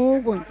clear.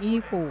 Mugun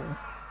iko.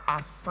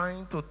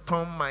 Assigned to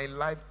turn my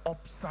life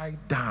upside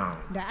down.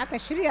 Da aka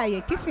shirya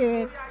ya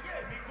kife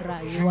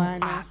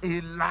rayuwana.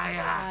 A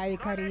liar. Ai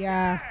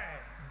kariya.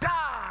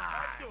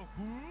 Die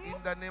in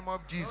the name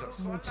of Jesus.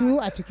 Mutu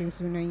a cikin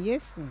sunan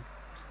Yesu.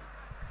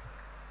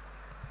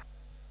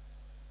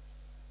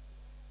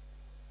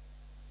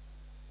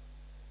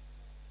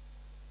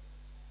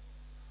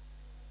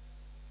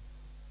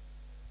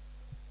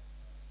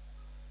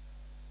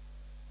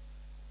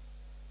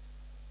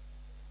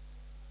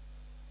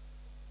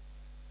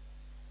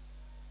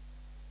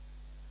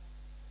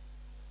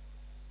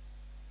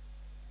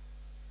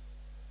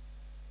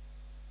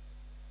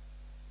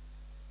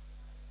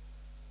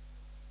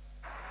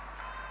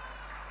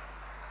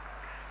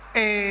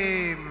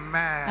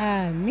 Amen.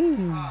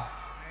 Amen.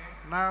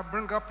 Now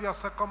bring up your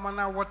second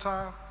manna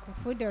water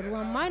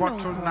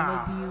bottle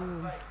now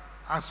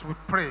as we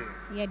pray.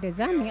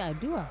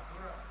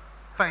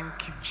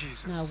 Thank you,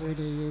 Jesus.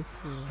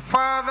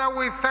 Father,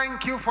 we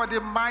thank you for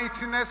the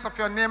mightiness of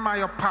your name and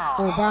your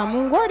power.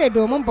 Father,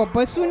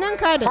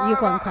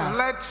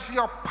 let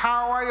your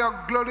power, your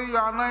glory,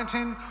 your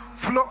anointing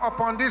flow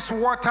upon this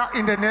water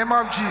in the name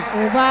of Jesus.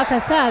 I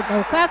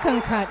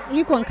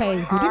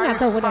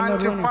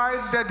sanctify,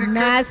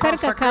 dedicate,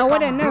 consecrate,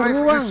 and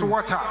bless this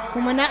water.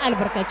 In the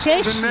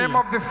name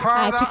of the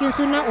Father, in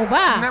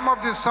the name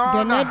of the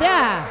Son, in the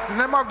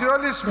name of the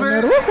Holy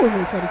Spirit,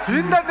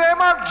 in the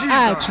name of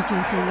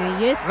Jesus.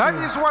 Let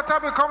this water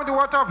become the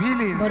water of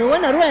healing, the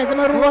water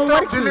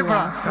of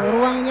deliverance, the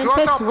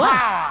water of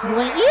power,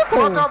 the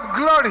water of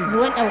glory.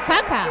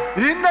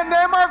 In the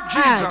name of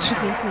Jesus,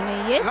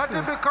 let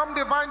it become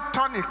divine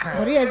tonic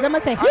and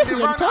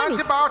divine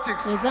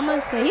antibiotics.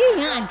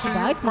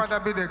 Father,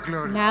 be the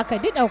glory.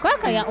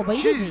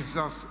 In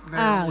Jesus'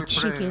 name we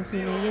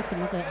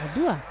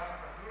pray.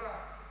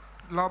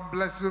 Lord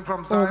bless you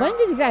from Zion.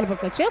 Ubangiji zai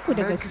albarkace ku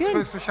daga Sion.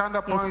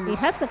 Ya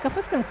haskaka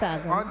fuskansa a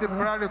gaba.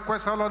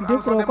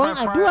 Duk roƙon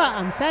addu'a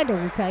amsa da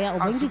wuta ya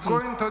Ubangiji.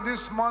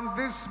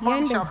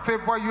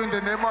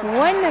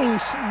 Wannan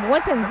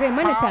watan zai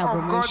mana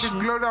tagomashi.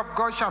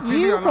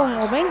 Ikon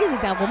Ubangiji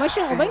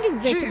tagomashin Ubangiji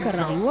zai cika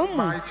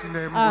rayuwarmu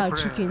a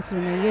cikin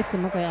sunan Yesu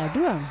muka yi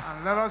addu'a.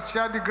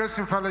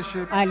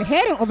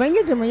 Alherin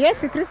Ubangiji mu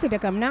Yesu Kristi da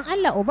kamnan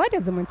Allah Uba da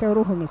zumuntar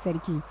Ruhu mai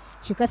sarki.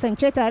 Shi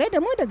kasance tare da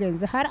mu daga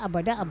yanzu har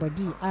abada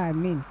abadi.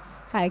 Amin.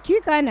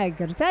 Hakika na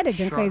garta da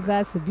jin kai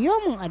za su biyo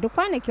mu a duk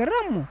kwanakin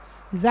ranmu.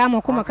 Za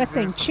mu kuma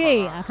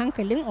kasance a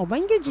hankalin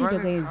Ubangiji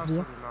daga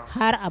yanzu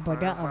har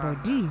abada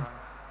abadi.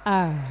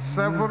 Amin.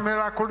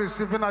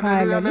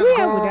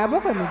 Hallelujah guda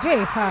bakwai mu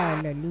je.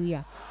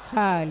 Hallelujah.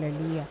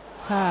 Hallelujah.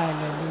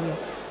 Hallelujah.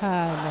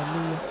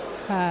 Hallelujah.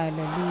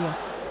 Hallelujah.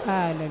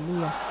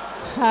 Hallelujah.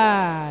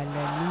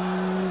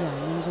 Hallelujah.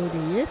 Mun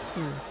gode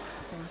Yesu.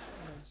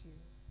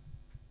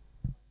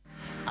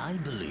 I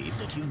believe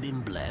that you've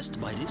been blessed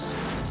by this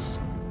service.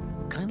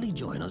 Kindly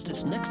join us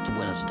this next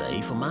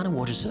Wednesday for Manna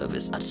Water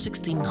Service at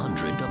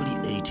 1600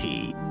 WAT.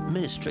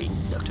 Ministering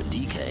Dr.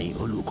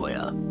 G.O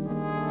Olukoya.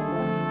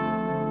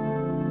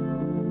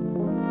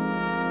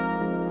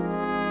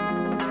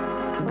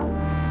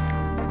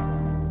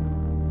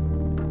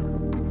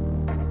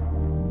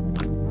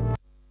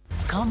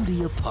 Come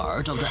be a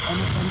part of the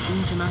MFM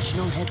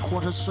International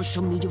Headquarters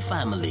social media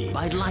family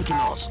by liking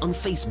us on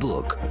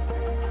Facebook,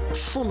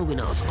 following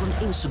us on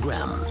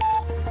Instagram,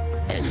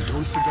 and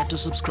don't forget to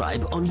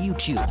subscribe on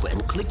YouTube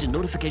and click the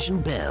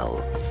notification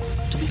bell.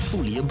 To be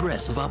fully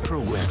abreast of our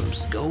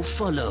programs, go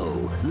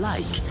follow,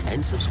 like,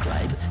 and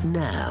subscribe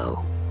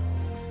now.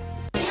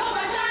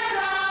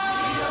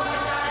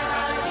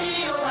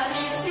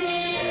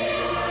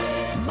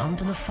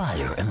 Mountain of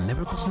Fire and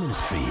Miracles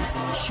Ministries.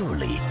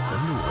 Surely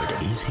the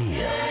Lord is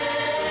here.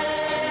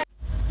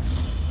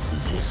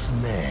 This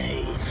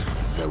May,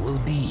 there will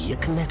be a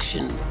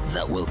connection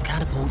that will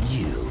catapult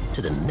you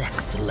to the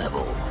next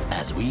level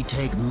as we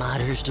take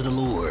matters to the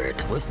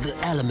Lord with the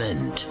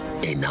element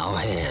in our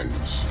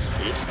hands.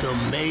 It's the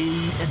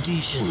May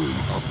edition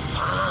of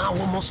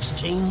Power Must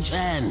Change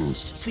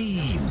Hands.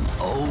 Theme,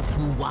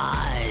 open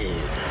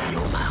wide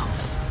your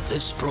mouth.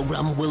 This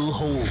program will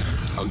hold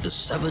on the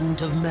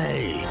 7th of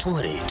May,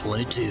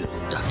 2022.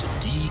 Dr.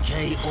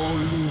 D.K.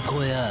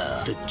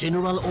 Olukoya, the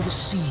General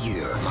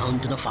Overseer,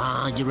 Mountain of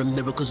Fire and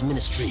Miracles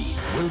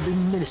Ministries, will be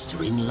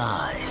ministering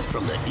live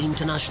from the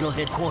International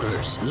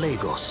Headquarters,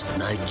 Lagos,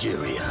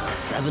 Nigeria,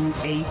 7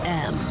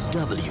 a.m.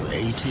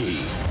 WAT,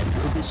 and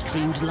will be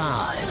streamed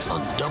live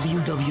on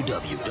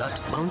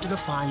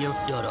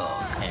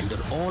www.mountainoffire.org and on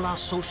all our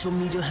social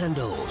media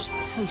handles,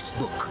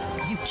 Facebook,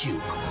 YouTube,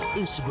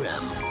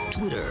 Instagram,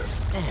 Twitter,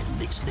 and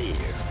Mixler.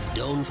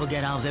 Don't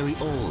forget our very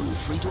own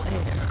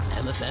free-to-air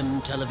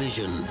MFM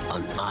television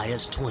on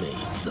IS-20.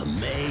 The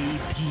May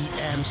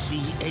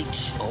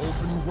PMCH.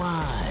 Open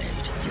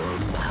wide your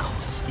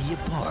mouth. Be a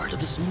part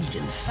of this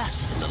meeting,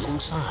 fasten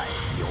alongside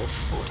your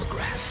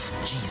photograph.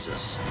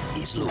 Jesus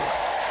is Lord.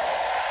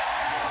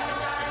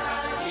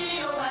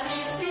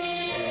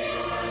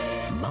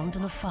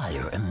 Mountain of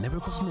Fire and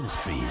Miracles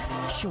Ministries.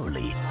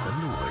 Surely the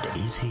Lord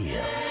is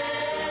here.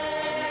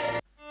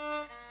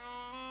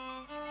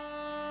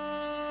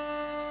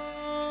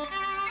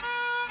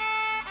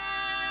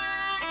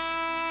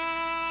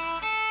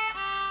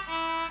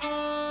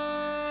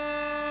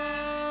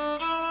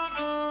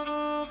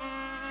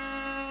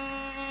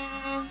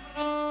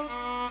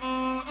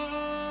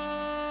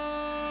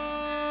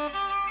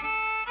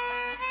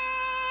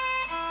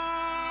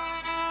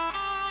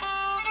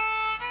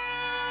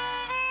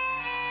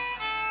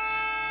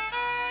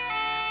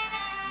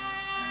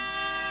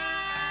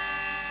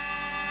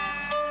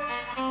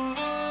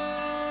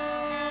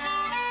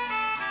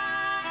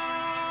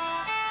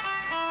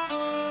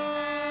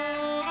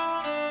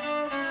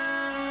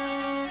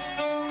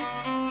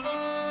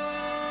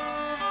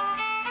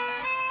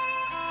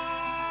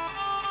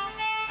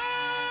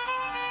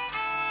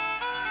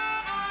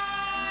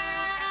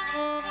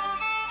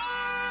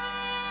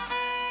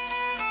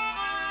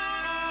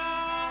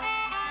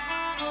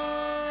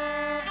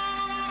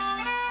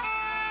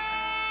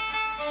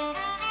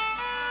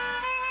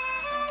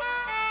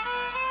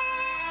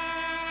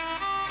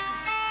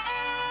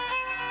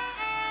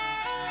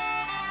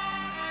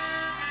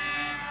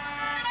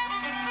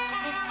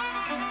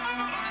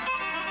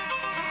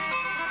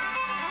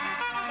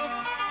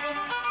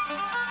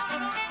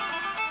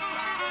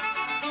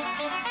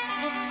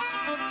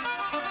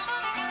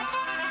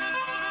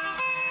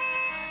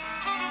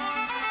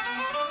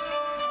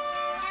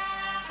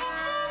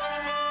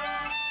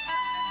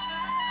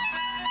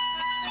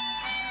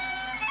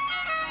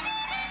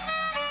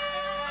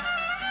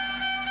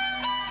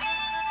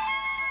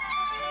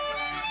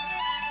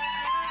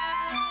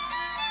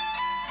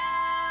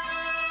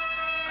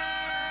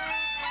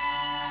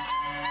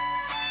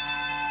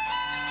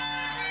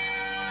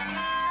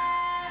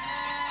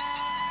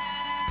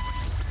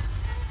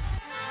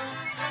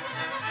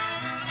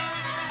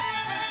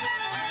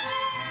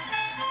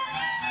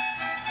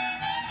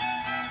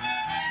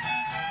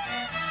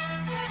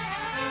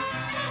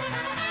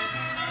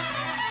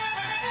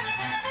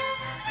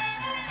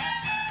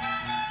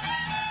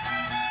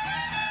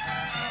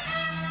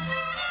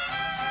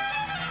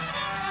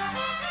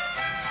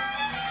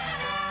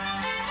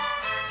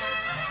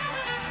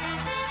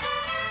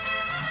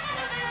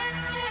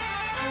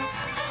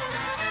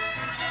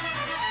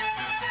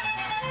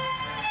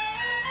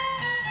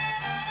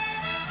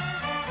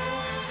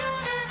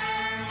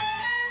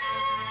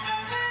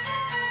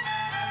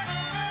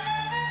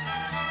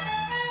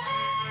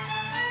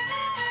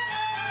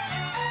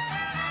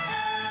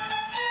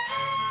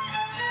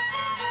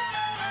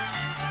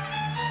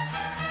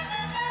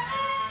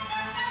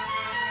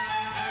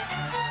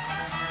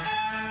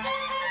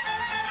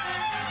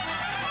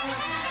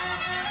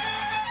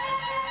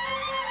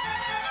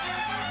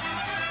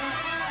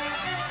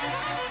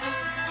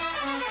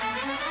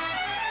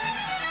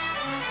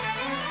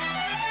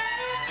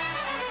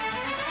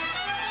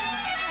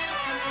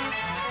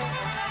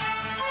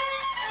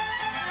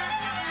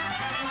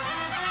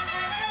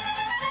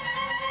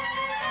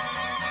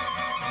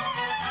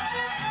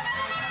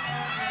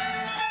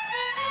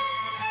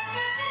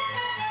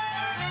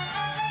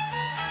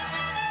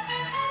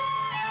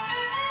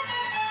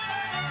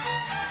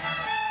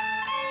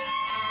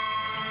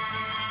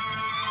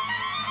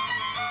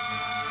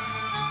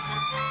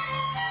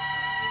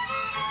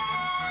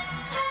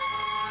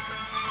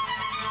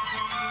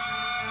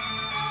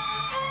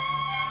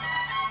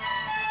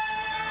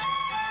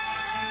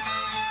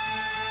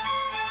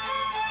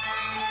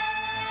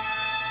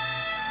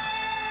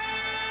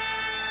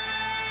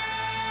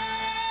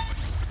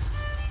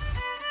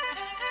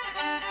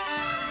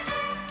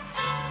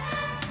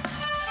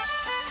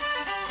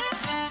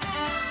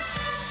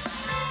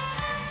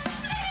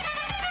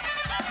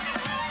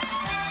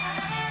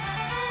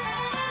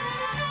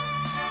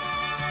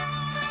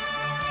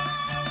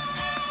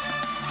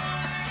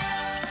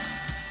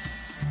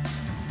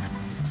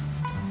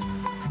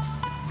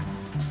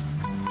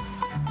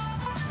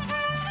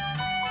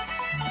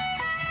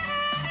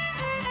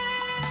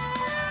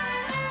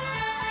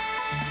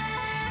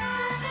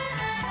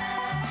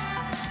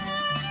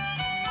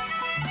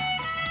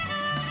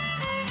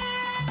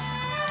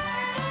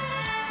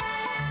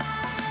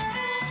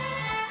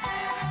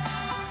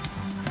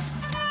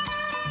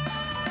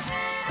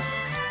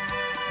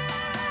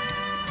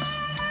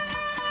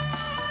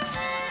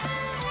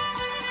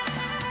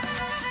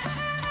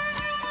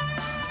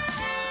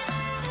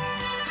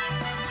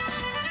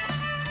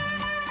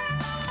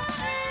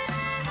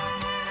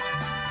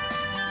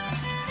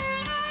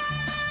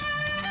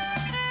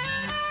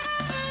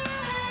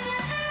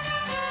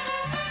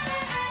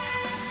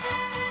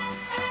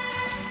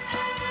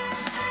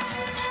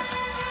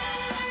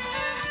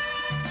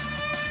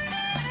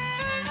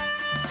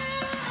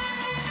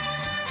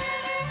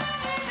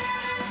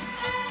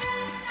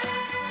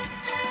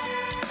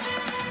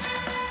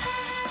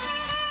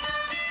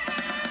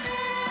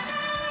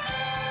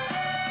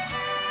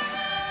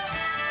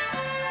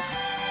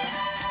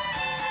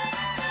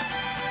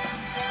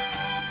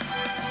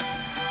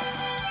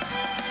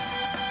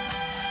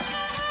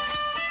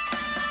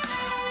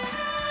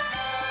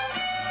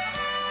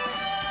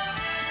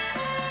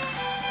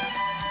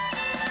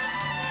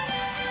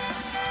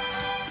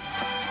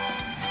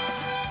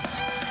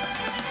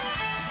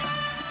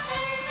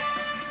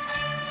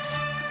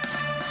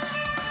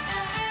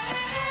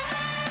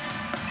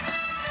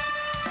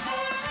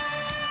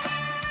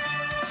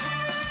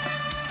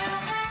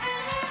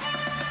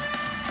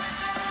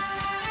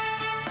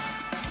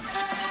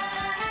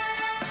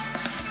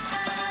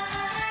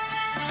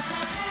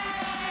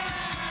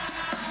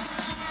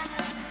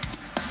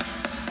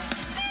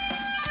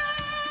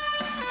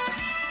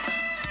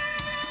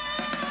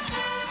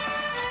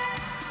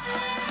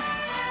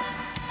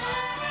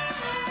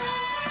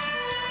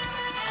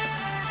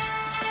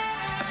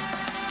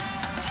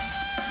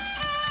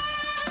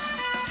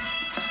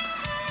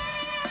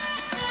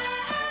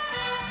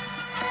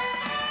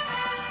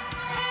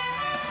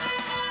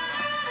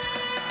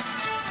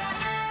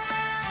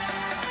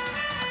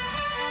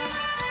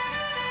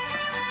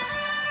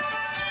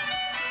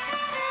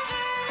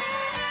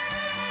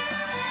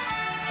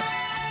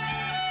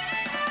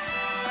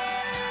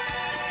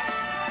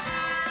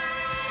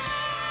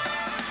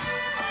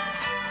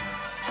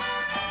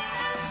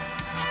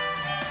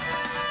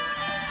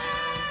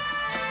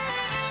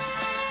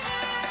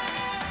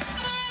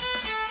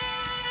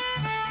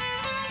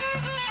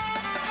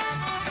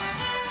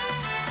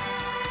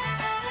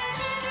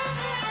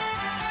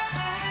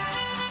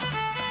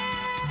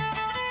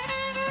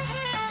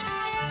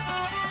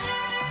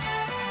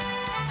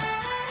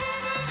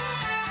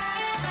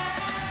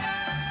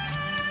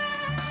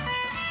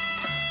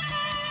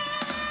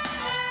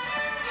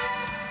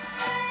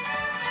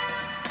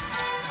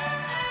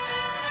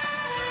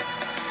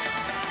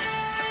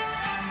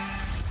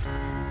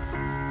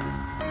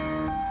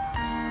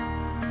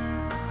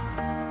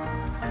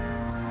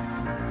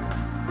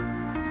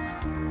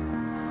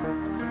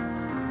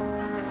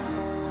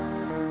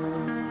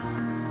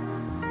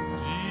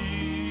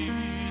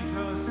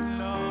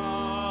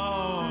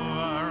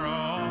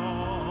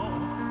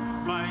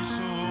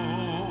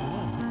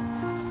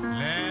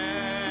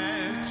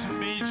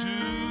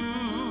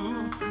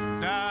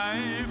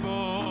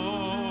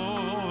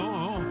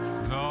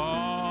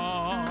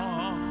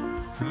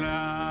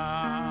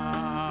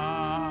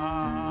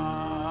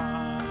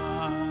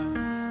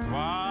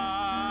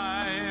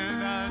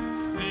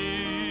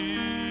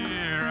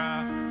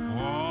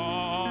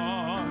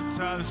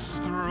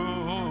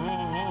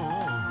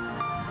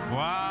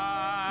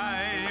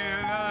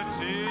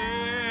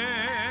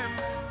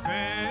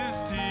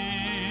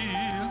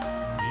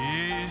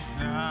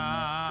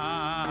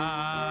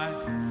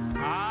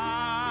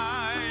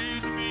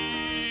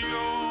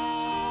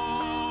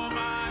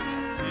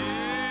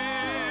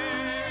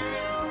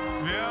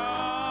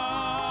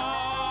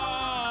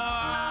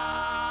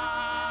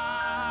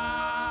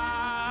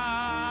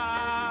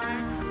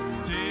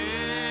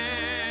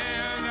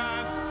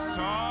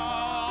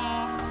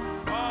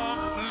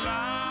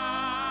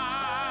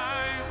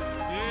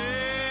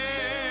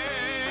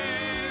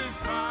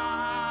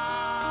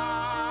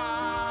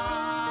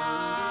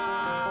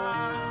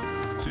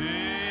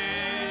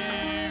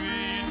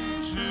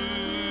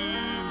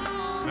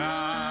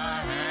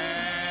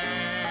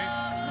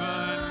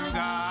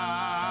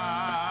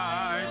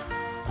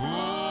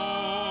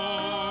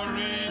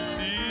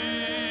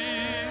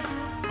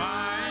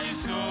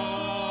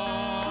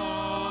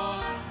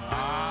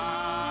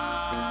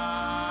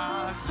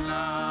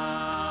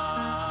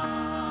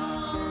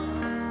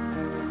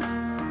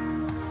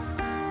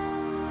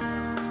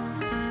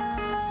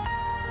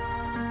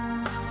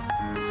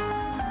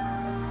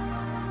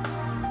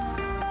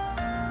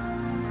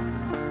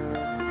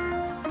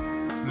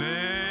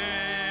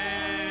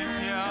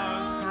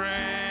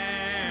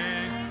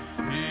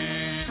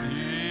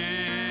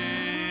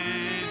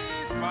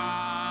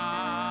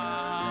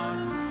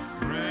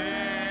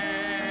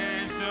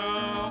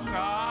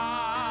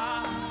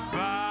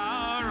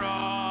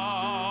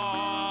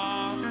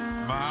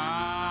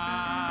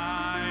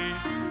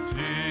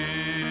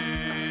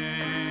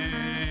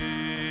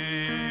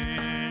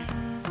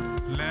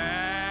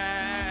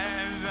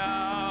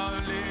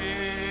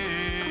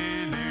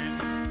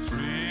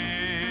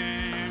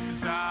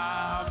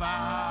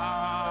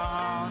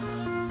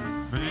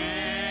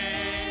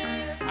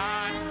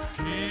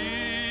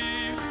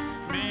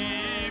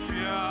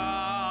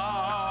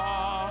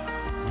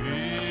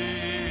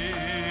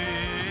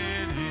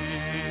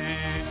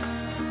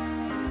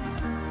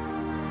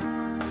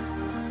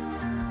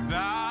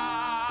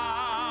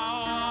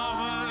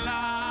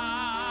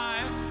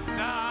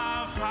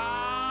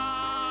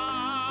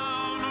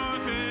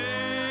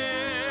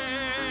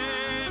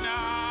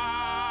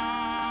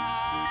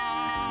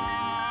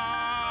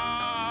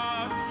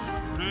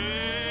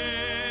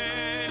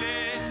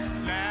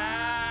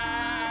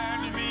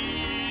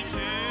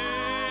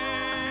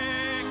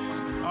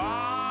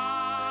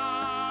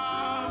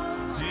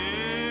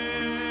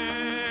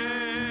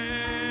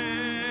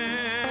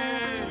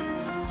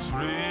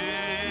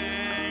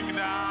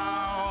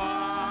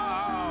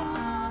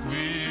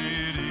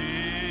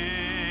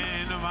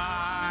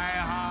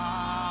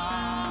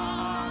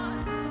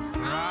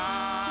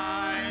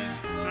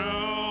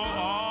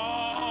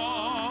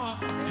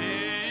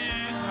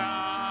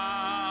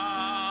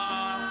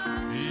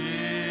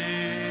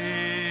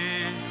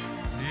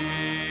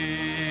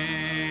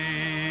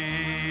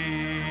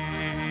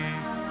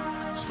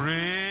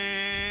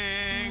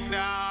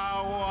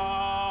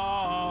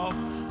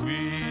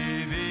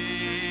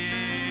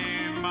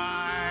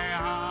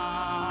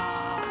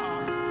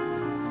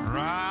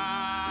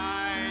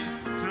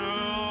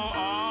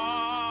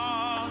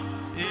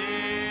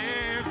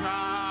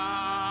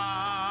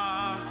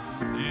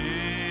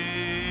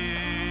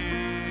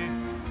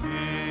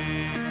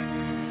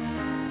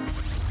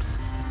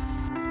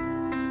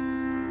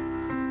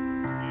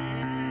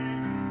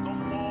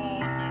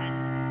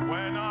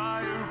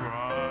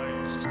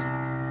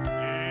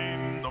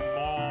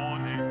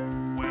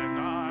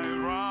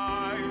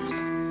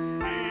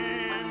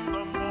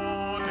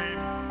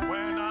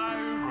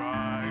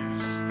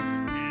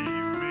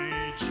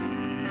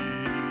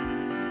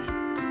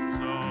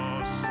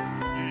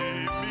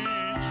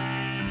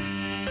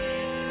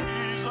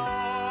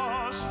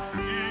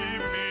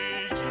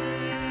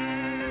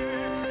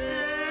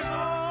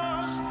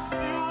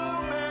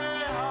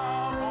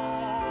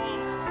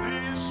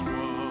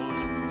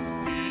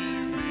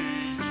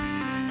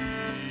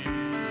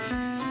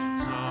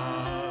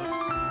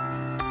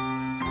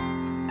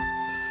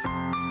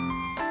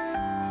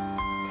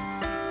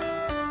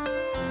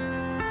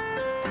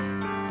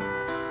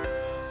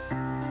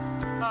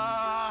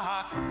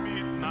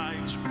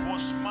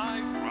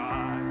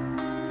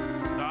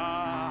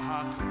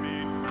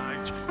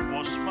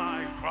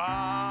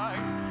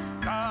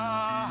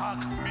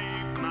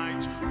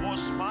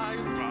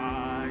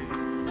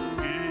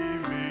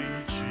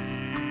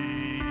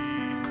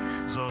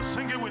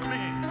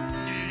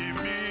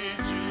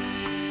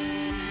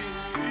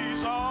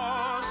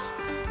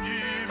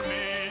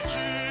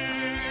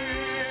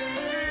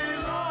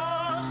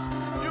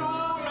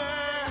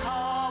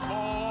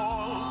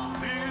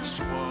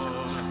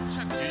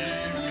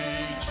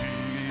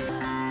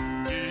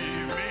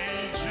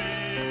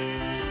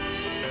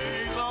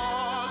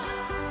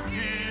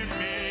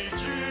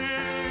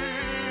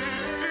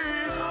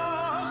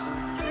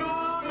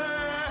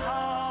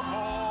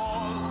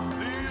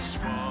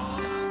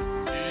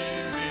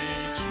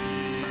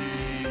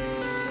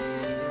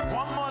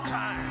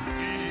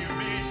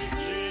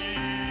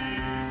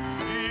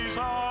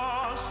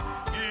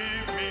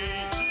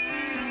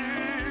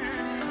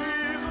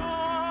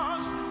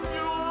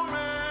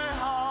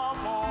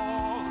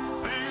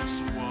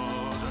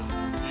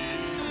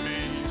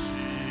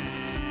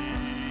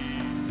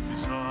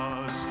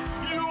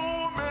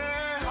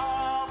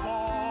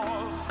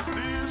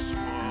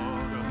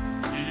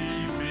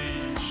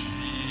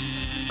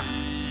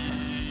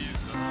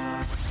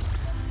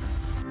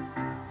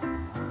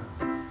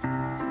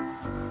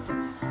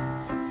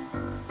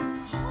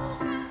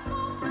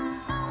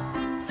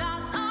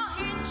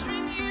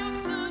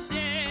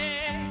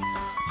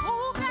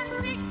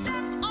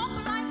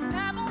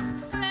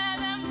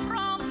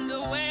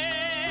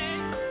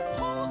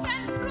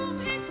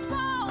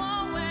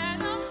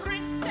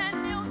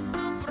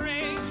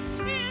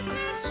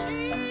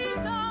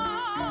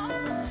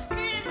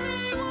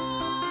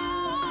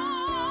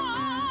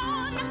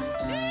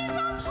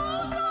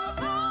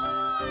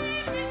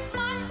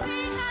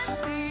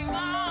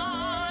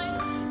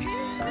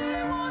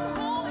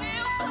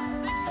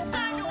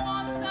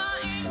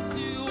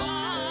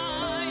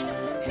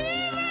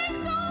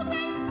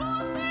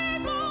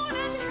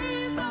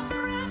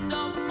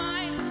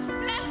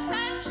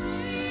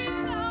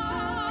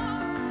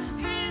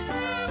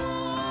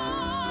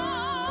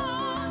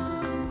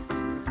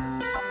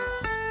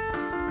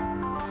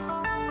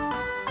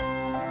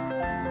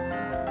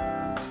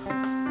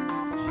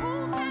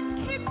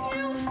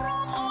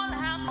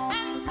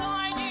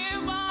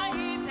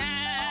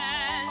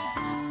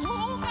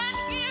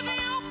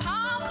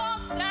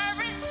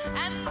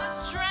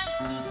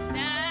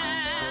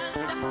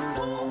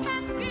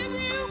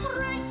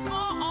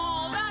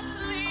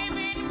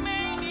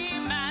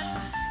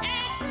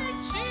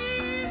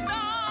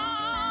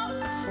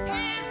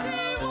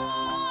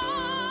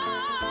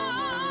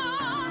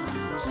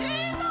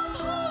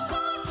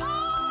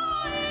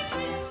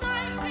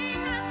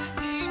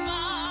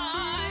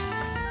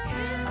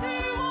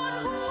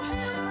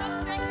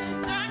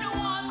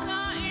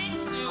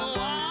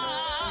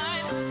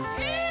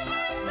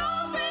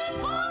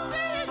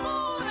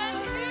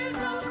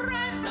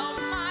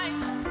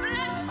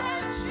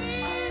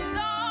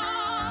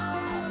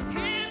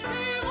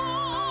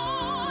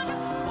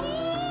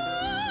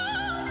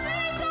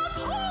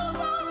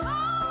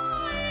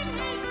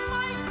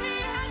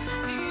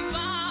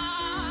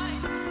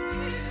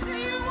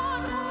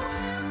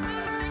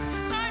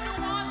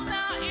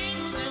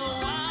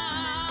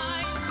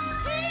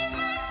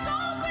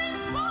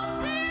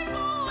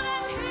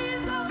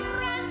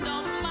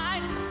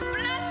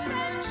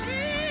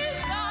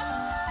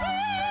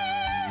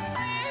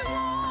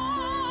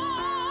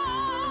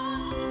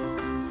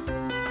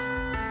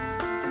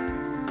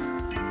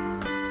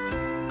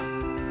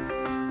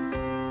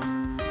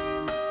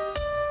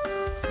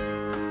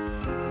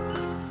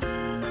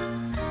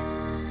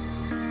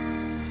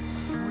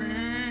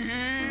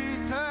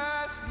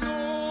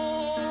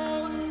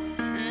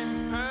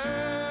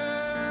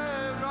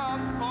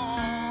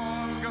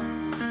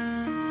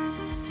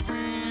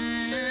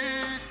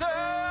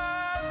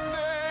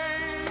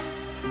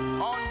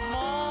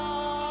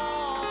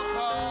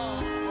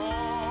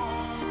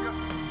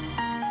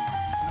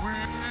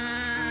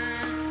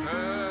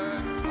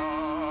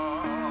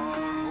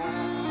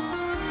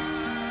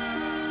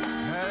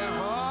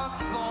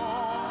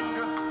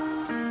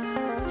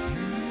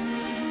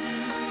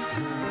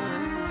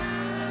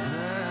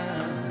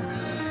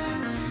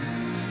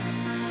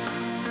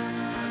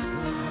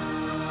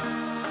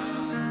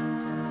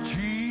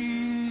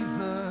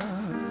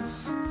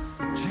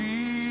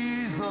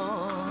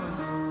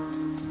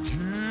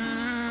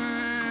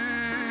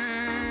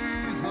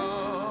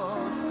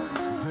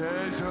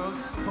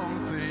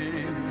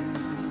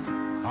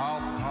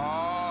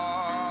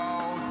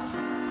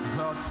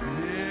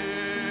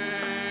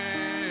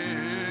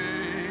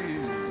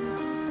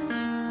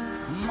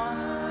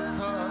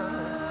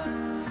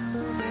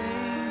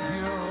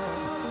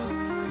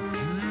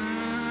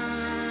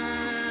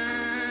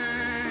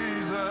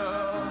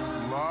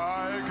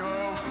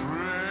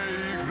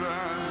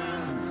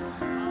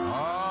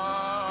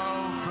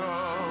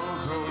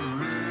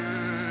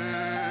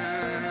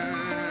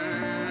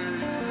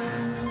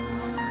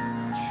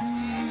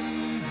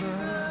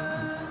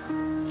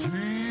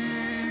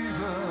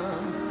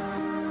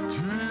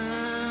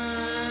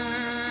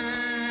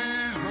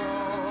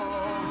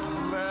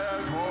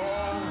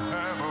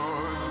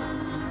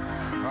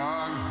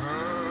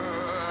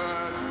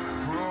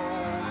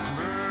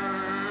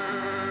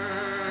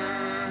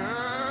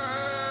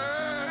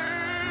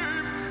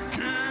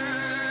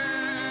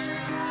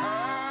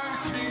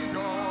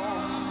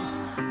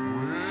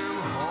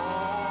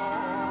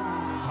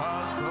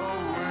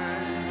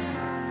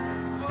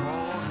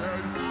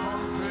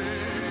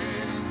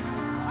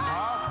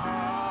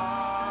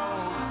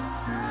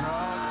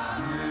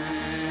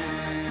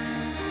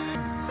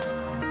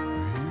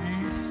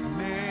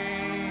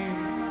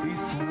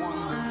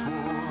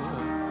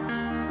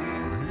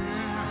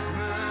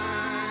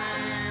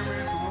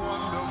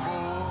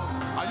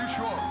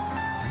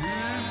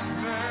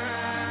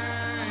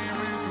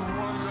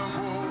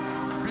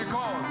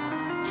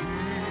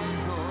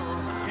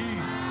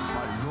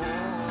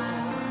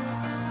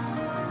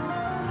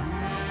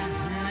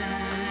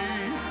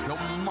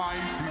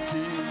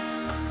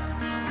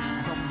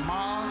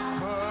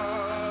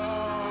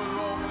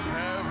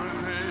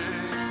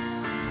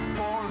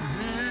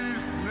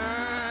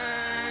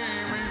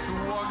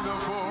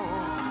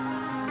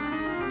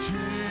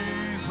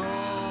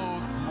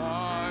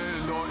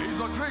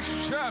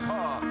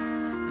 Shepherd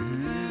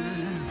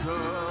is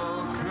the